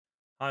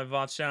Hi,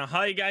 VODs channel.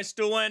 How you guys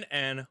doing?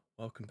 And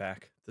welcome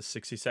back to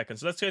 60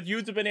 seconds. Let's get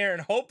YouTube in here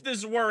and hope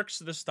this works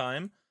this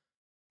time.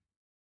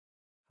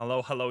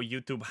 Hello,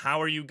 YouTube.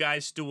 How are you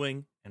guys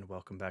doing? And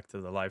welcome back to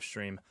the live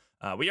stream.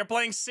 We are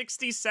playing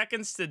 60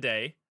 seconds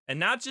today. And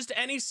not just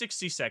any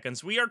 60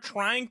 seconds. We are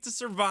trying to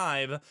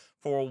survive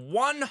for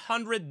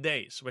 100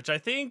 days, which I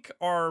think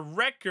our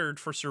record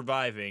for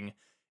surviving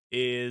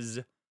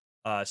is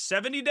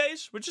 70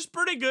 days, which is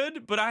pretty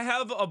good. But I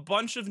have a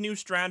bunch of new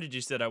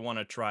strategies that I want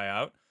to try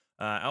out.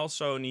 I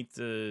also need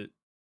to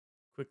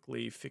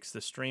quickly fix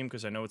the stream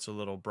because I know it's a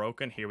little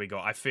broken. Here we go.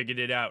 I figured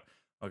it out.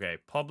 Okay,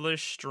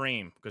 publish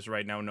stream, because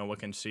right now no one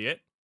can see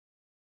it.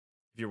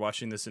 If you're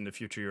watching this in the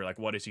future, you're like,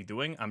 what is he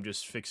doing? I'm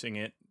just fixing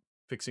it,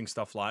 fixing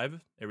stuff live.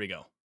 There we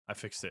go. I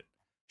fixed it.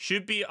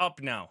 Should be up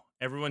now.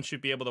 Everyone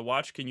should be able to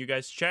watch. Can you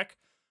guys check?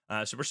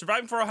 So we're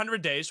surviving for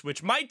 100 days,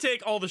 which might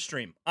take all the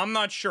stream. I'm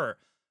not sure.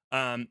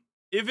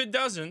 If it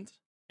doesn't,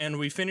 and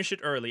we finish it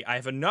early, I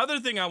have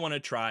another thing I want to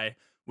try,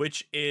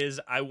 which is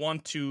I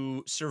want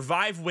to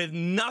survive with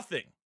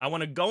nothing. I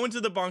want to go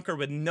into the bunker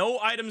with no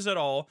items at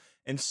all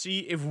and see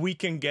if we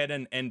can get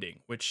an ending,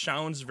 which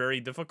sounds very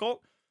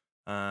difficult.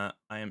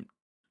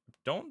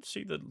 Don't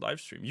see the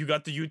live stream. You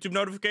got the YouTube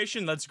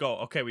notification? Let's go.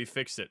 Okay, we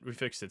fixed it. We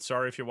fixed it.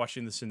 Sorry if you're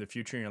watching this in the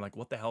future and you're like,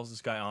 what the hell is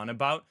this guy on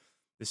about?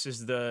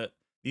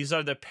 These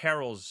are the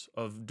perils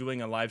of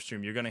doing a live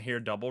stream. You're going to hear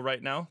double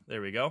right now.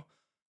 There we go.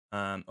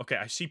 Okay,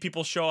 I see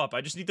people show up.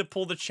 I just need to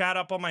pull the chat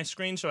up on my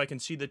screen so I can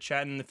see the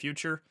chat in the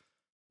future.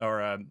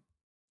 Or,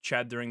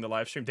 chat during the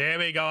live stream. There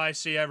we go. I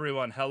see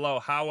everyone.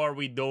 Hello. How are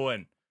we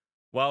doing?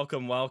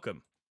 Welcome,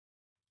 welcome.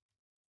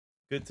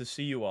 Good to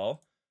see you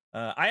all.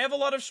 I have a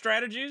lot of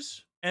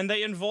strategies, and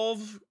they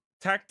involve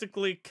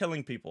tactically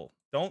killing people.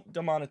 Don't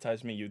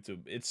demonetize me,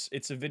 YouTube.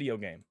 It's a video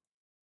game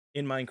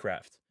in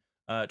Minecraft.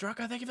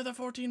 Draka, thank you for the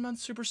 14-month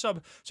super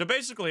sub. So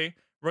basically,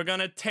 we're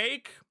gonna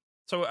take...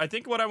 So I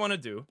think what I want to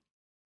do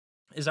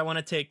is I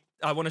want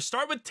to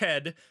start with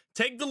Ted,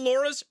 take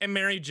Dolores and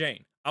Mary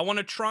Jane. I want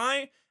to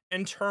try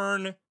and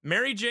turn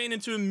Mary Jane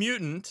into a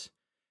mutant,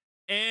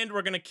 and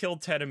we're going to kill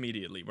Ted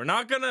immediately. We're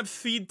not going to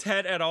feed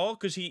Ted at all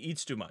because he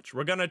eats too much.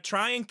 We're going to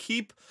try and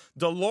keep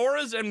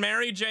Dolores and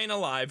Mary Jane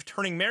alive,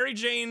 turning Mary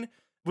Jane...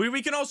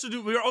 We can also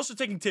do... We're also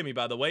taking Timmy,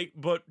 by the way,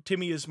 but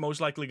Timmy is most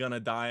likely going to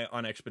die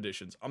on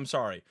expeditions. I'm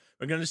sorry.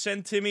 We're going to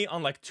send Timmy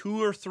on like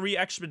 2 or 3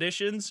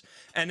 expeditions,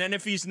 and then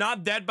if he's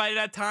not dead by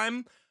that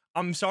time...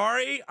 I'm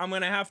sorry, I'm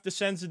gonna have to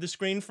censor the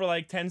screen for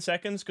like 10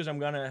 seconds because I'm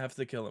gonna have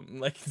to kill him.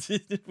 Like,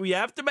 we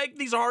have to make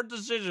these hard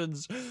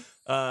decisions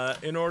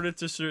in order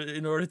to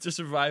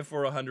survive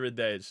for 100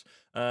 days.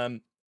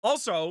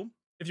 Also,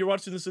 if you're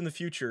watching this in the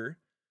future,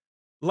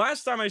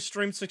 last time I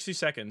streamed 60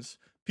 seconds,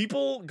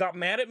 people got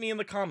mad at me in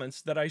the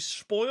comments that I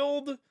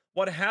spoiled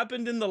what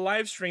happened in the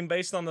live stream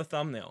based on the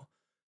thumbnail.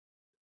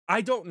 I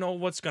don't know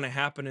what's going to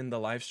happen in the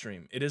live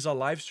stream. It is a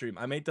live stream.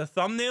 I made the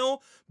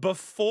thumbnail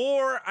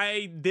before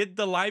I did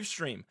the live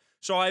stream.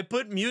 So I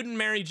put Mutant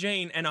Mary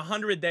Jane and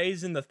 100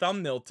 days in the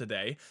thumbnail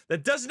today.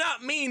 That does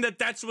not mean that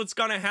that's what's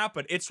going to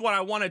happen. It's what I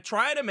want to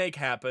try to make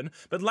happen.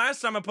 But last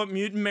time I put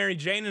Mutant Mary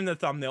Jane in the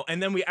thumbnail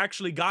and then we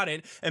actually got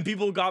it and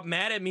people got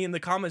mad at me in the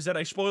comments that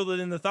I spoiled it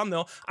in the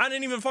thumbnail. I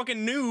didn't even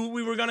fucking knew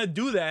we were going to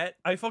do that.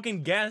 I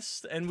fucking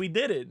guessed and we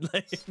did it.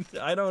 Like,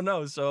 I don't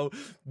know. So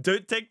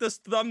take this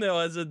thumbnail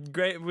as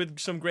with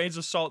some grains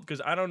of salt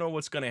because I don't know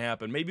what's going to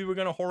happen. Maybe we're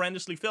going to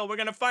horrendously fail. We're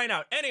going to find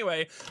out.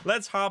 Anyway,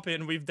 let's hop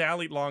in. We've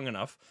dallied long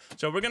enough.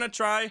 So we're gonna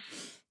try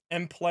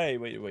and play.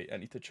 Wait, I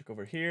need to check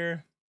over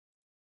here.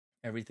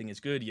 Everything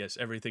is good. Yes,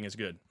 everything is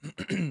good.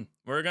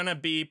 We're gonna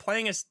be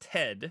playing as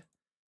Ted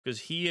because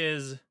he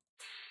is...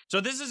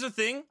 So this is a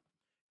thing.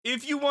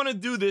 If you want to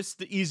do this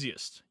the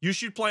easiest, you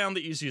should play on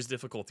the easiest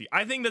difficulty.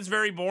 I think that's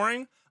very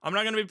boring. I'm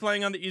not gonna be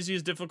playing on the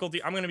easiest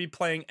difficulty. I'm gonna be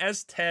playing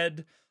as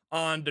Ted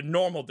on the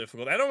normal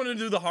difficulty. I don't want to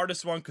do the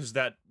hardest one because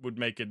that would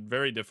make it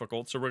very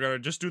difficult. So we're gonna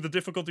just do the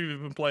difficulty we've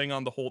been playing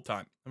on the whole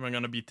time. And we're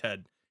gonna be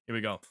Ted. Here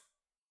we go.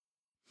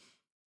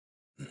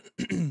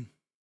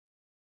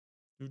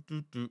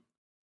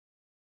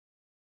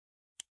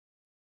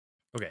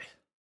 Okay,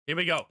 here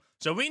we go.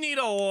 So we need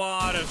a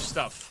lot of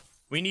stuff.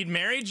 We need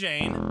Mary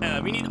Jane.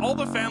 We need all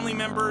the family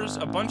members,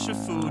 a bunch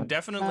of food,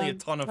 definitely a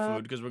ton of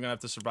food because we're gonna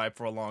have to survive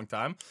for a long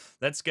time.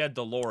 Let's get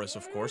Dolores,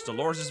 of course.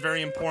 Dolores is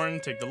very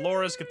important. Take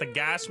Dolores, get the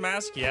gas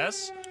mask,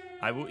 yes.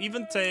 I will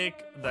even take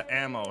the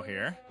ammo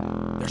here.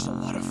 There's a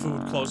lot of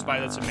food close by,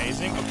 that's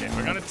amazing. Okay,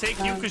 we're gonna take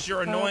you because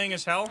you're annoying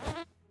as hell.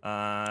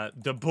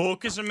 The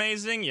book is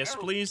amazing. Yes,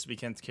 please. We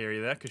can't carry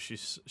that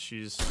because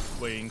she's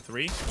weighing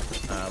 3.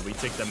 We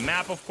take the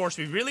map, of course.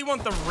 We really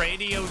want the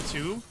radio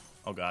too.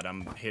 Oh god,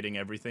 I'm hitting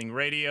everything.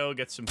 Radio,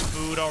 get some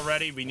food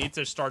already. We need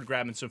to start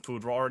grabbing some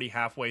food. We're already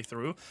halfway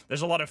through.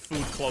 There's a lot of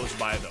food close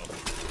by though.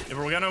 If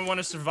we're gonna want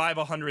to survive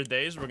 100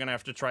 days, we're gonna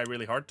have to try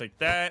really hard. Take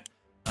that.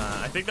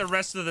 I think the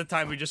rest of the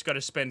time we just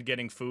gotta spend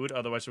getting food,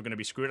 otherwise we're gonna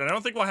be screwed. And I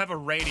don't think we'll have a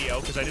radio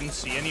because I didn't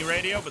see any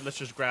radio, but let's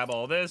just grab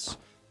all this.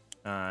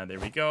 There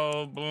we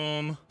go.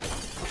 Boom.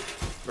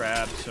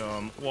 Grab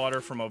some water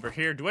from over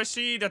here. Do I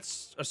see?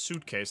 That's a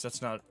suitcase.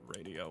 That's not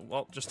radio.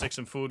 Well, just take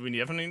some food. We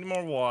definitely need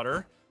more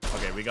water.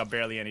 Okay, we got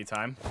barely any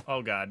time.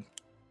 Oh, God.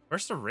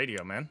 Where's the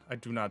radio, man? I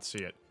do not see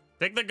it.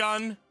 Take the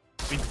gun.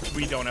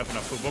 We don't have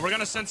enough food, but we're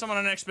going to send someone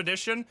on an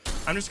expedition.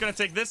 I'm just going to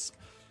take this.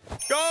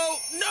 Go!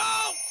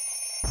 No!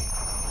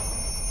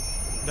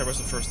 There was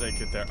the first aid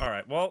kit there. All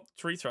right, well,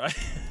 try.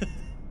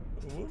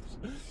 Whoops.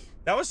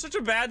 That was such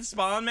a bad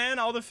spawn, man.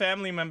 All the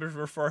family members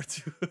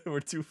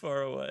were too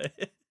far away.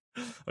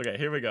 Okay,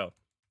 here we go.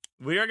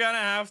 We are gonna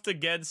have to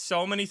get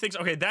so many things.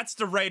 Okay, that's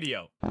the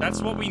radio.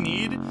 That's what we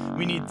need.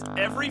 We need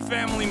every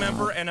family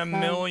member and a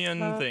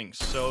million things.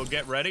 So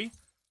get ready.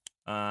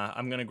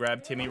 I'm gonna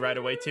grab Timmy right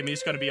away.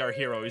 Timmy's gonna be our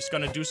hero. He's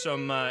gonna do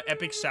some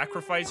epic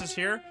sacrifices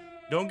here.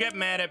 Don't get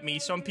mad at me.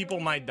 Some people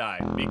might die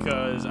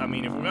because, I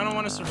mean, if we're gonna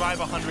want to survive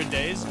 100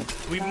 days,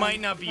 we might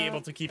not be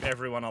able to keep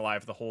everyone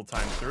alive the whole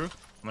time through.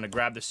 I'm gonna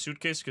grab the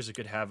suitcase because it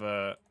could have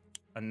a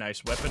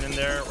nice weapon in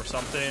there or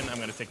something. I'm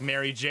gonna take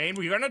Mary Jane.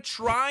 We're gonna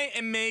try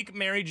and make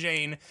Mary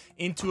Jane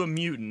into a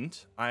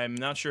mutant. I'm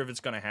not sure if it's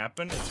gonna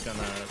happen. It's gonna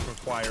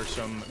require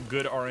some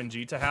good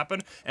RNG to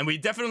happen. And we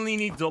definitely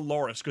need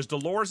Dolores, because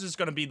Dolores is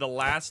gonna be the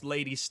last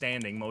lady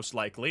standing, most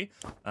likely.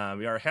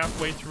 We are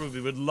halfway through.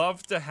 We would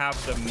love to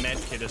have the med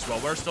kit as well.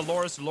 Where's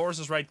Dolores? Dolores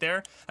is right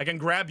there. I can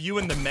grab you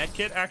in the med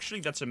kit, actually.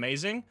 That's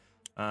amazing.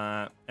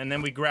 And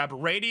then we grab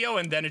radio,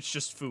 and then it's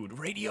just food.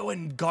 Radio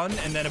and gun,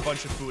 and then a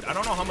bunch of food. I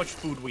don't know how much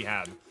food we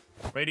have.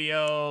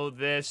 Radio,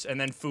 this, and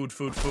then food.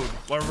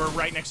 We're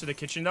right next to the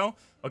kitchen, though.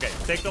 Okay,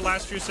 take the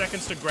last few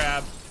seconds to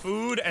grab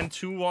food and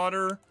 2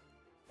 water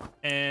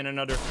and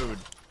another food.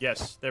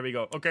 Yes, there we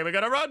go. Okay, we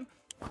gotta run.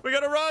 We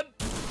gotta run.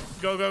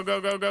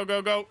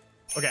 Go.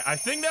 Okay, I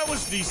think that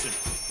was decent.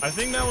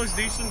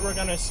 We're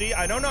gonna see.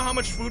 I don't know how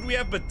much food we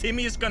have, but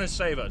Timmy is gonna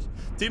save us.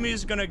 Timmy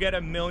is gonna get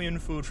 1,000,000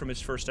 food from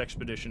his first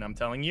expedition, I'm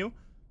telling you.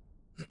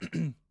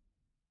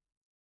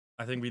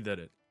 I think we did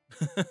it.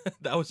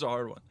 That was a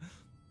hard one.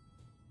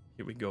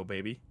 Here we go,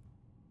 baby.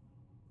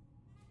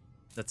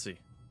 Let's see.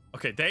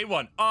 Okay, day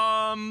 1.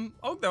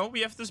 Oh no,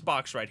 we have this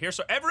box right here.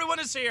 So everyone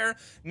is here.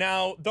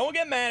 Now, don't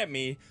get mad at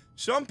me.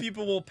 Some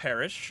people will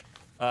perish.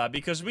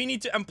 Because we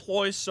need to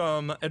employ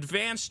some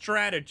advanced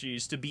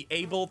strategies to be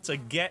able to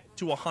get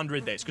to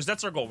 100 days. Because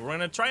that's our goal. We're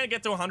going to try and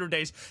get to 100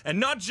 days. And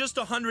not just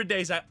 100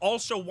 days. I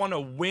also want to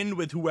win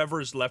with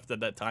whoever is left at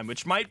that time.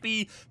 Which might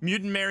be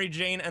Mutant Mary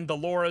Jane and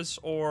Dolores.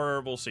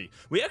 Or we'll see.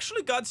 We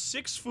actually got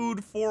 6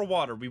 food, 4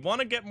 water. We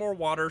want to get more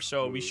water.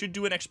 So we should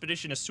do an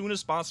expedition as soon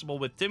as possible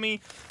with Timmy.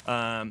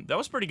 That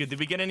was pretty good. Did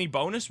we get any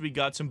bonus? We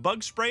got some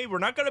bug spray. We're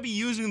not going to be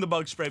using the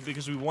bug spray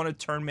because we want to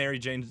turn Mary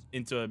Jane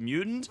into a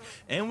mutant.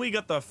 And we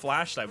got the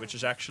flashlight, which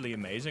is actually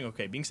amazing.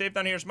 Okay, being safe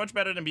down here is much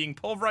better than being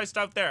pulverized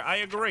out there. I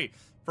agree.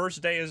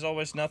 First day is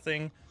always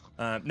nothing.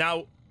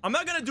 Now, I'm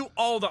not going to do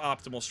all the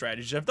optimal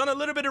strategies. I've done a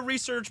little bit of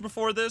research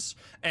before this,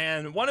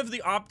 and one of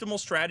the optimal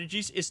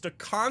strategies is to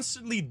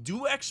constantly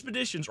do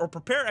expeditions or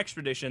prepare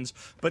expeditions,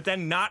 but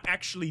then not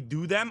actually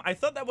do them. I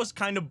thought that was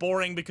kind of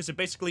boring because it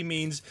basically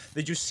means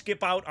that you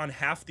skip out on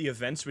half the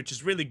events, which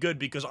is really good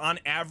because on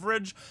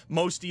average,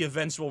 most of the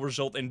events will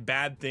result in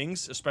bad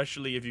things,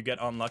 especially if you get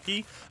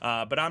unlucky.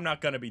 But I'm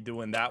not going to be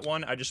doing that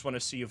one. I just want to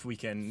see if we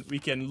can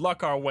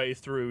luck our way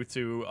through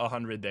to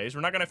 100 days.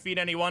 We're not going to feed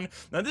anyone.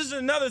 Now, this is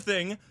another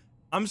thing.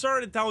 I'm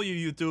sorry to tell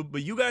you, YouTube,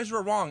 but you guys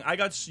were wrong. I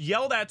got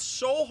yelled at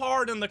so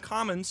hard in the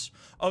comments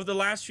of the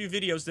last few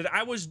videos that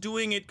I was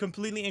doing it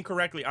completely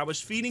incorrectly. I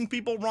was feeding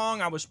people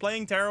wrong. I was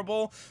playing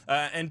terrible.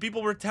 And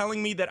people were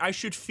telling me that I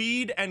should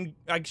feed and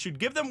I should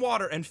give them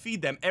water and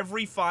feed them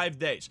every 5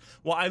 days.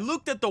 Well, I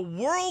looked at the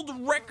world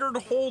record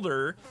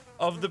holder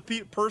of the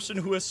person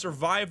who has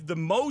survived the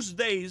most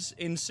days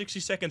in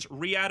 60 seconds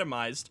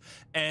reatomized,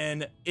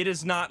 and it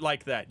is not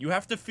like that. You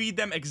have to feed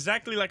them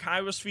exactly like I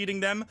was feeding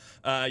them.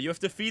 You have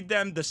to feed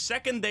them the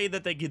second day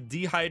that they get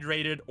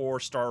dehydrated or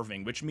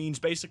starving, which means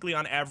basically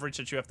on average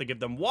that you have to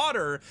give them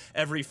water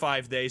every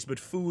 5 days, but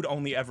food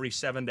only every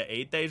 7 to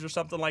 8 days or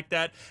something like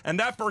that. And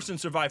that person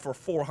survived for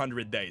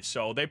 400 days,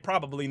 so they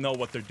probably know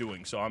what they're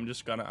doing. So I'm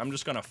just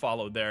gonna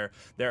follow their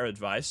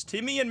advice.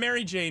 Timmy and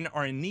Mary Jane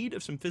are in need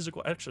of some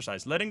physical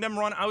exercise. Letting them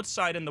run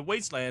outside in the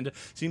wasteland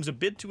seems a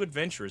bit too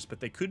adventurous,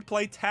 but they could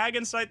play tag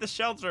inside the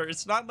shelter.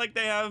 It's not like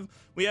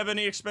we have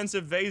any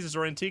expensive vases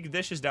or antique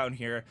dishes down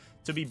here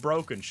to be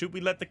broken. Should we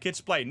let the kids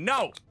play?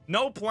 No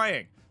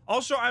playing.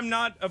 Also, I'm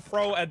not a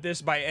pro at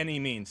this by any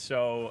means,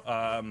 so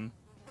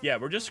yeah,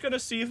 we're just gonna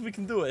see if we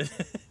can do it.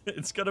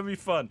 It's gonna be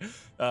fun.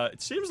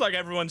 It seems like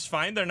everyone's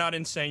fine. They're not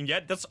insane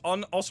yet. That's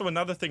also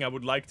another thing I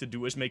would like to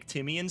do is make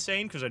Timmy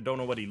insane, because I don't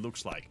know what he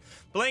looks like.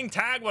 Playing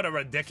tag, what a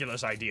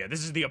ridiculous idea.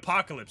 This is the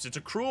apocalypse. It's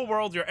a cruel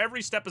world. Your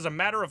every step is a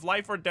matter of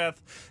life or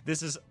death.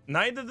 This is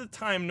neither the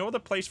time nor the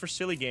place for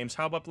silly games.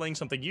 How about playing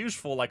something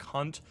useful like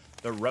Hunt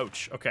the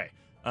Roach? Okay.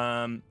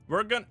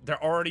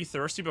 They're already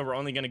thirsty, but we're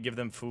only gonna give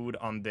them food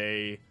on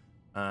day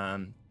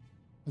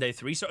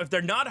 3. So if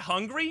they're not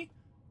hungry,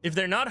 If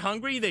they're not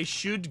hungry, they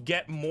should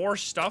get more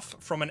stuff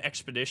from an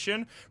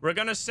expedition. We're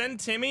gonna send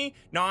Timmy.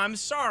 Now, I'm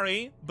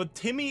sorry, but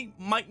Timmy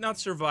might not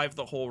survive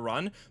the whole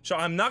run. So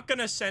I'm not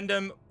gonna send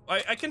him.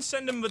 I can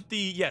send him with the,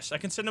 yes, I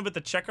can send him with the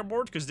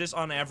checkerboard, because this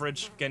on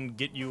average can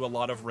get you a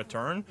lot of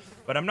return.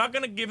 But I'm not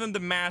gonna give him the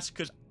mask,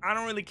 because I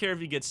don't really care if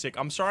he gets sick.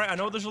 I'm sorry, I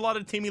know there's a lot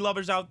of Timmy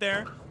lovers out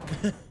there.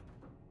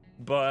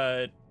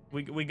 But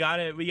we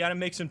gotta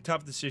make some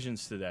tough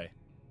decisions today.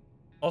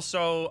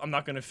 Also, I'm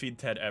not gonna feed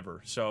Ted ever,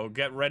 so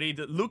get ready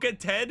to look at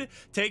Ted,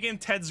 take in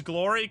Ted's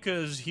glory,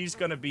 because he's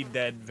gonna be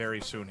dead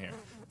very soon here.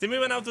 Timmy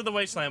went out to the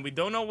wasteland. We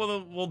don't know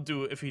what we'll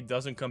do if he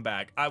doesn't come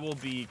back. I will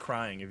be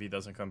crying if he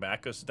doesn't come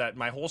back, because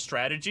my whole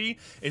strategy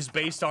is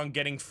based on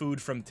getting food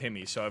from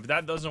Timmy. So if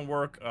that doesn't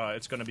work,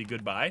 it's gonna be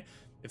goodbye.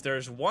 If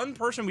there's one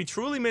person we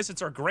truly miss,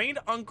 it's our great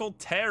uncle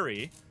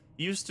Terry.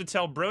 He used to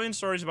tell brilliant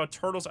stories about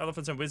turtles,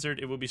 elephants, and wizards.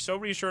 It would be so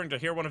reassuring to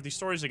hear one of these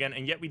stories again,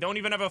 and yet we don't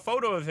even have a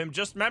photo of him,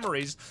 just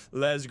memories.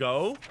 Let's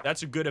go.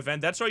 That's a good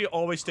event. That's why you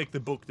always take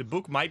the book. The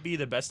book might be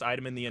the best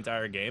item in the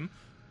entire game.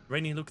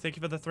 Rainy, Luke, thank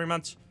you for the 3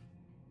 months.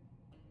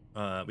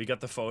 We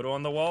got the photo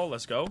on the wall.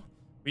 Let's go.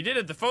 We did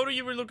it. The photo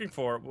you were looking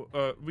for,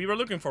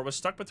 was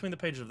stuck between the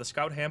pages of the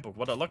Scout Handbook.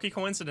 What a lucky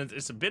coincidence.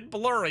 It's a bit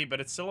blurry,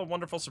 but it's still a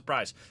wonderful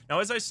surprise. Now,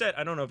 as I said,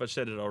 I don't know if I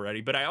said it already,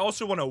 but I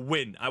also want to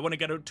win. I want to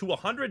get to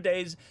 100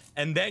 days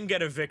and then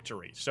get a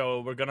victory.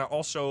 So we're going to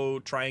also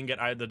try and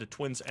get either the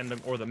twins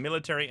ending or the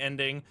military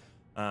ending.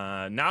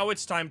 Now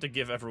it's time to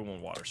give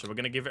everyone water. So we're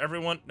going to give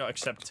everyone, no,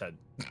 except Ted.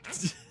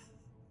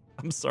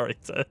 I'm sorry,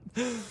 Ted.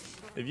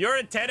 If you're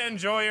a Ted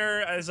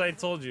enjoyer, as I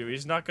told you,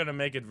 he's not gonna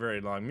make it very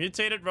long.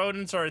 Mutated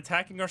rodents are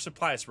attacking our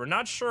supplies. We're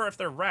not sure if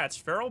they're rats,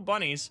 feral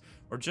bunnies,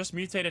 or just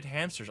mutated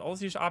hamsters. All of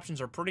these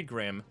options are pretty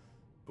grim,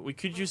 but we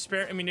could use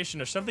spare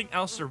ammunition or something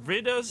else to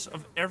rid us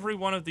of every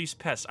one of these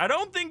pests. I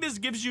don't think this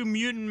gives you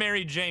Mutant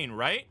Mary Jane,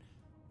 right?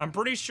 I'm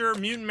pretty sure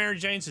Mutant Mary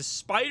Jane's is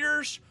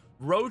spiders,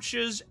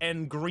 roaches,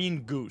 and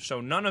green goo. So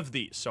none of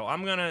these. So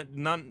I'm gonna,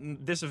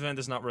 this event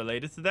is not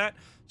related to that.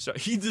 So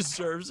he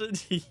deserves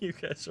it. You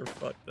guys are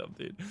fucked up,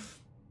 dude.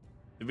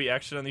 Did we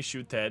accidentally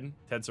shoot Ted?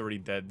 Ted's already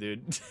dead,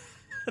 dude.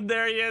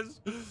 There he is.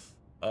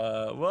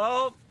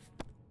 Well,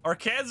 our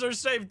cans are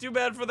safe. Too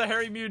bad for the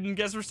hairy mutant.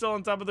 Guess we're still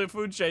on top of the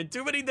food chain.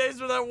 Too many days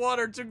without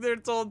water took their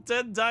toll.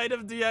 Ted died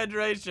of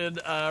dehydration.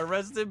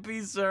 Rest in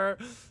peace, sir.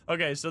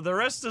 Okay, so the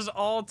rest is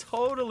all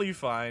totally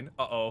fine.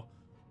 Uh-oh.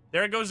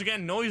 There it goes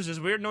again.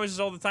 Noises. Weird noises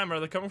all the time. Are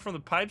they coming from the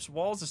pipes,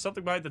 walls, or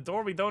something behind the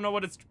door? We don't know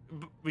what it's...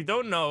 We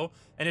don't know.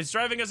 And it's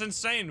driving us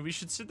insane. We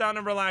should sit down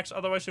and relax.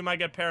 Otherwise, we might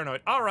get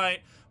paranoid. All right.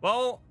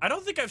 Well, I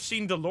don't think I've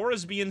seen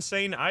Dolores be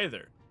insane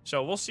either.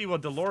 So we'll see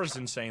what Dolores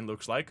insane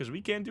looks like, because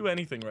we can't do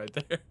anything right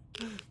there.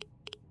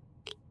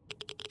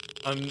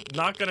 I'm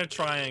not going to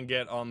try and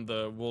get on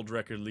the world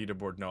record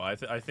leaderboard. No, I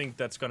think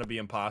that's going to be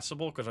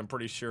impossible, because I'm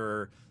pretty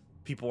sure...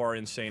 people are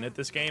insane at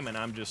this game, and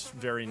I'm just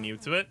very new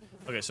to it.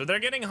 Okay, so they're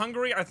getting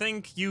hungry. I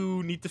think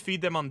you need to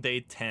feed them on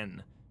day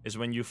 10 is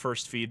when you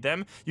first feed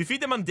them. You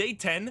feed them on day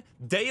 10,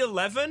 day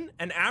 11,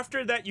 and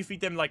after that, you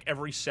feed them like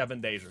every 7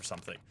 days or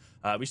something.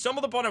 We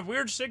stumbled upon a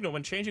weird signal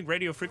when changing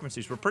radio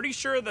frequencies. We're pretty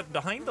sure that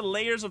behind the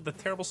layers of the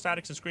terrible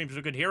statics and screams,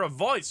 we could hear a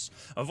voice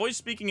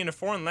speaking in a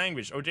foreign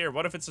language. Oh dear,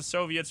 what if it's the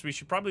Soviets? We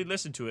should probably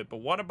listen to it, but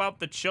what about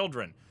the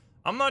children?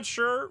 I'm not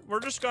sure. We're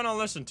just gonna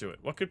listen to it.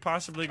 What could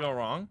possibly go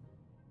wrong?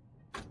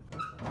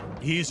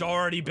 He's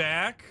already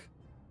back.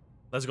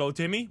 Let's go,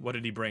 Timmy. What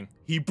did he bring?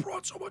 He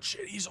brought so much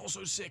shit. He's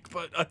also sick,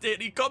 but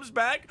he comes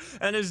back,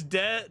 and his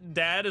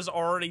dad is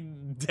already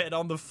dead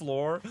on the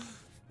floor.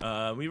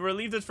 We were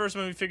relieved at first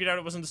when we figured out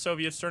it wasn't the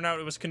Soviets. Turned out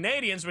it was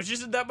Canadians, which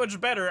isn't that much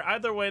better.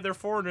 Either way, they're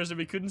foreigners, and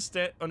we couldn't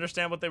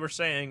understand what they were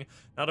saying.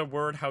 Not a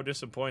word. How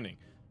disappointing.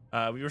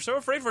 We were so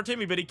afraid for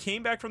Timmy, but he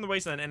came back from the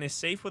wasteland and is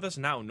safe with us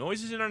now.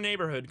 Noises in our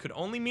neighborhood could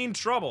only mean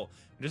trouble.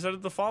 We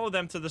decided to follow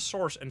them to the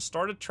source and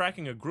started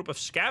tracking a group of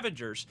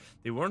scavengers.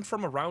 They weren't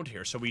from around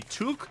here, so we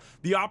took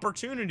the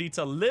opportunity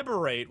to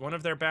liberate one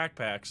of their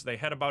backpacks. They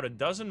had about a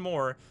dozen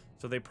more,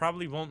 so they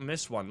probably won't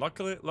miss one.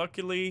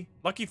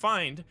 Lucky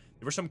find.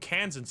 There were some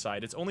cans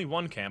inside. It's only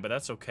one can, but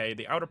that's okay.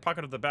 The outer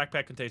pocket of the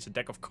backpack contains a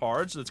deck of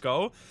cards. Let's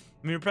go.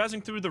 When we were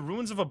passing through the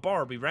ruins of a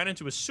bar, we ran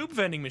into a soup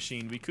vending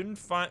machine. We couldn't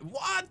find...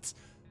 What?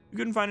 We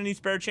couldn't find any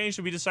spare change,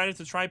 so we decided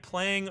to try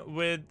playing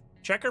with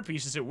checker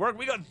pieces. It worked.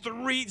 We got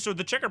 3. So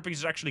the checker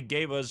pieces actually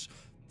gave us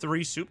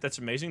 3 soup. That's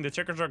amazing. The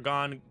checkers are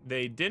gone.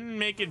 They didn't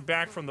make it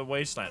back from the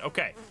wasteland.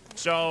 Okay,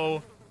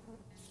 so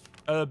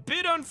a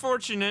bit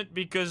unfortunate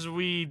because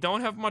we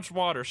don't have much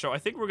water. So I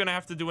think we're going to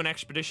have to do an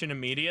expedition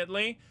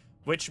immediately,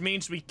 which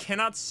means we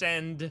cannot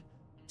send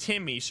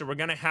Timmy. So we're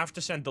going to have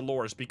to send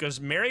Dolores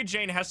because Mary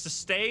Jane has to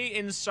stay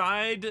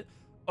inside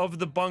of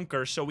the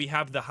bunker, so we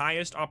have the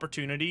highest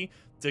opportunity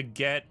to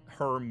get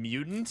her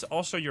mutant.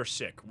 Also, you're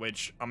sick,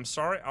 which I'm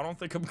sorry, I don't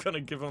think I'm gonna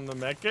give him the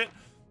med kit.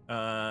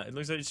 It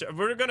looks like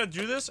we're gonna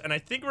do this, and I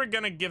think we're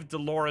gonna give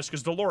Dolores,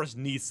 because Dolores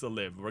needs to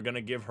live. We're gonna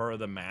give her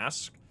the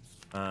mask.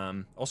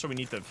 Also, we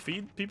need to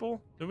feed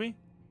people, do we?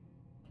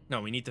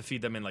 No, we need to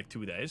feed them in like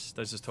 2 days.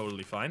 This is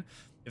totally fine.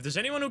 If there's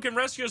anyone who can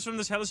rescue us from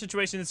this hellish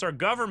situation, it's our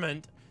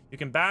government. You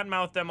can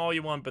badmouth them all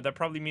you want, but that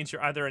probably means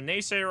you're either a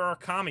naysayer or a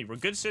commie. We're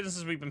good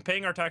citizens. We've been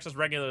paying our taxes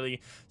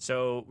regularly,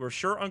 so we're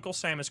sure Uncle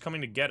Sam is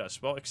coming to get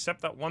us. Well,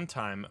 except that one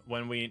time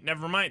when we...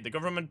 Never mind. The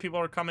government people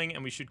are coming,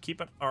 and we should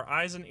keep our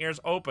eyes and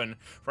ears open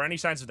for any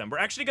signs of them. We're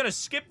actually going to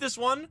skip this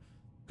one,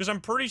 because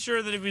I'm pretty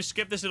sure that if we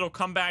skip this, it'll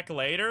come back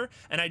later,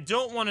 and I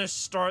don't want to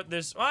start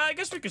this... Well, I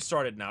guess we could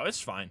start it now. It's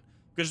fine,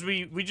 because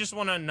we just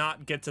want to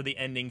not get to the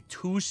ending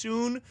too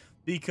soon,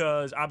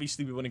 because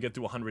obviously we want to get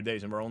through 100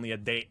 days, and we're only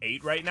at day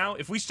 8 right now.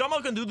 If we somehow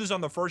can do this on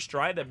the first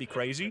try, that'd be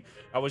crazy.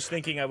 I was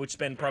thinking I would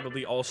spend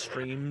probably all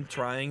stream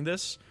trying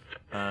this.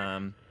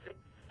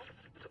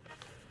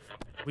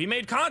 We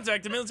made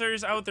contact. The military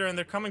is out there, and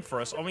they're coming for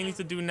us. All we need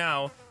to do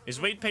now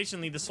is wait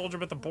patiently. The soldier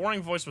with the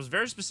boring voice was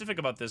very specific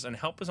about this, and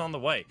help is on the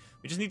way.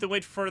 We just need to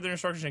wait for further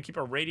instructions and keep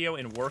our radio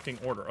in working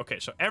order. Okay,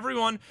 so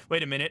everyone...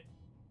 Wait a minute.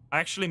 I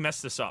actually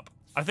messed this up.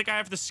 I think I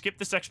have to skip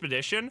this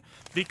expedition,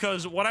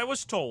 because what I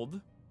was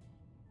told...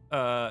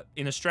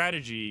 in a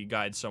strategy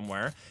guide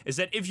somewhere, is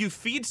that if you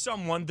feed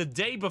someone the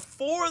day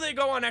before they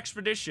go on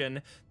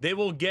expedition, they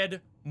will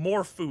get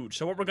more food.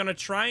 So what we're gonna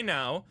try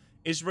now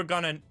is we're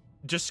gonna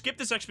just skip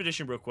this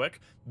expedition real quick,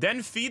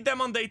 then feed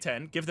them on day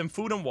 10, give them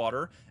food and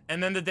water,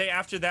 and then the day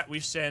after that we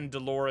send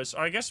Dolores,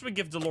 or I guess we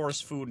give Dolores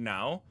food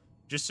now,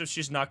 just so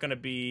she's not gonna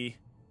be...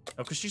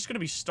 Oh, because she's gonna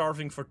be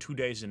starving for 2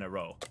 days in a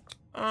row.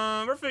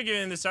 We're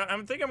figuring this out.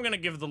 I think I'm gonna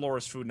give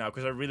Dolores food now,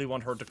 because I really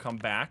want her to come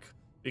back.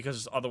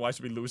 Because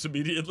otherwise we lose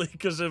immediately.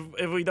 Because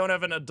if we don't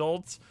have an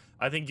adult,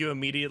 I think you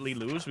immediately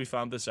lose. We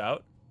found this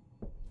out.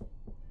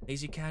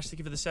 Easy cash, thank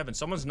you for the 7.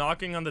 Someone's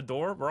knocking on the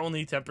door. We're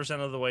only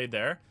 10% of the way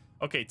there.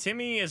 Okay,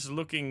 Timmy is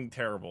looking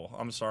terrible.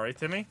 I'm sorry,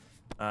 Timmy.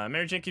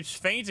 Mary Jane keeps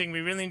fainting.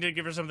 We really need to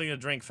give her something to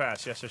drink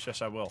fast. Yes, yes, yes,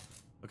 I will.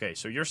 Okay,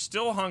 so you're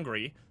still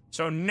hungry.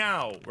 So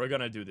now we're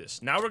gonna do this.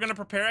 Now we're gonna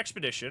prepare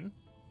expedition.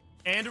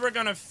 And we're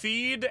gonna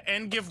feed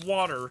and give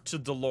water to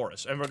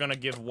Dolores. And we're gonna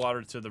give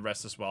water to the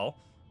rest as well.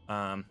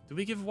 Do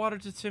we give water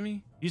to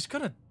Timmy? He's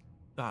gonna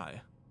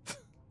die.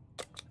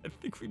 I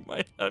think we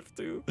might have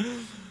to.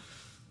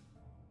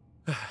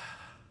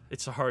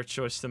 It's a hard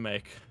choice to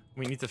make.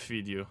 We need to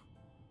feed you.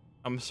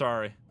 I'm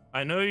sorry.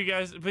 I know you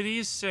guys, but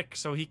he's sick,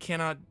 so he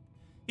cannot...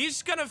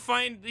 He's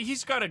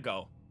gotta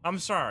go. I'm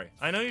sorry.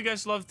 I know you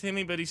guys love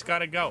Timmy, but he's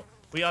gotta go.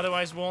 We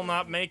otherwise will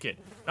not make it.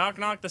 Knock,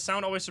 knock. The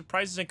sound always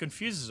surprises and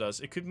confuses us.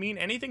 It could mean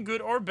anything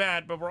good or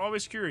bad, but we're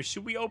always curious.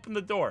 Should we open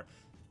the door?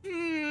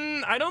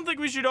 I don't think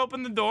we should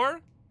open the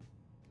door.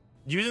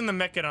 Using the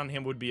mech on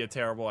him would be a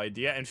terrible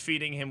idea, and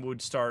feeding him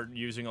would start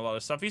using a lot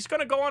of stuff. He's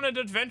gonna go on an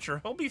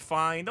adventure. He'll be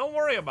fine. Don't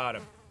worry about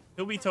him.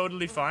 He'll be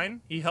totally fine.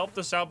 He helped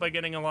us out by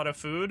getting a lot of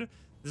food.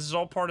 This is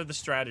all part of the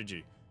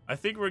strategy. I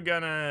think we're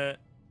gonna...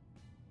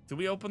 Do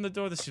we open the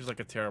door? This seems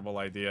like a terrible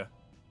idea.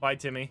 Bye,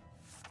 Timmy.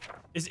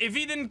 If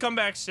he didn't come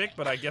back sick,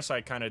 but I guess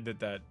I kind of did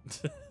that.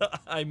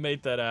 I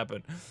made that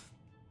happen.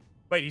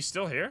 Wait, he's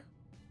still here?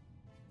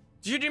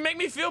 Dude, you make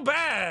me feel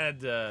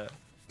bad.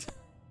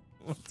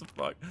 What the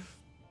fuck?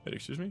 Wait,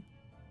 excuse me?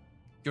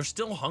 You're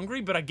still hungry,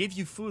 but I gave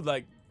you food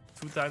like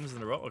 2 times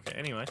in a row? Okay,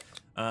 anyway.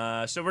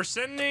 So we're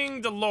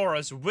sending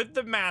Dolores with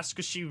the mask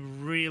because she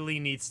really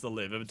needs to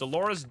live. If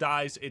Dolores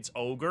dies, it's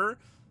Ogre,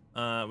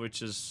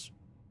 which is...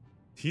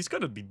 He's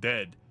gonna be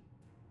dead.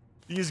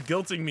 He's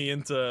guilting me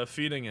into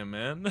feeding him,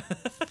 man.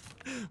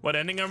 What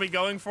ending are we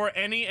going for?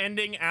 Any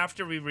ending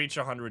after we reach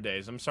 100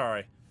 days. I'm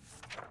sorry.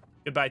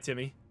 Goodbye,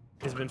 Timmy.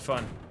 It's been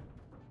fun.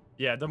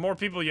 Yeah, the more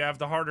people you have,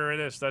 the harder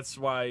it is. That's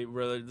why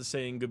we're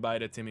saying goodbye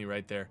to Timmy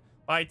right there.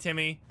 Bye,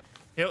 Timmy.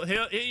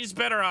 He's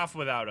better off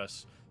without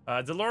us.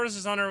 Dolores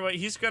is on her way.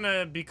 He's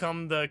gonna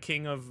become the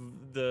king of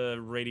the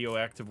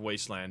radioactive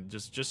wasteland.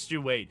 Just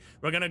you wait.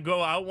 We're gonna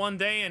go out one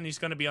day, and he's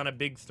gonna be on a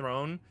big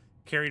throne,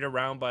 carried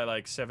around by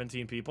like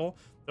 17 people.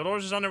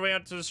 Dolores is on her way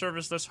out to the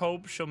service. Let's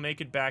hope she'll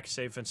make it back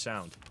safe and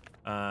sound.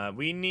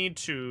 We need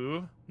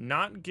to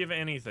not give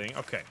anything.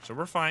 Okay, so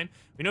we're fine.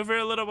 We know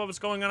very little about what's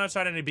going on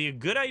outside, and it'd be a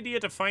good idea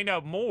to find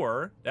out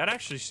more. That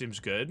actually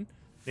seems good.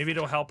 Maybe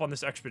it'll help on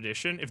this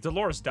expedition. If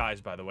Dolores dies,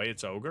 by the way,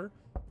 it's Ogre.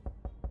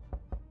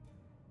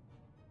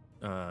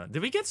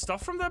 Did we get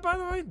stuff from that, by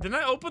the way? Didn't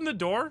I open the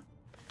door?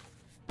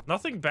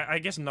 Nothing bad. I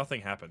guess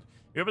nothing happened.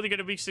 You're able to get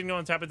a weak signal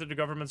and tap into the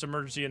government's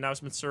emergency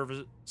announcement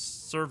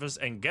service,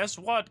 and guess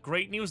what?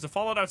 Great news. The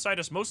fallout outside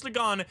is mostly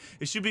gone.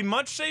 It should be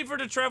much safer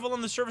to travel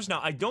on the surface now.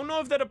 I don't know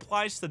if that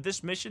applies to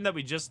this mission that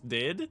we just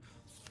did,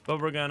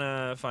 but we're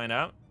gonna find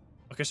out.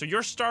 Okay, so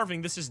you're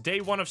starving. This is day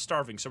 1 of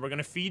starving, so we're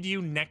gonna feed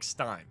you next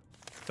time.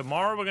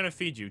 Tomorrow, we're gonna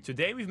feed you.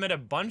 Today, we've met a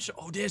bunch...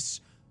 Oh, this...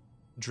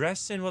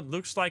 Dressed in what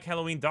looks like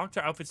Halloween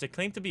doctor outfits, they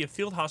claim to be a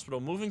field hospital,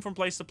 moving from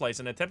place to place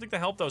and attempting to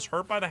help those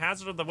hurt by the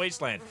hazard of the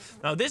wasteland.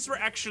 Now, this we're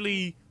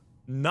actually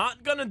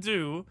not gonna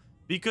do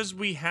because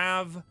we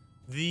have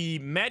the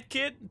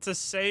medkit to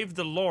save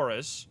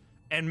Dolores,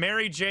 and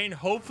Mary Jane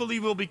hopefully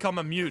will become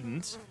a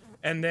mutant,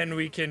 and then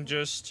we can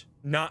just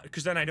not...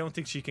 Because then I don't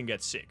think she can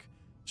get sick.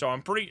 So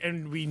I'm pretty...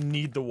 And we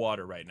need the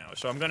water right now.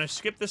 So I'm gonna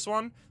skip this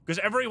one, because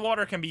every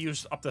water can be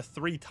used up to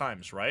 3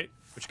 times, right?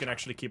 Which can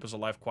actually keep us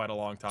alive quite a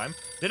long time.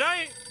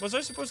 Was I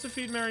supposed to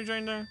feed Mary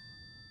Jane there?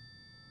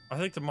 I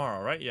think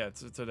tomorrow, right? Yeah,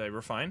 today.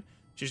 We're fine.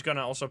 She's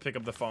gonna also pick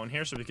up the phone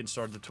here so we can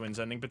start the twins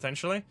ending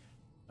potentially.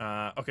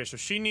 Okay, so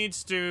she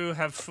needs to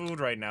have food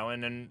right now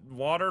and then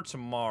water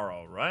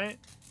tomorrow, right?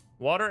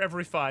 Water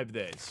every 5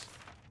 days.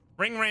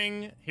 Ring,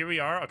 ring. Here we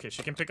are. Okay,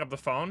 she can pick up the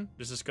phone.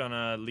 This is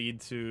gonna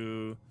lead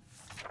to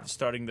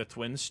starting the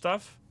twin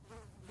stuff.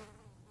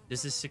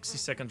 This is 60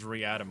 seconds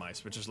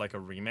reatomize, which is like a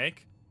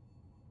remake.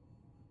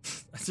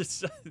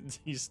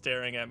 He's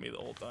staring at me the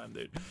whole time,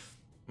 dude.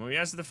 When we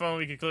answer the phone,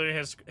 we can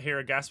clearly hear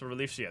a gasp of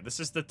relief. So yeah,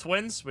 this is the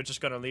twins, which is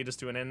going to lead us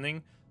to an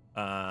ending.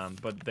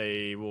 But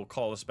they will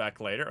call us back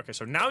later. Okay,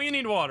 so now you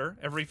need water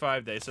every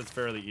 5 days. That's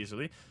fairly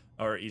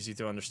easy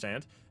to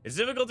understand. It's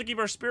difficult to keep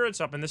our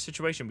spirits up in this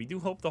situation. We do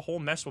hope the whole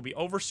mess will be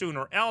over soon,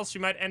 or else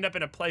we might end up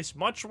in a place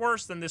much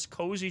worse than this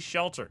cozy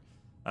shelter.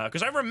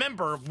 Because I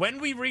remember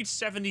when we reached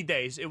 70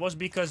 days, it was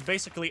because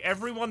basically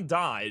everyone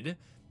died.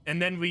 And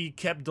then we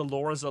kept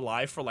Dolores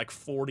alive for like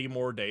 40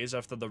 more days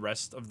after the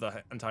rest of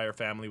the entire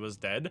family was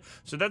dead.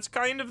 So that's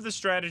kind of the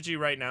strategy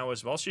right now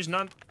as well. She's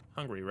not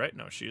hungry, right?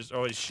 No, she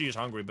is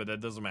hungry, but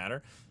that doesn't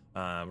matter.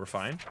 We're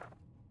fine.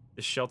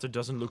 This shelter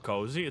doesn't look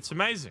cozy. It's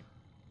amazing.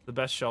 The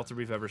best shelter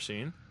we've ever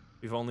seen.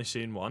 We've only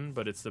seen one,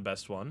 but it's the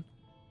best one.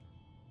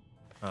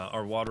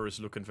 Our water is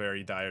looking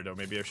very dire, though.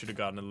 Maybe I should have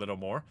gotten a little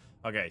more.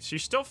 Okay,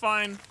 she's still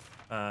fine.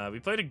 We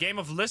played a game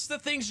of list the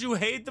things you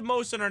hate the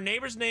most, and our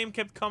neighbor's name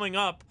kept coming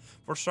up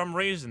for some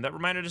reason. That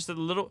reminded us of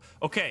the little...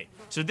 Okay,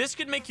 so this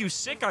could make you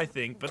sick, I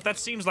think, but that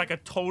seems like a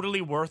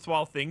totally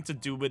worthwhile thing to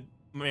do with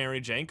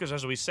Mary Jane, because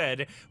as we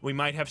said, we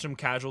might have some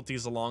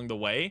casualties along the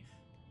way.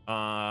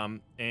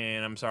 And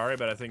I'm sorry,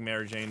 but I think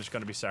Mary Jane is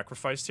going to be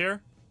sacrificed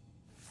here.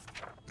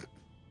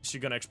 Is she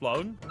going to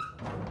explode?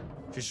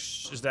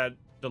 Is that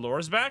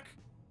Dolores back?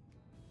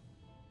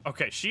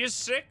 Okay, she is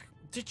sick.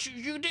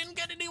 You didn't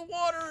get any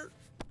water.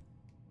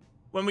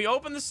 When we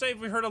opened the safe,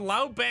 we heard a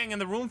loud bang in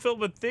the room filled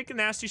with thick,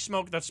 nasty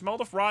smoke that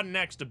smelled of rotten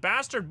eggs. The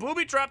bastard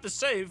booby-trapped the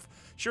safe.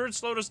 Sure, it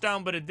slowed us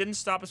down, but it didn't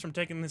stop us from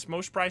taking his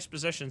most prized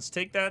possessions.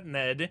 Take that,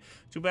 Ned.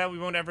 Too bad we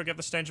won't ever get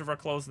the stench of our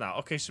clothes now.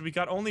 Okay, so we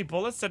got only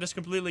bullets. That is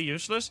completely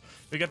useless.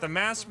 We got the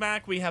mask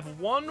back. We have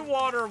 1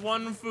 water,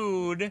 1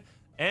 food,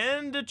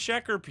 and the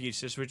checker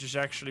pieces, which is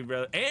actually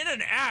really... And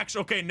an axe!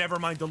 Okay, never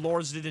mind.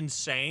 Dolores did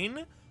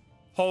insane.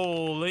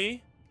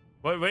 Holy...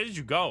 Where did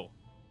you go?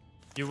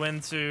 You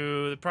went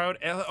to the private...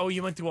 Oh,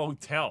 you went to a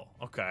hotel.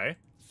 Okay.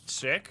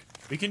 Sick.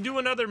 We can do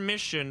another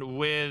mission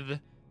with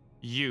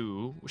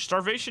you.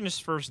 Starvation is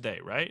first day,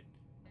 right?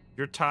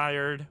 You're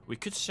tired. We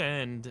could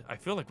send... I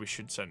feel like we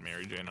should send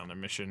Mary Jane on a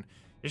mission.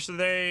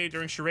 Yesterday,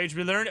 during charades,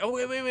 we learned... Oh,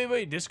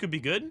 wait. This could be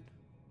good.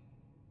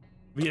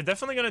 We are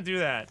definitely gonna do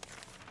that.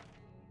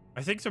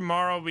 I think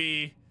tomorrow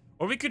we...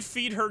 Or we could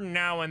feed her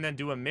now and then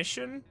do a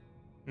mission.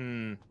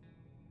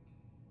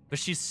 But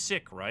she's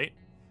sick, right?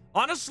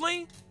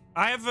 Honestly...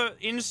 I have an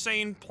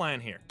insane plan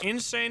here.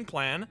 Insane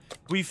plan.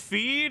 We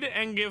feed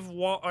and give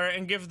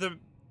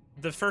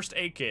the first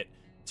aid kit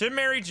to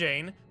Mary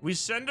Jane. We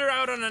send her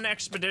out on an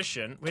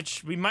expedition,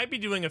 which we might be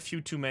doing a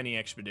few too many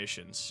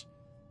expeditions.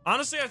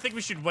 Honestly, I think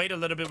we should wait a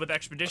little bit with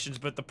expeditions,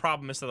 but the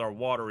problem is that our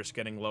water is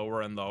getting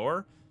lower and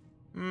lower.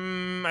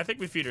 I think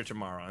we feed her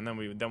tomorrow, and then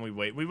we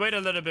wait. We wait a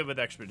little bit with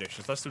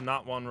expeditions. Let's do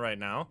not one right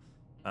now.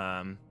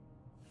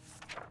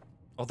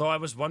 Although I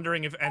was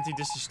wondering if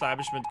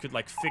anti-disestablishment could,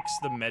 like, fix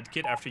the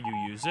medkit after you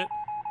use it.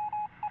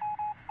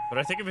 But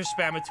I think if you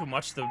spam it too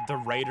much,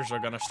 the raiders are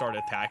gonna start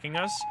attacking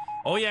us.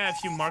 Oh yeah, if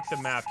you mark the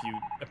map, you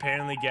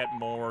apparently get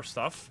more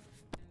stuff.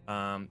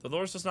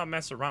 Dolores does not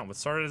mess around. What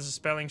started as a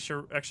spelling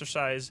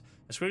exercise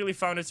has quickly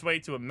found its way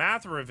to a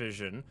math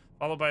revision,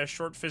 followed by a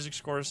short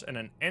physics course and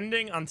an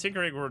ending on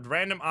tinkering with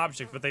random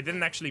objects, but they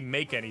didn't actually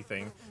make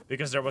anything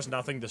because there was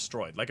nothing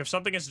destroyed. Like, if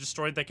something is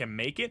destroyed, they can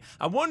make it.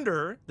 I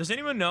wonder, does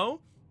anyone know?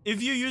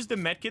 If you use the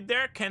medkit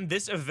there, can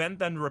this event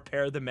then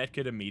repair the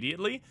medkit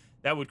immediately?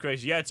 That would be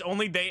crazy. Yeah, it's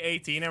only day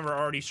 18 and we're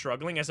already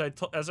struggling. As I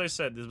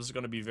said, this was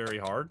going to be very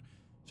hard.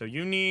 So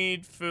you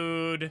need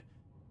food.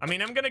 I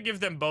mean, I'm going to give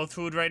them both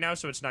food right now,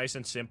 so it's nice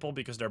and simple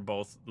because they're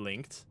both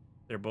linked.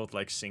 They're both,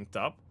 like, synced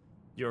up.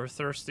 You're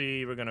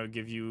thirsty. We're going to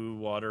give you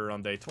water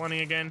on day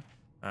 20 again.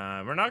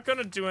 We're not going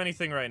to do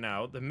anything right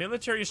now. The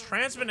military is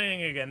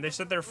transmitting again. They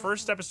said their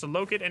first step is to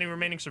locate any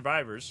remaining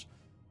survivors.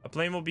 A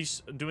plane will be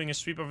doing a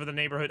sweep over the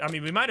neighborhood. I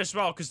mean, we might as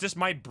well, because this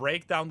might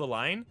break down the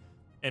line.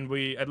 And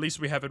at least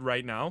we have it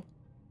right now.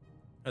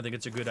 I think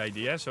it's a good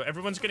idea. So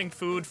everyone's getting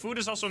food. Food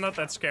is also not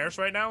that scarce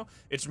right now.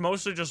 It's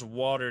mostly just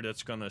water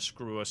that's gonna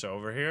screw us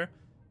over here.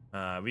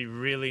 We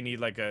really need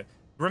like a...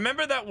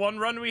 Remember that one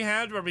run we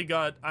had where we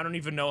got, I don't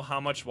even know how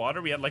much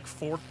water? We had like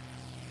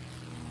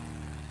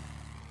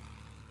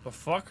The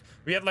fuck?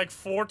 We had like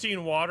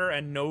 14 water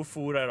and no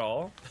food at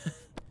all.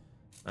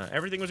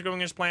 Everything was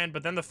going as planned,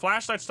 but then the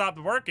flashlight stopped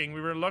working.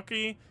 We were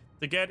lucky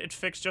to get it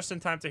fixed just in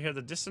time to hear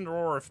the distant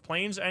roar of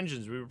planes'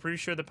 engines. We were pretty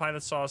sure the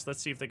pilot saw us.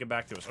 Let's see if they get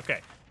back to us. Okay,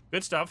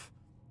 good stuff.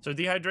 So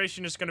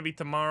dehydration is going to be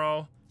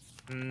tomorrow.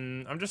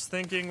 I'm just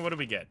thinking, what do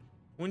we get?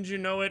 Wouldn't you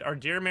know it? Our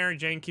dear Mary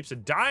Jane keeps a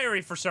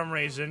diary for some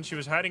reason. She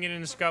was hiding it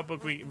in the scout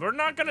book. We're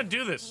not going to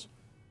do this.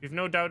 We've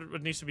no doubt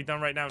what needs to be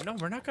done right now. No,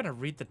 we're not gonna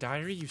read the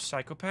diary, you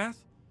psychopath.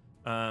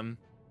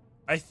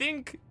 I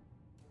think...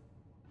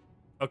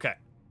 Okay.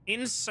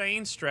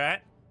 Insane strat.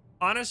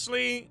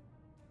 Honestly,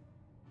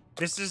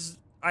 this is...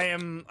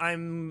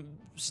 I'm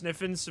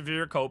sniffing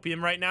severe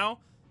copium right now.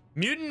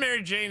 Mutant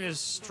Mary Jane is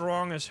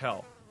strong as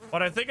hell.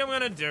 What I think I'm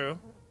gonna do...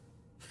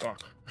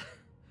 Fuck.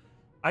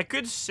 I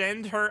could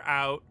send her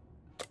out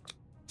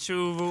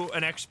to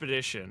an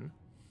expedition.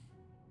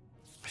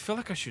 I feel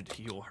like I should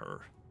heal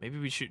her. Maybe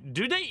we should...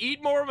 Do they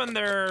eat more when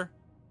they're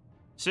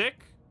sick?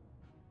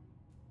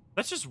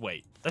 Let's just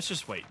wait. Let's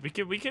just wait. We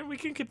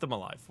can keep them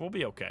alive. We'll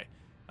be okay.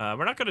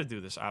 We're not gonna do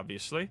this,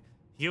 obviously.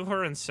 Heal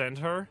her and send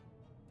her.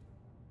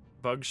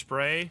 Bug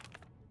spray.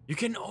 You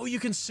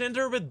can send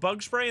her with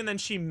bug spray and then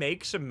she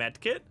makes a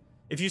med kit.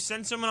 If you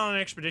send someone on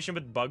an expedition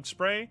with bug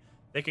spray,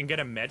 they can get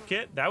a med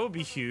kit. That would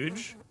be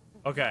huge.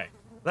 Okay.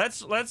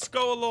 Let's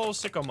go a little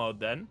sicko mode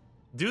then.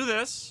 Do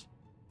this.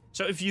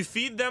 So if you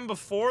feed them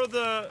before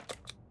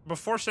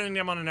sending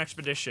them on an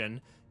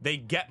expedition, they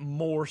get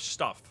more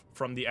stuff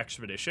from the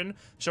expedition.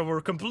 So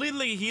we're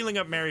completely healing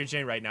up Mary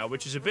Jane right now,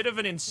 which is a bit of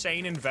an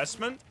insane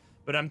investment,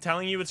 but I'm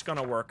telling you it's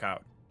gonna work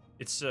out.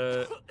 It's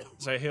a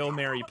Hail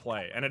Mary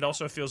play, and it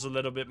also feels a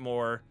little bit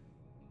more...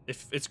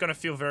 It's gonna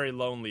feel very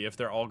lonely if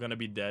they're all gonna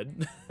be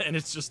dead, and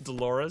it's just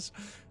Dolores.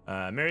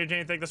 Mary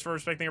Jane thanked us for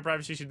respecting her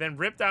privacy. She then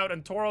ripped out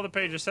and tore all the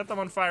pages, set them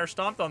on fire,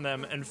 stomped on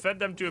them, and fed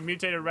them to a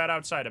mutated rat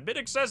outside. A bit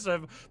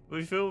excessive, but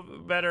we feel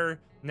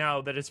better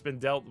now that it's been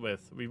dealt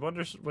with. We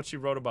wonder what she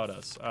wrote about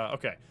us.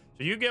 Okay,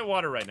 so you get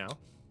water right now.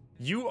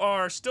 You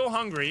are still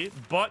hungry,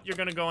 but you're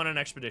gonna go on an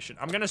expedition.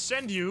 I'm gonna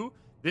send you...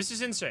 This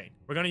is insane.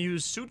 We're gonna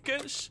use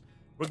suitcase.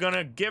 We're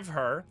gonna give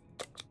her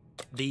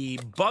the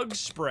bug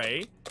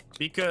spray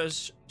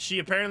because she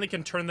apparently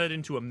can turn that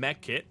into a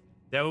mech kit.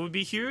 That would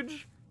be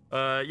huge.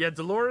 Yeah,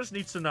 Dolores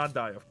needs to not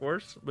die, of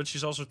course, but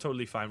she's also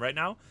totally fine right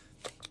now.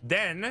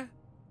 Then,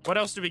 what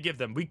else do we give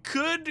them? We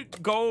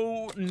could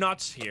go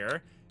nuts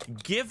here.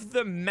 Give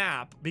the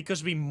map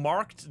because we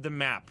marked the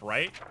map,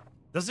 right?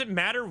 Does it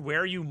matter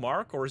where you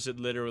mark, or is it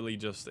literally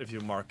just if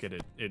you mark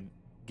it, it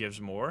gives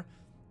more?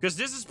 Because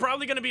this is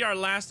probably going to be our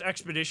last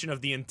expedition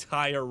of the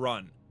entire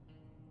run.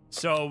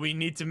 So we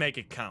need to make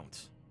it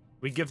count.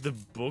 We give the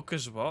book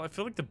as well. I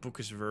feel like the book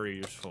is very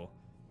useful.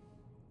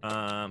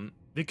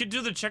 We could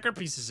do the checker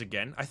pieces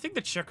again. I think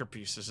the checker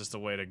pieces is the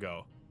way to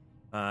go.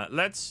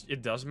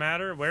 It does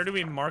matter. Where do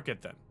we mark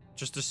it then?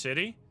 Just the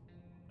city?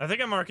 I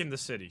think I'm marking the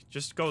city.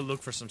 Just go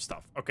look for some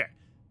stuff. Okay.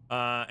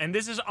 And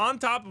this is on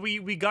top.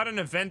 We got an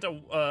event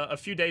a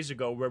few days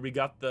ago where we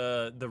got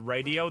the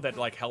radio that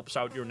like helps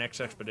out your next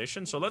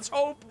expedition. So let's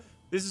hope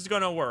this is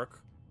gonna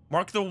work.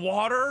 Mark the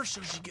water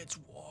so she gets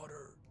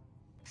water.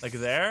 Like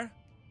there?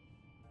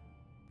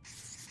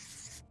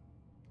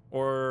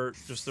 Or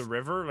just the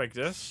river like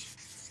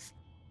this?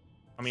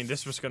 I mean,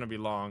 this was gonna be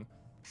long.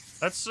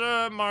 Let's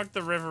mark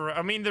the river.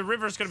 I mean, the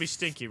river's gonna be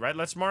stinky, right?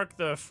 Let's mark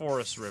the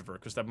forest river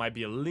because that might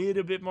be a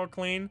little bit more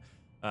clean.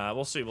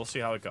 We'll see. We'll see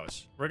how it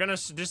goes. We're gonna.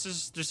 This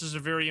is a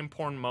very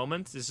important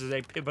moment. This is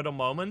a pivotal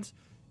moment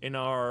in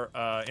our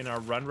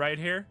run right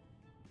here,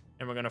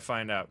 and we're gonna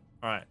find out.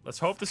 All right. Let's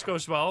hope this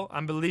goes well.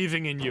 I'm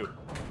believing in you,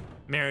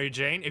 Mary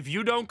Jane. If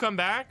you don't come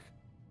back,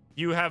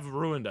 you have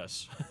ruined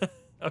us.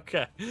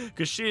 Okay,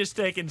 because she is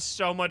taking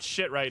so much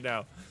shit right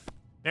now.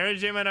 Mary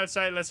Jane went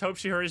outside. Let's hope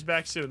she hurries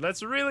back soon.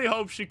 Let's really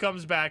hope she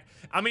comes back.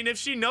 I mean, if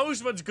she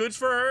knows what's good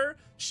for her,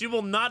 she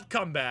will not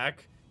come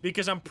back.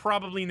 Because I'm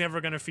probably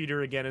never gonna feed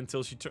her again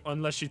until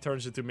unless she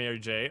turns into Mary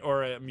Jane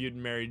or a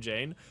mutant Mary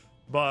Jane,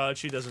 but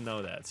she doesn't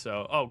know that.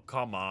 So, oh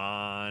come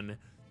on,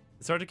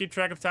 it's hard to keep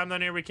track of time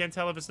down here. We can't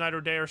tell if it's night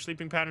or day. Our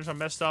sleeping patterns are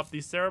messed up.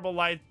 These terrible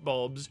light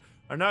bulbs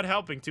are not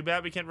helping. Too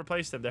bad we can't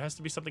replace them. There has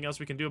to be something else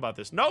we can do about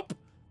this. Nope,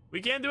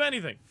 we can't do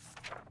anything.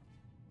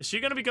 Is she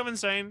gonna become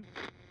insane?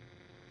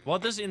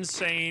 What does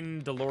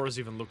insane Dolores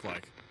even look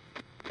like?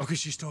 Okay,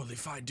 she's totally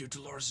fine, dude.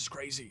 Dolores is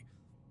crazy.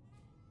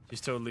 She's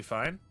totally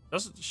fine.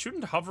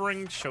 Shouldn't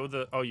hovering show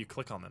the... Oh, you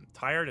click on them.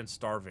 Tired and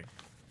starving.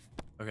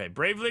 Okay,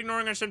 bravely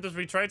ignoring our symptoms,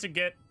 we tried to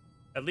get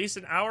at least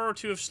an hour or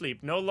two of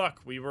sleep. No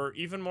luck. We were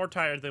even more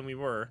tired than we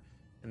were.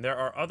 And there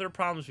are other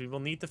problems we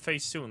will need to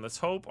face soon. Let's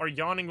hope our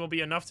yawning will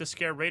be enough to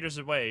scare raiders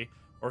away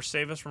or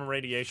save us from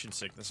radiation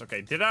sickness.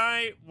 Okay,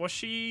 was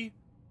she...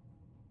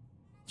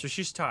 So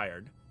she's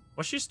tired.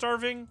 Was she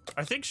starving?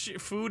 I think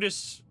food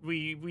is...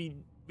 We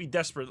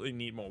desperately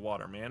need more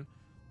water, man.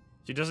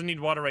 She doesn't need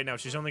water right now.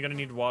 She's only gonna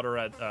need water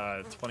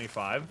at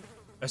 25.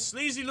 A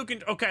sleazy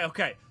looking...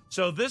 Okay.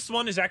 So this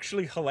one is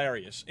actually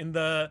hilarious.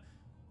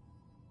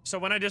 So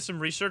when I did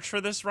some research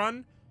for this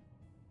run,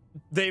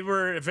 they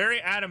were very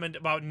adamant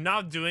about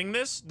not doing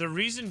this. The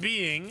reason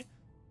being...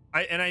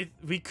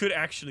 We could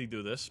actually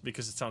do this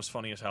because it sounds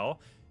funny as hell.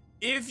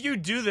 If you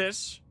do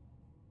this,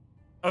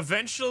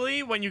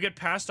 eventually, when you get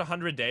past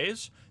 100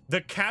 days, the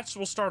cats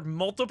will start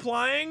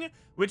multiplying,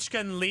 which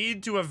can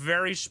lead to a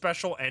very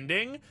special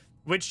ending.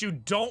 which you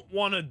don't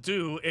want to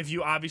do if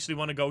you obviously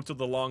want to go to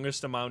the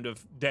longest amount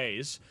of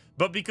days.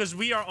 But because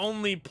we are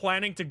only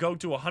planning to go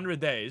to 100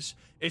 days,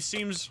 it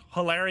seems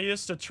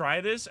hilarious to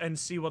try this and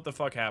see what the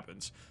fuck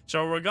happens.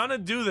 So we're gonna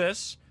do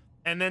this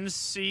and then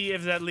see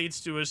if that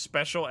leads to a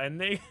special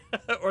ending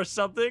or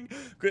something.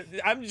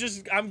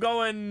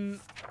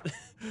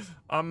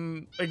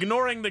 I'm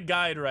ignoring the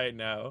guide right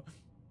now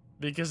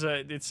because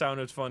it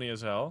sounded funny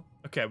as hell.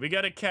 Okay, we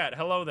got a cat.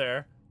 Hello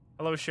there.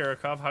 Hello,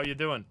 Sherikov. How you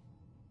doing?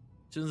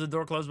 As soon as the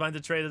door closed behind the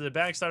tray, the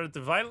bag started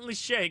to violently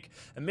shake,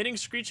 emitting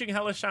screeching,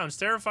 hellish sounds.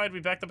 Terrified, we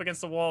backed up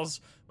against the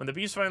walls. When the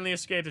beast finally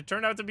escaped, it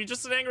turned out to be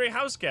just an angry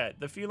house cat.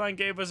 The feline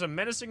gave us a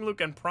menacing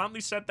look and promptly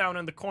sat down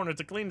in the corner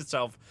to clean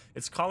itself.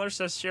 Its collar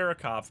says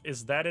Sherikov.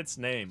 Is that its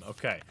name?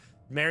 Okay.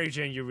 Mary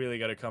Jane, you really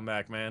gotta come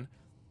back, man.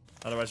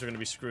 Otherwise, we're gonna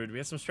be screwed. We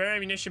had some spare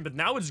ammunition, but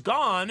now it's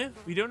gone.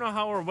 We don't know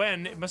how or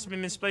when. It must have been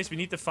misplaced. We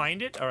need to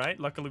find it. All right.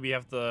 Luckily, we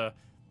have the...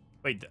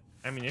 Wait, the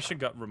ammunition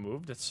got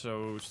removed. That's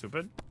so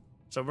stupid.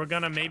 So we're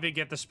gonna maybe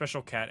get the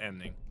special cat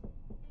ending.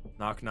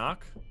 Knock,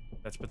 knock.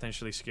 That's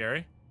potentially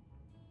scary.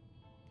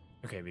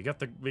 Okay, we got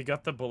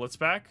the bullets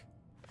back.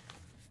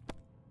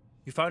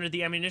 You found that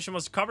the ammunition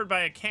was covered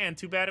by a can.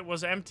 Too bad it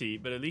was empty,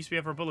 but at least we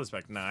have our bullets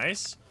back.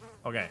 Nice.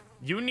 Okay,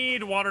 you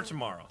need water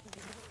tomorrow.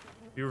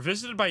 We were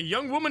visited by a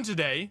young woman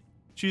today.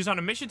 She is on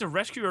a mission to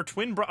rescue her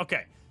twin bro-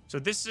 Okay, so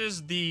this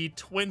is the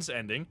twins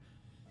ending.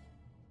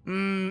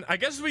 I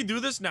guess we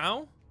do this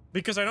now,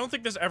 because I don't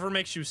think this ever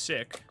makes you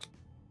sick.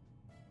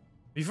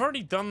 We've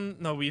already done...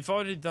 No, we've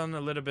already done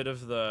a little bit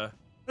of the...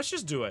 Let's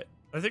just do it.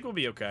 I think we'll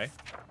be okay.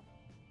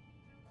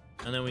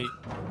 And then we...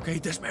 Okay,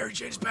 this Mary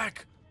Jane's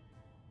back.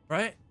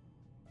 Right?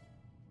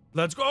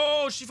 Let's go.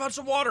 Oh, she found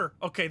some water.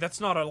 Okay, that's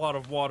not a lot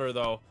of water,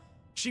 though.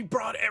 She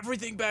brought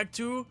everything back,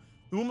 too.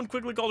 The woman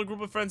quickly called a group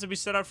of friends and we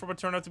set out for what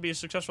turned out to be a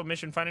successful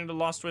mission. Finding the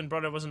lost twin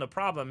brother wasn't a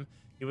problem.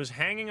 He was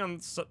hanging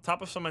on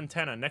top of some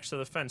antenna next to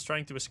the fence,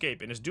 trying to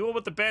escape. In his duel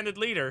with the bandit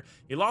leader,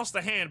 he lost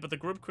a hand, but the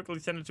group quickly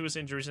tended to his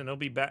injuries and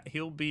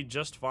he'll be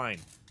just fine.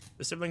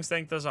 The siblings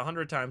thanked us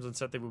 100 times and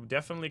said they would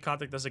definitely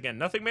contact us again.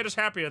 Nothing made us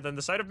happier than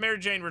the sight of Mary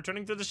Jane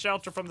returning to the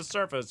shelter from the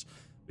surface.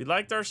 We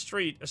liked our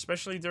street,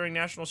 especially during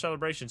national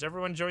celebrations.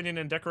 Everyone joined in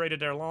and decorated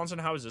their lawns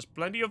and houses.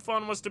 Plenty of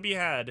fun was to be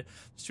had.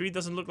 The street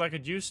doesn't look like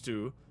it used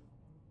to.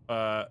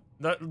 That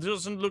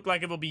doesn't look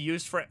like it will be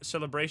used for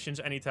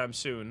celebrations anytime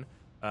soon.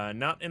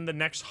 Not in the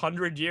next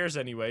 100 years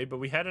anyway, but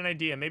we had an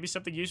idea. Maybe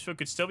something useful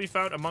could still be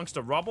found amongst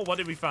the rubble. What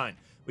did we find?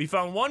 We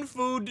found one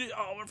food.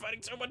 Oh, we're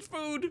finding so much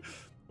food.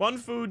 One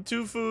food,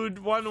 two food,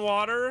 one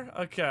water.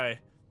 Okay.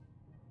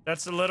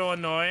 That's a little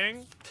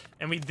annoying.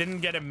 And we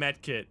didn't get a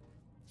med kit.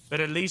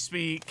 But at least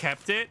we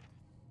kept it.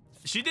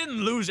 She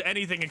didn't lose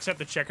anything except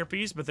the checker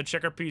piece, but the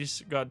checker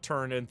piece got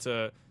turned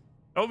into...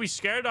 Oh, we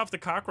scared off the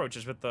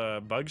cockroaches with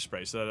the bug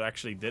spray, so that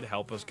actually did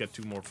help us get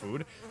 2 more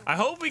food. I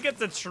hope we get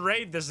to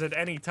trade this at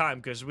any time,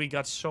 because we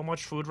got so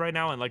much food right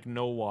now and, like,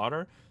 no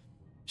water.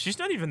 She's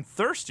not even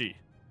thirsty.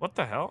 What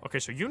the hell? Okay,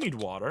 so you need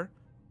water.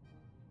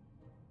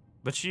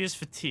 But she is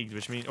fatigued,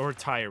 which means... Or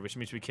tired, which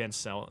means we can't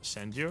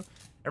send you.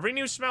 Every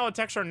new smell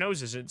attacks our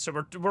noses, so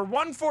we're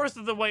 1/4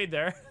 of the way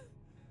there.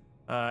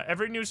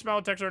 Every new smell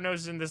attacks our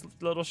noses in this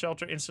little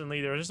shelter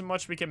instantly. There isn't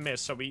much we can miss,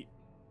 so we...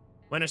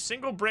 When a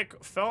single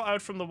brick fell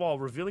out from the wall,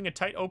 revealing a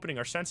tight opening,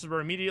 our senses were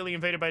immediately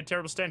invaded by a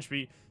terrible stench.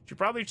 We should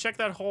probably check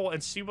that hole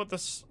and see what the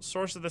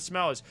source of the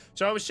smell is.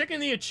 So I was checking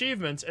the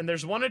achievements, and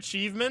there's one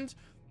achievement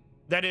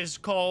that is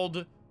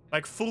called,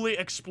 like, fully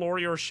explore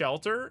your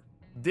shelter.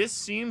 This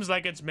seems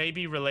like it's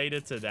maybe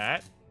related to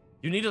that.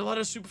 You need a lot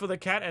of soup for the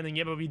cat ending.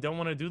 Yeah, but we don't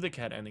want to do the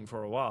cat ending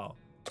for a while.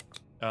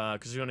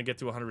 Because we're going to get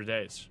to 100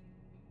 days.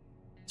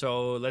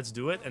 So let's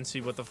do it and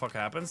see what the fuck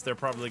happens. They're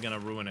probably going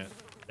to ruin it.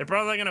 They're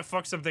probably gonna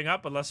fuck something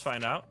up, but let's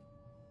find out.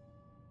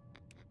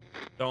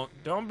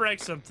 Don't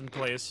break something,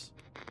 please.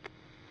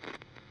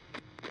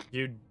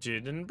 You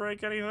didn't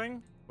break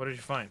anything? What did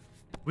you find?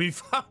 We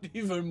found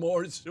even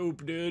more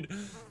soup, dude.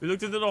 We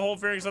looked into the hole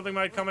fearing something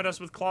might come at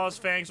us with claws,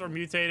 fangs, or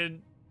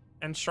mutated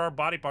and sharp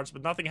body parts,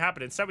 but nothing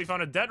happened. Instead, we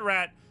found a dead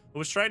rat who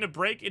was trying to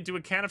break into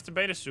a can of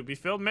tomato soup. He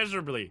failed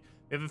miserably.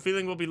 We have a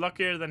feeling we'll be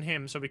luckier than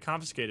him, so we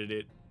confiscated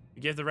it.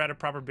 We gave the rat a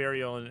proper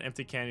burial, and an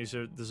empty can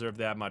you deserve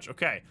that much.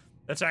 Okay.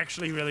 That's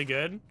actually really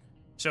good.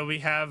 So we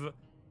have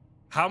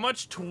how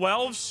much?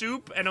 12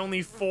 soup and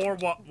only 4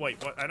 what?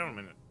 Wait, what? I don't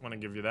want to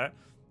give you that.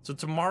 So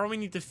tomorrow we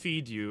need to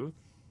feed you.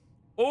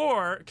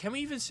 Or can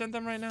we even send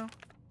them right now?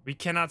 We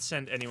cannot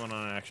send anyone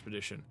on an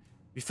expedition.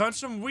 We found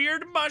some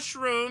weird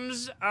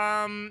mushrooms.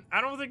 I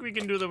don't think we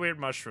can do the weird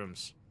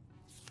mushrooms.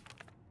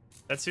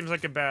 That seems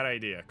like a bad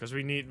idea because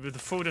the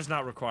food is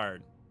not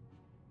required.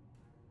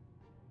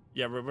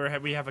 Yeah,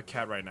 we have a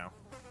cat right now.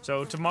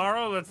 So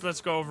tomorrow,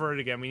 let's go over it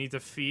again. We need to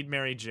feed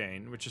Mary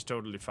Jane, which is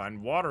totally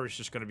fine. Water is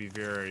just going to be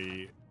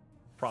very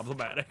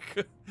problematic.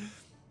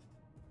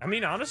 I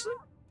mean, honestly,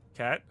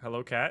 cat.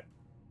 Hello, cat.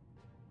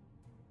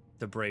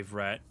 The brave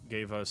rat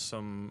gave us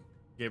some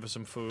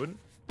food.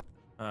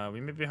 We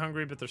may be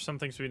hungry, but there's some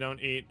things we don't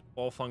eat.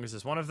 All fungus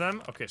is one of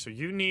them. Okay, so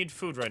you need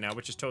food right now,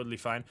 which is totally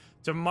fine.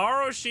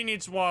 Tomorrow she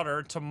needs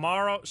water.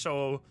 Tomorrow,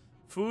 so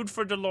food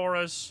for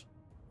Dolores,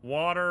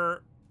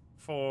 water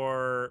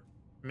for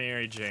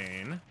Mary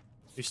Jane.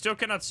 We still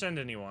cannot send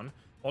anyone.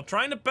 While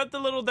trying to pet the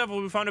little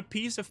devil, we found a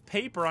piece of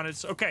paper on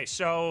it. Okay,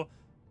 so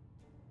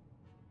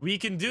we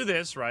can do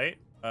this, right?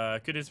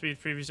 Could its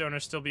previous owner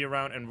still be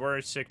around and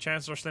worried sick?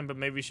 Chancellor Slim, but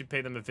maybe we should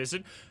pay them a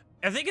visit.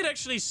 I think it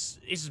actually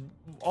is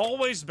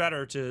always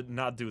better to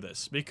not do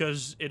this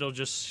because it'll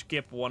just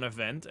skip one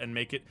event and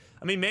make it.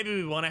 I mean, maybe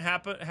we want to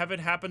have it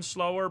happen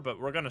slower, but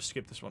we're gonna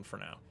skip this one for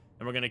now,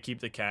 and we're gonna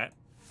keep the cat.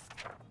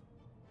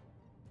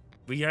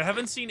 We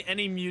haven't seen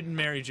any Mutant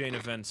Mary Jane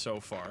events so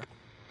far,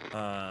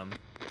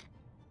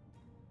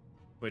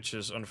 which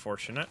is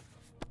unfortunate.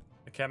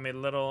 The cat made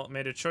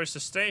a choice to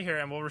stay here,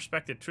 and we'll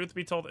respect it. Truth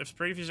be told, if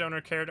previous owner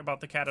cared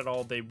about the cat at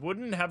all, they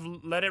wouldn't have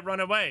let it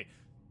run away.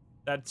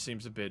 That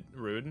seems a bit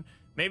rude.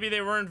 Maybe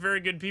they weren't very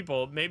good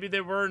people. Maybe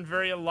they weren't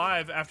very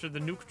alive after the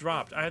nuke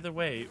dropped. Either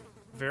way,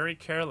 very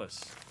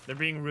careless. They're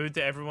being rude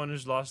to everyone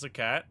who's lost a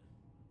cat.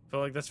 I feel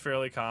like that's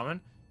fairly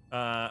common.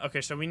 Okay,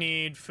 so we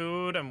need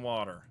food and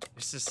water.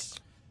 This is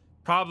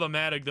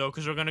problematic, though,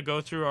 because we're going to go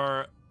through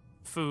our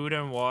food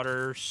and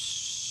water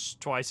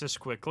twice as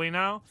quickly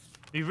now.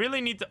 We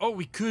really need to... Oh,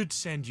 we could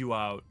send you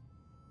out.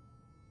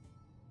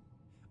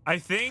 I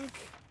think...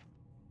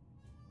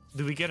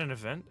 Do we get an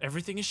event?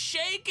 Everything is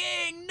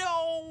shaking!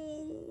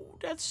 No!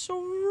 That's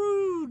so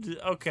rude.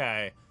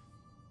 Okay.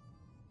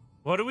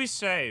 What do we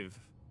save?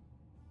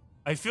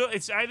 I feel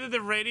it's either the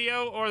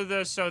radio or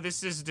the... So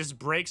this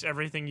breaks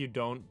everything you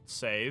don't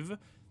save.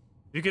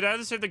 You could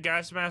either save the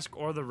gas mask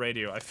or the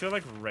radio. I feel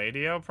like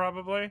radio,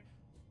 probably.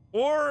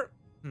 Or...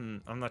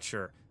 I'm not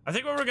sure. I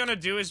think what we're gonna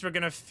do is we're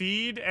gonna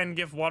feed and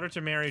give water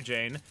to Mary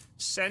Jane.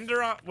 Send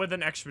her out with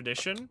an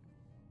expedition.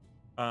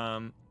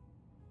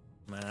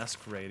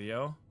 Mask,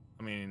 radio...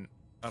 I mean,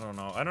 I don't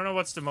know. I don't know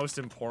what's the most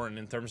important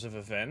in terms of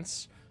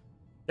events.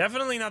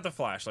 Definitely not the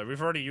flashlight.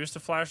 We've already used the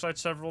flashlight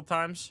several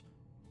times.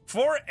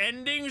 For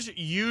endings,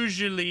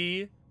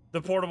 usually the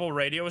portable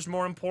radio is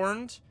more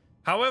important.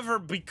 However,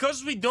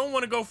 because we don't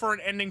want to go for an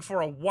ending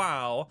for a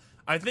while,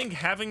 I think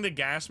having the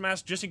gas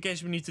mask, just in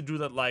case we need to do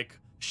that, like,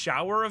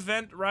 shower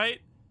event, right?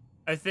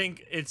 I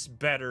think it's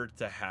better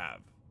to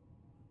have.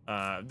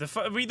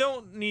 We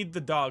don't need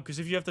the dog, because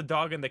if you have the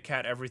dog and the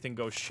cat, everything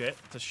goes to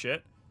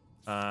shit.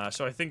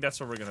 So I think that's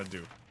what we're gonna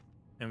do.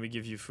 And we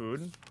give you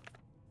food.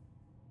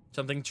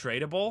 Something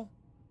tradable?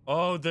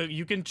 Oh,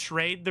 you can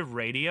trade the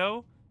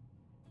radio?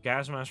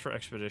 Gas mask for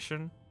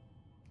expedition.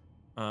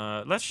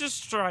 Let's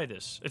just try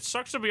this. It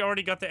sucks that we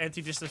already got the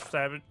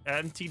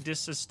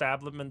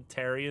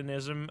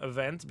anti-disestablishmentarianism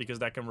event, because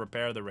that can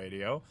repair the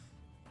radio.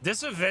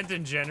 This event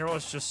in general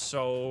is just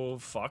so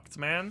fucked,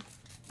 man.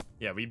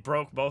 Yeah, we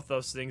broke both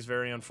those things.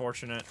 Very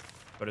unfortunate,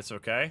 but it's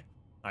okay.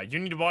 Alright, you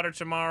need water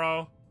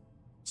tomorrow.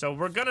 So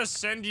we're gonna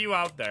send you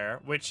out there,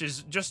 which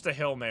is just a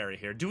Hail Mary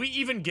here. Do we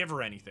even give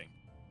her anything?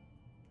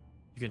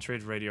 You can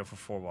trade radio for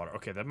 4 water.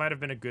 Okay, that might have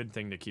been a good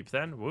thing to keep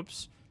then.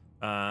 Whoops.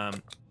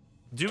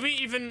 Do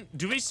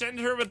we send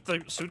her with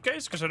the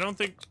suitcase? Because I don't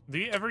think... Do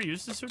you ever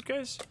use the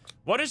suitcase?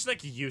 What is,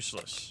 like,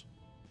 useless?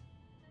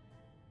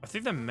 I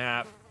think the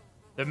map...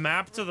 The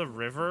map to the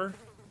river...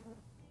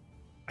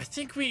 I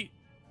think we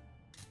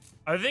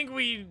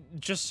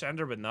just send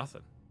her with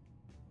nothing.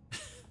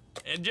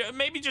 And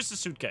maybe just a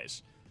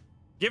suitcase.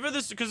 Give her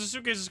this, because the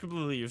suitcase is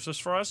completely useless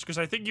for us, because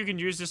I think you can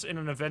use this in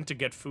an event to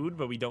get food,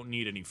 but we don't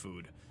need any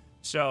food.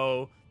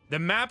 So, the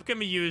map can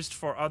be used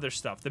for other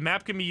stuff. The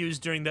map can be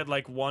used during that,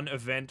 like, one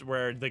event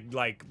where the,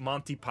 like,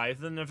 Monty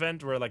Python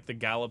event, where, like, the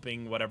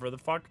galloping whatever the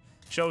fuck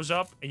shows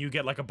up, and you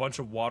get, like, a bunch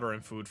of water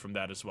and food from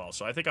that as well.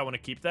 So I think I want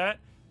to keep that.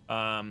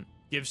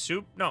 Give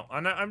soup? No,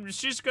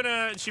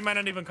 she might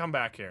not even come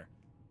back here.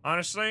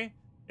 Honestly,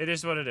 it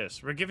is what it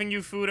is. We're giving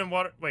you food and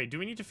water. Wait, do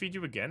we need to feed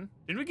you again?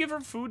 Didn't we give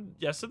her food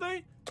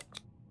yesterday?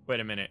 Wait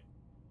a minute.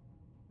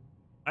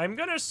 I'm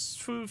gonna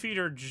feed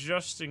her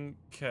just in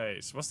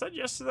case. Was that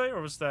yesterday or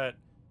was that...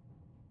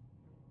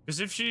 Because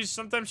if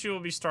sometimes she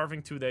will be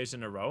starving 2 days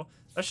in a row.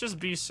 Let's just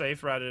be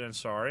safe rather than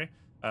sorry.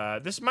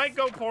 This might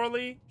go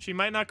poorly. She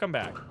might not come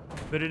back.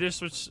 But it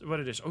is what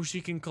it is. Oh,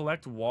 she can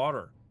collect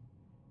water.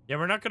 Yeah,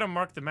 we're not gonna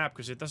mark the map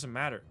because it doesn't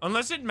matter.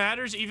 Unless it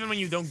matters even when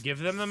you don't give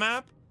them the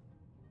map.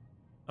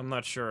 I'm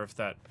not sure if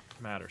that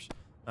matters.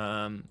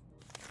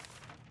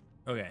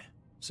 Okay.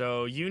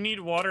 So, you need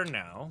water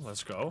now.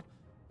 Let's go.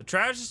 The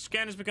trash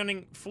can is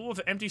becoming full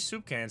of empty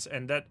soup cans,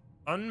 and that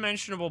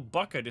unmentionable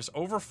bucket is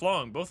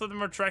overflowing. Both of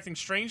them are attracting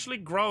strangely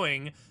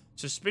growing,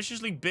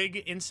 suspiciously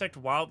big insect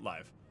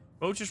wildlife.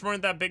 Roaches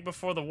weren't that big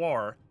before the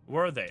war,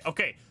 were they?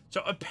 Okay,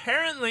 so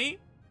apparently,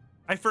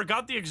 I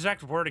forgot the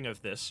exact wording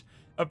of this.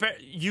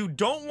 You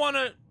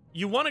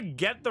want to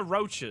get the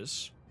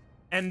roaches,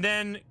 and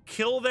then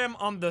kill them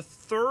on the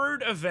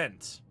 3rd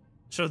event.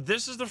 So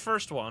this is the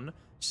first one.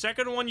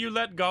 Second one you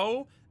let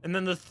go, and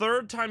then the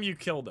 3rd time you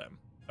kill them.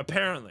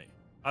 Apparently.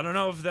 I don't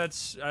know if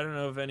that's... I don't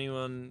know if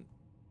anyone...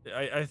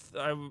 I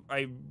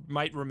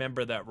might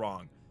remember that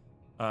wrong.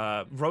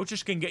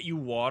 Roaches can get you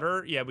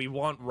water. Yeah, we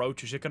want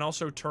roaches. It can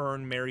also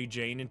turn Mary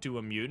Jane into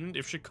a mutant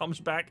if she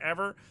comes back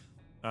ever.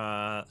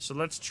 So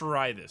let's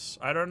try this.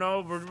 I don't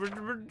know.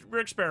 We're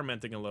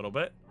experimenting a little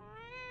bit.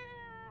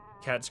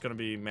 Cat's gonna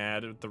be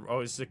mad at the...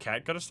 Oh, is the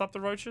cat gonna stop the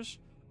roaches?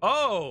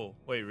 Oh!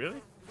 Wait,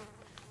 really?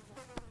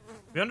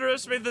 We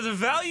underestimated the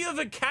value of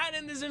a cat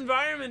in this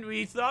environment.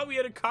 We thought we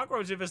had a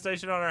cockroach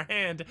infestation on our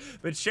hand,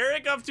 but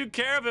Sherikov took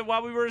care of it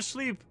while we were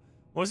asleep.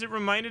 Was it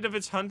reminded of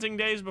its hunting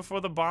days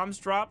before the bombs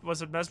dropped?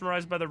 Was it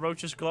mesmerized by the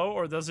roach's glow,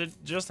 or does it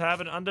just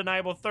have an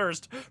undeniable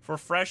thirst for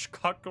fresh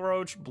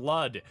cockroach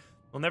blood?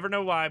 We'll never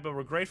know why, but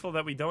we're grateful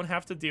that we don't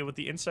have to deal with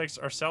the insects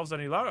ourselves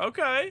any longer.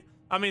 Okay.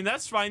 I mean,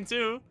 that's fine,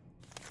 too.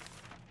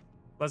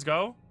 Let's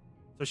go.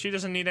 So she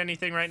doesn't need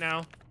anything right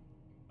now.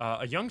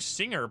 A young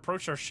singer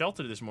approached our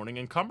shelter this morning,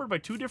 encumbered by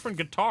 2 different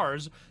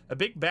guitars, a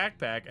big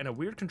backpack, and a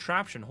weird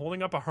contraption,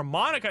 holding up a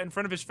harmonica in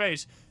front of his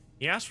face.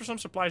 He asked for some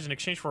supplies in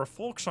exchange for a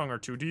folk song or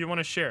 2. Do you want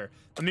to share?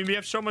 I mean, we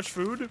have so much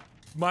food.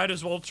 Might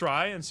as well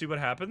try and see what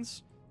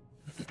happens.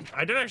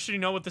 I don't actually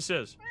know what this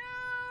is.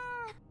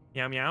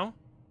 Meow meow.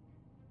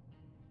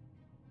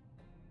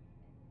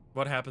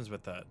 What happens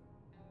with that?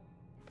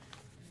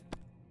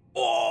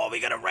 Oh, we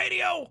got a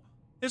radio!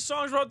 This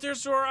song's brought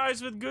tears to our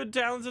eyes. With good,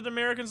 talented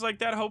Americans like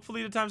that,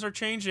 hopefully the times are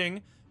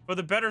changing for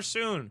the better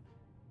soon.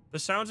 The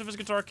sounds of his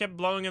guitar kept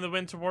blowing in the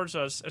wind towards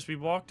us as we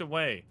walked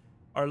away.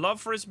 Our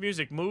love for his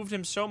music moved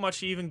him so much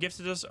he even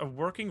gifted us a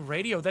working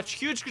radio. That's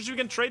huge because we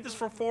can trade this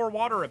for 4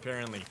 water,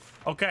 apparently.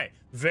 Okay,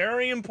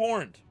 very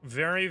important.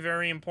 Very,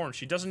 very important.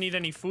 She doesn't need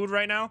any food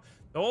right now.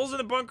 The holes in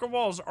the bunker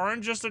walls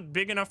aren't just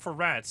big enough for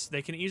rats.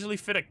 They can easily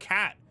fit a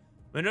cat.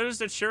 We noticed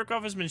that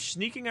Sherikov has been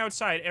sneaking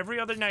outside every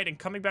other night and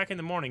coming back in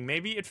the morning.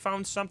 Maybe it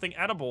found something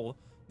edible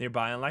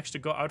nearby and likes to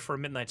go out for a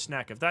midnight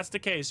snack. If that's the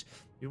case,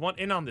 we want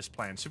in on this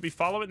plan. Should we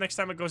follow it next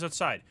time it goes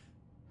outside?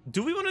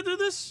 Do we want to do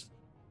this?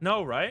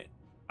 No, right?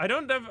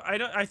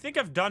 I think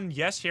I've done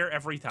yes here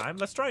every time.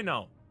 Let's try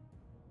no.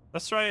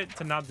 Let's try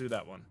to not do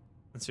that one.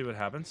 Let's see what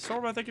happens.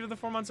 Sorba, thank you for the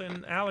 4 months.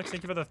 And Alex,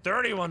 thank you for the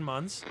 31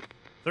 months.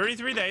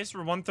 33 days.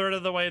 We're 1/3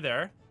 of the way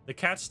there. The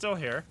cat's still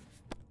here.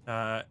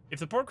 If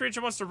the poor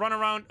creature wants to run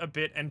around a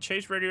bit and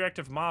chase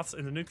radioactive moths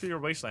in the nuclear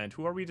wasteland,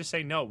 who are we to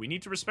say no? We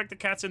need to respect the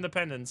cat's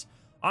independence.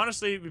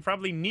 Honestly, we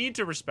probably need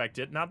to respect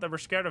it. Not that we're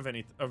scared of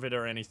it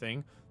or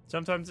anything.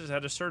 Sometimes it's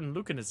had a certain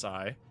look in its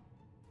eye.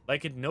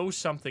 Like it knows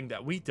something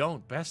that we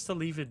don't. Best to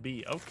leave it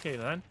be. Okay,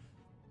 then.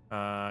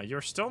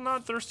 You're still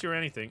not thirsty or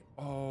anything.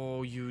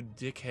 Oh, you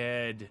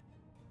dickhead.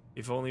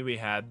 If only we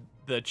had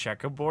the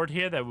checkerboard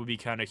here, that would be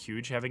kind of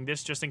huge, having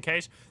this just in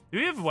case. Do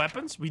we have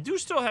weapons? We do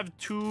still have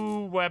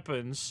 2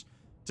 weapons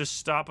to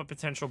stop a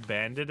potential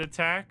bandit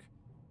attack.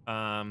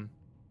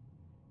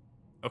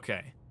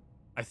 Okay.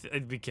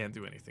 We can't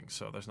do anything,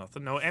 so there's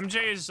nothing. No,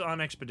 MJ is on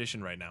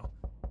expedition right now.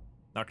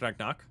 Knock, knock,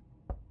 knock.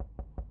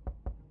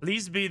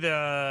 Please be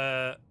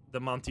the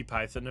Monty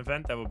Python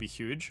event. That would be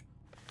huge.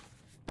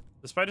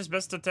 Despite his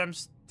best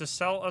attempts to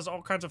sell us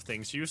all kinds of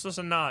things, useless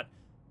or not,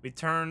 we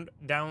turned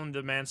down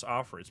the man's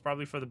offer. It's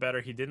probably for the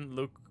better. He didn't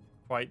look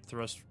quite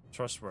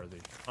trustworthy.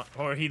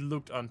 Or he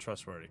looked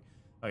untrustworthy.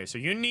 Okay, so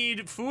you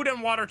need food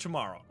and water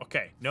tomorrow.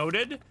 Okay,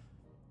 noted.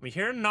 We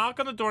hear a knock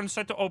on the door and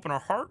decide to open. Our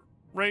heart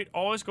rate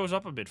always goes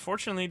up a bit.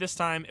 Fortunately, this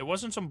time, it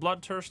wasn't some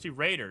bloodthirsty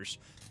raiders,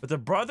 but the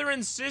brother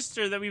and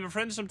sister that we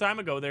befriended some time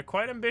ago. They're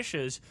quite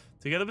ambitious.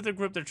 Together with the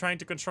group, they're trying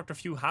to construct a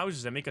few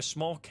houses and make a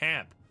small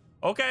camp.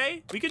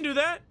 Okay, we can do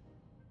that.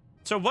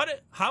 So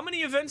what? How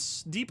many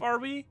events deep are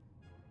we?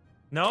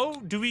 No?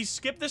 Do we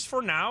skip this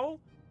for now?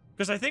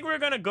 Because I think we're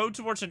going to go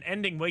towards an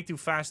ending way too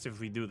fast if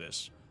we do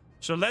this.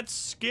 So let's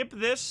skip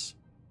this.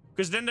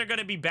 Because then they're going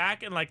to be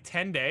back in like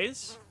 10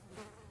 days.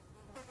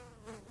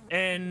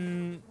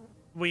 And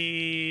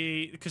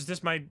because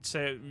this might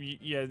say,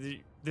 yeah,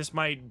 this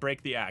might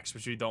break the axe,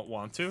 which we don't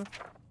want to.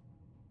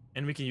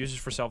 And we can use it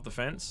for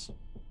self-defense.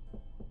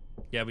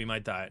 Yeah, we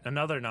might die.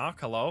 Another knock.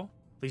 Hello?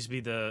 Please be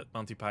the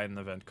Monty Python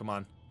event. Come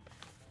on.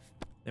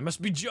 They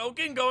must be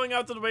joking. Going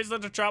out to the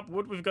wasteland to chop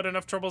wood. We've got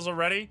enough troubles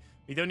already.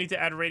 We don't need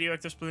to add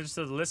radioactive splinters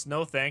to the list.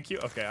 No, thank you.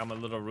 Okay, I'm a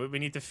little rude. We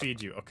need to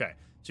feed you. Okay,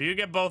 so you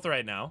get both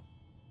right now.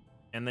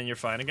 And then you're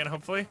fine again,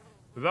 hopefully.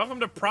 We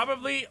welcomed a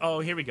probably... Oh,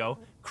 here we go.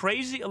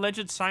 Crazy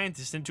alleged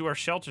scientist into our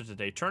shelter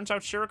today. Turns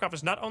out Sherikov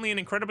is not only an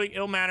incredibly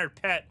ill-mannered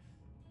pet,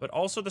 but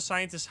also the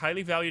scientist's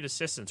highly valued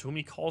assistant, whom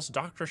he calls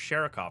Dr.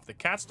 Sherikov. The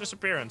cat's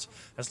disappearance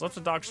has left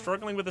the dog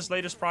struggling with his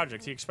latest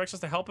project. He expects us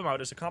to help him out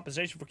as a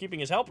compensation for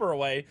keeping his helper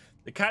away.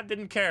 The cat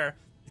didn't care.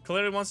 He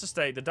clearly wants to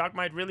stay. The dog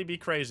might really be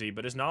crazy,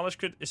 but his knowledge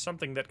is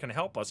something that can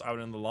help us out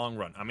in the long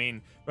run. I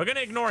mean, we're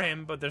gonna ignore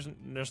him, but there's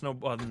no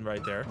button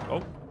right there.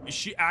 Oh, is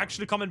she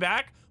actually coming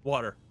back?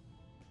 Water.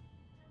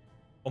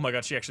 Oh my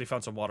god, she actually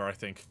found some water, I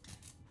think.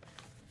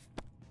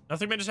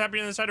 Nothing made us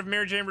happier than the sight of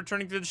Mary Jane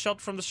returning to the shelter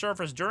from the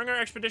surface. During our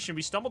expedition,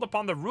 we stumbled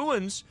upon the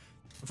ruins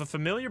of a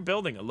familiar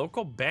building, a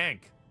local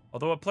bank.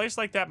 Although a place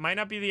like that might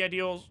not be the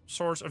ideal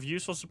source of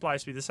useful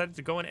supplies, we decided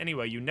to go in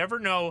anyway. You never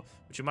know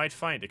what you might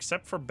find,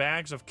 except for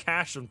bags of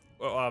cash,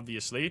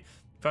 obviously.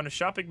 Found a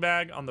shopping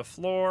bag on the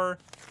floor.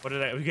 What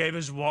did I... We gave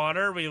us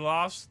water. We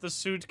lost the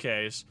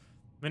suitcase.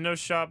 Window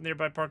shop,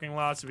 nearby parking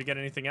lots. Did we get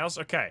anything else?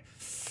 Okay.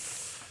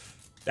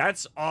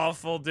 That's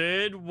awful,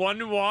 dude.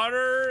 1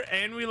 water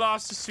and we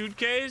lost a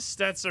suitcase.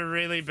 That's a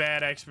really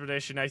bad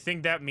expedition. I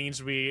think that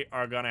means we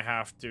are gonna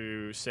have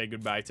to say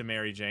goodbye to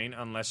Mary Jane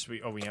unless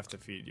we... Oh, we have to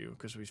feed you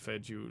because we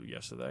fed you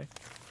yesterday.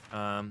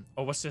 Oh,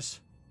 what's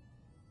this?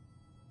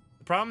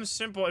 The problem is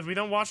simple. If we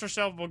don't wash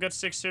ourselves, we'll get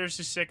sick,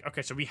 seriously sick.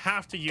 Okay, so we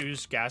have to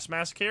use gas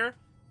mask here.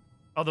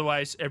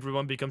 Otherwise,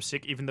 everyone becomes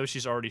sick, even though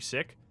she's already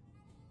sick.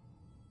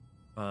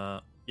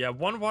 Yeah,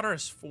 1 water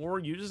has 4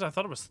 uses. I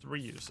thought it was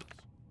 3 uses.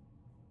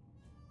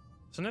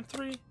 Isn't it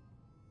 3?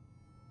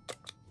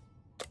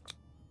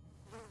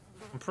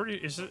 I'm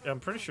pretty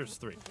sure it's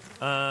 3.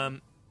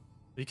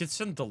 You could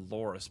send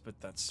Dolores, but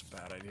that's a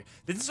bad idea.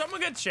 Did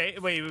someone get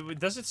chased? Wait,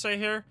 does it say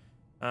here?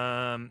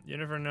 You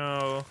never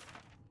know.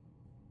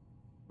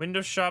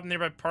 Window shop,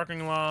 nearby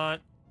parking lot.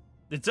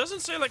 It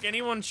doesn't say like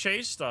anyone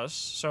chased us,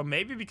 so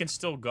maybe we can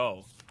still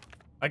go.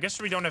 I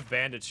guess we don't have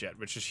bandits yet,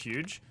 which is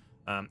huge.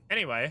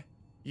 Anyway,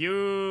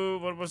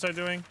 what was I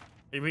doing?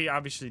 We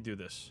obviously do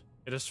this.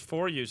 It has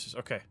 4 uses.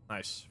 Okay,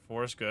 nice.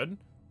 4 is good.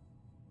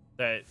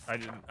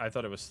 I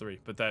thought it was 3,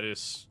 but that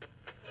is...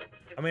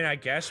 I mean, I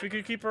guess we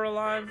could keep her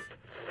alive.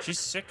 She's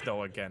sick,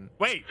 though, again.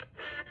 Wait!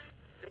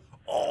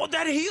 Oh,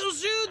 that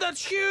heals you?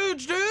 That's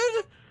huge,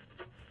 dude!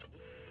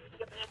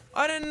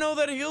 I didn't know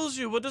that heals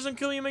you. What doesn't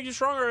kill you make you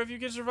stronger. If you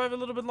can survive a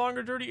little bit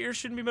longer, dirty ears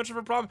shouldn't be much of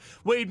a problem.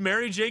 Wait,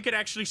 Mary Jane could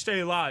actually stay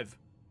alive.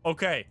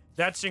 Okay,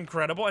 that's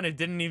incredible, and it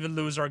didn't even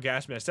lose our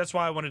gas mask. That's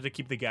why I wanted to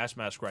keep the gas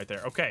mask right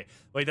there. Okay,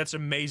 wait, that's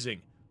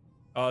amazing.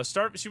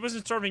 She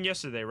wasn't starving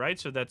yesterday, right?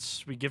 So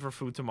we give her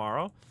food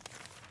tomorrow.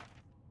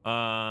 We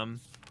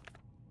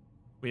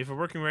have a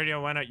working radio.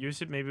 Why not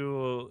use it? Maybe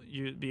you'll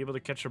be able to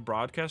catch a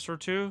broadcast or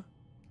 2.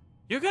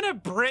 You're gonna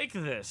break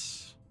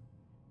this,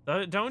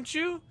 don't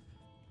you?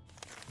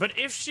 But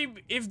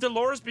if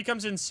Dolores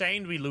becomes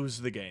insane, we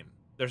lose the game.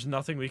 There's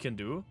nothing we can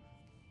do.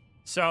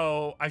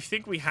 So I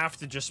think we have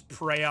to just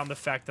pray on the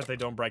fact that they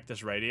don't break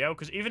this radio.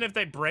 Because even if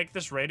they break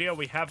this radio,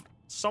 we have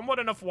somewhat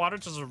enough water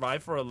to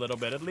survive for a little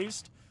bit at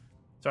least.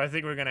 So I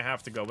think we're going to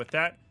have to go with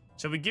that.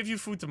 So we give you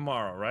food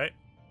tomorrow, right?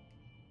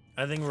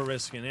 I think we're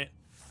risking it.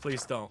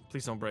 Please don't.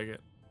 Please don't break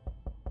it.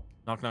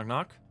 Knock, knock,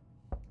 knock.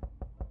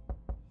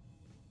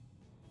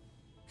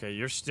 Okay,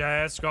 your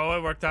stats go.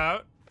 It worked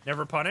out.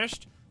 Never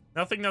punished.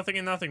 Nothing, nothing,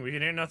 and nothing. We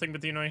can hear nothing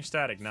but the annoying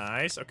static.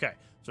 Nice. Okay.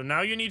 So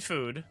now you need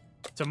food.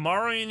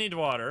 Tomorrow you need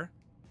water.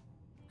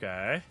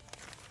 Okay.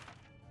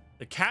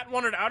 The cat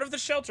wandered out of the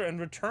shelter and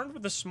returned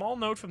with a small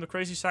note from the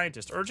crazy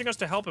scientist, urging us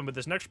to help him with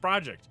this next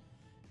project.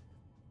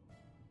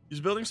 He's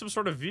building some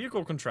sort of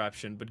vehicle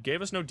contraption, but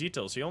gave us no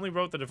details. He only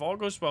wrote that if all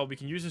goes well, we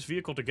can use this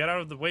vehicle to get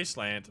out of the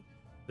wasteland.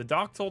 The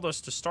doc told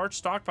us to start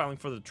stockpiling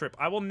for the trip.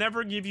 I will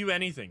never give you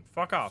anything.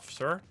 Fuck off,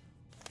 sir.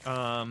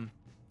 So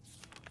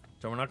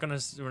we're not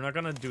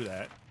gonna do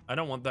that. I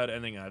don't want that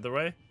ending either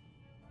way.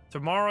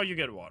 Tomorrow you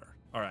get water.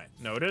 All right,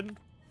 noted.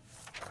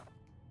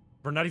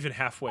 We're not even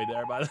halfway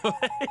there, by the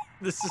way.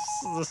 This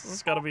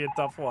is gonna be a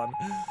tough one.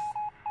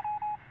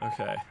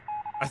 Okay.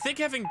 I think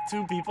having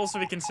 2 people so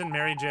we can send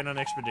Mary Jane on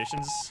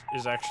expeditions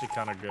is actually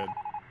kind of good.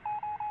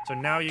 So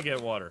now you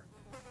get water.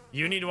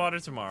 You need water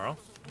tomorrow.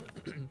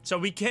 So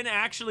we can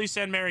actually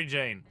send Mary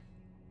Jane.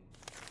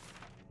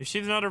 You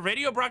received another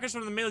radio broadcast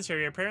from the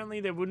military.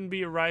 Apparently they wouldn't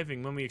be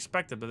arriving when we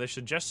expected, but they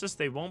suggest us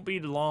they won't be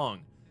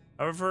long.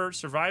 However,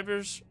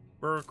 survivors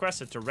were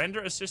requested to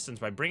render assistance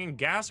by bringing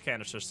gas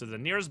canisters to the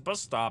nearest bus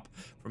stop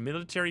for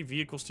military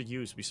vehicles to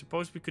use. We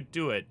suppose we could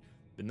do it,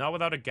 but not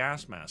without a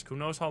gas mask. Who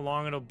knows how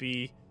long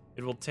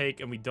it will take,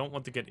 and we don't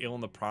want to get ill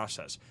in the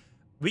process.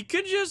 We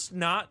could just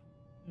not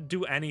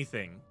do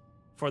anything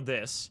for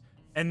this,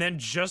 and then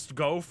just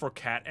go for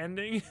cat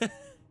ending.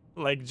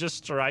 Like,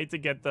 just try to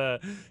get the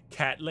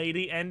cat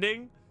lady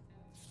ending.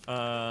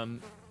 But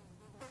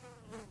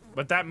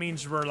that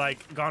means we're,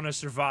 like, gonna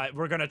survive.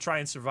 We're gonna try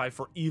and survive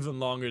for even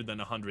longer than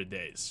 100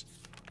 days.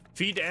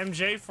 Feed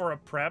MJ for a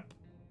prep.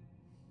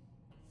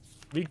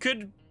 We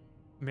could...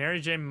 Mary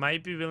Jane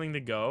might be willing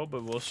to go,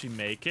 but will she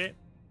make it?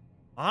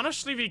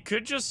 Honestly, we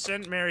could just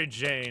send Mary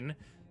Jane.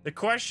 The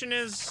question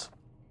is...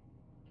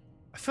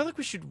 I feel like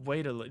we should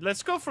wait a little.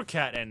 Let's go for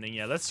cat ending,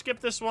 yeah. Let's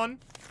skip this one.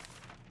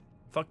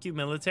 Fuck you,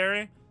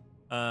 military.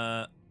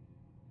 The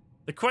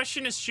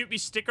question is, should we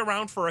stick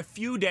around for a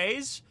few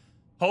days,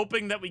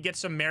 hoping that we get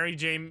some Mary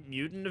Jane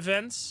mutant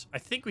events? I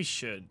think we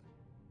should.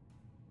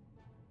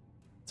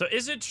 So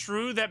is it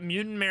true that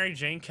mutant Mary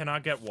Jane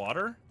cannot get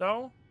water,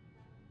 though?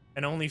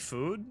 And only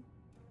food?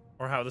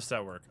 Or how does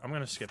that work? I'm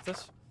gonna skip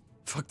this.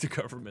 Fuck the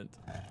government.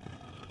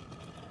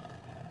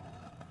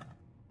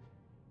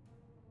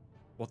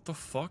 What the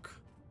fuck?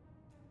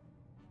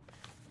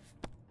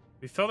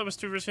 We felt it was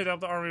too risky to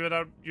help the army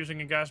without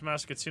using a gas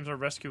mask. It seems our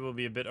rescue will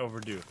be a bit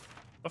overdue.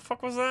 The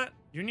fuck was that?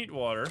 You need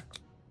water.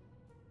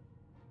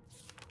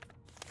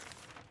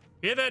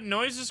 Yeah, that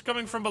noise is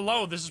coming from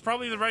below. This is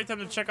probably the right time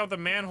to check out the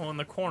manhole in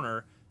the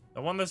corner.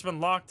 The one that's been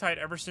locked tight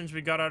ever since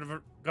we got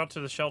to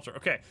the shelter.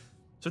 Okay,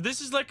 so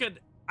this is like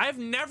I've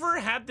never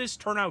had this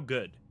turn out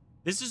good.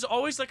 This is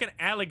always like an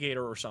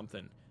alligator or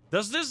something.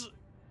 Does this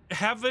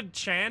have a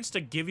chance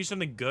to give you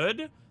something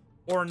good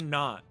or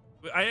not?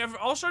 I have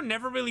also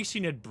never really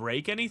seen it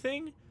break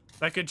anything.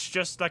 Like, it's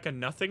just like a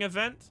nothing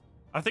event.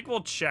 I think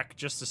we'll check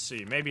just to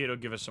see. Maybe it'll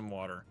give us some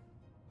water.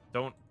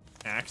 Don't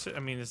axe it. I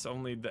mean, it's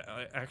only the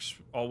axe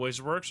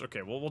always works.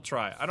 Okay, well, we'll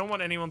try. I don't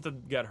want anyone to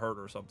get hurt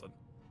or something.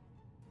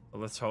 So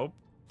let's hope.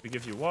 We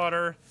give you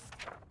water.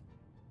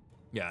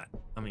 Yeah,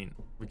 I mean,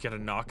 we get a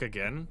knock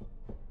again.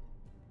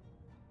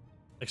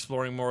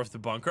 Exploring more of the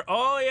bunker.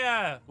 Oh,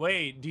 yeah.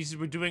 Wait,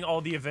 we're doing all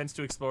the events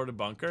to explore the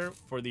bunker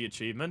for the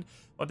achievement.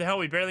 What the hell?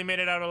 We barely made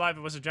it out alive.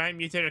 It was a giant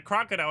mutated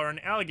crocodile or an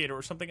alligator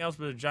or something else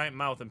with a giant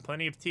mouth and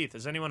plenty of teeth.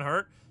 Is anyone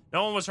hurt?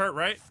 No one was hurt,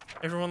 right?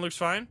 Everyone looks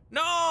fine?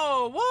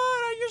 No! What?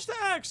 I used the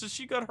axe. So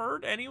she got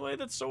hurt anyway?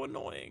 That's so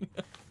annoying.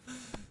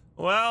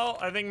 Well,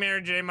 I think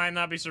Mary J might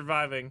not be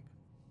surviving.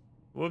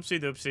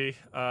 Whoopsie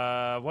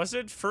doopsie. Was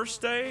it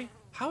first day?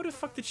 How the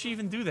fuck did she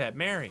even do that?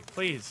 Mary,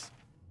 please.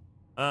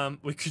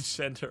 We could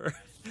send her.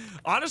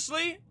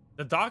 Honestly,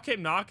 the doc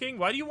came knocking.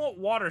 Why do you want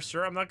water,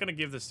 sir? I'm not gonna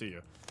give this to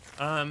you.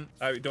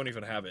 I don't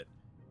even have it.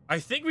 I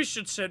think we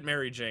should send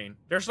Mary Jane.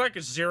 There's like a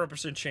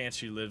 0% chance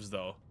she lives,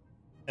 though.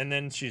 And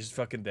then she's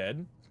fucking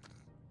dead.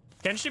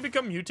 Can she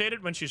become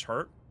mutated when she's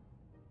hurt?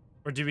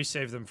 Or do we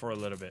save them for a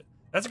little bit?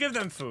 Let's give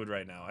them food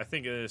right now. I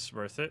think it is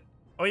worth it.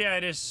 Oh, yeah,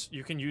 it is.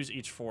 You can use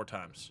each 4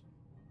 times.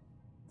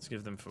 Let's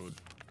give them food.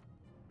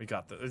 We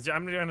got this.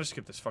 I'm gonna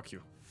skip this. Fuck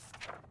you.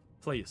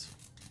 Please.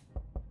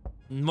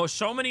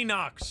 So many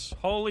knocks.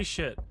 Holy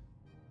shit.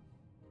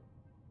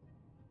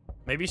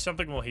 Maybe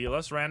something will heal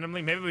us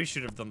randomly. Maybe we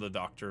should have done the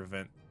doctor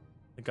event.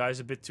 The guy's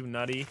a bit too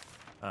nutty.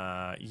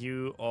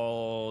 You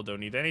all don't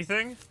need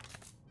anything.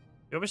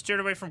 You always steered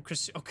away from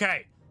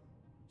okay.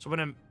 So when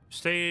I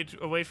stayed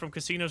away from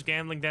casinos,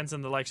 gambling dens,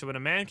 and the like. So when a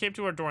man came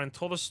to our door and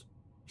told us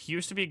he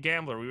used to be a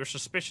gambler, we were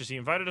suspicious. He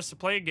invited us to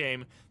play a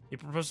game. He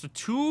proposed a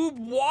 2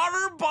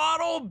 water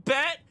bottle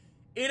bet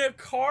in a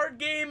card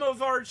game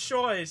of our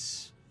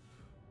choice.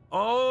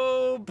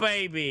 Oh,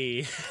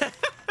 baby.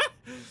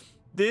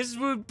 This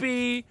would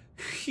be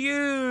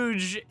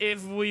huge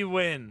if we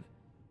win.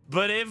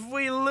 But if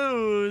we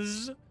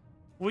lose,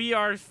 we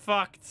are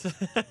fucked.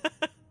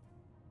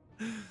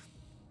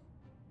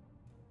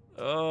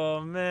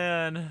 Oh,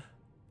 man.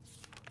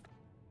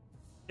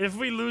 If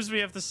we lose, we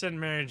have to send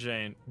Mary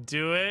Jane.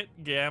 Do it.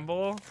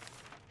 Gamble.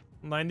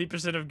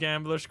 90% of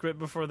gamblers quit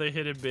before they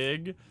hit it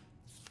big.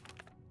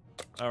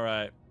 All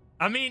right.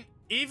 I mean,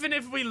 even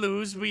if we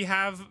lose, we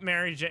have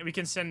Mary Jane. We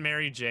can send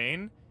Mary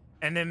Jane.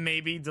 And then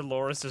maybe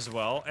Dolores as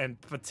well. And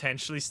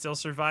potentially still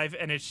survive.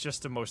 And it's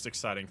just the most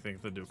exciting thing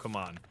to do. Come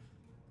on.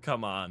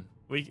 Come on.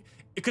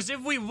 Because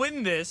if we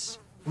win this,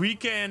 we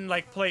can,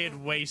 like, play it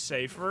way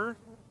safer.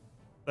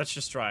 Let's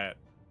just try it.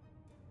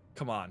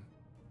 Come on.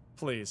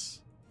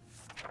 Please.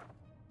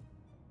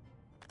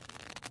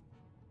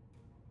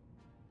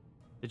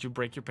 Did you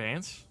break your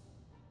pants?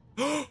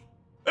 It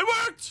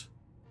worked!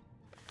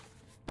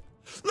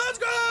 Let's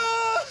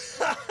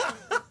go!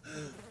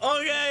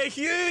 Okay,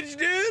 huge,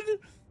 dude!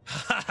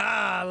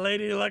 Haha,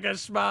 Lady Luck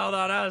smiled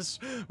on us.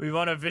 We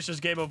won a vicious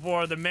game of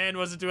war. The man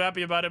wasn't too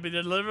happy about it, but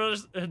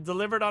he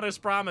delivered on his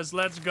promise.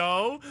 Let's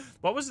go.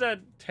 What was that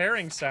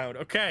tearing sound?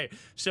 Okay,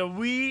 so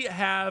we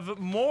have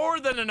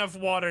more than enough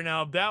water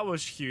now. That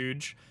was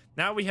huge.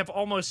 Now we have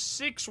almost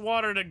 6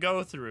 water to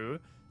go through.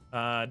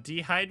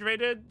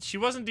 Dehydrated? She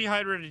wasn't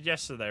dehydrated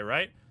yesterday,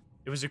 right?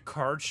 It was a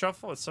card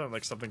shuffle? It sounded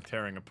like something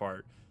tearing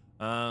apart.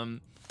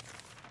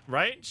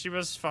 Right? She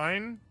was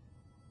fine.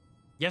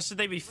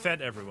 Yesterday we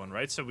fed everyone,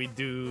 right? So we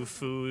do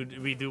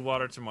food, we do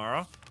water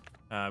tomorrow.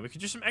 We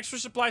could do some extra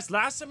supplies.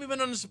 Last time we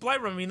went on the supply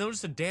run, we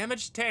noticed a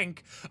damaged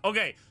tank.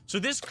 Okay, so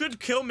this could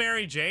kill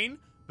Mary Jane,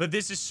 but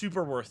this is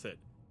super worth it.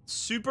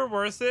 Super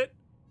worth it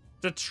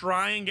to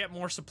try and get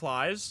more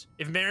supplies.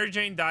 If Mary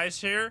Jane dies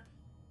here,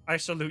 I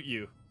salute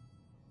you.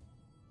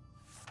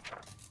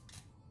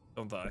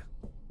 Don't die.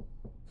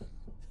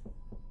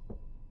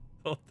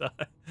 Don't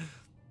die.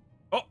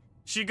 Oh,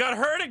 she got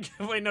hurt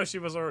again. Wait, no, she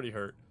was already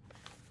hurt.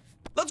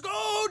 Let's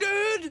go,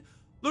 dude!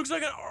 Looks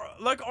like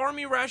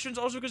army rations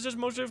also consists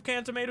mostly of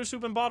canned tomato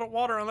soup and bottled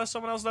water unless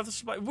someone else left the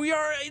supply. We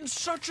are in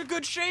such a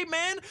good shape,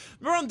 man!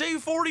 We're on day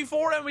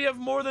 44 and we have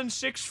more than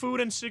 6 food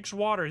and 6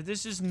 water.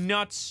 This is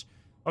nuts.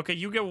 Okay,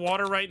 you get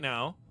water right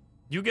now.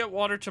 You get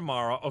water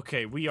tomorrow.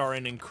 Okay, we are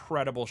in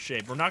incredible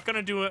shape. We're not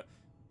gonna do it.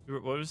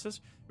 What was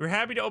this? We're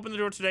happy to open the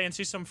door today and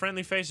see some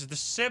friendly faces. The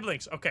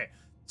siblings. Okay,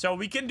 so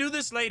we can do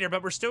this later,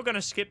 but we're still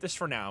gonna skip this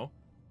for now.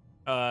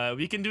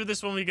 We can do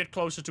this when we get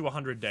closer to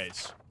 100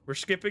 days. We're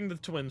skipping the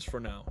twins for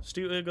now.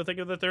 Still, go think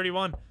of the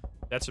 31.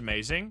 That's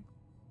amazing.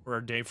 We're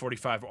at day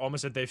 45. We're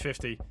almost at day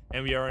 50,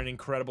 and we are in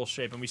incredible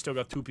shape, and we still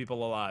got 2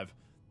 people alive.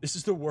 This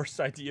is the worst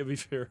idea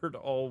we've heard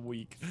all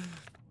week.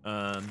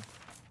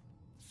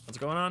 What's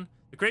going on?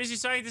 The crazy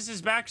scientist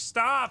is back.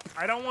 Stop!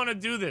 I don't want to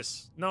do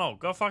this. No,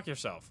 go fuck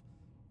yourself.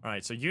 All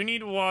right, so you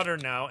need water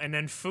now, and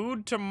then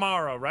food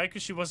tomorrow, right?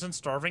 Because she wasn't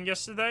starving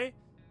yesterday.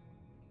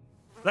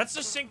 Let's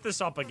just sync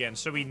this up again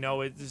so we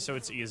know it, so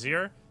it's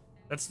easier.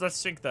 Let's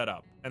sync that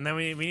up. And then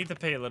we need to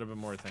pay a little bit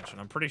more attention.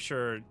 I'm pretty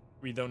sure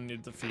we don't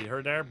need to feed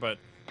her there, but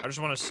I just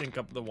want to sync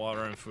up the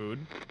water and food.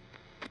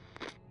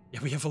 Yeah,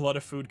 we have a lot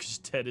of food because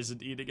Ted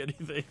isn't eating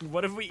anything.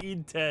 What if we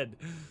eat Ted?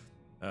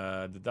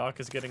 The doc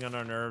is getting on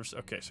our nerves.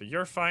 Okay, so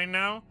you're fine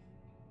now.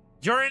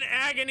 You're in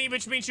agony,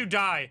 which means you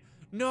die.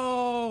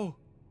 No.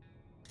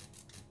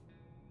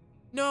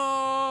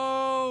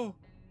 No.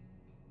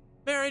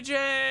 Mary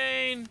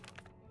Jane.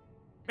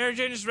 Mary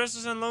Jane is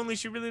restless and lonely.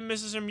 She really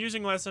misses her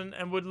music lesson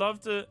and would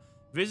love to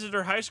visit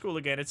her high school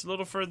again. It's a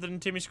little further than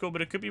Timmy's school,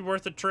 but it could be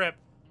worth a trip.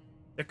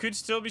 There could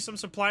still be some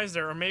supplies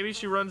there, or maybe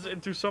she runs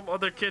into some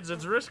other kids.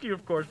 It's risky,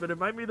 of course, but it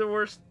might be the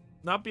worst,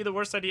 not be the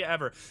worst idea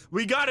ever.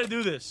 We gotta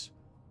do this.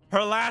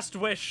 Her last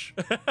wish.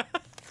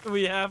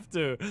 We have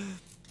to.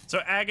 So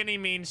agony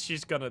means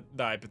she's gonna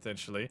die,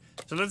 potentially.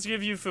 So let's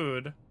give you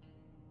food.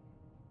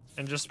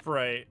 And just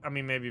spray. I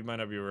mean, maybe it might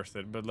not be worth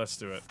it, but let's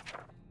do it.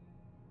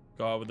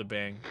 Go out with a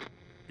bang.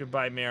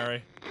 Goodbye,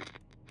 Mary.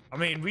 I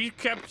mean, we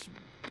kept...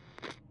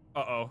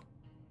 Uh-oh.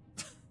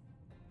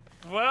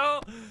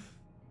 Well...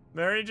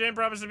 Mary Jane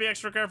promised to be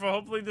extra careful.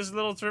 Hopefully this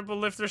little trip will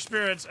lift her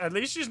spirits. At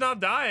least she's not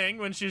dying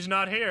when she's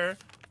not here.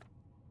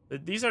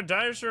 These are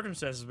dire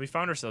circumstances we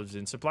found ourselves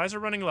in. Supplies are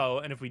running low,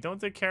 and if we don't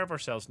take care of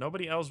ourselves,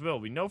 nobody else will.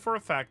 We know for a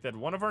fact that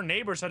one of our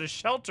neighbors had a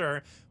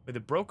shelter with a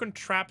broken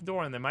trap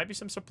door, and there might be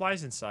some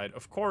supplies inside.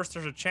 Of course,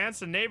 there's a chance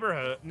the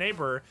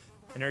neighbor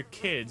and her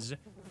kids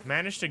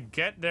managed to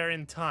get there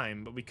in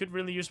time, but we could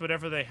really use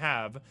whatever they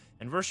have,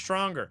 and we're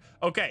stronger.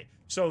 Okay,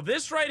 so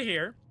this right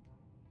here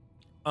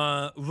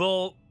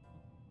will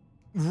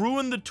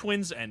ruin the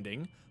twins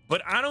ending,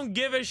 but I don't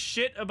give a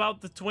shit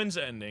about the twins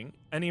ending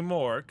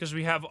anymore because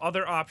we have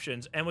other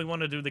options and we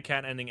want to do the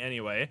cat ending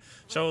anyway.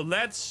 So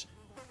let's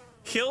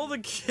kill the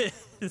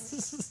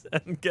kids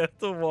and get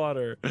the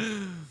water.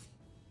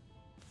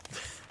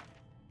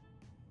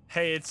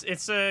 Hey,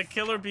 it's a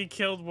kill or be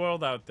killed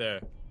world out there.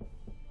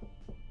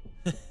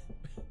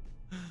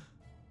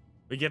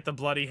 We get the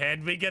bloody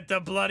hand. We get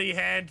the bloody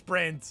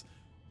handprint.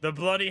 The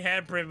bloody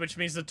handprint, which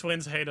means the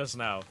twins hate us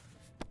now.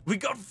 We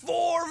got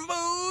 4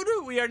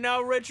 food! We are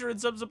now richer in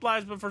some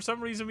supplies, but for some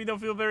reason we don't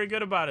feel very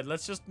good about it.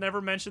 Let's just never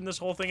mention this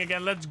whole thing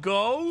again. Let's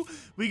go!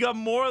 We got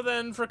more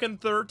than freaking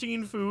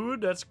 13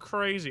 food. That's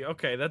crazy.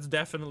 Okay, that's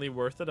definitely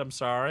worth it. I'm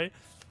sorry.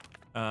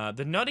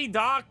 The nutty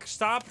doc,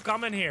 stop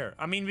coming here.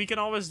 I mean, we can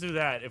always do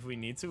that if we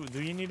need to.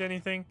 Do you need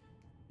anything?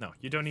 No,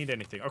 you don't need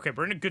anything. Okay,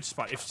 we're in a good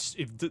spot.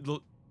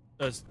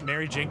 If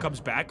Mary Jane comes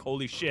back,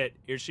 holy shit,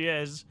 here she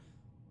is.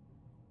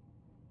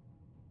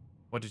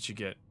 What did she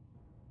get?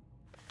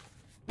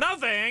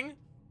 Nothing!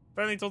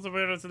 Finally told the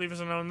widow to leave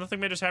us alone. Nothing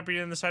made us happier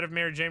than the sight of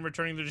Mary Jane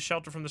returning to the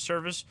shelter from the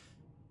service.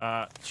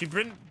 She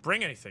didn't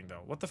bring anything,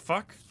 though. What the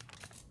fuck?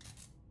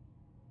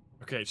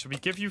 Okay, so we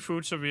give you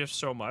food, so we have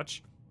so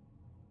much.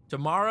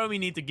 Tomorrow, we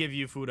need to give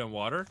you food and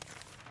water.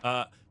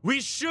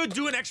 We should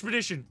do an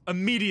expedition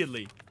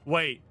immediately.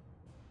 Wait.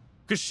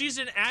 Because she's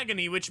in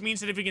agony, which means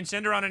that if we can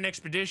send her on an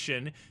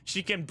expedition,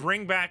 she can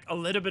bring back a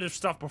little bit of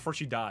stuff before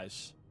she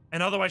dies.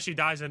 And otherwise, she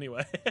dies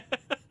anyway.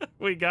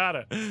 We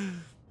gotta.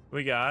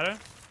 We got it.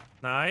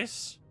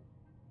 Nice.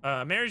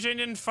 Mary Jane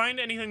didn't find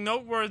anything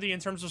noteworthy in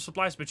terms of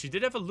supplies, but she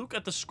did have a look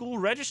at the school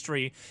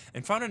registry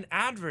and found an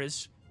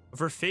address of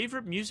her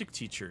favorite music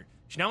teacher.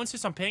 She now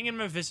insists on paying him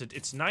a visit.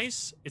 It's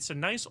nice. It's a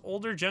nice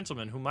older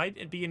gentleman who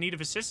might be in need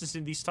of assistance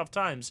in these tough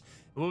times.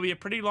 It will be a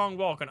pretty long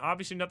walk and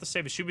obviously not the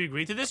safest. Should we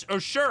agree to this? Oh,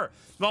 sure.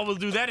 Well, we'll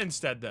do that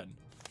instead then.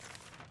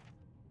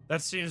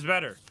 That seems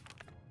better.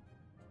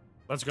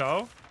 Let's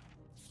go.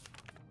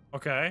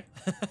 Okay.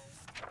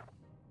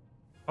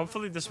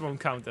 Hopefully this won't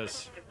count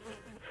us.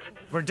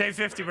 We're day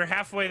 50. We're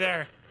halfway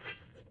there.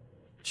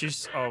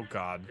 She's... Oh,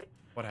 God.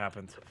 What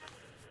happened?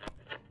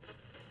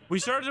 We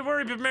started to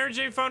worry, but Mary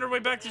Jane found her way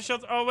back to the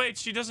shelter. Oh, wait.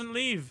 She doesn't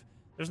leave.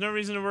 There's no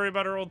reason to worry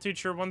about her old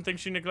teacher. One thing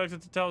she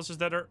neglected to tell us is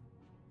that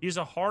he's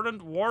a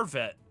hardened war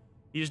vet.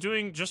 He is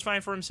doing just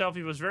fine for himself.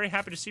 He was very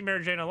happy to see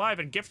Mary Jane alive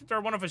and gifted her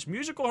one of his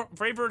musical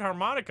favorite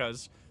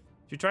harmonicas.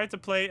 She tried to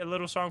play a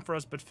little song for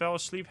us, but fell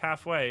asleep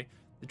halfway.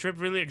 The trip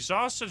really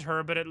exhausted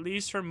her, but at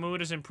least her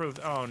mood has improved.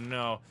 Oh,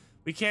 no.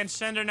 We can't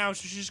send her now,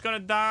 so she's gonna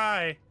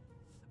die.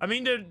 I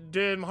mean,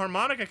 the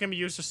harmonica can be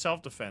used as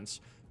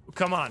self-defense.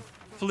 Come on.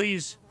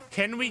 Please.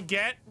 Can we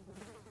get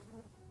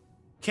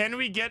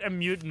a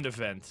mutant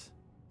event?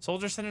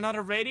 Soldier sent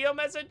another radio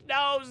message?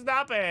 No,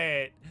 stop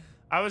it.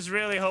 I was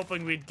really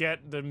hoping we'd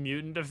get the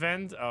mutant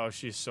event. Oh,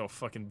 she's so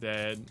fucking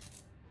dead.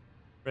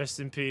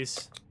 Rest in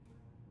peace.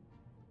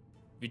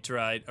 We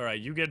tried. All right,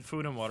 you get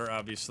food and water,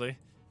 obviously.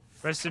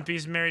 Rest in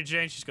peace, Mary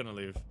Jane. She's gonna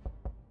leave.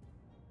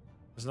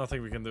 There's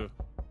nothing we can do.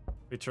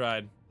 We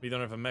tried. We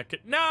don't have a mech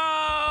kit.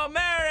 No,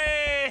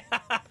 Mary!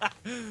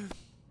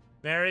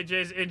 Mary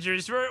Jane's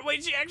injuries were...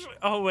 Wait, she actually...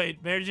 Oh,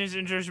 wait. Mary Jane's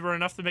injuries were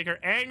enough to make her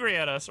angry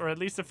at us, or at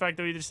least the fact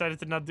that we decided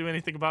to not do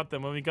anything about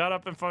them. When we got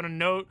up and found a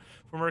note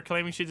from her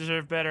claiming she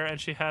deserved better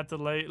and she had to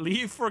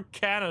leave for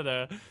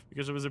Canada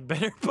because it was a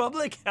better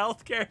public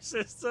healthcare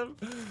system.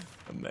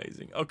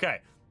 Amazing. Okay.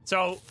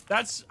 So,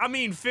 that's... I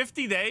mean,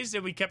 50 days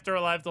and we kept her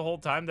alive the whole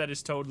time. That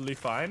is totally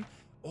fine.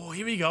 Oh,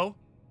 here we go.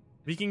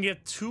 We can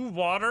get 2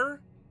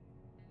 water...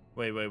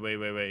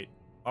 Wait.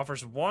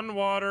 Offers 1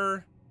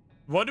 water,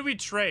 What do we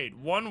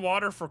trade? 1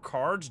 water for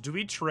cards? Do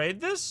we trade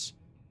this?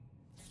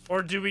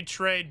 Or do we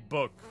trade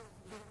book?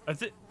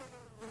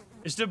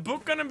 Is the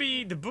book gonna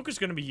be... The book is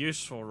gonna be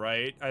useful,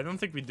 right? I don't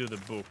think we do the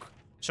book.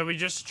 So we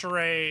just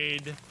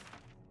trade...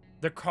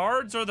 The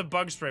cards or the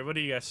bug spray? What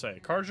do you guys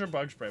say? Cards or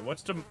bug spray?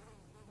 What's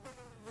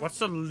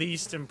the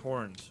least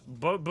important?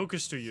 Book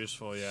is too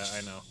useful. Yeah,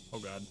 I know. Oh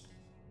god.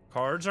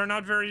 Cards are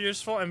not very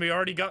useful, and we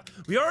already got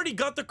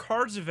the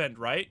cards event,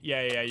 right?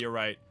 Yeah, you're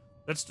right.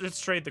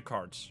 Let's trade the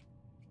cards.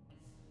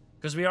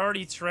 Because we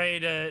already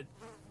traded...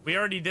 We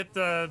already did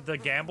the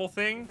gamble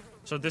thing,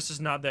 so this is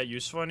not that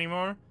useful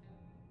anymore.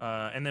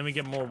 And then we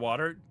get more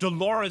water.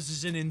 Dolores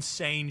is in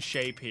insane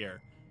shape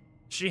here.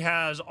 She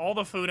has all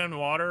the food and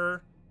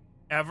water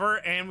ever,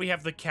 and we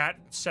have the cat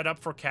set up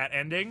for cat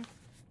ending.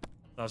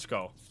 Let's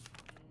go.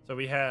 So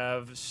we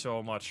have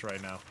so much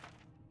right now.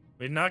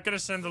 We're not gonna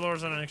send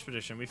Dolores on an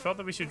expedition. We felt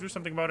that we should do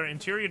something about our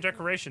interior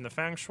decoration. The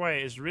feng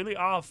shui is really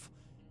off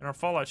in our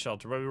fallout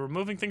shelter. While we were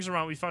moving things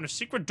around, we found a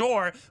secret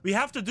door. We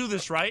have to do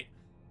this, right?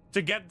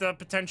 To get the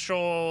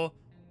potential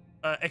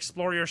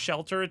explore your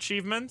shelter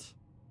achievement.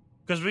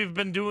 Because we've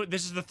been doing...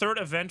 This is the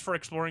 3rd event for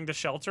exploring the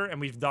shelter, and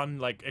we've done,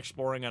 like,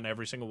 exploring on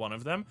every single one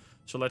of them.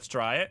 So let's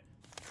try it.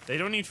 They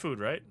don't need food,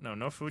 right?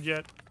 No food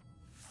yet.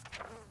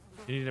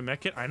 You need a med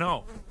kit? I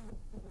know.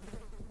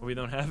 But we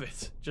don't have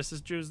it. Just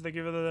as Jews, they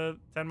give it the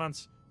 10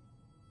 months.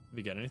 Did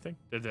we get anything?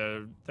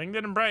 The thing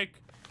didn't break.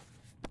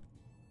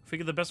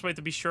 Figured the best way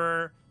to be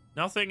sure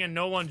nothing and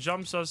no one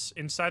jumps us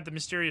inside the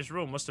mysterious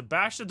room was to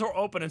bash the door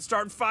open and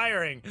start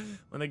firing.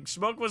 When the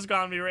smoke was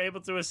gone, we were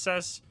able to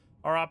assess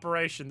our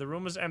operation. The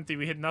room was empty.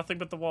 We hit nothing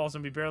but the walls,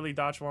 and we barely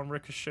dodged one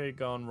ricochet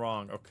gone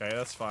wrong. Okay,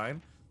 that's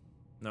fine.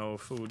 No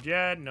food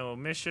yet. No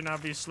mission,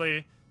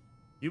 obviously.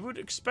 You would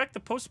expect the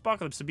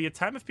post-apocalypse to be a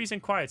time of peace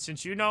and quiet,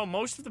 since you know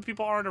most of the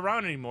people aren't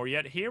around anymore.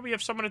 Yet here we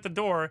have someone at the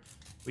door.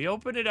 We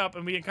open it up,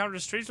 and we encountered a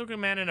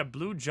strange-looking man in a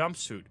blue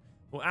jumpsuit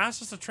who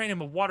asked us to train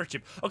him a water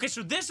chip. Okay,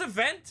 so this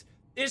event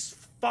is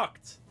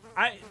fucked.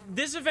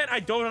 This event I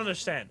don't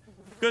understand.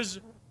 Because...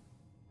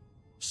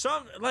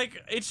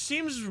 it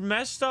seems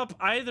messed up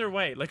either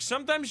way. Like,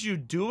 sometimes you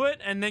do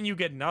it, and then you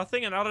get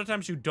nothing, and other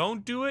times you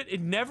don't do it.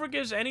 It never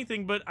gives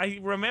anything, but I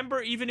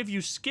remember even if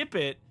you skip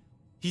it,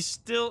 he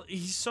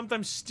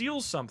sometimes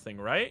steals something,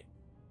 right?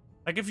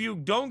 Like, if you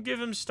don't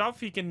give him stuff,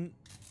 he can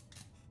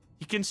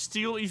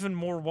steal even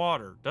more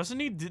water. Doesn't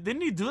he?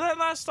 Didn't he do that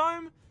last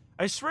time?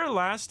 I swear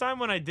last time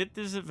when I did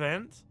this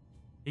event,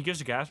 he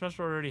gives a gas mask,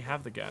 but I already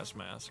have the gas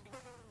mask.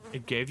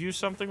 It gave you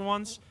something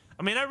once.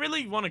 I mean, I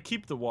really want to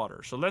keep the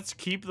water, so let's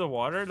keep the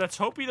water. Let's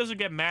hope he doesn't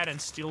get mad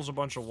and steals a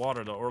bunch of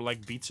water, though, or,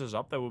 like, beats us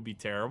up. That would be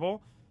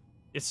terrible.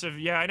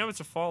 Yeah, I know it's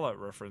a Fallout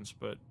reference,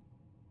 but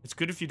it's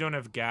good if you don't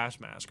have gas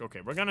mask.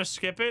 Okay, we're gonna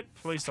skip it.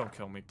 Please don't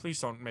kill me. Please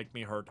don't make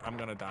me hurt. I'm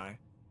gonna die.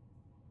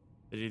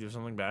 Did he do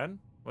something bad?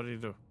 What did he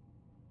do?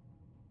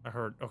 I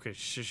heard. Okay,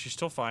 she's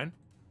still fine.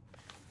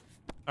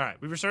 Alright,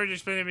 we were sorry to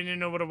explain that we didn't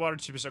know what a water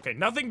chip is. Okay,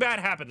 nothing bad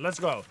happened. Let's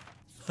go.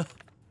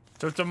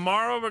 So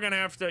tomorrow we're gonna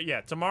have to...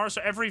 Yeah, tomorrow,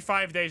 so every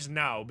 5 days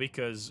now,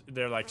 because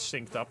they're, like,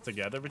 synced up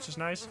together, which is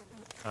nice.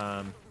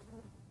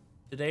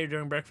 Today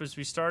during breakfast,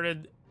 we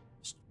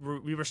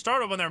were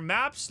startled when our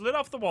map slid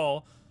off the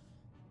wall.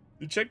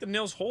 We checked the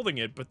nails holding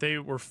it, but they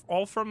were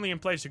all firmly in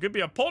place. It could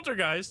be a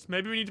poltergeist.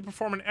 Maybe we need to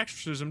perform an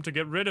exorcism to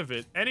get rid of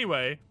it.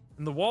 Anyway,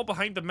 in the wall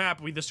behind the map,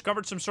 we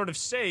discovered some sort of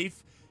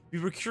safe. We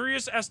were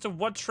curious as to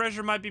what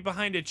treasure might be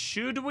behind it.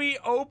 Should we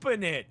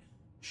open it?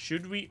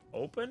 Should we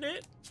open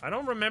it? I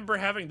don't remember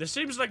having... This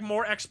seems like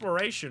more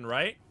exploration,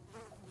 right?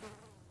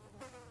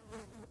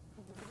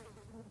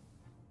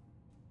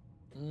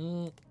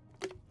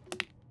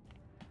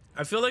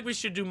 I feel like we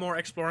should do more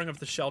exploring of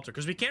the shelter,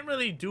 because we can't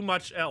really do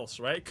much else,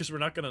 right? Because we're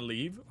not going to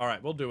leave. All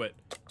right, we'll do it.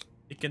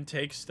 It can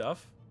take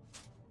stuff.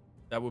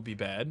 That would be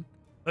bad.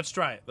 Let's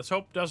try it. Let's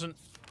hope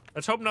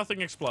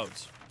nothing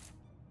explodes.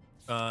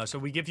 So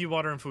we give you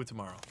water and food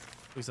tomorrow.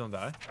 Please don't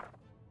die.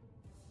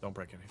 Don't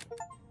break anything.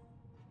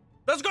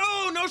 Let's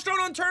go! No stone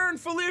unturned!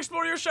 Fully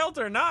explore your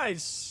shelter.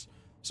 Nice!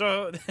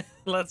 So,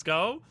 let's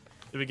go.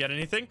 Did we get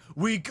anything?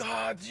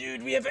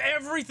 Dude, we have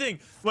everything!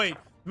 Wait,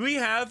 we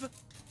have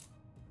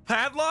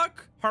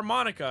padlock,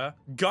 harmonica,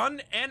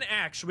 gun, and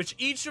axe, which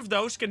each of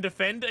those can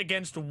defend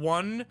against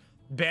one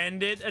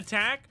bandit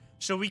attack.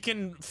 So we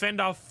can fend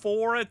off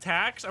 4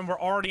 attacks, and we're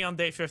already on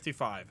day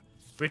 55,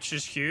 which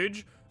is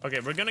huge.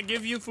 Okay, we're gonna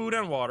give you food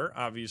and water,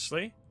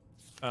 obviously.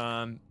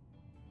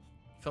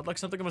 Felt like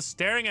something was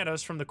staring at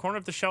us from the corner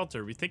of the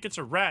shelter. We think it's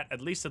a rat. At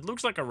least it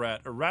looks like a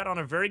rat. A rat on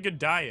a very good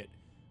diet.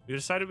 We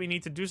decided we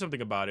need to do something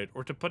about it.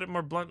 Or to put it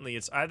more bluntly,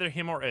 it's either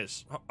him or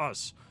us.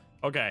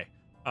 Okay.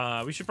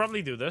 We should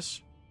probably do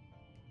this.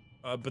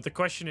 But the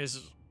question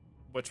is,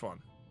 which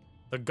one?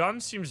 The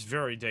gun seems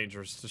very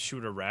dangerous to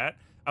shoot a rat.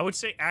 I would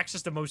say axe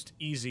is the most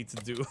easy to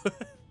do.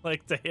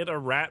 Like, to hit a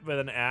rat with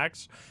an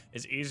axe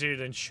is easier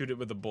than shoot it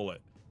with a bullet.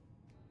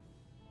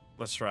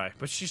 Let's try.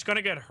 But she's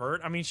gonna get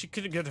hurt. I mean, she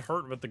could get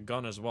hurt with the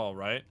gun as well,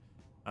 right?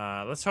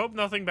 Let's hope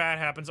nothing bad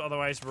happens.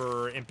 Otherwise,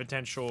 we're in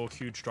potential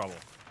huge trouble.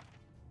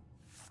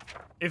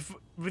 If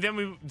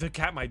then the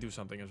cat might do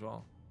something as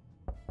well.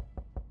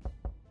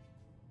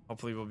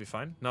 Hopefully we'll be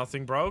fine.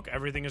 Nothing broke.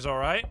 Everything is all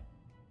right.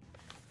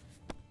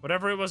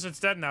 Whatever it was, it's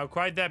dead now.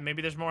 Quite dead.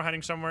 Maybe there's more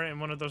hiding somewhere in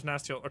one of those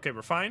nasty... Okay,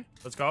 we're fine.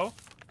 Let's go.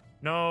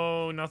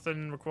 No,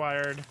 nothing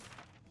required.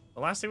 The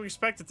last thing we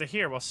expected to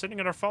hear while sitting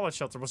at our fallout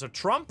shelter was a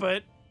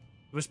trumpet.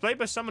 It was played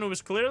by someone who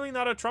was clearly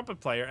not a trumpet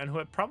player and who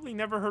had probably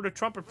never heard a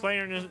trumpet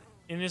player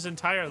in his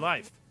entire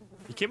life.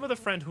 He came with a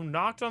friend who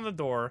knocked on the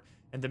door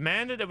and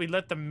demanded that we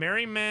let the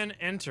merry man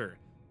enter.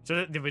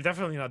 So we're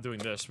definitely not doing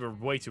this. We're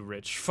way too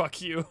rich.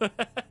 Fuck you.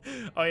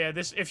 Oh yeah,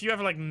 this, if you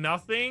have like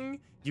nothing,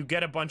 you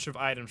get a bunch of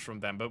items from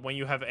them. But when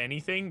you have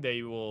anything,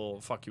 they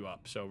will fuck you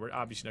up. So we're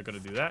obviously not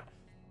going to do that.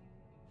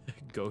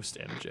 Ghost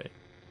MJ.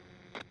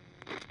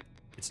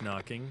 It's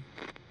knocking.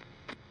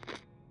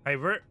 Hey,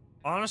 we're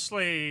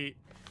honestly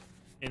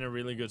in a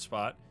really good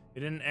spot.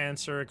 We didn't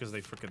answer because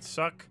they freaking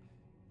suck.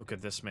 Look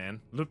at this,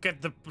 man. Look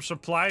at the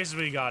supplies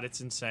we got.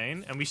 It's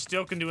insane. And we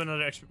still can do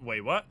another extra...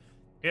 Wait, what?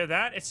 Hear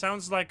that? It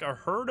sounds like a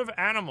herd of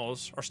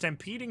animals are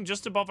stampeding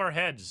just above our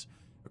heads.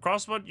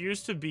 Across what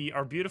used to be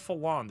our beautiful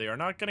lawn. They are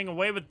not getting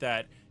away with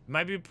that. It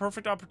might be a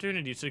perfect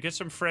opportunity to get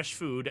some fresh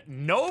food.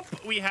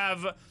 Nope! We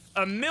have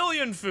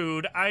 1,000,000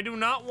 food. I do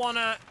not want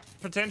to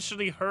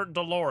potentially hurt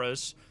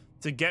Dolores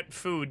to get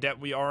food that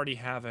we already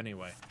have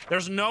anyway.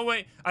 There's no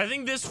way... I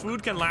think this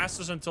food can last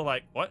us until,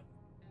 like... What?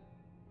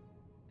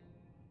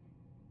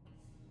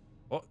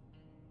 What?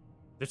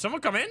 Did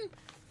someone come in?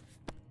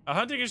 A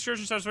hunting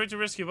excursion sounds way too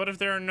risky. What if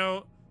there are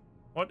no...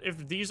 What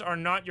if these are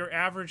not your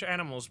average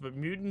animals, but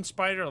mutant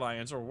spider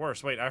lions or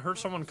worse? Wait, I heard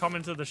someone come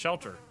into the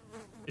shelter.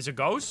 Is it a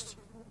ghost?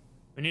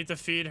 We need to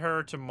feed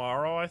her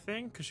tomorrow, I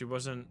think, because she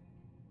wasn't...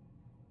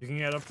 You can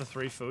get up to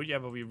 3 food. Yeah,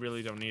 but we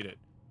really don't need it.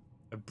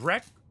 At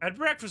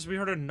breakfast, we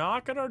heard a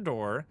knock at our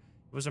door.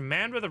 It was a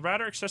man with a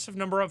rather excessive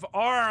number of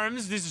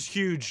arms. This is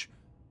huge.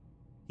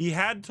 He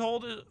had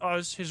told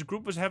us his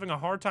group was having a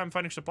hard time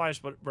finding supplies,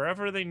 but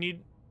wherever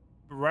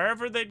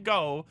they'd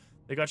go,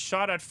 they got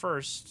shot at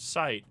first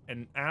sight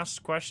and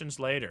asked questions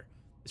later.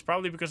 It's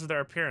probably because of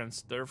their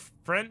appearance. Their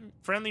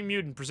friendly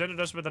mutant presented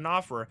us with an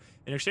offer.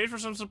 In exchange for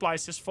some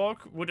supplies, his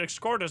folk would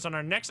escort us on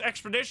our next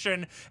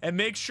expedition and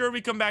make sure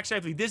we come back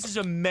safely. This is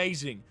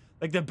amazing.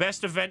 Like the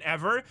best event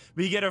ever.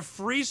 We get a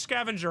free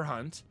scavenger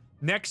hunt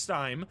next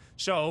time.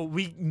 So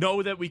we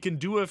know that we can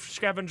do a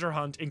scavenger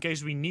hunt in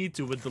case we need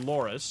to with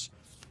Dolores.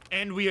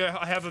 And we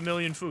have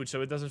 1,000,000 food,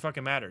 so it doesn't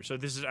fucking matter. So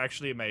this is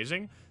actually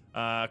amazing.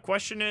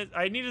 Question it.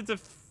 I needed to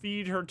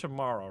feed her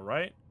tomorrow,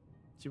 right?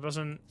 She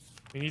wasn't...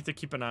 We need to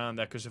keep an eye on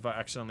that, because if I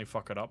accidentally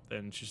fuck it up,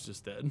 then she's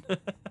just dead.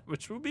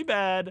 Which would be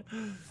bad.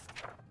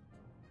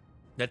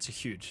 That's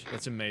huge.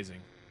 That's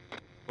amazing.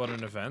 What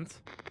an event.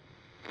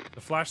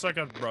 The flashlight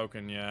got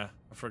broken, yeah.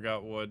 I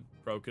forgot what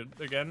broke it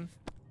again.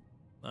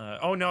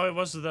 Oh no, it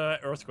was the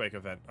earthquake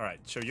event. Alright,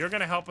 so you're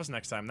gonna help us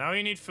next time. Now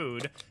you need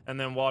food, and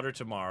then water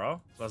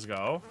tomorrow. Let's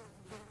go.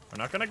 We're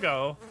not gonna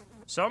go.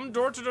 Some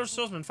door-to-door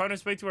salesman found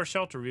his way to our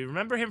shelter. We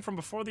remember him from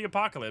before the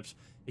apocalypse.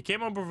 He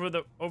came over with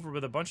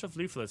a bunch of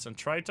leaflets and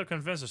tried to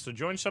convince us to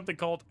join something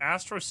called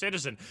Astro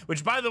Citizen,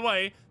 which, by the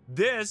way,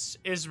 this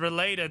is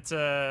related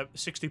to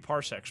 60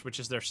 Parsecs, which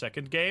is their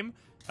second game,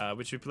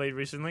 which we played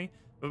recently.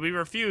 But we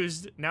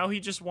refused. Now he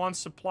just wants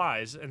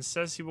supplies and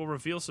says he will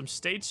reveal some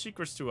state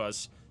secrets to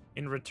us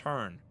in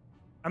return.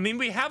 I mean,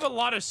 we have a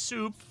lot of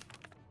soup,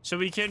 so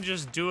we can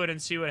just do it and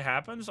see what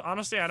happens.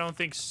 Honestly, I don't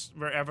think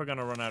we're ever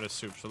gonna run out of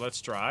soup, so let's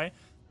try.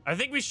 I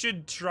think we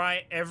should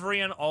try every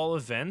and all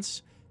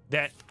events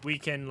that we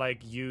can, like,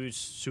 use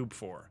soup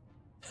for.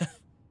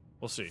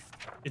 We'll see.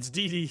 It's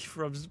DD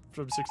from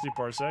 60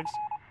 Parsecs.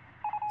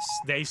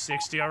 Day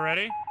 60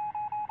 already?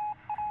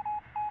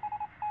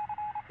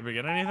 Did we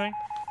get anything?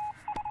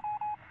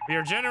 We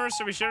are generous,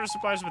 so we share our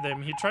supplies with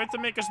him. He tried to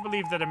make us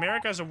believe that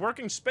America has a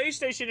working space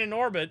station in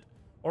orbit,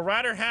 or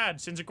rather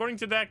had, since according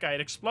to that guy,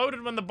 it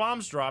exploded when the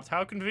bombs dropped.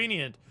 How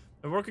convenient.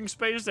 The working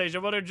space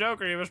station, what a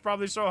joker. He was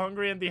probably so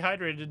hungry and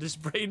dehydrated, his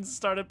brain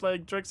started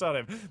playing tricks on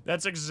him.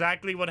 That's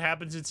exactly what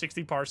happens in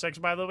 60 Parsecs,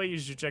 by the way. You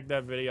should check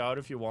that video out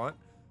if you want.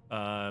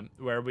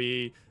 Where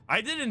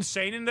I did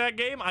insane in that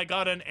game. I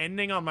got an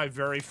ending on my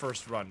very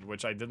first run,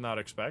 which I did not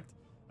expect.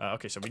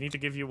 Okay, so we need to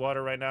give you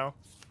water right now.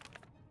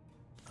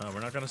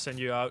 We're not gonna send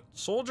you out.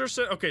 Soldier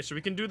said, okay, so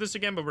we can do this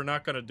again, but we're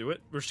not gonna do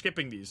it. We're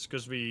skipping these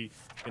because we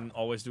can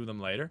always do them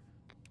later.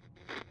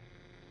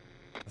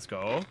 Let's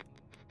go.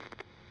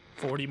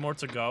 40 more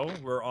to go.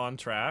 We're on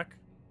track.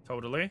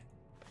 Totally.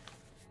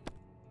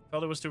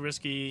 Felt it was too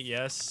risky.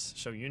 Yes.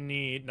 So you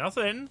need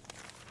nothing.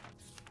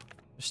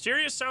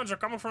 Mysterious sounds are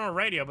coming from a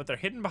radio, but they're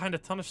hidden behind a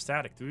ton of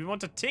static. Do we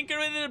want to tinker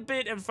with it a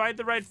bit and find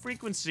the right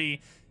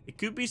frequency? It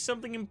could be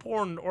something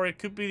important, or it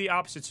could be the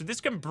opposite. So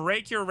this can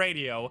break your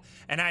radio,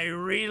 and I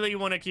really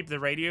want to keep the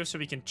radio so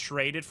we can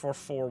trade it for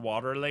 4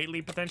 water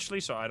lately,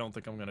 potentially. So I don't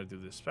think I'm going to do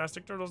this.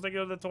 Plastic turtles, they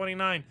go to the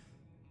 29.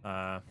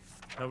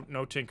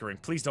 No tinkering.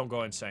 Please don't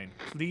go insane.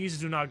 Please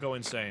do not go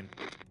insane.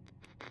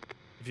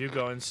 If you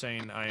go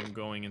insane, I am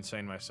going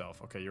insane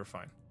myself. Okay, you're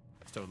fine.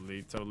 It's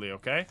totally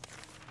okay.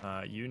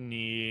 You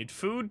need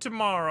food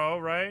tomorrow,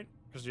 right?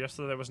 Because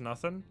yesterday there was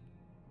nothing.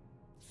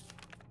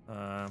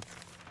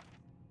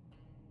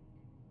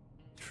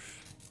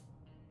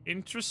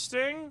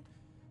 Interesting.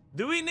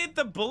 Do we need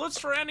the bullets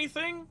for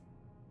anything?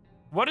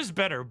 What is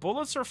better,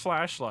 bullets or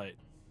flashlight?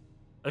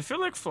 I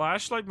feel like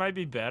flashlight might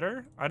be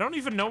better. I don't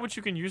even know what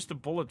you can use the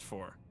bullet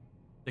for.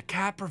 The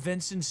cat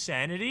prevents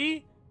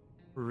insanity?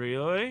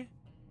 Really?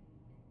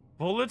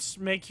 Bullets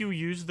make you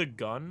use the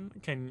gun?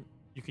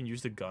 You can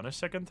use the gun a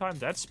second time?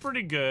 That's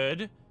pretty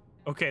good.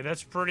 Okay,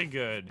 that's pretty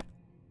good.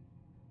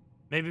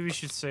 Maybe we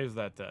should save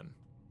that then.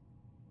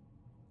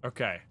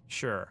 Okay,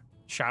 sure.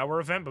 Shower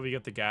event, but we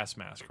get the gas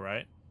mask,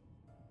 right?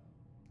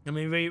 I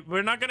mean,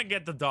 we're not gonna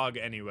get the dog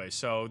anyway,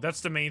 so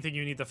that's the main thing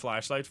you need the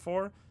flashlight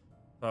for.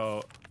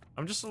 So,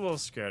 I'm just a little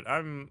scared.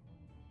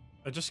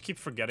 I just keep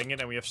forgetting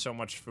it, and we have so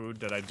much food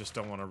that I just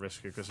don't want to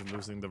risk it, because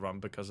losing the run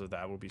because of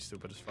that will be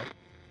stupid as fuck.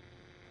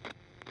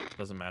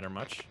 Doesn't matter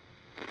much.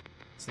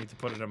 Just need to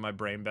put it in my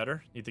brain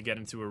better. Need to get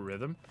into a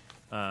rhythm.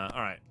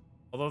 Alright.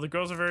 Although the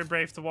girls are very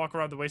brave to walk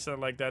around the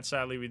wasteland like that,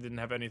 sadly they didn't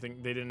have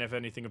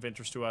anything of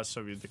interest to us,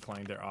 so we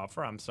declined their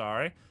offer. I'm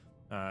sorry.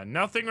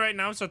 Nothing right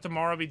now, so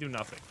tomorrow we do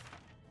nothing.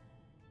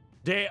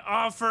 They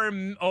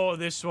offer... Oh,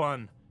 this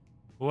one.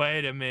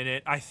 Wait a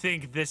minute. I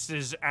think this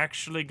is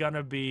actually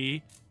gonna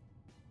be...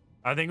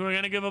 I think we're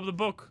gonna give up the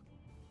book.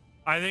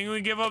 I think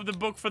we give up the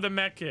book for the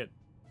mech kit.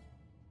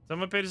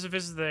 Someone paid us a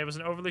visit today. It was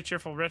an overly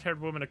cheerful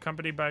red-haired woman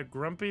accompanied by a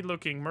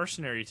grumpy-looking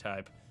mercenary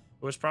type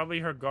who was probably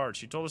her guard.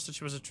 She told us that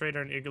she was a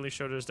trader and eagerly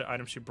showed us the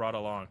items she brought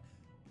along.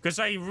 Because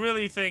I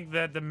really think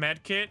that the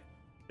med kit...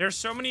 There's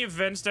so many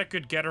events that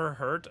could get her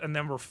hurt, and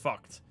then we're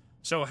fucked.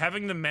 So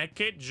having the med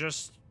kit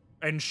just...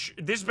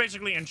 this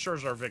basically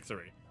ensures our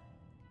victory.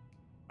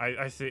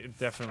 I think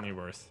definitely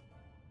worth.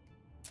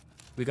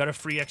 We got a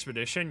free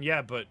expedition?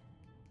 Yeah, but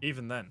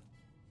even then.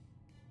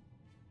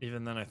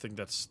 Even then, I think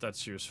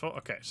that's useful.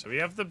 Okay, so we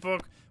have the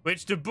book.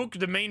 Which,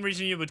 the main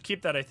reason you would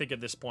keep that, I think, at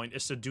this point,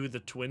 is to do the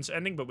twins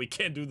ending, but we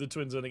can't do the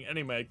twins ending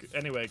anyway,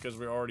 because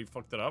we already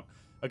fucked it up.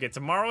 Okay,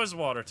 tomorrow is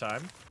water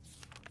time.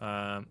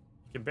 You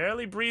can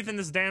barely breathe in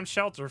this damn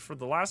shelter. For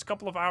the last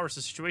couple of hours,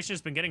 the situation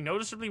has been getting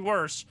noticeably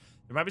worse.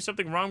 There might be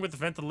something wrong with the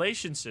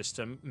ventilation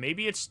system.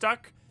 Maybe it's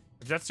stuck.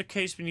 If that's the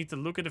case, we need to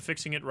look into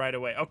fixing it right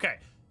away. Okay,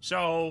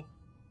 so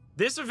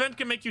this event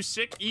can make you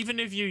sick even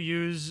if you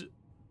use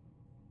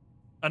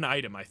an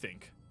item, I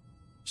think.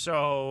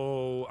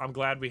 So I'm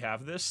glad we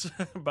have this,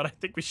 but I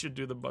think we should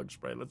do the bug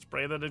spray. Let's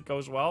pray that it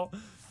goes well.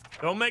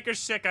 Don't make her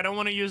sick. I don't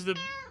want to use the...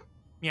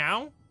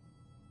 Meow?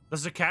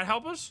 Does the cat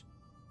help us?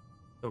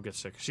 Don't get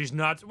sick. She's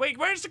not... Wait,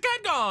 where's the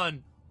cat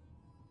gone?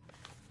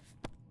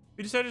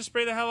 We decided to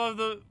spray the hell out of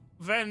the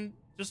vent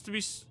just to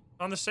be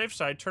on the safe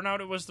side. Turned out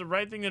it was the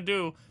right thing to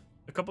do.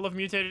 A couple of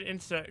mutated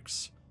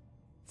insects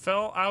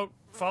fell out,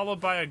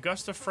 followed by a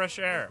gust of fresh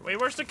air. Wait,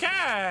 where's the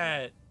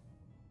cat?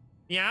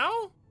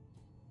 Meow?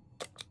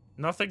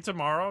 Nothing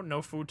tomorrow.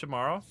 No food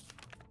tomorrow.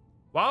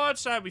 While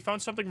outside, we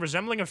found something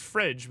resembling a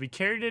fridge. We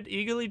carried it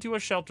eagerly to a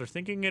shelter,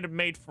 thinking it'd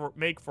make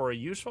for a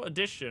useful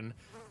addition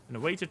and a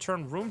way to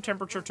turn room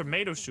temperature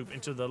tomato soup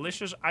into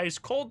delicious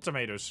ice-cold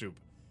tomato soup.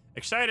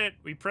 Excited,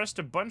 we pressed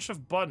a bunch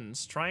of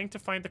buttons, trying to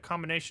find the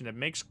combination that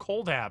makes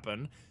cold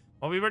happen.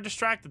 While we were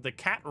distracted, the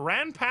cat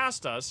ran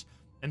past us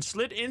and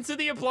slid into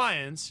the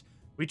appliance.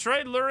 We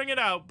tried luring it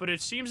out, but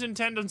it seems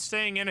intent on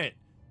staying in it.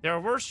 There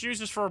are worse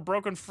uses for a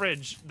broken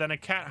fridge than a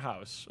cat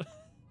house.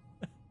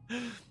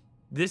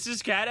 This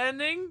is cat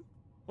ending?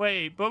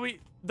 Wait, but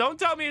don't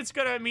tell me it's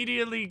gonna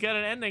immediately get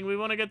an ending. We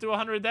want to get to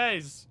 100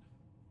 days.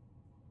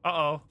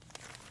 Uh-oh.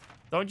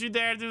 Don't you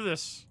dare do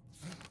this.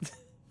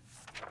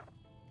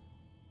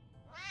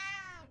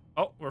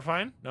 Oh, we're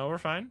fine? No, we're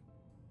fine.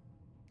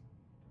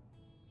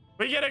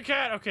 We get a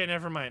cat. Okay,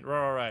 never mind.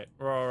 We're all right.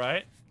 We're all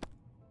right.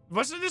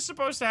 Wasn't this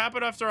supposed to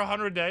happen after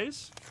 100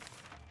 days?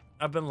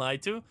 I've been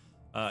lied to.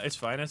 It's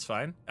fine. It's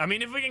fine. I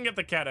mean, if we can get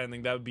the cat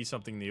ending, that would be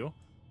something new.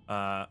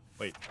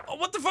 Wait. Oh,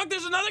 what the fuck?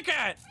 There's another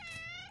cat.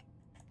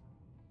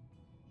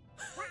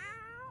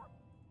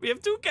 We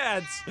have two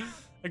cats.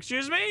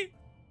 Excuse me?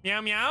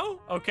 Meow, meow.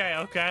 Okay,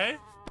 okay.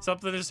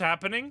 Something is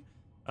happening.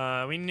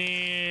 We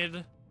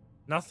need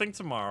nothing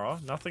tomorrow.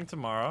 Nothing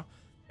tomorrow.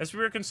 As we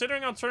were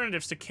considering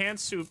alternatives to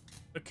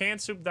the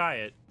canned soup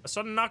diet, a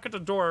sudden knock at the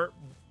door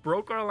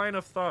broke our line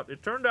of thought.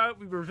 It turned out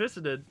we were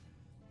visited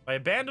by a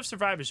band of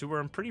survivors who were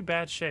in pretty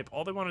bad shape.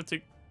 All they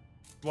wanted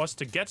was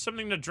to get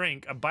something to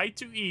drink, a bite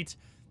to eat,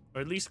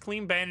 or at least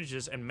clean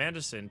bandages and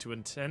medicine to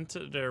attend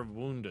to their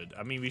wounded.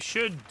 I mean, we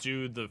should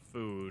do the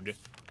food.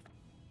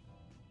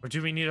 Or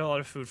do we need a lot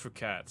of food for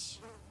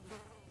cats?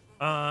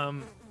 I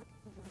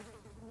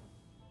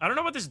don't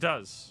know what this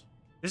does.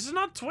 This is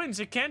not twins.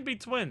 It can't be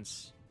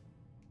twins.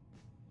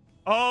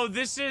 Oh,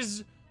 this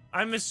is...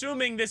 I'm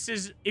assuming this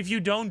is... If you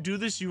don't do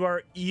this, you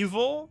are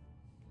evil.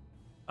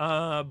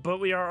 But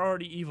we are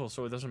already evil,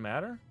 so it doesn't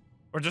matter?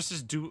 Or does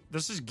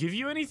this give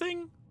you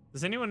anything?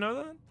 Does anyone know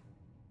that?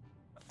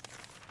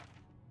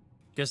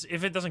 Because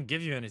if it doesn't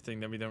give you anything,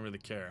 then we don't really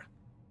care.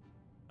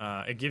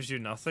 It gives you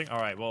nothing?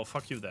 Alright, well,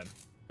 fuck you then.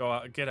 Go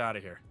out, get out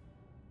of here.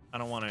 I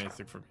don't want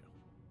anything from you.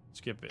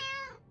 Skip it.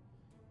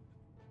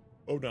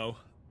 Oh no.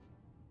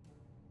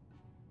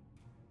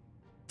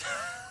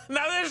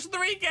 Now there's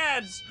 3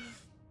 cats!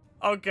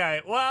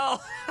 Okay,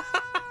 well...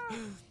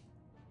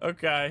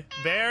 okay.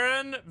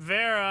 Baron,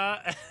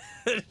 Vera,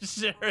 and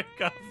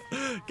Sherikov.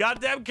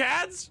 Goddamn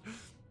cats!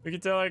 We can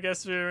tell, I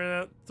guess, we were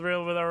not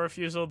thrilled with our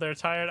refusal. Their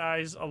tired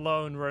eyes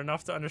alone were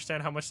enough to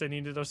understand how much they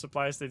needed those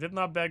supplies. They did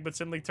not beg, but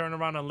simply turned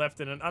around and left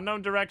in an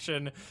unknown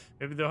direction.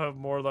 Maybe they'll have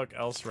more luck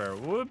elsewhere.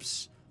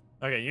 Whoops.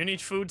 Okay, you need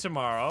food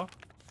tomorrow.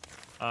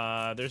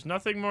 There's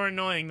nothing more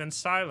annoying than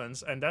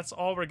silence, and that's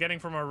all we're getting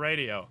from our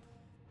radio.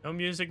 No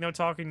music, no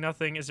talking,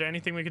 nothing. Is there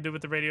anything we could do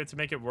with the radio to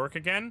make it work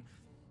again?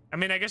 I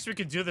mean, I guess we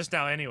could do this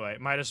now anyway.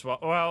 Might as well.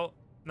 Well,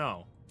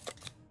 no.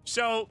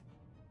 So...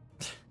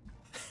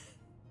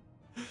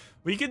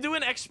 we could do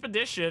an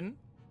expedition.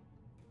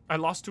 I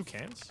lost 2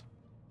 cans.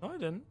 No, I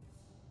didn't.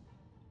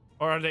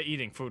 Or are they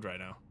eating food right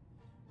now?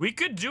 We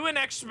could do an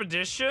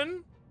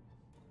expedition.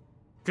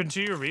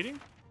 Continue reading.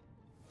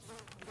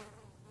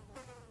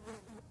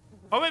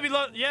 Oh, maybe.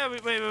 Yeah,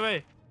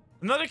 wait.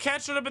 Another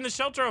cat showed up in the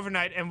shelter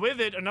overnight, and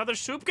with it, another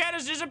soup cat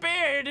has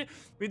disappeared.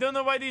 We don't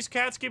know why these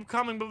cats keep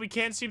coming, but we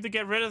can't seem to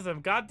get rid of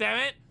them. God damn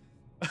it.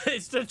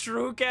 It's the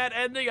true cat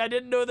ending. I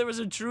didn't know there was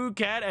a true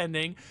cat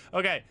ending.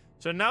 Okay,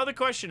 so now the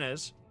question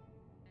is,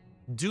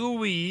 do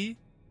we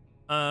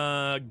go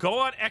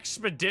on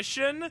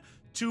expedition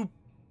to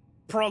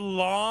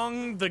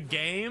prolong the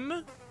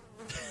game?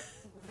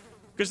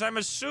 Because I'm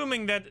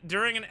assuming that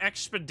during an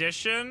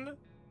expedition,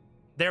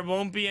 there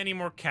won't be any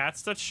more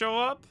cats that show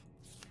up.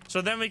 So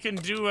then we can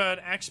do an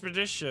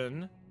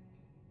expedition.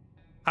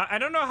 I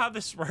don't know how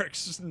this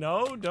works.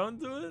 No, don't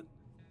do it.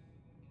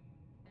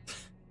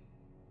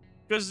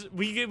 Because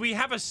we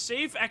have a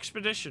safe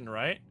expedition,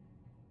 right?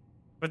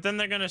 But then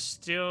they're gonna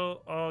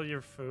steal all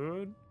your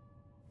food.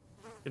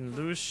 And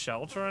lose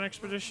shelter on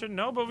expedition?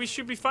 No, but we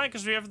should be fine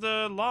because we have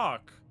the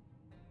lock.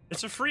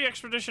 It's a free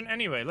expedition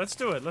anyway. Let's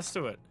do it. Let's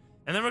do it.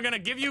 And then we're gonna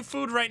give you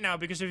food right now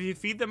because if you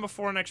feed them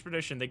before an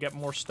expedition, they get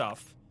more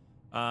stuff.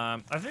 I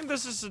think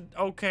this is an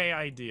okay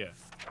idea.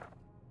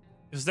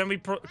 Because then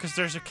because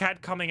there's a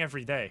cat coming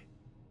every day.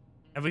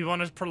 And we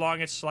want to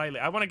prolong it slightly.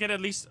 I want to get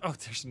at least... oh,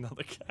 there's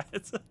another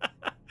cat.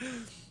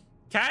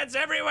 Cats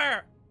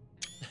everywhere!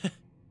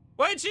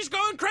 Wait, she's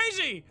going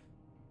crazy!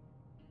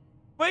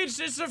 Wait,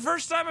 it's the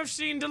first time I've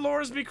seen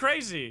Dolores be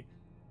crazy.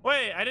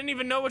 Wait, I didn't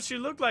even know what she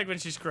looked like when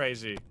she's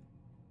crazy.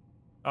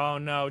 Oh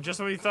no, just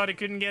when we thought it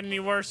couldn't get any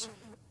worse.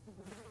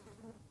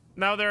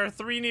 Now there are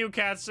 3 new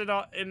cats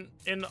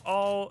in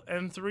all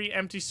and 3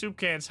 empty soup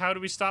cans. How do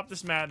we stop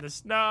this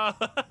madness? No.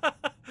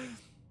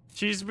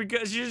 she's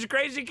a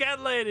crazy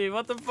cat lady.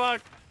 What the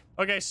fuck?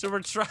 Okay, so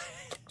we're trying.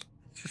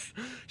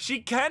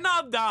 She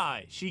cannot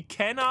die. She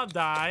cannot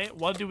die.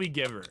 What do we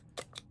give her?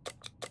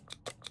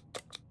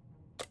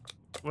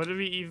 What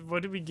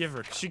do we give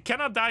her? She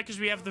cannot die because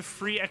we have the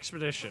free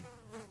expedition.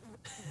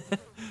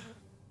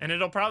 And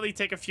it'll probably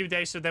take a few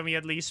days, so then we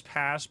at least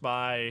pass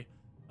by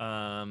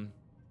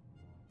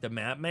the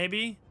map,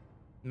 maybe?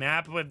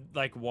 Map with,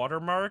 like,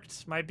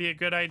 watermarked might be a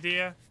good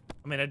idea.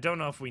 I mean, I don't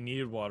know if we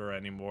needed water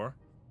anymore.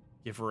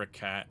 Give her a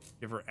cat.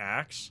 Give her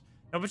axe.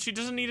 No, but she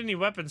doesn't need any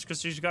weapons because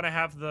she's got to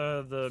have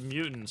the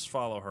mutants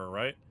follow her,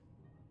 right?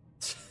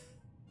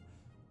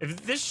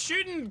 If this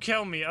shouldn't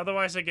kill me,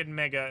 otherwise I get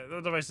mega...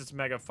 otherwise it's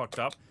mega fucked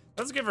up.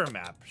 Let's give her a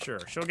map. Sure,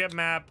 she'll get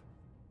map.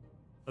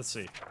 Let's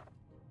see.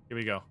 Here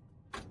we go.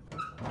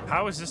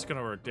 How is this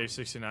gonna work? Day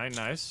 69,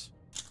 nice.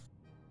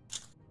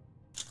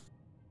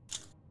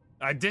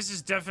 This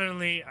is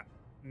definitely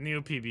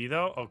new PB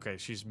though. Okay,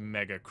 she's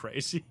mega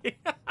crazy.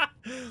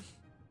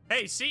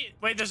 Hey, see?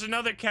 Wait, there's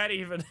another cat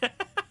even.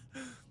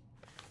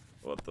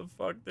 What the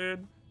fuck,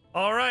 dude?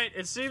 All right,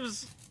 this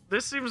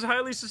seems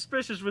highly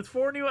suspicious. With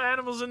 4 new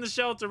animals in the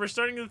shelter, we're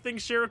starting to think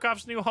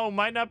Shirikov's new home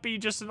might not be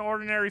just an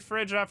ordinary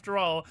fridge after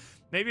all.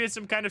 Maybe it's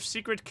some kind of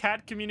secret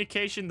cat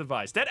communication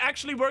device. That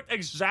actually worked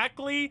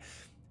exactly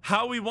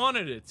how we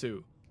wanted it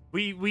to.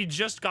 We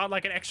just got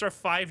like an extra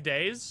 5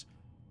 days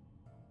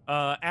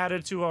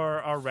added to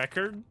our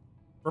record.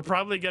 We're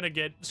probably gonna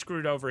get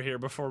screwed over here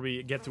before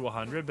we get to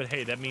 100, but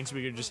hey, that means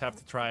we just have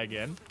to try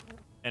again.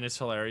 And it's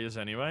hilarious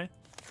anyway.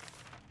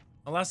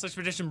 The last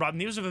expedition brought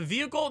news of a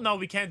vehicle? No,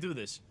 we can't do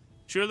this.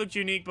 Sure looked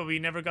unique, but we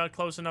never got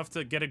close enough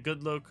to get a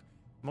good look.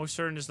 Most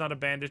certain it's not a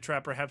bandit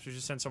trap. Perhaps we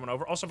should send someone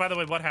over. Also, by the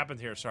way, what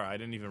happened here? Sorry, I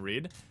didn't even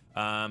read.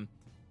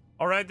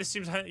 All right, this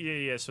seems...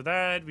 yeah. So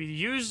that... we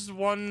used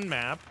one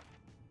map.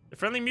 The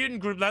friendly mutant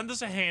group lent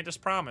us a hand as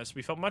promised.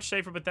 We felt much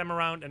safer with them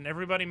around, and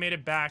everybody made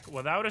it back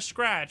without a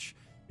scratch.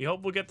 We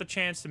hope we'll get the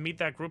chance to meet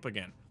that group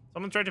again.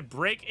 Someone tried to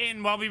break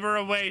in while we were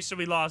away, so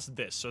we lost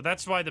this. So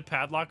that's why the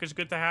padlock is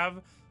good to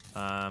have.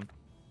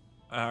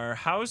 Our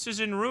house is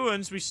in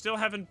ruins. We still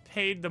haven't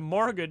paid the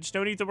mortgage.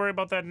 No need to worry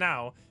about that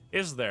now,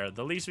 is there?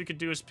 The least we could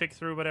do is pick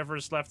through whatever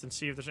is left and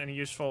see if there's any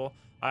useful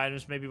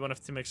items. Maybe one of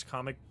Timmy's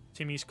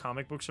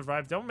comic books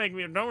survived. Don't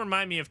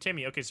remind me of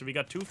Timmy. Okay, so we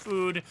got 2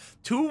 food,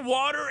 2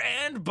 water,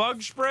 and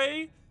bug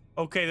spray.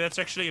 Okay, that's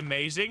actually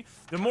amazing.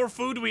 The more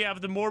food we have,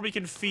 the more we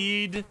can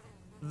feed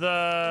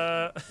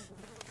the...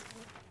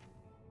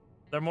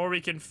 the more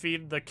we can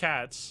feed the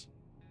cats.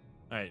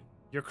 All right.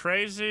 You're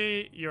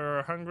crazy,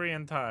 you're hungry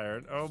and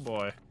tired. Oh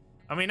boy.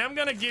 I mean, I'm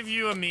gonna give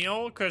you a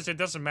meal because it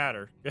doesn't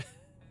matter.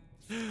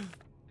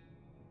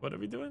 What are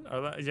we doing?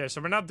 Oh, yeah,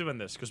 so we're not doing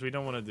this because we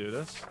don't want to do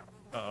this.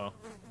 Uh-oh.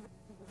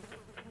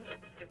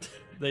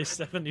 Day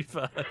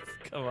 75.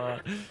 Come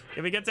on.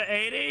 Can we get to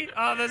 80?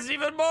 Oh, there's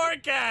even more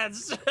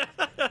cats!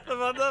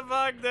 What the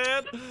fuck,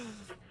 dude?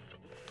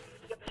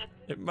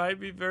 It might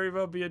be very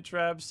well be a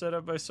trap set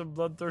up by some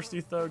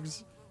bloodthirsty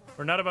thugs.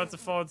 We're not about to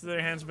fall into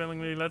their hands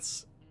willingly.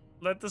 Let's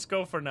let this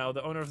go for now.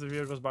 The owner of the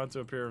vehicle is bound to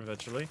appear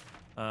eventually.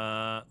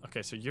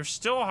 Okay, so you're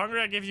still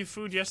hungry? I gave you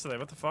food yesterday.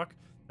 What the fuck?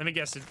 Let me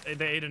guess.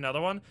 They ate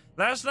another one?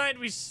 Last night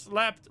we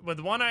slept with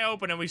one eye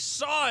open and we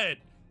saw it!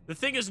 The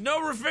thing is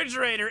no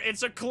refrigerator.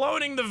 It's a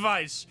cloning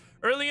device.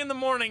 Early in the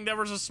morning, there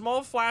was a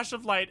small flash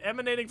of light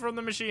emanating from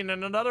the machine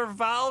and another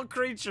foul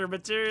creature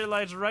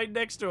materialized right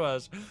next to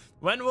us.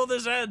 When will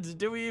this end?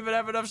 Do we even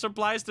have enough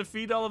supplies to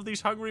feed all of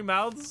these hungry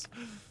mouths?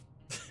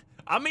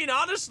 I mean,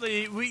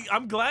 honestly,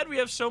 I'm glad we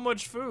have so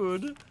much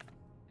food.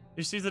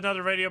 You see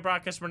another radio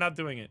broadcast? We're not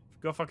doing it.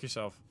 Go fuck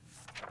yourself.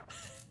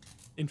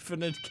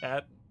 Infinite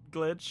cat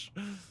glitch.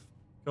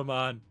 Come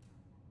on.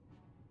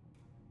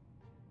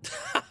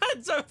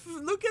 So,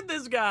 look at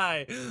this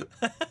guy.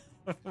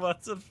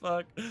 What the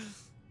fuck?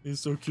 He's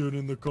so cute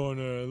in the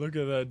corner. Look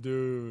at that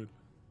dude.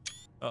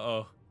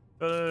 Uh-oh.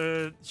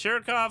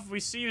 Shirikov, we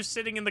see you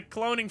sitting in the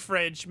cloning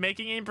fridge,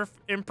 making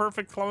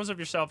imperfect clones of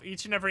yourself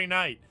each and every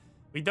night.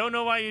 We don't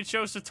know why you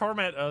chose to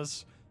torment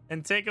us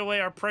and take away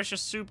our precious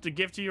soup to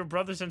give to your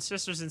brothers and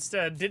sisters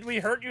instead. Did we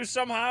hurt you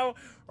somehow?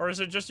 Or is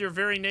it just your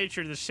very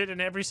nature to sit in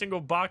every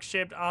single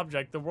box-shaped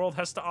object the world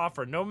has to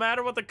offer, no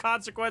matter what the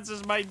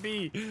consequences might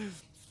be?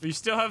 We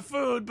still have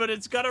food, but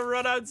it's gotta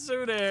run out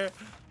sooner.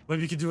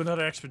 Maybe we could do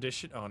another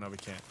expedition. Oh, no, we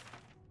can't.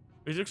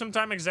 We took some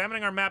time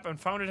examining our map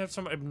and found it had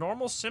some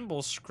abnormal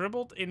symbols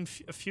scribbled in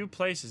a few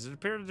places. It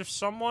appeared as if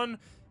someone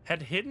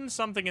had hidden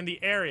something in the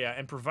area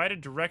and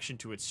provided direction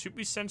to it. Should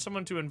we send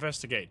someone to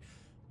investigate?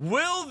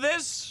 Will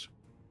this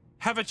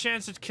have a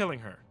chance at killing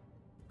her?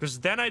 Because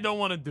then I don't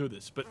want to do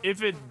this. But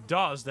if it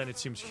does, then it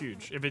seems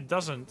huge. If it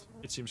doesn't,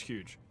 it seems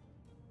huge.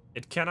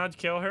 It cannot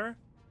kill her?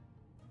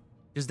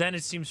 Because then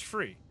it seems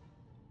free.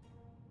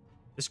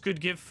 This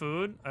could give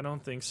food? I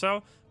don't think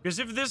so. Because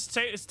if this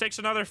takes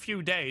another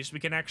few days, we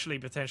can actually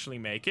potentially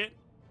make it.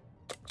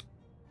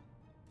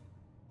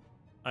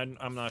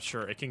 I'm not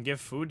sure. It can give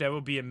food? That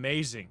would be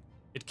amazing.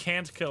 It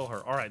can't kill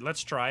her. Alright,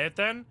 let's try it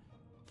then.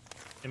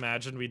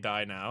 Imagine we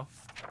die now.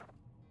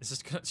 Is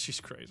this gonna... She's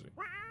crazy.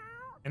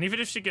 And even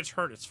if she gets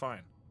hurt, it's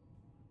fine.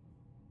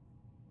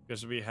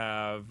 Because we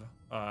have...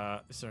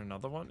 is there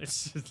another one?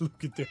 It's...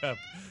 Look at that.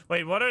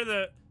 Wait, what are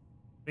the...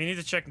 We need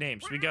to check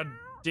names. We got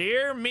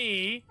Dear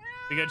Me...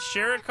 We got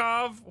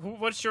Shirikov.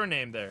 What's your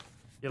name there?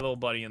 Your little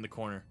buddy in the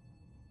corner.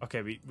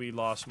 Okay, we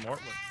lost more.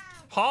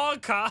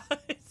 Polka.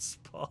 It's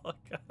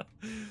Polka.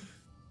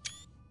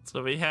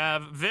 So we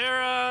have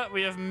Vera,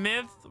 we have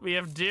Myth, we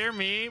have Dear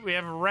Me, we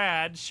have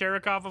Rad,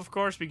 Shirikov, of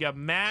course, we got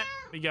Matt,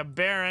 we got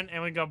Baron,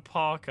 and we got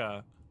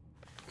Polka.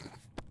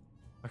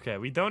 Okay,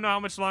 we don't know how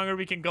much longer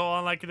we can go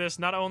on like this.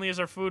 Not only is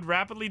our food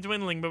rapidly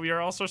dwindling, but we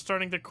are also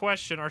starting to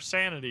question our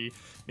sanity.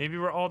 Maybe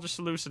we're all just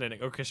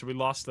hallucinating. Okay, so we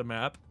lost the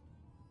map.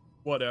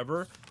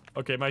 Whatever.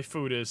 Okay, my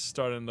food is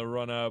starting to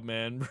run out,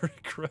 man.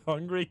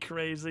 Hungry,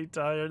 crazy,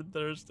 tired,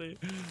 thirsty.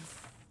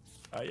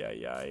 Ay,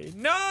 ay, ay.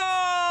 No!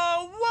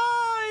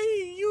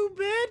 Why, you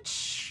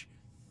bitch?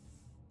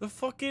 The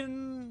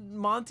fucking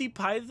Monty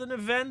Python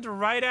event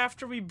right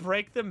after we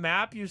break the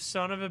map, you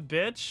son of a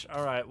bitch.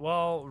 All right,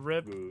 well,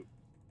 rip.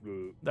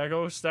 There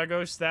goes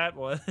that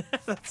one.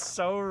 That's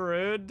so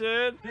rude,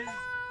 dude.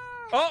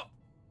 Oh!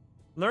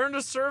 Learn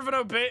to serve and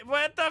obey.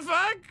 What the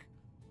fuck?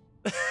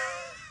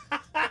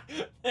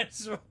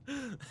 Excuse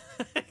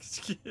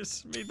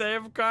me, they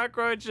have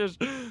cockroaches.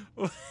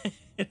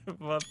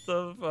 What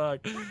the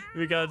fuck?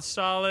 We got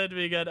Solid,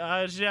 we got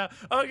Asia.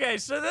 Okay,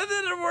 so that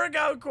didn't work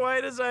out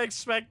quite as I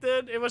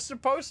expected. It was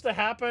supposed to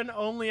happen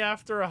only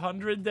after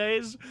 100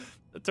 days.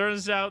 It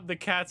turns out the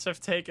cats have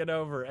taken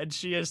over, and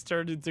she has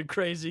turned into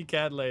crazy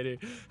cat lady.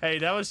 Hey,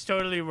 that was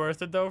totally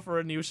worth it, though, for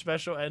a new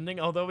special ending.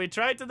 Although we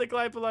tried to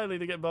decline politely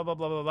to get blah, blah,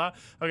 blah, blah, blah.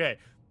 Okay.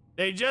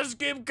 They just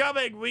keep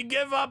coming. We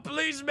give up.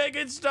 Please make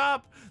it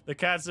stop. The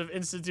cats have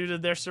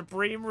instituted their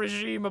supreme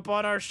regime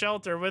upon our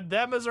shelter. With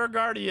them as our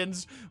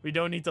guardians, we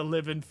don't need to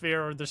live in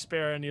fear or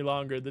despair any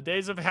longer. The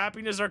days of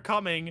happiness are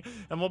coming,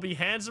 and we'll be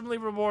handsomely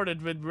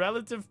rewarded with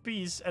relative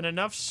peace and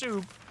enough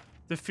soup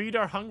to feed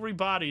our hungry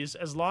bodies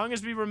as long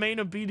as we remain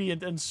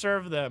obedient and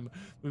serve them.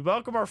 We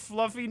welcome our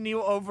fluffy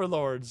new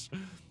overlords.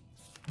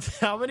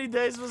 How many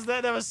days was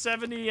that? That was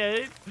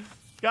 78?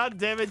 God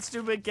damn it,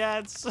 stupid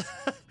cats.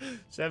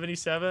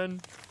 77.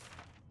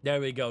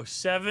 There we go.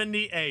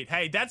 78.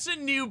 Hey, that's a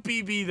new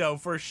PB, though,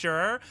 for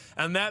sure.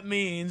 And that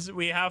means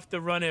we have to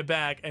run it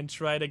back and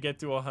try to get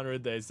to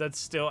 100 days. That's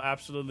still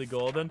absolutely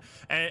golden.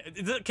 And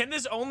can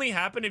this only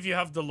happen if you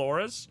have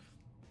Dolores?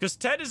 Because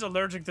Ted is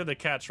allergic to the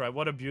cats, right?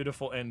 What a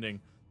beautiful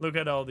ending. Look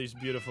at all these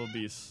beautiful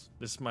beasts.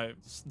 That's my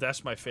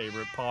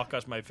favorite.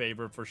 Polka's my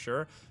favorite for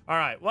sure. All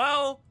right,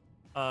 well,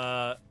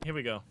 Here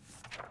we go.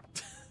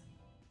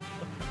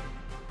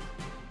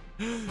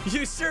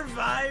 You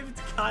survived,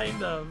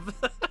 kind of.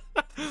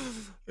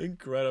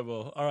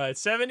 Incredible. All right,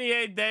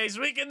 78 days.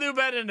 We can do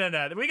better than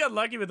that. We got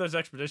lucky with those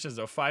expeditions,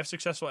 though. 5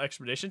 successful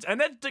expeditions,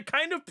 and that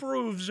kind of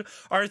proves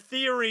our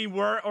theory,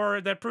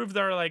 or that proved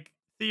our like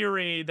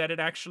theory that it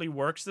actually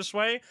works this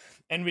way,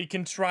 and we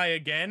can try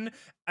again.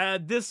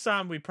 This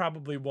time we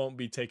probably won't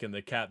be taking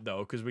the cat though,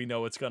 because we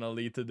know it's gonna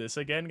lead to this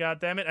again. God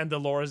damn it! And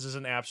Dolores is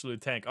an absolute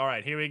tank. All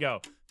right, here we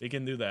go. We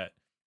can do that.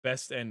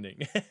 Best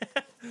ending.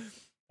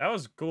 That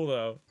was cool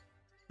though.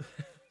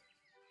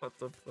 What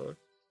the fuck?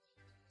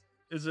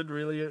 Is it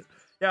really a...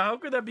 Yeah, how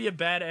could that be a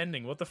bad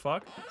ending? What the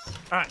fuck?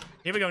 All right,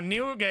 here we go.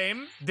 New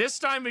game. This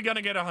time we're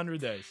gonna get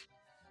 100 days.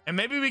 And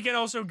maybe we can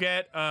also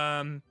get,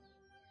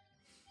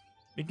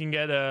 we can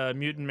get a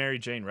Mutant Mary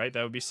Jane, right?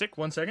 That would be sick.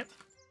 1 second.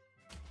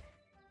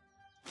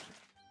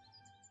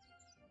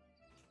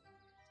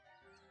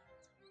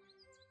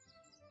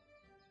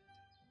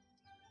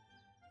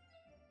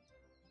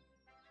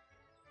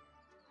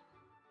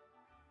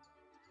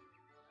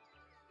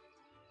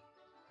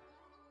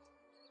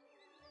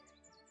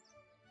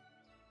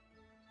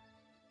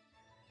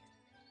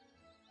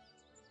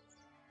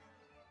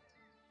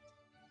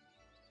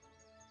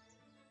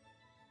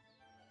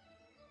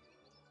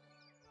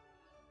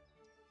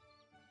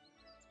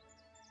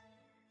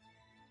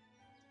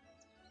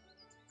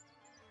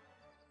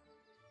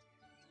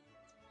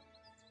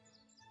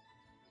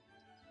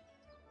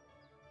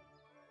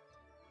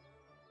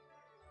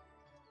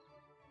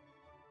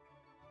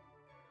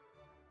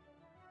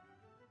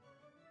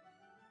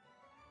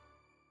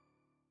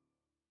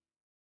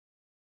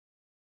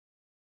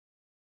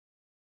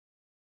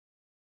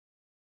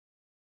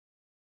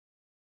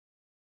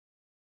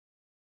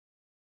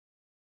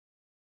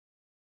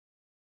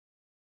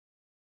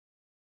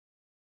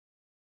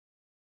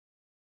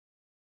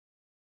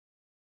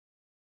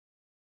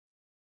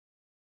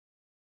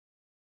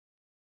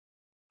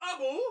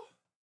 Abu?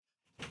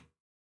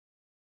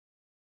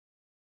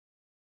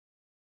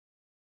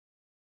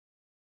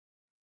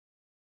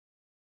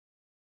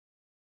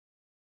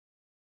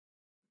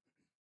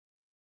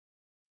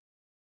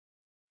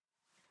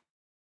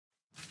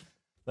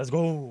 Let's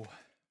go.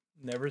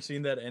 Never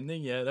seen that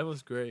ending. Yeah, that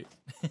was great.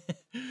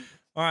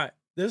 All right.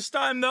 This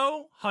time,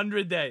 though,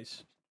 100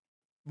 days.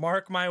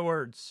 Mark my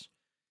words.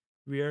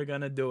 We are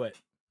gonna do it.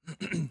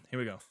 Here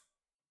we go.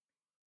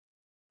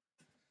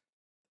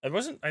 I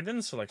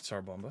didn't select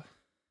Sarbomba.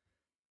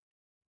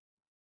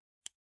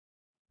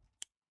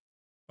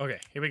 Okay,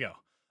 here we go.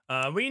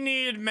 We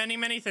need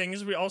many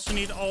things. We also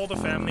need all the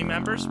family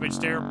members, which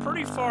they're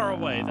pretty far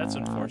away. That's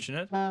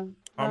unfortunate.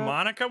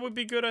 Harmonica would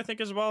be good, I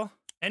think, as well.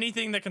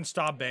 Anything that can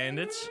stop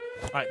bandits.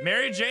 All right,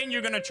 Mary Jane,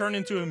 you're gonna turn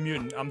into a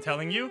mutant. I'm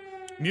telling you.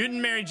 Mutant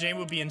Mary Jane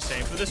would be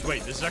insane for this.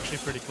 Wait, this is actually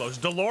pretty close.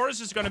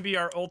 Dolores is gonna be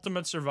our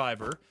ultimate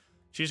survivor.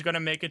 She's gonna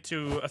make it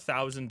to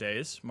 1,000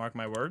 days. Mark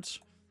my words.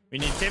 We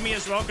need Timmy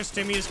as well, because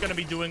Timmy is gonna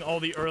be doing all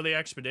the early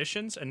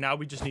expeditions, and now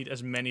we just need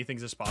as many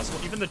things as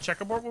possible. Even the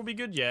checkerboard will be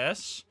good,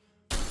 yes.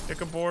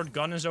 Checkerboard,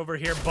 gun is over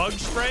here. Bug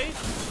spray.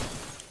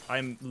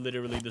 I'm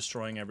literally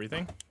destroying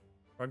everything.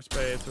 Bug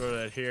spray, throw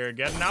that here.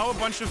 Get now a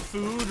bunch of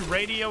food.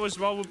 Radio as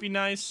well would be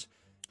nice.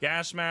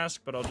 Gas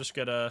mask, but I'll just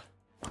get a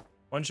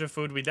bunch of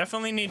food. We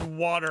definitely need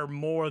water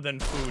more than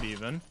food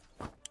even.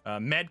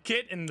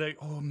 Medkit in the...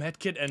 Oh,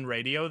 medkit and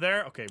radio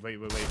there. Okay, wait.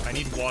 I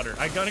need water.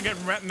 I gotta get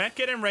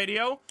medkit and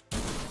radio.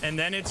 And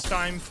then it's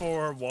time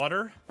for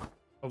water.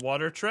 A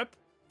water trip.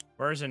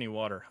 Where's any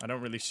water? I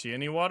don't really see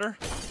any water.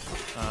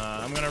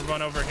 I'm gonna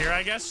run over here,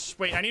 I guess.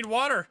 Wait, I need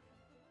water.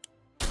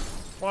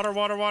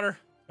 Water.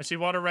 I see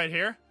water right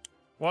here.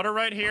 Water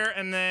right here,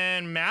 and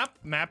then map.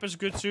 Map is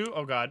good too.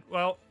 Oh god.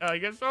 Well, I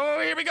guess.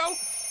 Oh, here we go.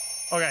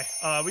 Okay.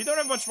 We don't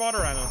have much water,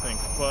 I don't think,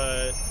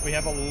 but we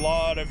have a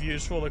lot of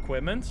useful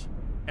equipment,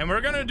 and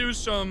we're gonna do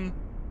some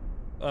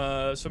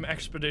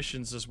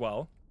expeditions as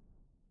well.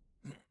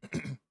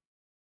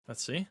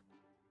 Let's see.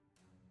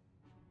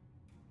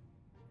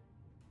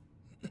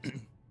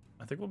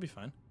 I think we'll be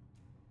fine.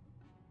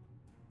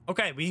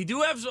 Okay, we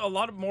do have a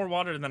lot more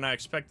water than I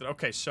expected.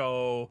 Okay,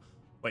 so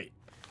wait.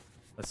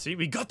 Let's see.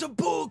 We got the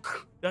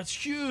book. That's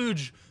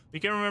huge. We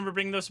can remember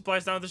bringing those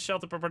supplies down to the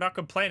shelter, but we're not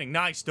complaining.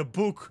 Nice, the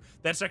book.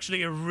 That's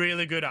actually a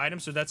really good item,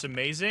 so that's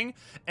amazing.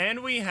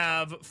 And we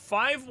have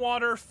 5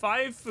 water,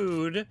 5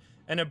 food,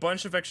 and a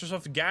bunch of extra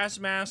stuff. Gas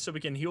mask, so we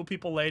can heal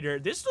people later.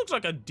 This looks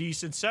like a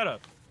decent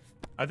setup.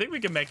 I think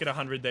we can make it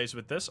 100 days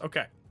with this.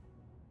 Okay.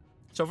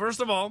 So first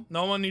of all,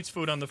 no one needs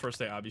food on the first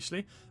day,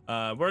 obviously.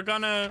 We're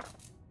gonna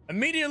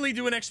immediately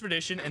do an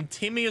expedition, and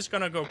Timmy is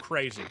gonna go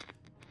crazy.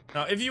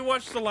 Now, if you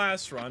watched the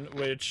last run,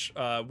 which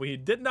we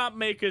did not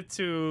make it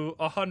to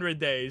 100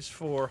 days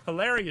for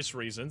hilarious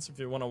reasons. If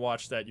you want to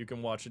watch that, you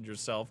can watch it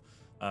yourself.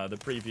 The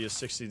previous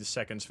 60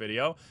 seconds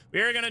video.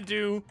 We are gonna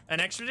do an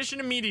expedition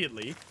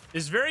immediately.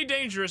 It's very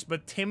dangerous,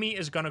 but Timmy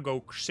is gonna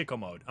go sicko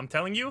mode. I'm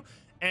telling you.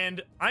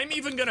 And I'm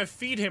even gonna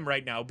feed him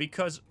right now,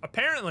 because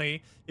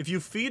apparently, if you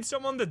feed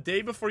someone the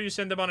day before you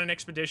send them on an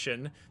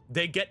expedition,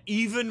 they get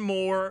even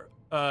more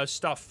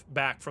stuff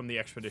back from the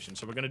expedition.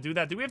 So we're gonna do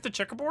that. Do we have the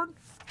checkerboard?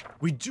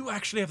 We do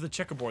actually have the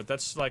checkerboard.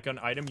 That's like an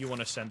item you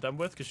want to send them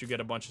with because you get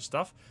a bunch of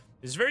stuff.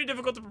 It's very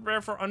difficult to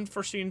prepare for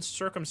unforeseen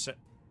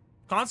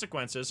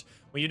consequences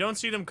when you don't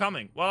see them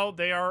coming. Well,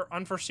 they are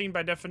unforeseen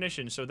by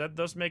definition, so that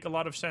does make a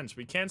lot of sense.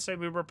 We can't say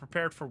we were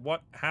prepared for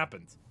what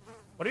happened.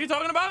 What are you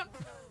talking about?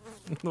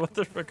 What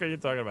the frick are you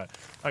talking about?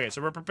 Okay,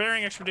 so we're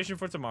preparing expedition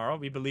for tomorrow.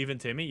 We believe in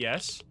Timmy,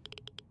 yes.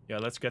 Yeah,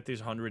 let's get these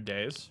 100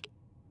 days.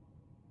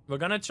 We're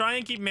gonna try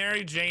and keep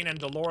Mary Jane and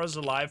Dolores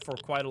alive for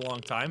quite a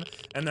long time,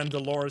 and then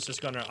Dolores is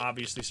gonna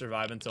obviously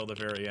survive until the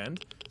very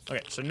end.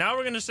 Okay, so now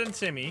we're gonna send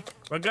Timmy.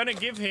 We're gonna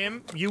give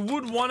him... You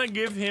would want to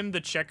give him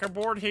the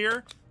checkerboard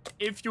here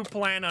if you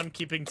plan on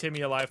keeping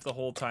Timmy alive the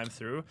whole time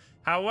through.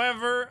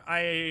 However,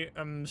 I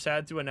am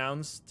sad to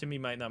announce Timmy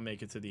might not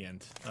make it to the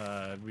end.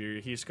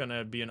 He's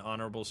gonna be an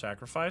honorable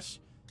sacrifice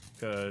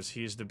because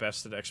he's the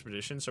best at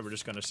expedition, so we're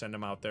just gonna send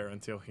him out there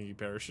until he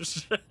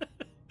perishes.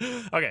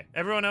 Okay,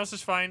 everyone else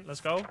is fine. Let's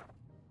go.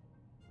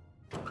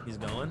 He's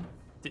going.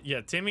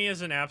 Yeah, Timmy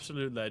is an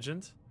absolute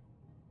legend.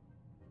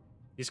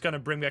 He's gonna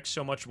bring back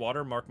so much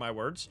water, mark my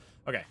words.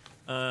 Okay,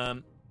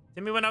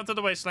 Timmy went out to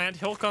the wasteland.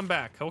 He'll come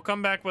back. He'll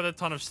come back with a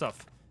ton of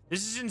stuff.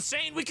 This is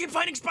insane. We keep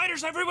finding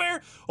spiders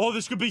everywhere. Oh,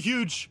 this could be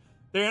huge.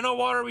 They're in our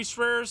water, we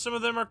swear. Some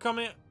of them are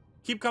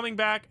keep coming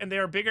back, and they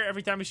are bigger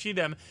every time we see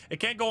them. It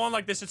can't go on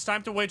like this. It's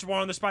time to wage war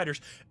on the spiders.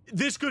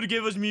 This could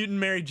give us Mutant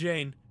Mary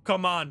Jane.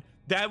 Come on.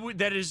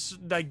 That is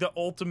like the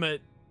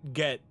ultimate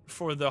get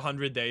for the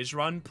 100 days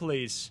run,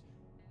 please.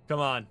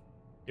 Come on.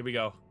 Here we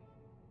go.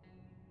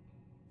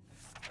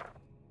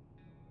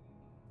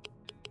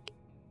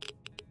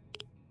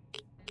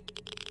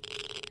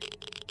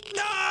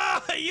 No,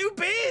 you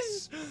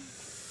bees!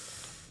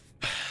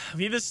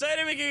 We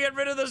decided we could get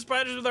rid of the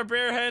spiders with our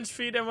bare hands,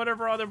 feet, and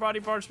whatever other body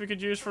parts we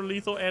could use for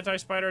lethal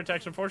anti-spider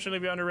attacks. Unfortunately,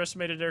 we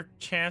underestimated their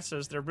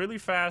chances. They're really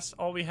fast.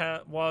 All we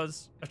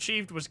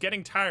achieved was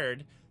getting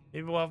tired.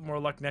 Maybe we'll have more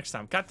luck next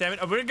time. God damn it.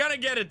 Oh, we're gonna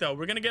get it, though.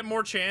 We're gonna get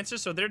more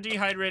chances. So they're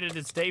dehydrated.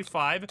 It's day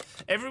 5.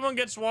 Everyone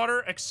gets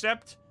water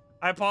except...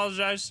 I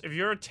apologize. If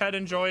you're a TED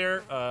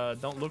enjoyer,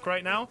 don't look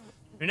right now.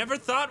 We never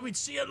thought we'd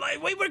see a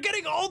light. Wait, we're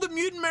getting all the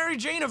Mutant Mary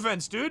Jane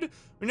events, dude.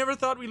 We never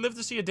thought we'd live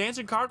to see a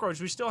dancing cockroach.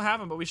 We still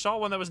haven't, but we saw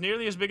one that was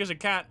nearly as big as a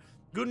cat.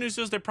 Good news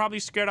is they're probably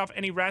scared off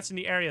any rats in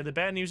the area. The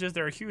bad news is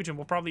they're huge and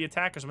will probably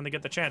attack us when they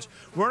get the chance.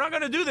 We're not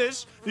gonna do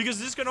this because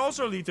this can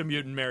also lead to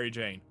Mutant Mary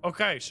Jane.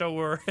 Okay, so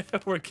we're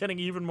we're getting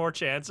even more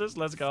chances.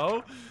 Let's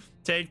go.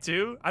 Take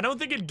 2. I don't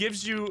think it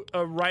gives you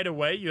right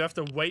away. You have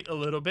to wait a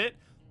little bit.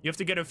 You have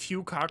to get a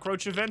few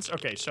cockroach events.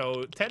 Okay,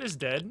 so Ted is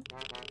dead.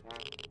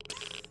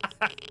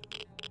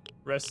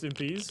 Rest in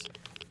peace.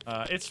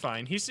 It's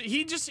fine. He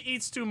just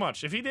eats too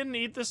much. If he didn't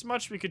eat this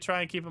much, we could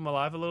try and keep him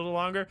alive a little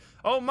longer.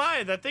 Oh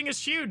my, that thing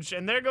is huge.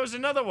 And there goes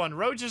another one.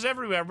 Roaches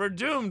everywhere. We're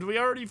doomed. We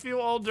already feel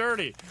all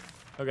dirty.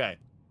 Okay.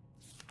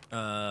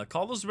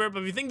 Call those weird,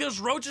 but we think those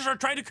roaches are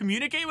trying to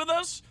communicate with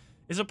us?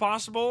 Is it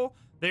possible?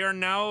 They are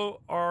now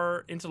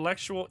our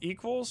intellectual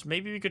equals.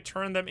 Maybe we could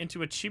turn them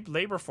into a cheap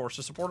labor force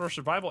to support our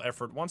survival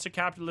effort. Once a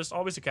capitalist,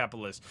 always a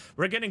capitalist.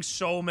 We're getting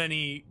so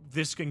many.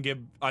 This can give,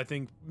 I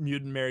think,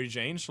 Mutant Mary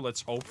Jane, so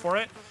let's hope for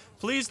it.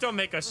 Please don't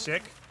make us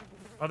sick.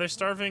 Are they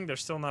starving? They're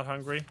still not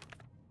hungry.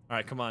 All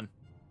right, come on.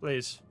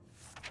 Please.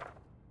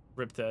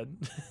 Rip Ted.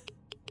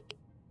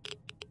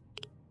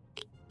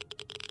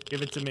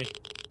 Give it to me.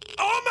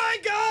 Oh my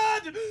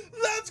god!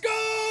 Let's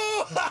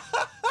go!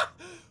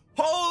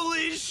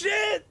 Holy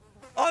shit!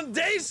 On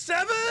day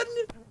 7?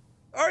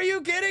 Are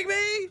you kidding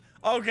me?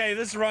 Okay,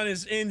 this run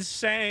is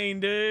insane,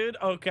 dude.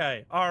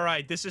 Okay, all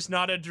right, this is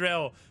not a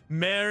drill.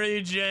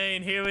 Mary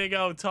Jane, here we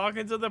go.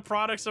 Talking to the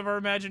products of our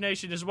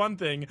imagination is one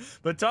thing,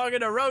 but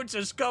talking to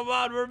roaches, come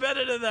on, we're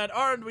better than that,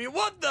 aren't we?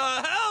 What the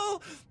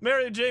hell?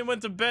 Mary Jane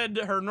went to bed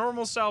her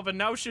normal self, and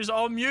now she's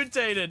all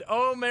mutated.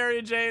 Oh,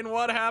 Mary Jane,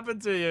 what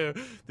happened to you?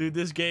 Dude,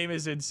 this game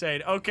is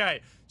insane.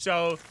 Okay,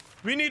 so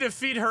we need to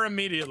feed her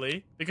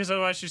immediately, because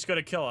otherwise she's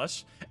gonna kill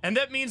us. And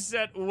that means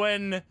that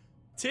when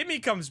Timmy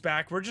comes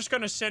back, we're just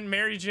gonna send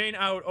Mary Jane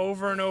out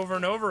over and over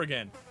and over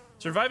again.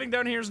 Surviving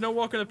down here is no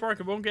walk in the park.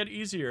 It won't get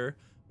easier.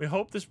 We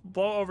hope this will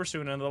blow over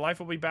soon and the life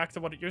will be back to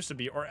what it used to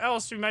be, or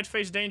else we might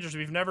face dangers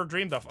we've never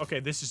dreamed of. Okay,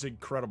 this is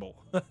incredible.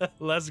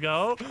 Let's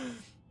go.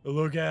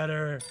 Look at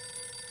her.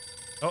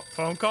 Oh,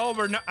 phone call.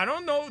 I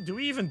don't know. Do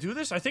we even do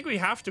this? I think we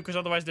have to, because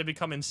otherwise they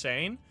become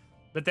insane.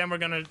 But then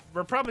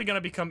we're probably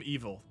gonna become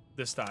evil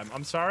this time.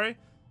 I'm sorry.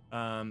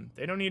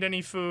 They don't need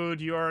any food.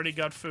 You already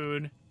got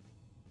food.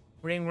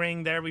 Ring,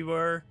 ring. There we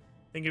were.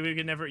 Thinking we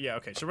could never... Yeah,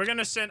 okay. So we're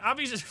gonna send...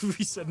 Obviously,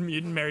 we said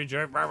Mutant Mary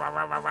Jane.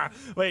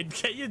 Wait,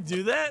 can't you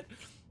do that?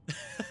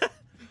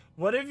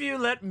 What if you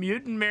let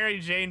Mutant Mary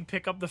Jane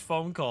pick up the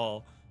phone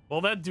call? Will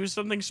that do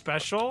something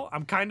special?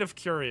 I'm kind of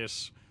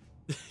curious.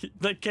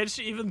 Like, can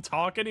she even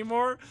talk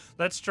anymore?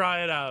 Let's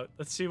try it out.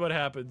 Let's see what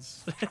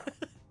happens.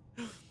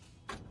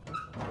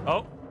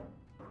 Oh.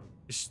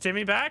 Is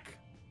Timmy back?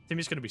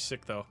 Timmy's gonna be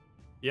sick, though.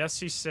 Yes,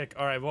 he's sick.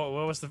 All right, what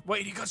was the...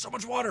 Wait, he got so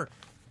much water.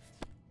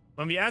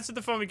 When we answered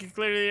the phone, we could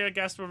clearly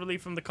gasp for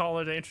relief from the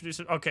caller to introduce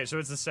it. Okay, so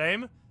it's the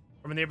same.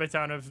 from a nearby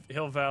town of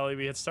Hill Valley.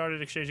 We had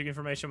started exchanging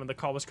information when the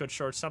call was cut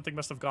short. Something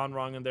must have gone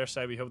wrong on their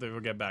side. We hope they will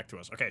get back to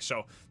us. Okay,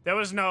 so there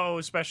was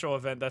no special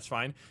event. That's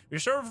fine. We were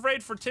sort of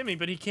afraid for Timmy,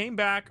 but he came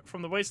back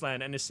from the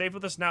wasteland and is safe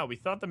with us now. We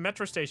thought the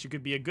metro station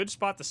could be a good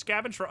spot to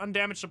scavenge for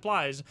undamaged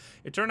supplies.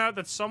 It turned out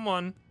that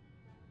someone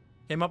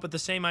came up with the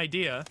same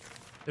idea.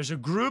 There's a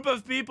group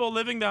of people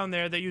living down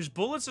there that use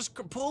bullets as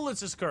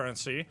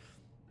currency.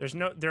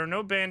 There are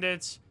no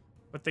bandits,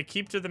 but they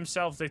keep to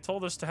themselves. They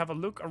told us to have a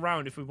look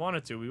around if we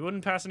wanted to. We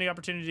wouldn't pass any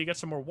opportunity to get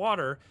some more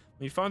water.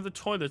 When we found the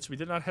toilets, we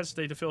did not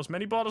hesitate to fill as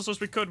many bottles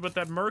as we could with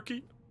that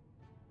murky,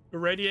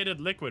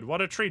 irradiated liquid. What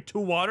a treat. 2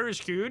 water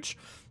is huge.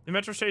 The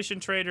metro station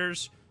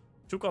traders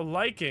took a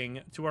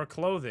liking to our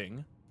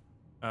clothing.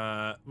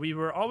 We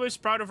were always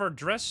proud of our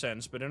dress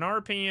sense, but in our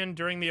opinion,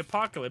 during the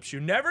apocalypse, you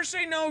never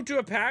say no to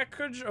a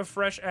package of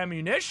fresh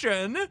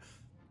ammunition.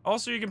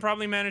 Also, you can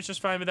probably manage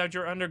just fine without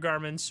your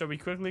undergarments, so we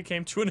quickly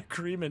came to an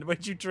agreement. When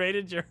you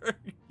traded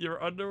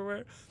your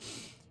underwear?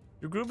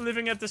 Your group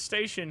living at the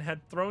station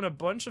had thrown a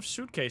bunch of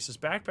suitcases,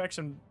 backpacks,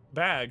 and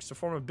bags to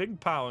form a big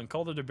pile and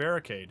called it a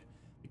barricade.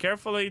 We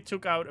carefully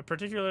took out a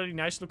particularly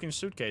nice-looking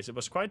suitcase. It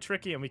was quite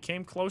tricky, and we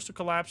came close to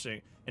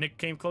collapsing.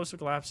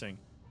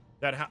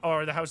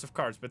 Or the house of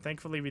cards, but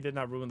thankfully we did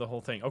not ruin the whole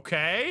thing.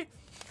 Okay?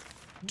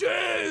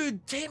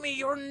 Dude, Timmy,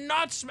 you're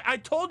nuts. I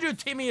told you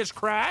Timmy is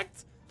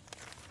cracked.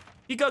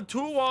 He got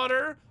 2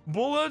 water,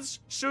 bullets,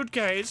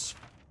 suitcase,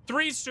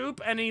 3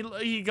 soup, and he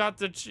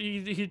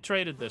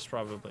traded this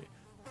probably.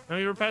 When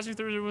we were passing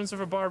through the ruins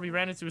of a bar, we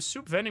ran into a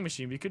soup vending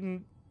machine. We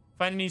couldn't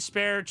find any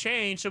spare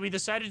change, so we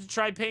decided to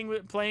try paying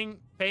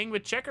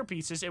with checker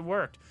pieces. It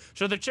worked.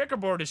 So the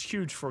checkerboard is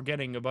huge for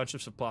getting a bunch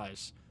of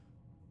supplies.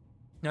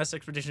 Now, this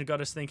expedition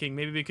got us thinking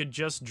maybe we could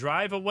just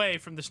drive away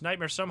from this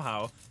nightmare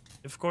somehow.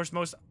 Of course,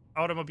 most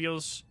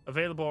automobiles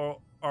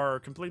available are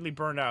completely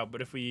burned out,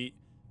 but if we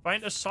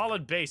find a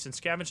solid base and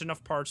scavenge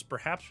enough parts,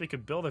 perhaps we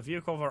could build a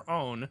vehicle of our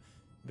own.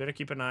 Better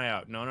keep an eye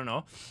out.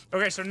 No.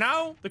 Okay, so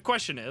now the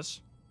question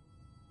is,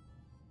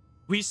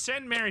 we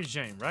send Mary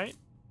Jane, right?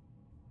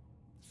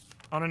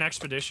 On an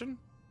expedition?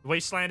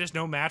 Wasteland is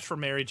no match for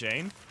Mary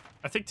Jane.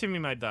 I think Timmy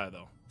might die,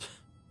 though.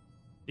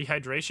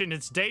 Dehydration.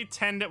 It's day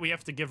 10 that we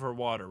have to give her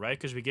water, right?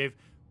 Because we gave...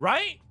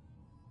 Right?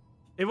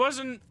 It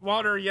wasn't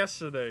water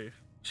yesterday.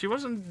 She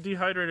wasn't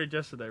dehydrated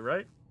yesterday,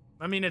 right?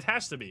 I mean, it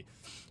has to be.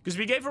 Because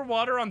we gave her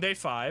water on day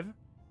 5.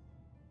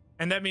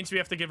 And that means we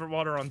have to give her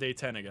water on day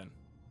 10 again.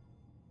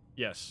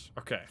 Yes.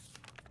 Okay.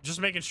 Just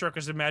making sure,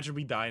 because imagine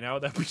we die now.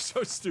 That'd be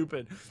so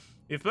stupid.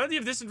 We have plenty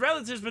of distant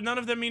relatives, but none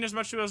of them mean as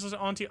much to us as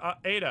Auntie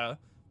Ada.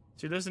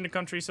 She lives in the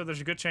country, so there's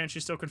a good chance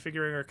she's still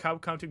configuring her cow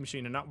counting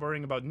machine and not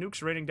worrying about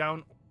nukes raining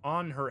down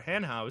on her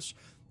hen house.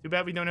 Too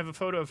bad we don't have a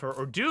photo of her.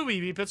 Or do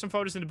we? We put some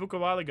photos in the book a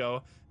while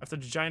ago after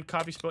the giant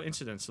coffee spill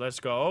incidents.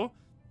 Let's go.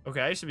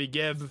 Okay, so we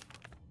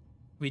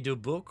do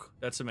book.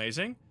 That's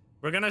amazing.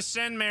 We're gonna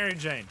send Mary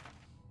Jane.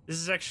 This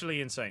is actually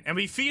insane. And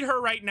we feed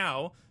her right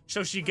now,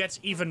 so she gets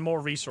even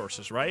more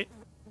resources, right?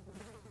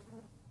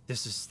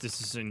 This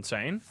is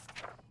insane.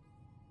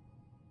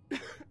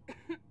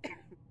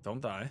 Don't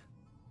die.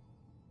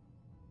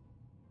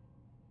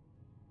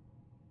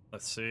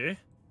 Let's see.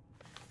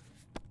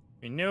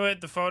 We knew it.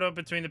 The photo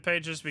between the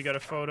pages. We got a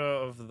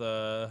photo of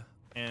the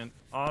Aunt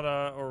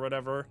Ada or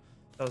whatever.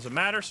 Doesn't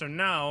matter. So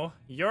now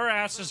your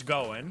ass is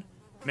going.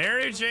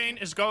 Mary Jane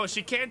is going.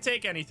 She can't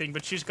take anything,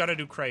 but she's got to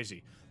do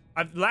crazy.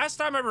 Last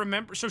time I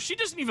remember, so she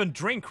doesn't even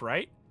drink,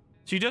 right?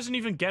 She doesn't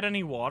even get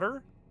any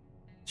water.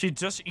 She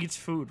just eats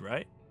food,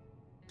 right?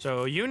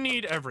 So you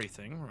need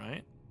everything,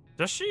 right?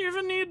 Does she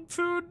even need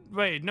food?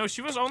 Wait, no,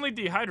 she was only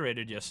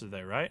dehydrated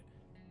yesterday, right?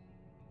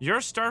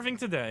 You're starving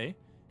today,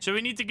 so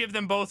we need to give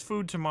them both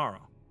food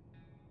tomorrow.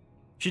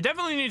 She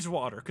definitely needs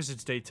water, because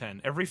it's day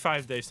 10. Every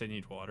 5 days they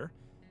need water.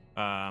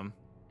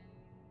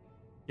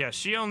 Yeah,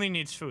 she only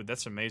needs food.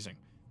 That's amazing.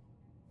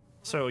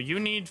 So you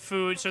need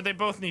food, so they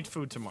both need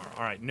food tomorrow.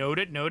 All right,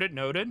 noted.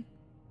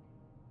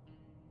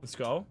 Let's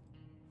go.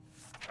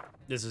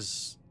 This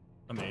is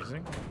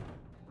amazing.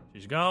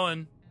 She's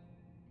going.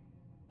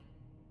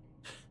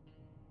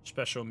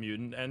 Special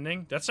mutant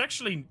ending. That's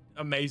actually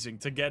amazing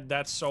to get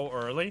that so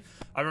early.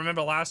 I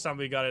remember last time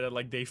we got it at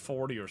like day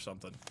 40 or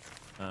something.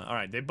 All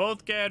right, they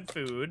both get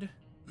food.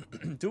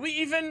 Do we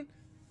even...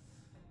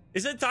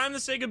 Is it time to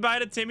say goodbye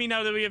to Timmy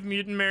now that we have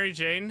mutant Mary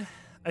Jane?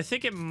 I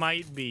think it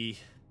might be.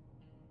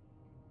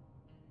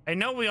 I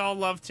know we all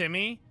love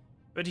Timmy,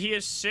 but he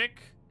is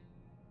sick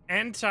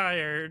and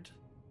tired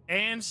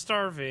and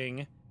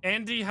starving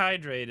and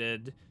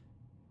dehydrated.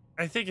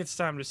 I think it's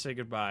time to say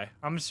goodbye.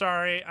 I'm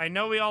sorry. I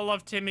know we all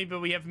love Timmy, but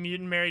we have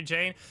mutant Mary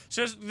Jane.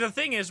 So the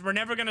thing is, we're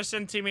never going to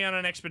send Timmy on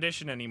an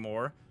expedition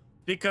anymore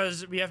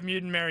because we have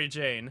mutant Mary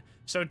Jane.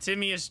 So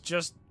Timmy is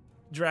just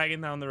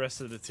dragging down the rest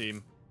of the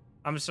team.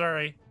 I'm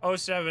sorry.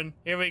 07,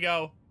 here we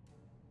go.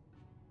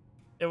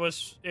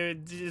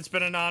 It's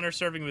been an honor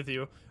serving with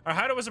you. Our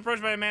hideout was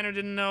approached by a man who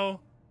didn't know.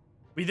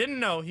 We didn't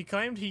know. He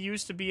claimed he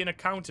used to be an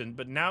accountant,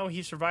 but now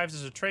he survives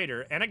as a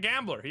trader and a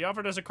gambler. He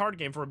offered us a card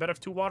game for a bet of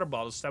 2 water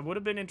bottles. That would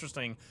have been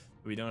interesting,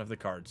 but we don't have the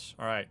cards.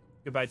 All right.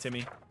 Goodbye,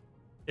 Timmy.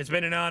 It's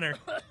been an honor.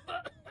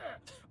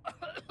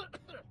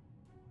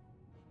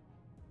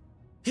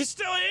 He's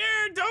still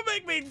here. Don't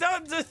make me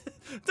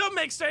don't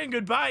make saying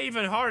goodbye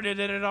even harder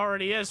than it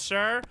already is,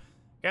 sir.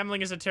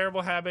 Gambling is a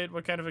terrible habit.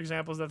 What kind of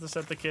examples that to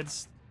set the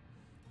kids?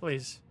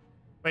 Please.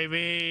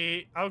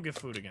 Wait, I'll give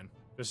food again.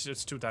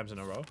 It's 2 times in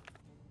a row.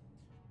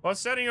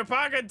 What's that in your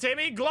pocket,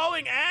 Timmy?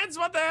 Glowing ants?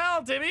 What the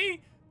hell,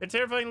 Timmy? The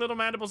terrifying little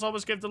mandibles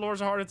always give Dolores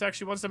a heart attack.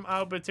 She wants them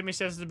out, but Timmy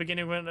says at the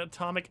beginning of an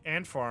atomic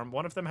ant farm,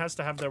 one of them has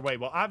to have their way.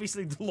 Well,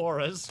 obviously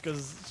Dolores,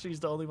 because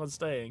she's the only one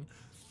staying.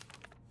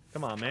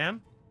 Come on,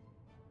 man.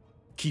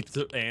 Keep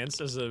the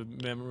ants as a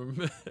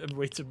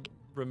way to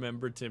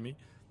remember Timmy.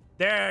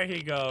 There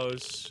he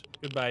goes.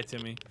 Goodbye,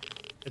 Timmy.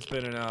 It's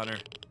been an honor.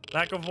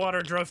 Lack of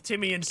water drove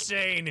Timmy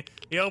insane.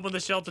 He opened the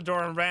shelter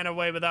door and ran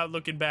away without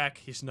looking back.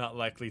 He's not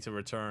likely to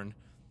return.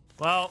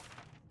 Well,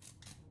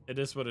 it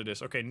is what it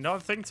is. Okay,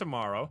 nothing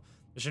tomorrow.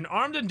 There's an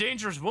armed and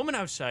dangerous woman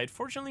outside.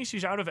 Fortunately,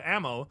 she's out of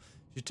ammo.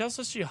 She tells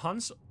us she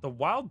hunts the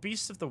wild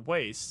beasts of the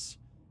wastes.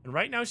 And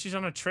right now, she's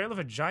on a trail of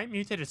a giant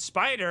mutated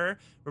spider.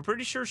 We're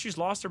pretty sure she's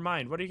lost her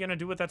mind. What are you gonna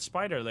do with that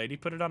spider, lady?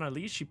 Put it on a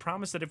leash? She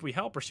promised that if we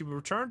help her, she will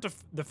return to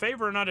the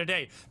favor another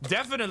day.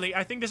 Definitely,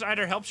 I think this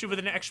either helps you with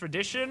an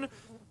expedition,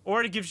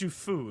 or it gives you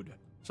food.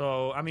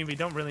 So, I mean, we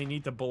don't really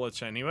need the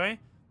bullets anyway.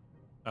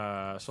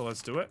 So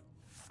let's do it.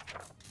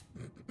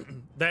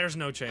 There's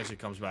no chance he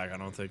comes back, I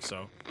don't think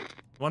so.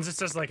 Once it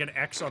says like an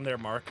X on their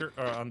marker,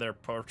 or on their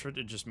portrait,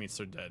 it just means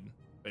they're dead,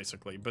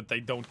 basically. But they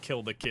don't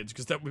kill the kids,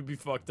 because that would be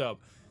fucked up.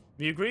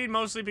 We agreed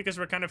mostly because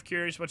we're kind of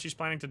curious what she's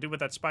planning to do with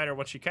that spider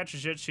once she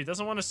catches it. She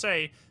doesn't want to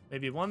say.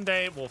 Maybe one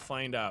day we'll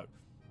find out.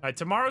 Alright,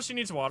 tomorrow she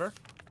needs water.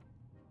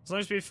 As long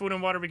as we have food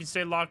and water, we can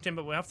stay locked in,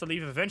 but we'll have to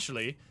leave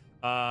eventually.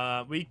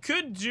 We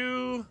could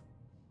do...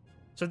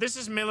 So this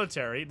is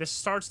military. This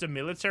starts the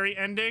military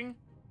ending,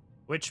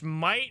 which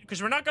might...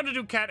 Because we're not going to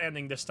do cat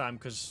ending this time,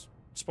 because...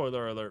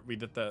 Spoiler alert, we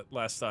did that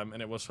last time,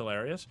 and it was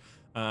hilarious.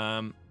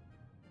 I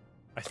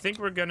think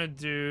we're going to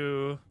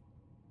do...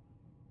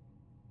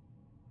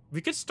 We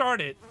could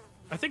start it.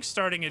 I think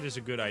starting it is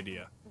a good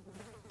idea.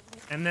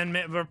 And then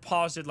we'll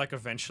pause it, like,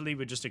 eventually.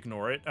 We just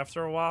ignore it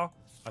after a while.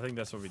 I think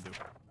that's what we do.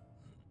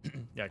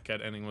 Yeah,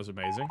 cat ending was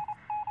amazing.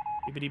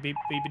 Beepity beep,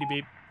 beepity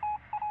beep.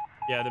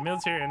 Yeah, the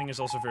military ending is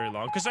also very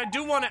long. Because I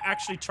do want to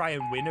actually try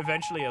and win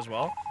eventually as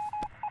well.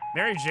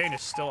 Mary Jane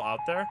is still out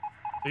there.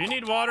 So you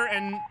need water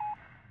and...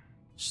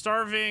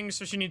 Starving,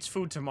 so she needs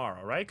food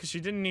tomorrow, right? Because she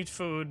didn't need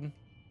food...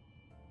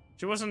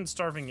 She wasn't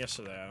starving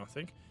yesterday, I don't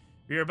think.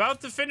 We were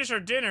about to finish our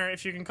dinner,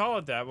 if you can call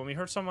it that, when we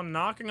heard someone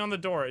knocking on the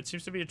door. It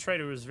seems to be a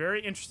trader who was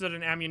very interested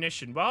in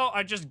ammunition. Well,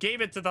 I just gave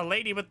it to the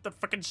lady with the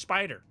frickin'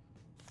 spider.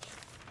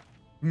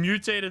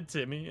 Mutated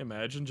Timmy.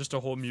 Imagine just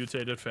a whole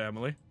mutated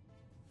family.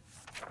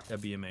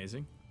 That'd be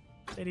amazing.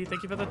 Lady,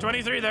 thank you for the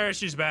 23. There,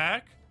 she's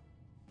back.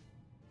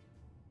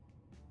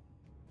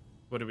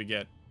 What do we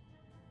get?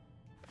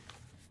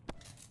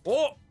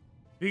 Oh!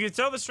 You could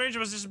tell the stranger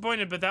was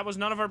disappointed, but that was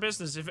none of our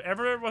business. If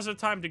ever was a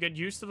time to get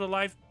used to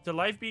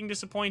life being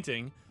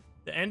disappointing,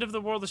 the end of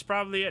the world is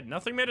probably it.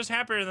 Nothing made us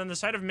happier than the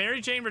sight of Mary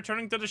Jane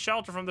returning to the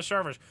shelter from the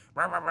servers.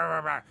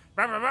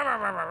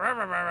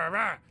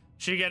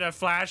 She get a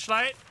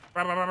flashlight.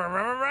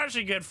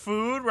 She get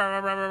food.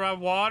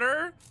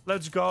 Water.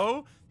 Let's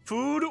go.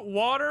 Food,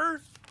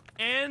 water,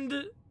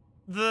 and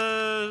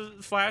the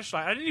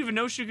flashlight. I didn't even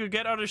know she could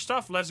get other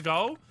stuff. Let's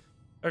go.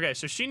 Okay,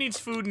 so she needs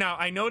food now.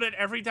 I know that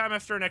every time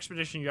after an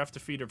expedition, you have to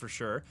feed her for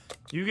sure.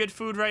 You get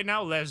food right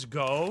now. Let's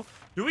go.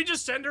 Do we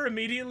just send her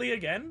immediately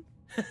again?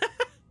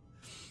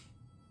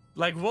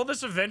 Like, will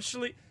this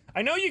eventually...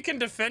 I know you can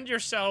defend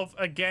yourself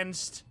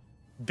against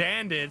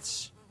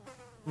bandits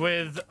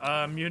with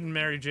Mutant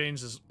Mary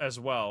Janes as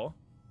well.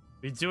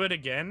 We do it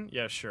again?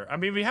 Yeah, sure. I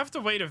mean, we have to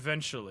wait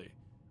eventually.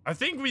 I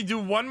think we do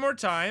one more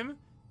time,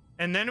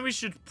 and then we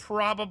should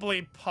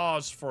probably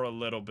pause for a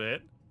little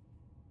bit.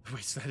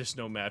 Wait, that is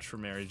no match for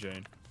Mary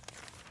Jane.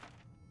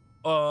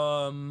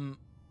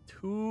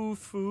 2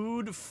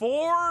 food,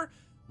 4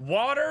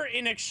 water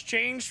in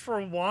exchange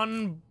for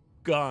 1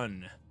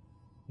 gun.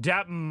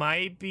 That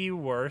might be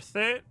worth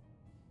it.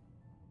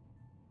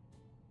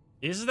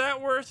 Is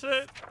that worth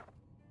it?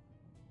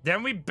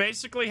 Then we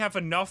basically have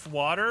enough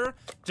water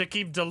to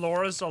keep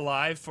Dolores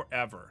alive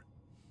forever.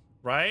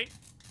 Right?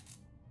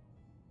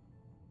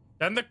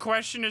 Then the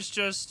question is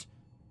just...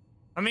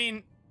 I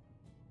mean...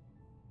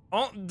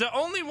 the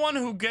only one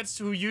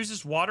who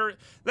uses water...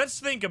 Let's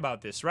think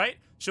about this, right?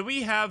 So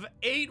we have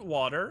 8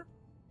 water.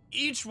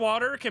 Each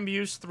water can be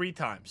used 3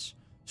 times.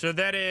 So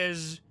that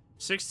is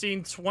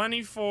 16,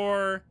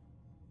 24,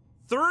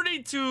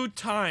 32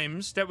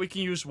 times that we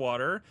can use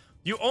water.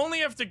 You only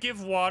have to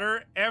give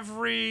water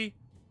every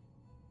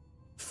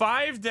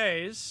 5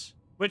 days,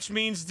 which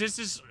means this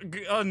is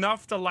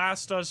enough to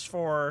last us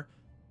for...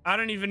 I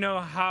don't even know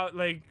how,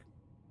 like,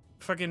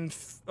 fucking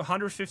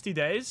 150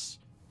 days?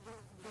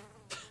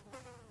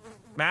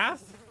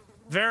 Math?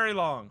 Very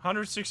long.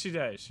 160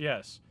 days,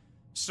 yes.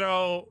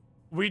 So,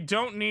 we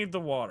don't need the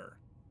water.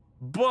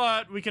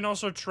 But we can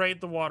also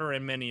trade the water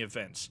in many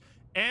events.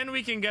 And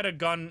we can get a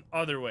gun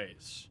other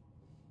ways.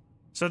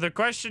 So the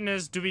question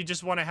is, do we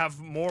just want to have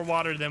more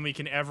water than we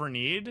can ever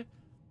need?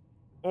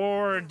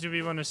 Or do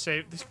we want to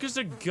save... Because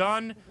the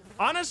gun...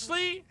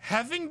 Honestly,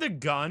 having the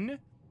gun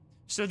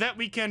so that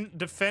we can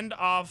defend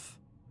off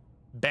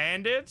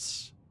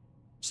bandits,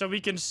 so we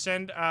can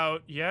send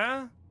out...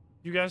 Yeah?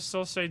 You guys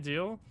still say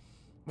deal?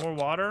 More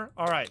water?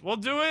 Alright, we'll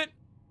do it.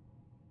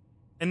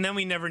 And then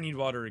we never need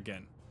water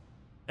again.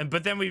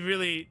 But then we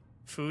really...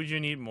 Food, you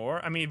need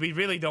more? I mean, we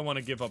really don't want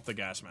to give up the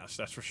gas mask,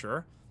 that's for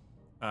sure.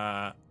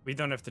 We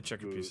don't have the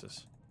chicken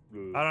pieces.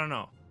 I don't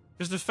know.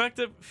 Because the fact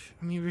that...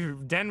 I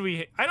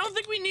mean, I don't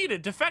think we need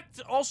it. The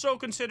fact also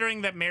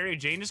considering that Mary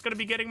Jane is going to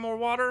be getting more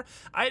water,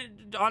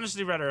 I'd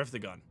honestly rather have the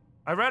gun.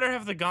 I'd rather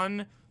have the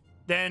gun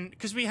than...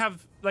 Because we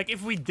have... Like,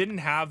 if we didn't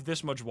have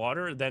this much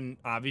water, then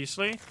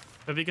obviously.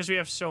 But because we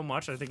have so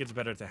much, I think it's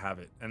better to have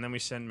it. And then we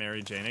send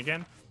Mary Jane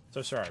again.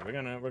 So sorry,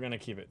 we're gonna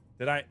keep it.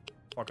 Did I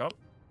fuck up?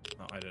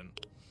 No, I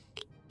didn't.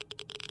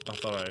 I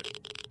thought I...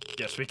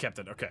 Yes, we kept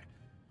it. Okay.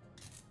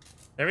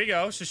 There we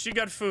go. So she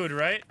got food,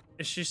 right?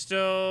 Is she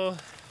still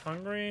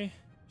hungry?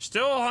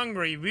 Still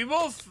hungry. We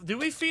will... Do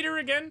we feed her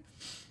again?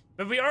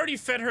 But we already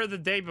fed her the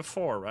day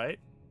before, right?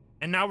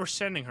 And now we're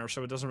sending her,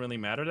 so it doesn't really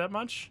matter that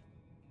much.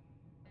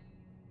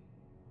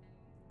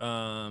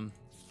 I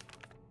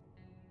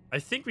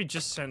think we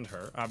just send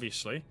her,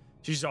 obviously.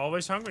 She's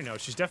always hungry? No,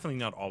 she's definitely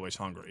not always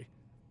hungry.